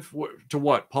exclusive to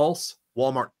what? Pulse?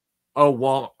 Walmart.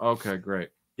 Oh, okay, great.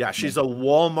 Yeah, she's a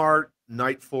Walmart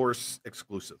Night Force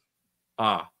exclusive.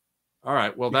 Ah, all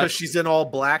right. Well, because she's in all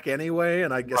black anyway,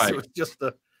 and I guess it was just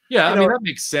a. Yeah, I mean that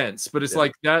makes sense, but it's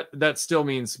like that still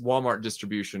means Walmart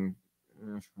distribution.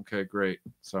 Okay, great.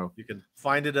 So you can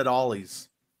find it at Ollie's.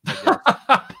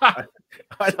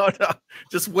 I don't know.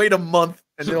 Just wait a month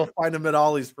and you'll find them at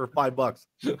Ollie's for $5.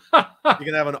 You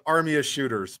can have an army of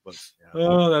shooters. But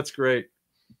oh, that's great.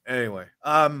 Anyway,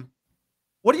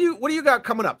 what do you got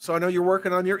coming up? So I know you're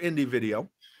working on your indie video.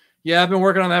 Yeah, I've been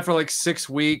working on that for like 6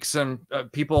 weeks, and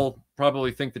people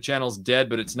probably think the channel's dead,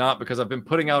 but it's not, because I've been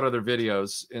putting out other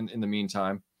videos in the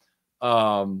meantime.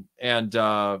 So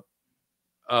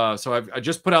I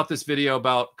just put out this video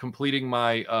about completing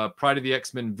my Pride of the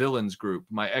X-Men villains group,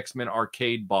 my X-Men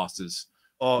arcade bosses.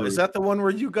 Oh, group. Is that the one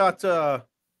where you got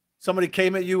somebody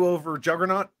came at you over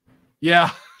Juggernaut? Yeah,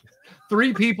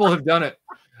 3 people have done it.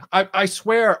 I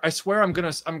swear I'm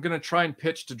gonna try and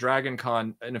pitch to Dragon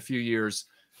Con in a few years,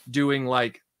 doing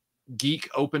like geek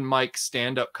open mic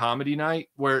stand-up comedy night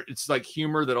where it's like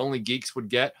humor that only geeks would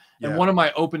get. And one of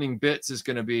my opening bits is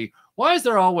going to be, why is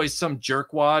there always some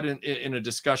jerkwad in a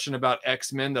discussion about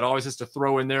X-Men that always has to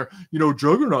throw in there, you know,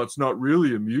 Juggernaut's not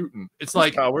really a mutant. It's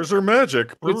like powers are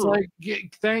magic. It's like,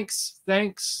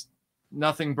 thanks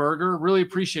Nothing Burger, really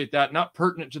appreciate that. Not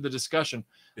pertinent to the discussion.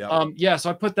 So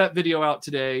I put that video out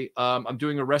today. I'm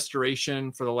doing a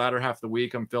restoration for the latter half of the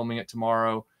week. I'm filming it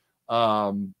tomorrow.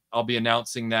 I'll be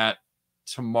announcing that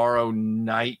tomorrow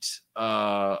night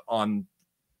on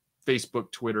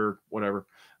Facebook, Twitter, whatever.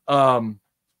 And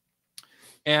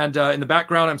in the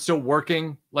background, I'm still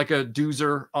working like a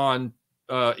doozer on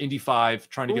Indy 5,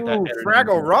 trying to get that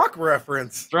Fraggle Rock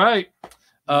reference. That's right.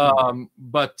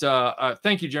 But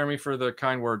thank you, Jeremy, for the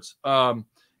kind words. Yeah,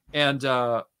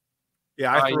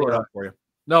 I threw it up for you.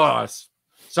 No,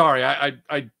 sorry. I'm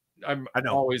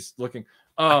always looking.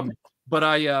 But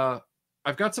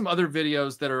I've got some other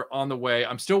videos that are on the way.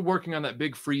 I'm still working on that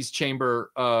big freeze chamber,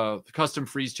 custom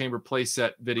freeze chamber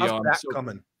playset video. How's that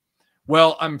coming?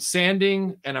 Well, I'm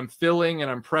sanding and I'm filling and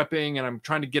I'm prepping and I'm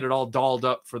trying to get it all dolled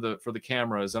up for the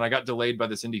cameras. And I got delayed by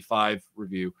this Indy 5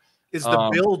 review. Is the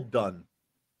build done?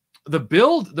 The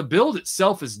build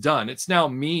itself is done. It's now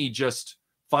me just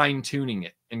fine tuning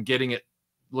it and getting it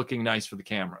looking nice for the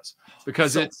cameras,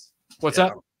 because it's what's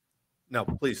up? No,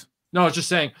 please. No, I was just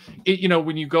saying, you know,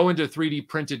 when you go into 3D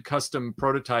printed custom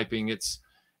prototyping,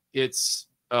 it's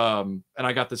and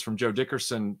I got this from Joe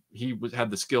Dickerson. He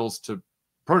had the skills to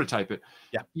prototype it.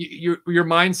 Yeah. Your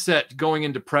mindset going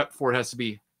into prep for it has to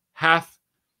be half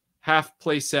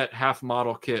playset, half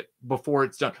model kit before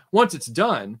it's done. Once it's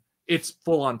done, it's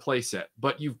full on playset,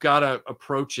 but you've got to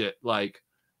approach it like,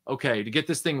 okay, to get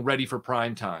this thing ready for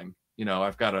prime time, you know,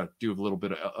 I've got to do a little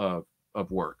bit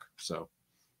of work. So,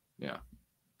 yeah.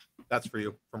 That's for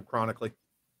you from Chronically.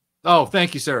 Oh,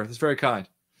 thank you, sir. That's very kind.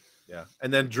 Yeah.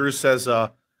 And then Drew says,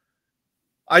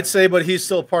 I'd say, but he's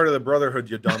still part of the Brotherhood,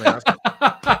 you dumbass.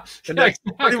 And that's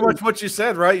pretty much what you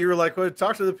said, right? You were like, well,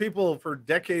 talk to the people for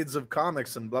decades of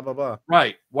comics and blah, blah, blah.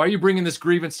 Right. Why are you bringing this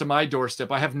grievance to my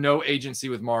doorstep? I have no agency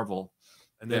with Marvel.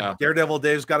 And then Daredevil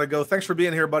Dave's got to go. Thanks for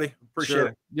being here, buddy. Appreciate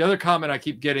it. The other comment I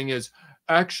keep getting is,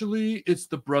 actually, it's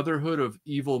the Brotherhood of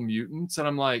Evil Mutants. And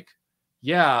I'm like,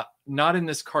 yeah, not in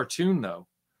this cartoon, though.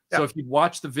 Yeah. So if you'd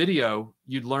watch the video,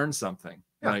 you'd learn something.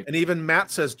 Yeah. Like, and even Matt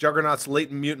says Juggernaut's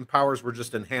latent mutant powers were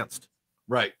just enhanced.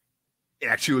 Right.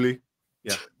 Actually.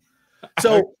 Yeah.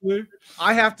 So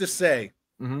I have to say,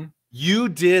 you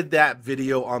did that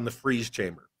video on the freeze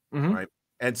chamber, right?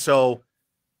 And so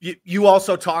you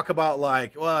also talk about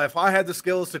like, well, if I had the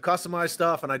skills to customize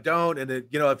stuff and I don't, and it,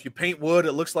 you know, if you paint wood,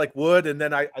 it looks like wood. And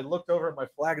then I looked over at my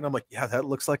flag and I'm like, yeah, that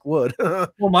looks like wood.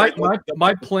 Well,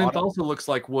 my plinth also looks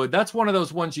like wood. That's one of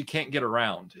those ones you can't get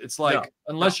around. It's like,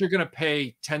 unless you're going to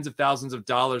pay tens of thousands of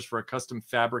dollars for a custom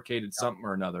fabricated something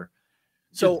or another.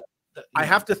 So I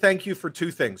have to thank you for two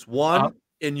things. One,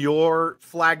 in your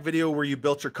flag video where you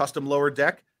built your custom lower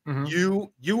deck,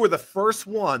 you were the first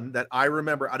one that I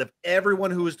remember out of everyone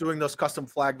who was doing those custom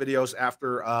flag videos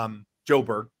after Joe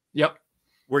Berg. Yep.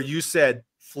 Where you said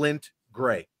Flint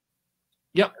gray.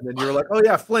 Yep. And then you were like, oh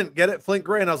yeah, Flint, get it, Flint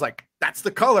gray. And I was like, that's the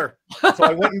color. So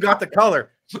I went and got the color.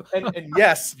 And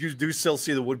yes, you do still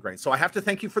see the wood grain. So I have to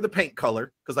thank you for the paint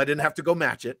color because I didn't have to go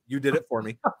match it. You did it for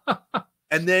me.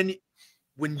 And then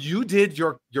when you did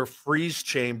your freeze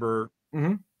chamber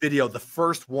video, the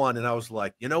first one, and I was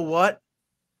like, you know what?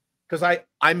 Because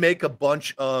I make a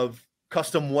bunch of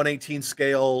custom 1/18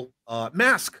 scale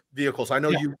mask vehicles. I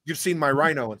know you've seen my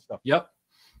Rhino and stuff. Yep.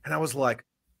 And I was like,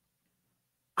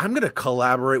 I'm gonna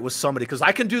collaborate with somebody because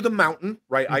I can do the mountain,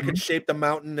 right? I can shape the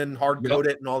mountain and hard coat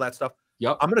it and all that stuff.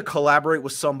 Yep. I'm gonna collaborate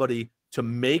with somebody to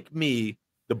make me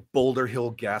the Boulder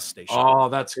Hill gas station. Oh,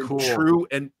 that's cool. True.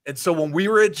 And so when we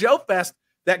were at Joe Fest,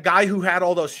 that guy who had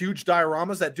all those huge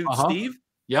dioramas, that dude Steve,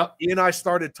 he and I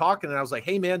started talking, and I was like,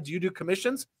 hey man, do you do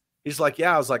commissions? He's like,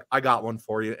 yeah. I was like, I got one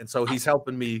for you. And so he's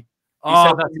helping me.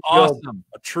 Oh, that's awesome.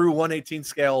 A true 1/18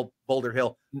 scale Boulder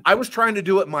Hill. I was trying to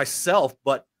do it myself,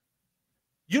 but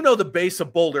you know the base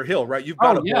of Boulder Hill, right? You've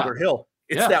got a Boulder Hill.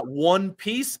 It's that one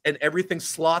piece and everything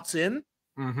slots in.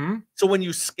 So when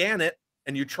you scan it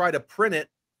and you try to print it,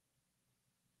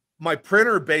 my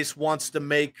printer base wants to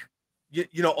make,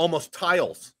 you know, almost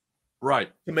tiles.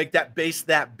 Right. To make that base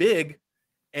that big.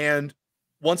 And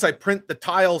once I print the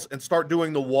tiles and start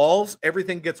doing the walls,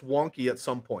 everything gets wonky at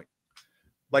some point.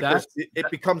 Like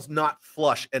it becomes not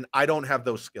flush, and I don't have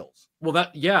those skills. Well,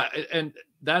 and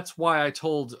that's why I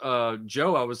told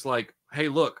Joe, I was like, hey,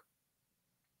 look,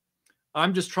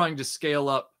 I'm just trying to scale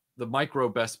up the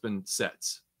micro Bespin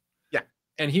sets. Yeah.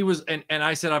 And he was, and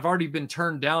I said, I've already been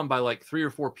turned down by like 3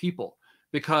 or 4 people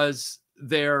because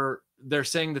they're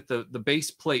saying that the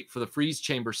base plate for the freeze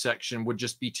chamber section would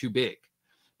just be too big.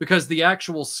 Because the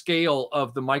actual scale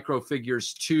of the micro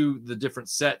figures to the different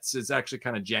sets is actually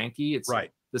kind of janky. It's right.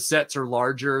 The sets are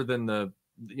larger than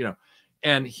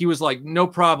and he was like, no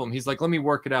problem. He's like, let me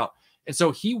work it out. And so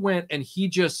he went and he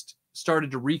just started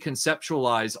to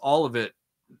reconceptualize all of it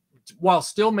while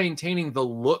still maintaining the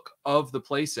look of the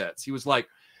play sets. He was like,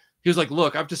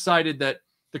 look, I've decided that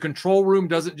the control room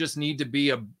doesn't just need to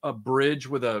be a bridge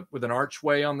with an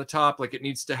archway on the top. Like it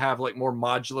needs to have like more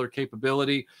modular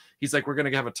capability. He's like, we're going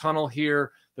to have a tunnel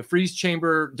here. The freeze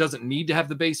chamber doesn't need to have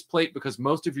the base plate because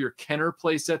most of your Kenner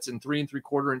play sets in 3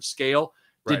 3/4 inch scale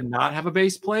did not have a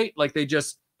base plate. Like they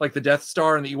just, like the Death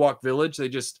Star and the Ewok Village,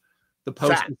 the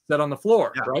post is set on the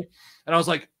floor. Yeah. Right. And I was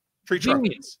like,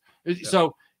 genius.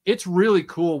 So it's really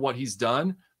cool what he's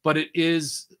done, but it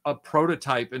is a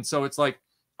prototype. And so it's like,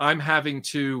 I'm having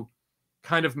to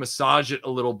kind of massage it a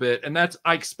little bit. And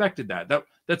I expected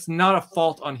that's not a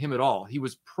fault on him at all. He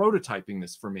was prototyping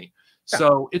this for me. Yeah.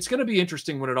 So it's going to be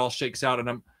interesting when it all shakes out. And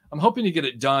I'm hoping to get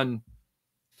it done.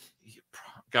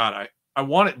 God, I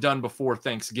want it done before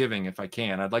Thanksgiving if I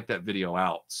can. I'd like that video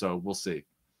out. So we'll see.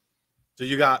 So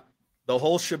you got the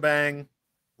whole shebang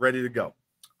ready to go.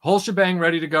 Whole shebang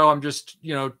ready to go. I'm just,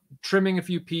 trimming a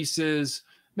few pieces,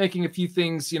 making a few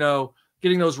things,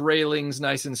 getting those railings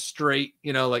nice and straight,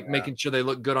 making sure they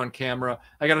look good on camera.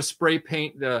 I got to spray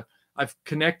paint I've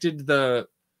connected the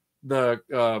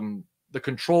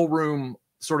control room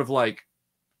sort of like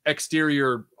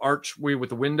exterior archway with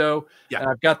the window. Yeah. And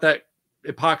I've got that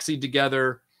epoxied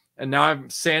together, and now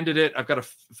I've sanded it.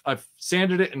 I've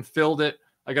sanded it and filled it.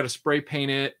 I got to spray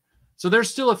paint it. So there's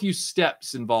still a few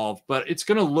steps involved, but it's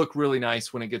going to look really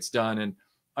nice when it gets done. And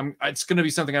it's going to be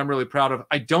something I'm really proud of.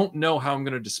 I don't know how I'm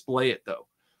going to display it though,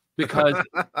 because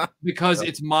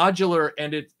it's modular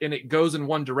and it goes in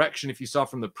one direction. If you saw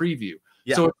from the preview,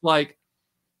 so it's like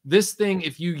this thing.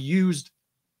 If you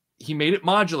he made it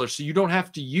modular, so you don't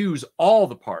have to use all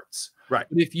the parts. Right.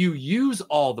 But if you use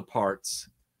all the parts,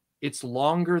 it's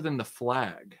longer than the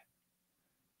flag.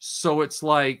 So it's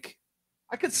like,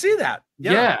 I could see that.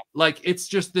 Yeah. Like it's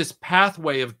just this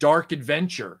pathway of dark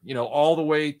adventure, all the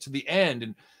way to the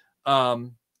end.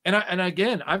 And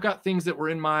again, I've got things that were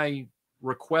in my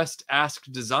request ask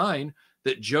design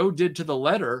that Joe did to the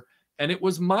letter, and it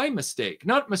was my mistake.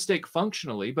 Not mistake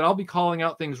functionally, but I'll be calling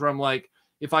out things where I'm like,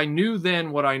 if I knew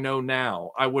then what I know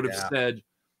now, I would have said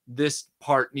this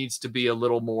part needs to be a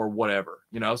little more whatever,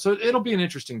 So it'll be an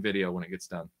interesting video when it gets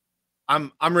done.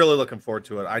 I'm really looking forward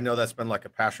to it. I know that's been like a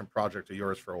passion project of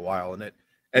yours for a while, and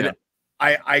Yeah.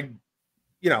 I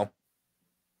you know,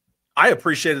 I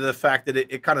appreciated the fact that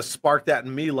it kind of sparked that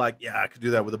in me, like, yeah, I could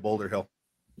do that with a Boulder Hill.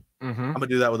 I'm gonna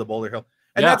do that with a Boulder Hill.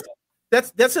 And Yeah.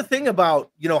 that's the thing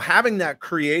about, you know, having that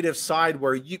creative side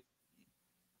where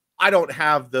I don't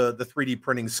have the 3D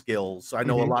printing skills. I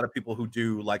know a lot of people who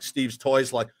do, like Steve's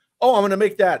Toys, like, oh, I'm gonna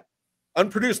make that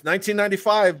unproduced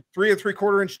 1995 3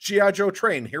 3/4 inch GI Joe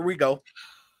train. Here we go.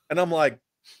 And I'm like,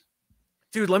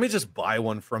 dude, let me just buy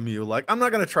one from you. Like, I'm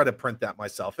not gonna try to print that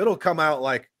myself. It'll come out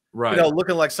like, Right. you know,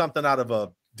 looking like something out of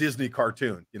a Disney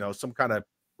cartoon, you know, some kind of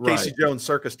Casey Jones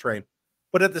circus train.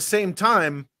 But at the same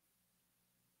time,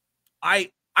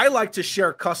 I like to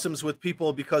share customs with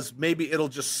people because maybe it'll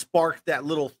just spark that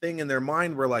little thing in their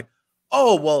mind where, like,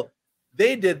 oh, well,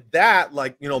 they did that.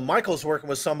 Like, you know, Michael's working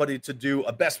with somebody to do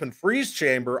a Bestman freeze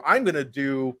chamber. I'm going to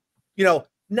do, you know,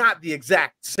 not the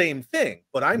exact same thing,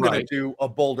 but I'm going to do a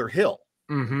Boulder Hill,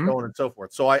 so on and so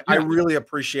forth. So I really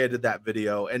appreciated that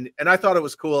video. And I thought it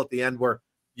was cool at the end where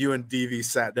you and DV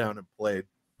sat down and played.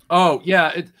 Oh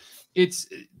yeah.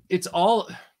 It's all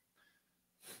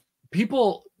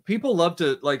people love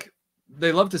to, like,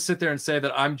 they love to sit there and say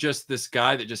that I'm just this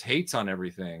guy that just hates on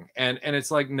everything. And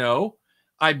it's like, no,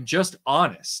 I'm just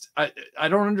honest. I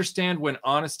don't understand when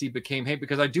honesty became hate,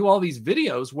 because I do all these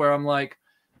videos where I'm like,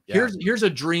 here's a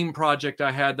dream project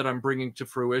I had that I'm bringing to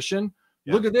fruition.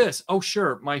 Look at this. Oh,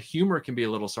 sure. My humor can be a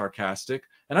little sarcastic.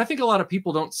 And I think a lot of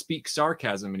people don't speak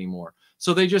sarcasm anymore.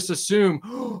 So they just assume,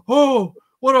 oh,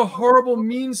 what a horrible,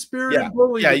 mean-spirited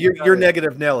bully. Yeah, you're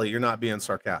negative Nelly. You're not being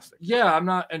sarcastic. Yeah, I'm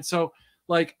not. And so,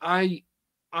 like, I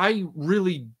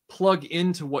really plug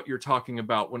into what you're talking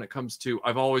about when it comes to,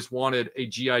 I've always wanted a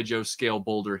G.I. Joe scale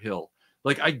Boulder Hill.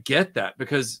 Like, I get that,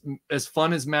 because as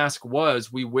fun as Mask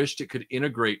was, we wished it could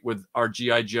integrate with our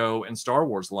G.I. Joe and Star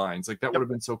Wars lines. Like, that would have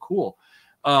been so cool.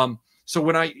 So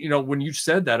when you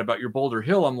said that about your Boulder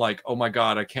Hill, I'm like, oh my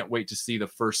God, I can't wait to see the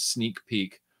first sneak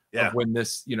peek of when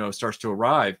this, you know, starts to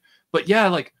arrive. But yeah,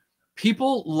 like,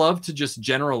 people love to just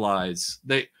generalize.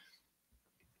 The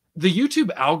YouTube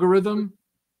algorithm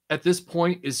at this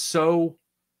point is so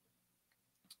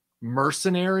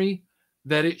mercenary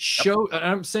that it shows, and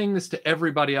I'm saying this to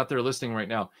everybody out there listening right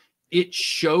now, it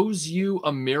shows you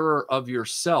a mirror of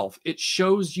yourself. It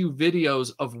shows you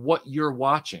videos of what you're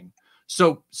watching.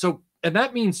 So, and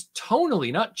that means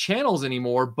tonally, not channels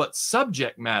anymore, but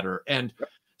subject matter. And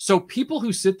so people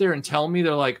who sit there and tell me,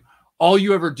 they're like, all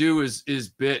you ever do is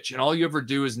bitch, and all you ever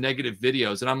do is negative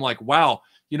videos. And I'm like, wow,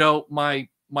 you know, my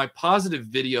positive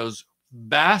videos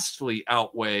vastly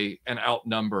outweigh and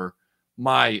outnumber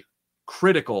my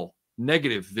critical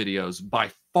negative videos by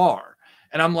far.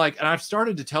 And I'm like, and I've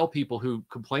started to tell people who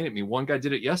complain at me. One guy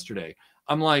did it yesterday.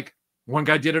 I'm like, one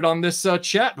guy did it on this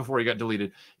chat before he got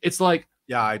deleted. It's like,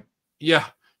 you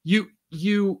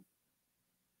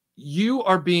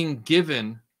are being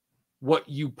given what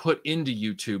you put into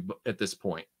YouTube at this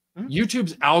point.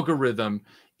 YouTube's algorithm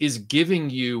is giving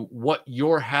you what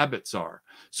your habits are.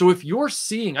 So if you're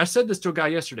seeing, I said this to a guy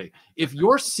yesterday, if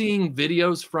you're seeing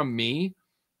videos from me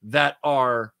that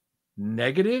are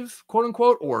negative, quote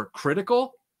unquote, or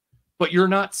critical, but you're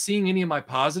not seeing any of my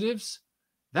positives,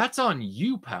 that's on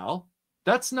you, pal.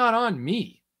 That's not on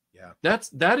me. Yeah.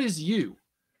 That is you.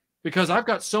 Because I've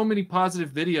got so many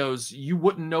positive videos, you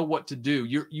wouldn't know what to do.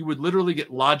 You would literally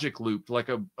get logic looped like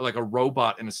a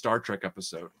robot in a Star Trek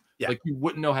episode. Yeah. Like, you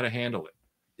wouldn't know how to handle it.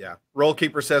 Yeah. Roll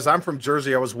Keeper says, I'm from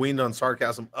Jersey. I was weaned on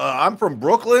sarcasm. I'm from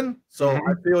Brooklyn, so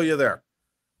I feel you there.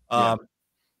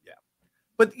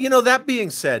 But, you know, that being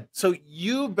said, so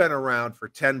you've been around for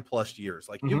 10 plus years.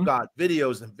 Like, you've got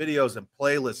videos and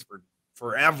playlists for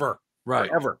forever. Right.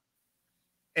 Forever.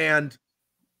 And,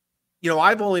 you know,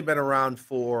 I've only been around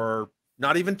for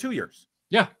not even 2 years.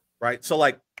 Yeah. Right. So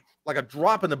like a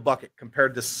drop in the bucket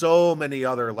compared to so many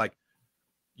other, like,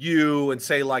 you and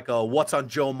say like What's on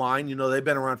Joe Mind, you know, they've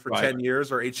been around for 10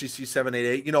 years, or HCC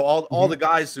 788, you know, all the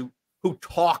guys who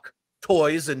talk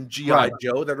toys and G.I.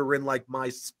 Joe that are in like my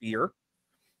sphere.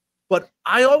 But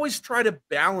I always try to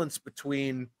balance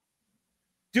between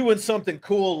doing something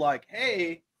cool like,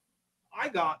 hey, I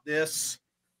got this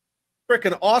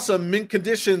freaking awesome mint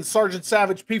condition Sergeant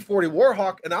Savage P40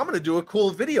 Warhawk, and I'm going to do a cool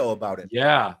video about it.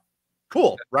 Yeah.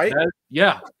 Cool, right?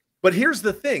 Yeah. But here's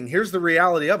the thing. Here's the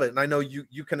reality of it, and I know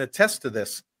you can attest to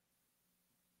this.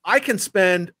 I can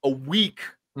spend a week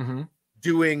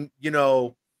doing, you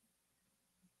know,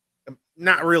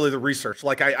 not really the research.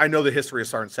 Like, I know the history of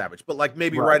Sergeant Savage, but like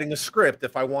maybe writing a script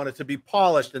if I want it to be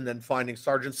polished, and then finding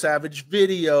Sergeant Savage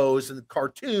videos and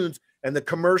cartoons and the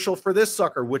commercial for this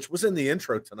sucker, which was in the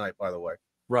intro tonight, by the way.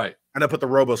 Right. And I put the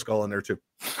Robo Skull in there too.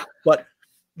 But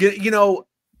you know,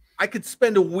 I could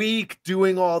spend a week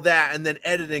doing all that and then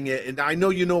editing it, and I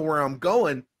know you know where I'm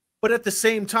going, but at the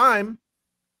same time,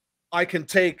 I can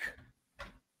take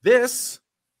this,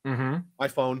 my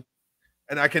phone,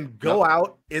 and I can go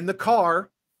out in the car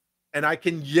and I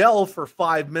can yell for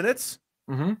 5 minutes,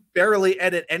 barely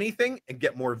edit anything, and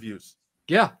get more views.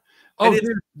 Yeah. Oh,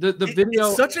 dude, the video,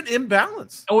 it's such an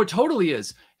imbalance. Oh, it totally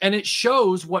is. And it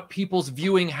shows what people's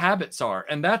viewing habits are.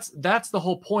 And that's the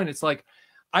whole point. It's like,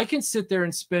 I can sit there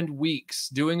and spend weeks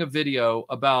doing a video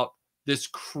about this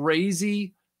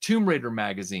crazy Tomb Raider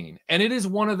magazine. And it is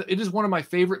one of my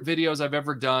favorite videos I've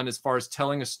ever done as far as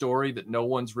telling a story that no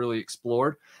one's really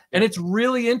explored. And it's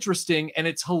really interesting and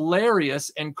it's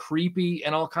hilarious and creepy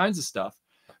and all kinds of stuff.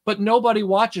 But nobody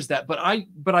watches that. But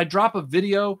I drop a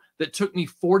video that took me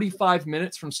 45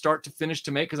 minutes from start to finish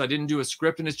to make because I didn't do a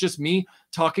script. And it's just me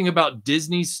talking about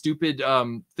Disney's stupid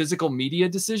physical media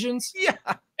decisions. Yeah.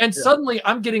 And suddenly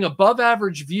I'm getting above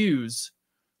average views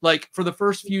like for the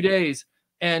first few days.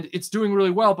 And it's doing really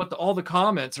well, but all the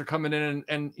comments are coming in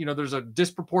and, you know, there's a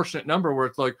disproportionate number where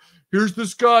it's like, here's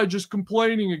this guy just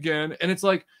complaining again. And it's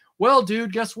like, well,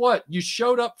 dude, guess what? You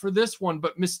showed up for this one,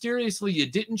 but mysteriously you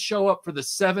didn't show up for the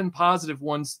 7 positive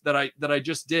ones that I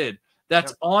just did.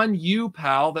 That's on you,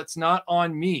 pal. That's not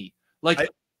on me. Like,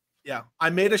 I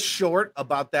made a short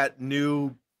about that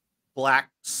new Black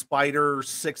Spider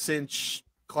 6-inch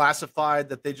classified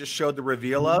that they just showed the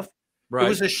reveal of. Right. It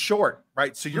was a short,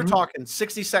 right? So you're talking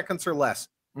 60 seconds or less.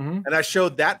 And I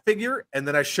showed that figure, and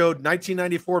then I showed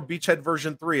 1994 Beachhead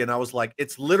version 3, and I was like,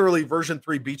 it's literally version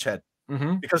 3 Beachhead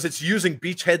because it's using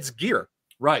Beachhead's gear.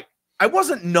 Right. I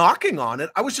wasn't knocking on it.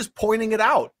 I was just pointing it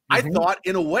out. I thought,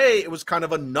 in a way, it was kind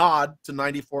of a nod to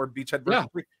 94 Beachhead version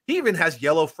 3. He even has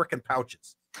yellow frickin'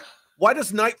 pouches. Why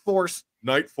does Night Force,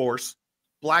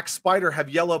 Black Spider have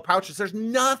yellow pouches? There's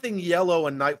nothing yellow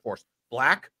in Night Force.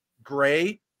 Black,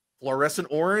 gray, fluorescent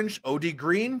orange, OD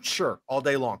green, sure, all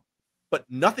day long, but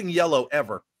nothing yellow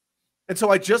ever. And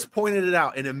so I just pointed it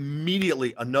out, and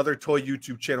immediately another toy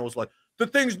YouTube channel was like, the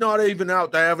thing's not even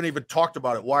out. I haven't even talked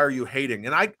about it. Why are you hating?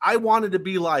 And I wanted to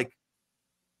be like,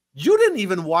 you didn't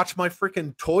even watch my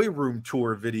freaking toy room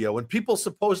tour video, and people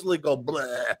supposedly go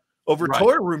bleh over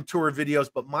toy room tour videos,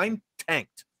 but mine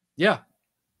tanked. Yeah.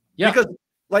 Because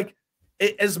like,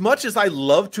 as much as I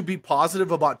love to be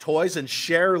positive about toys and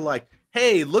share like,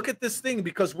 hey, look at this thing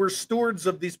because we're stewards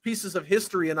of these pieces of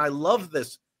history and I love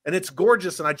this and it's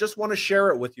gorgeous and I just want to share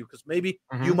it with you because maybe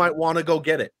you might want to go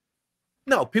get it.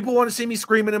 No, people want to see me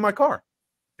screaming in my car.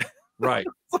 Right.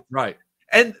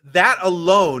 And that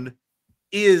alone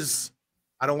is,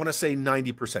 I don't want to say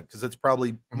 90% because it's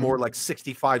probably more like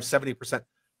 65, 70%,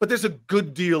 but there's a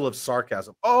good deal of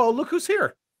sarcasm. Oh, look who's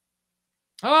here.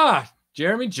 Ah,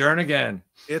 Jeremy Jernigan.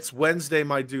 It's Wednesday,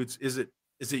 my dudes. Is it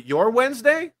your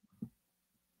Wednesday?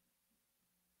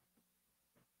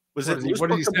 Was it Loose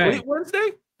But Complete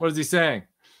Wednesday? What is he saying?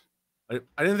 I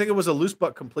didn't think it was a Loose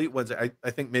But Complete Wednesday.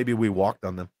 I think maybe we walked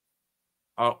on them.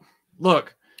 Oh,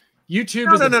 look, YouTube.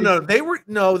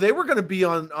 No. They were going to be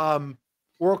on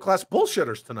World Class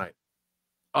Bullshitters tonight.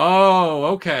 Oh,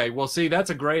 okay. Well, see,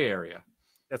 that's a gray area.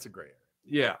 That's a gray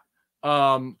area.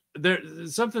 Yeah.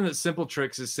 There's something that Simple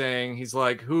Tricks is saying. He's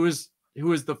like, who is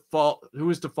to fault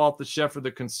the chef or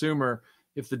the consumer?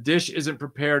 If the dish isn't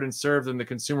prepared and served, then the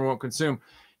consumer won't consume.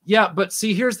 Yeah, but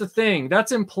see, here's the thing.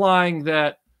 That's implying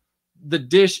that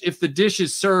if the dish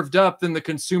is served up, then the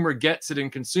consumer gets it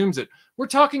and consumes it. We're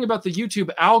talking about the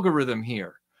YouTube algorithm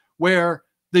here, where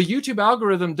the YouTube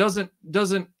algorithm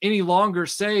doesn't any longer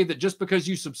say that just because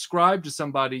you subscribe to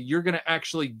somebody, you're going to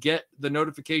actually get the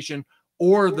notification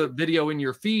or the video in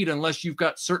your feed unless you've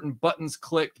got certain buttons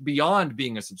clicked beyond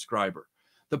being a subscriber.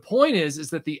 The point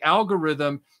is that the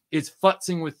algorithm is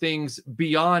futzing with things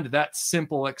beyond that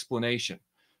simple explanation.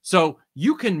 So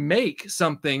you can make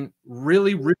something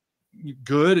really, really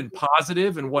good and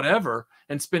positive and whatever,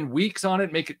 and spend weeks on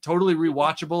it, make it totally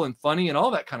rewatchable and funny and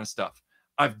all that kind of stuff.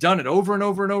 I've done it over and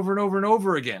over and over and over and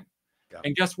over again. Yeah.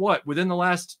 And guess what? Within the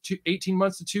last 18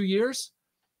 months to 2 years,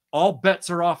 all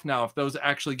bets are off now if those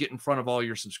actually get in front of all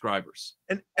your subscribers.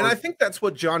 And I think that's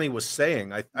what Johnny was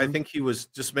saying. I think he was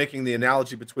just making the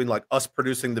analogy between like us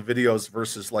producing the videos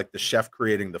versus like the chef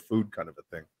creating the food kind of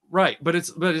a thing. Right. But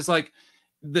it's like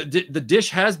the dish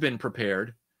has been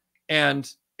prepared and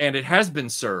it has been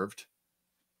served,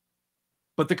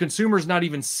 but the consumer's not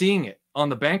even seeing it on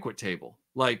the banquet table.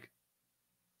 Like,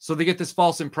 so they get this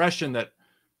false impression that,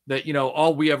 you know,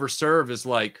 all we ever serve is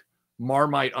like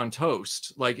Marmite on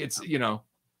toast. Like it's, you know,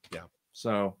 yeah.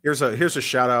 So here's a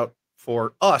shout out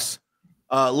for us.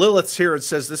 Lilith's here. It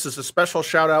says, this is a special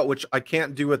shout out, which I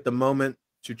can't do at the moment,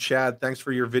 to Chad. Thanks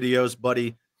for your videos,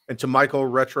 buddy. And to Michael,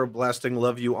 Retroblasting,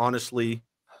 love you honestly.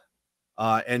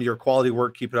 And your quality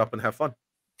work. Keep it up and have fun.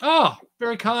 Oh,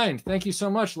 very kind. Thank you so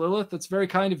much, Lilith. That's very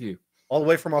kind of you. All the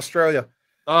way from Australia.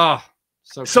 Oh,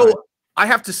 so I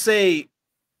have to say,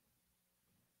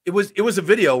 it was a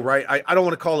video, right? I don't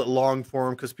want to call it long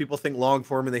form because people think long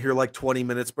form and they hear like 20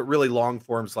 minutes, but really long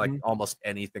form's like almost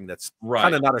anything that's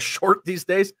kind of not a short these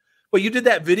days. But you did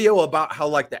that video about how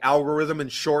like the algorithm in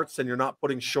shorts and you're not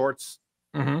putting shorts.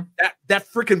 That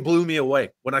freaking blew me away.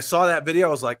 When I saw that video,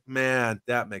 I was like, man,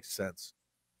 that makes sense.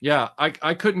 Yeah,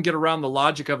 I couldn't get around the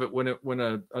logic of it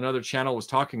when another channel was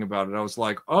talking about it. I was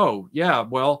like, oh yeah,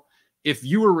 well, if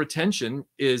viewer retention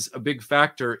is a big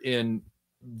factor in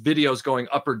videos going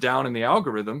up or down in the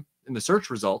algorithm in the search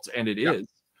results, and it is,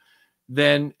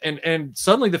 then and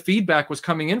suddenly the feedback was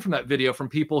coming in from that video from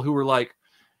people who were like,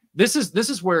 this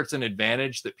is where it's an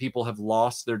advantage that people have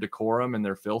lost their decorum and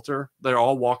their filter. They're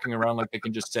all walking around like they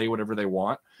can just say whatever they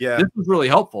want. Yeah, this was really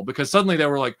helpful because suddenly they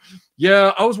were like,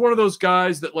 yeah, I was one of those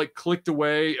guys that like clicked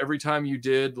away every time you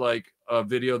did like a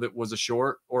video that was a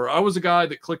short, or I was a guy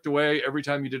that clicked away every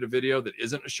time you did a video that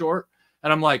isn't a short.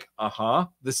 And I'm like,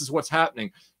 this is what's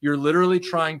happening. You're literally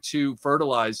trying to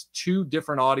fertilize two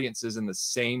different audiences in the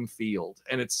same field.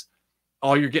 And it's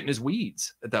all you're getting is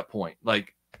weeds at that point.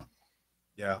 Like,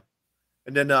 yeah.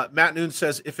 And then Matt Noon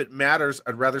says, if it matters,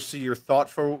 I'd rather see your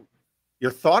thoughtful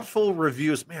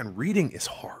reviews. Man, reading is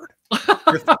hard.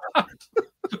 I'd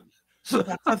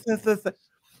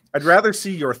rather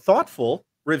see your thoughtful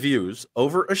reviews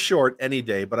over a short any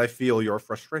day, but I feel your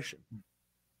frustration.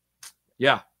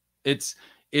 Yeah. It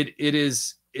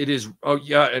is. Oh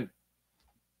yeah. And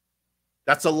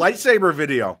that's a lightsaber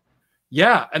video.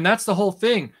 Yeah. And that's the whole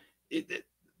thing.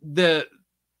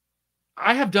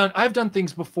 I've done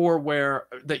things before where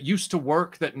that used to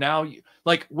work that now,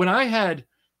 like when I had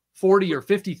 40 or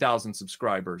 50,000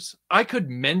 subscribers, I could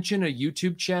mention a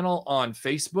YouTube channel on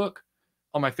Facebook,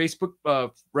 on my Facebook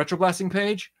Retroblasting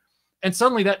page. And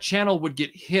suddenly that channel would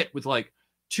get hit with like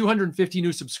 250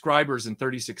 new subscribers in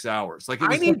 36 hours. Like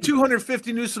I need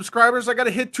 250 new subscribers. I got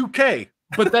to hit 2K.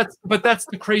 But that's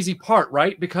the crazy part,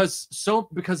 right? Because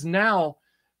now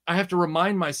I have to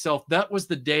remind myself that was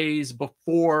the days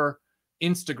before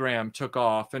Instagram took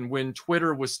off and when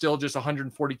Twitter was still just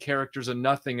 140 characters and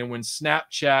nothing, and when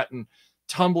Snapchat and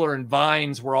Tumblr and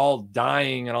Vines were all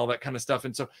dying and all that kind of stuff.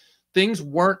 And so things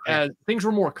were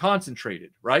more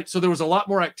concentrated, right? So there was a lot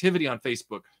more activity on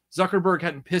Facebook. Zuckerberg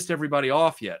hadn't pissed everybody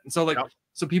off yet. And so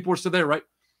so people were still there, right?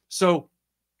 So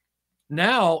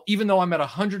now, even though I'm at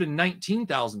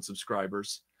 119,000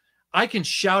 subscribers, I can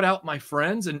shout out my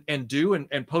friends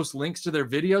and post links to their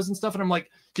videos and stuff. And I'm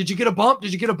like, did you get a bump?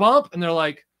 Did you get a bump? And they're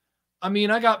like, I mean,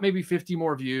 I got maybe 50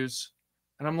 more views.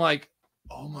 And I'm like,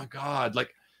 oh my God.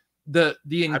 Like the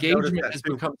engagement has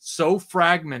become so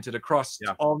fragmented across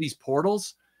all these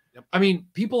portals. Yep. I mean,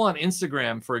 people on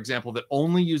Instagram, for example, that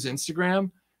only use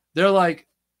Instagram, they're like,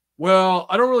 well,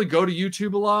 I don't really go to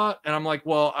YouTube a lot. And I'm like,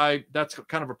 well, that's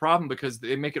kind of a problem because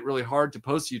they make it really hard to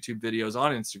post YouTube videos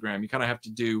on Instagram. You kind of have to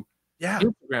do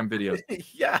Instagram videos.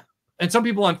 Yeah. And some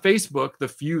people on Facebook, the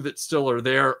few that still are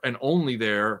there and only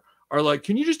there, are like,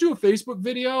 can you just do a Facebook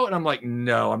video? And I'm like,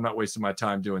 no, I'm not wasting my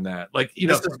time doing that. Like,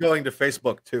 this is going to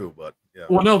Facebook too, but yeah.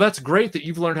 Well, no, that's great that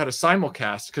you've learned how to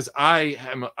simulcast because I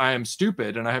am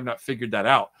stupid and I have not figured that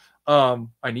out.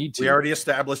 I need to. We already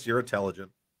established you're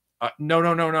intelligent. No.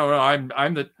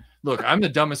 I'm the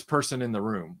dumbest person in the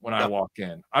room when I walk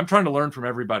in. I'm trying to learn from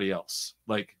everybody else.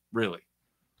 Like, really.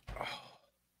 Oh.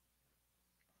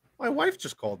 My wife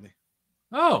just called me.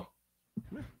 Oh.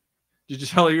 Did you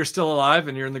tell her you're still alive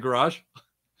and you're in the garage?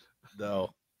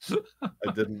 No,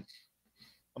 I didn't.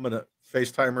 I'm going to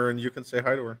FaceTime her and you can say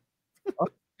hi to her.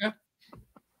 Yeah.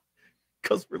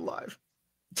 Because we're live.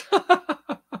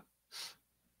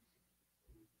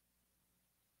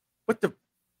 What the?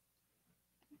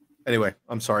 Anyway,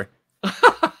 I'm sorry.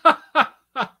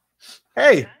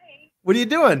 Hey, what are you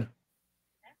doing?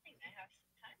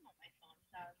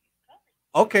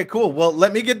 Okay, cool. Well,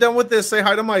 let me get done with this. Say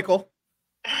hi to Michael.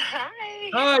 Hi.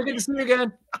 Hi, good to see you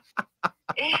again.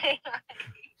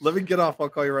 Let me get off. I'll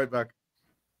call you right back. Okay.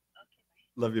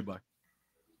 Love you. Bye.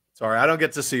 Sorry, I don't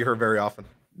get to see her very often.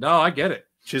 No, I get it.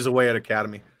 She's away at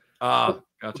Academy.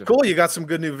 Gotcha. Cool. You got some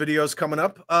good new videos coming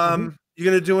up. You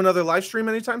going to do another live stream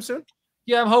anytime soon?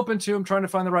 Yeah, I'm hoping to. I'm trying to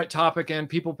find the right topic, and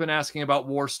people have been asking about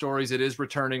War Stories. It is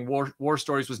returning. War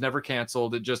Stories was never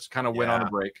canceled. It just kind of went on a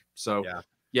break. So yeah.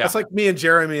 It's like me and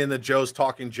Jeremy and the Joe's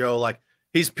Talking Joe. Like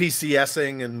he's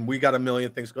PCSing, and we got a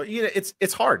million things going.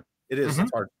 It's hard. It is.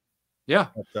 It's hard. Yeah.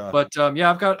 But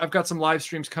yeah, I've got some live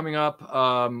streams coming up.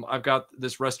 I've got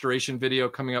this restoration video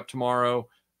coming up tomorrow.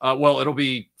 Well, it'll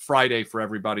be Friday for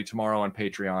everybody tomorrow on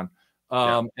Patreon.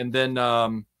 And then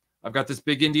I've got this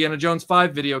big Indiana Jones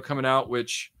 5 video coming out,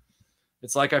 which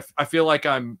it's like I feel like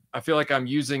I'm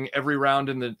using every round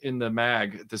in the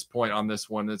mag at this point on this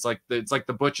one. It's like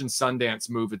the Butch and Sundance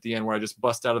move at the end where I just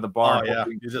bust out of the barn. Oh,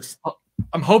 yeah.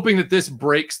 I'm hoping that this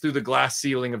breaks through the glass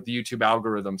ceiling of the YouTube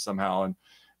algorithm somehow,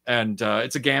 and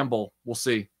it's a gamble. We'll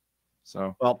see.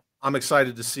 So well, I'm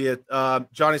excited to see it.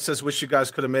 Johnny says, wish you guys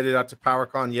could have made it out to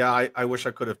PowerCon. Yeah, I wish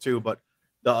I could have too, but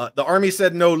the Army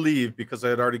said no leave because I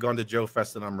had already gone to Joe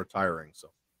Fest and I'm retiring.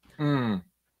 So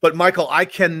But Michael, I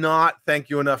cannot thank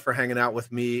you enough for hanging out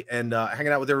with me and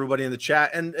hanging out with everybody in the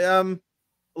chat, and a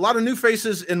lot of new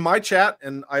faces in my chat,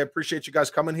 and I appreciate you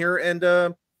guys coming here.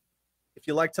 And if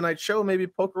you like tonight's show, maybe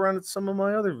poke around at some of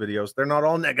my other videos. They're not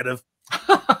all negative.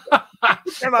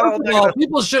 They're not all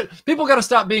negative. People got to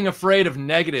stop being afraid of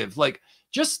negative. Like,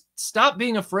 just stop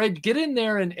being afraid. Get in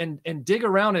there and dig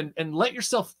around and let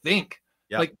yourself think.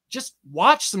 Yeah. Like, just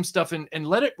watch some stuff and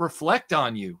let it reflect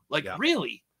on you. Like,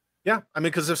 really. Yeah, I mean,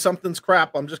 because if something's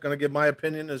crap, I'm just going to give my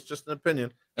opinion. It's just an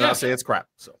opinion, and I'll say it's crap.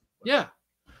 So yeah,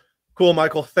 cool,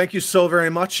 Michael. Thank you so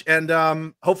very much, and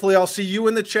hopefully I'll see you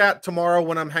in the chat tomorrow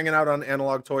when I'm hanging out on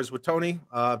Analog Toys with Tony,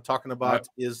 talking about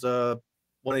is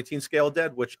 1/18 scale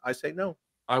dead, which I say no.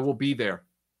 I will be there.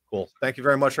 Cool. Thank you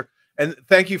very much, sir. And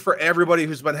thank you for everybody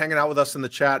who's been hanging out with us in the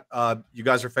chat. You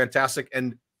guys are fantastic,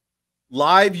 and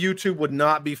live YouTube would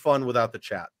not be fun without the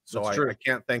chat. So I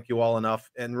can't thank you all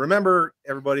enough. And remember,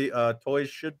 everybody, toys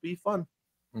should be fun.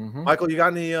 Michael, you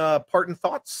got any parting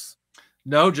thoughts?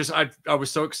 No, just I was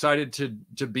so excited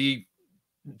to be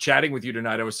chatting with you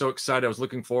tonight. I was so excited. I was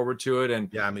looking forward to it. And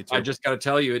yeah, me too. I just got to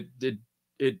tell you,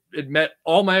 it met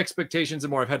all my expectations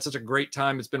and more. I've had such a great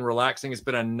time. It's been relaxing. It's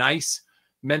been a nice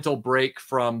mental break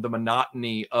from the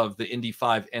monotony of the Indy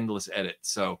 5 endless edit.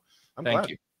 So thank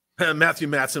you. Matthew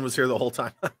Matson was here the whole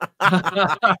time.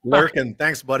 Lurking.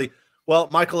 Thanks, buddy. Well,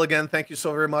 Michael, again, thank you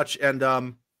so very much. And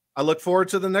I look forward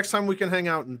to the next time we can hang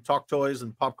out and talk toys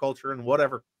and pop culture and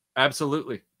whatever.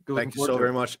 Absolutely. Thank you so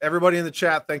very much. Everybody in the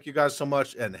chat, thank you guys so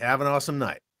much and have an awesome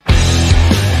night.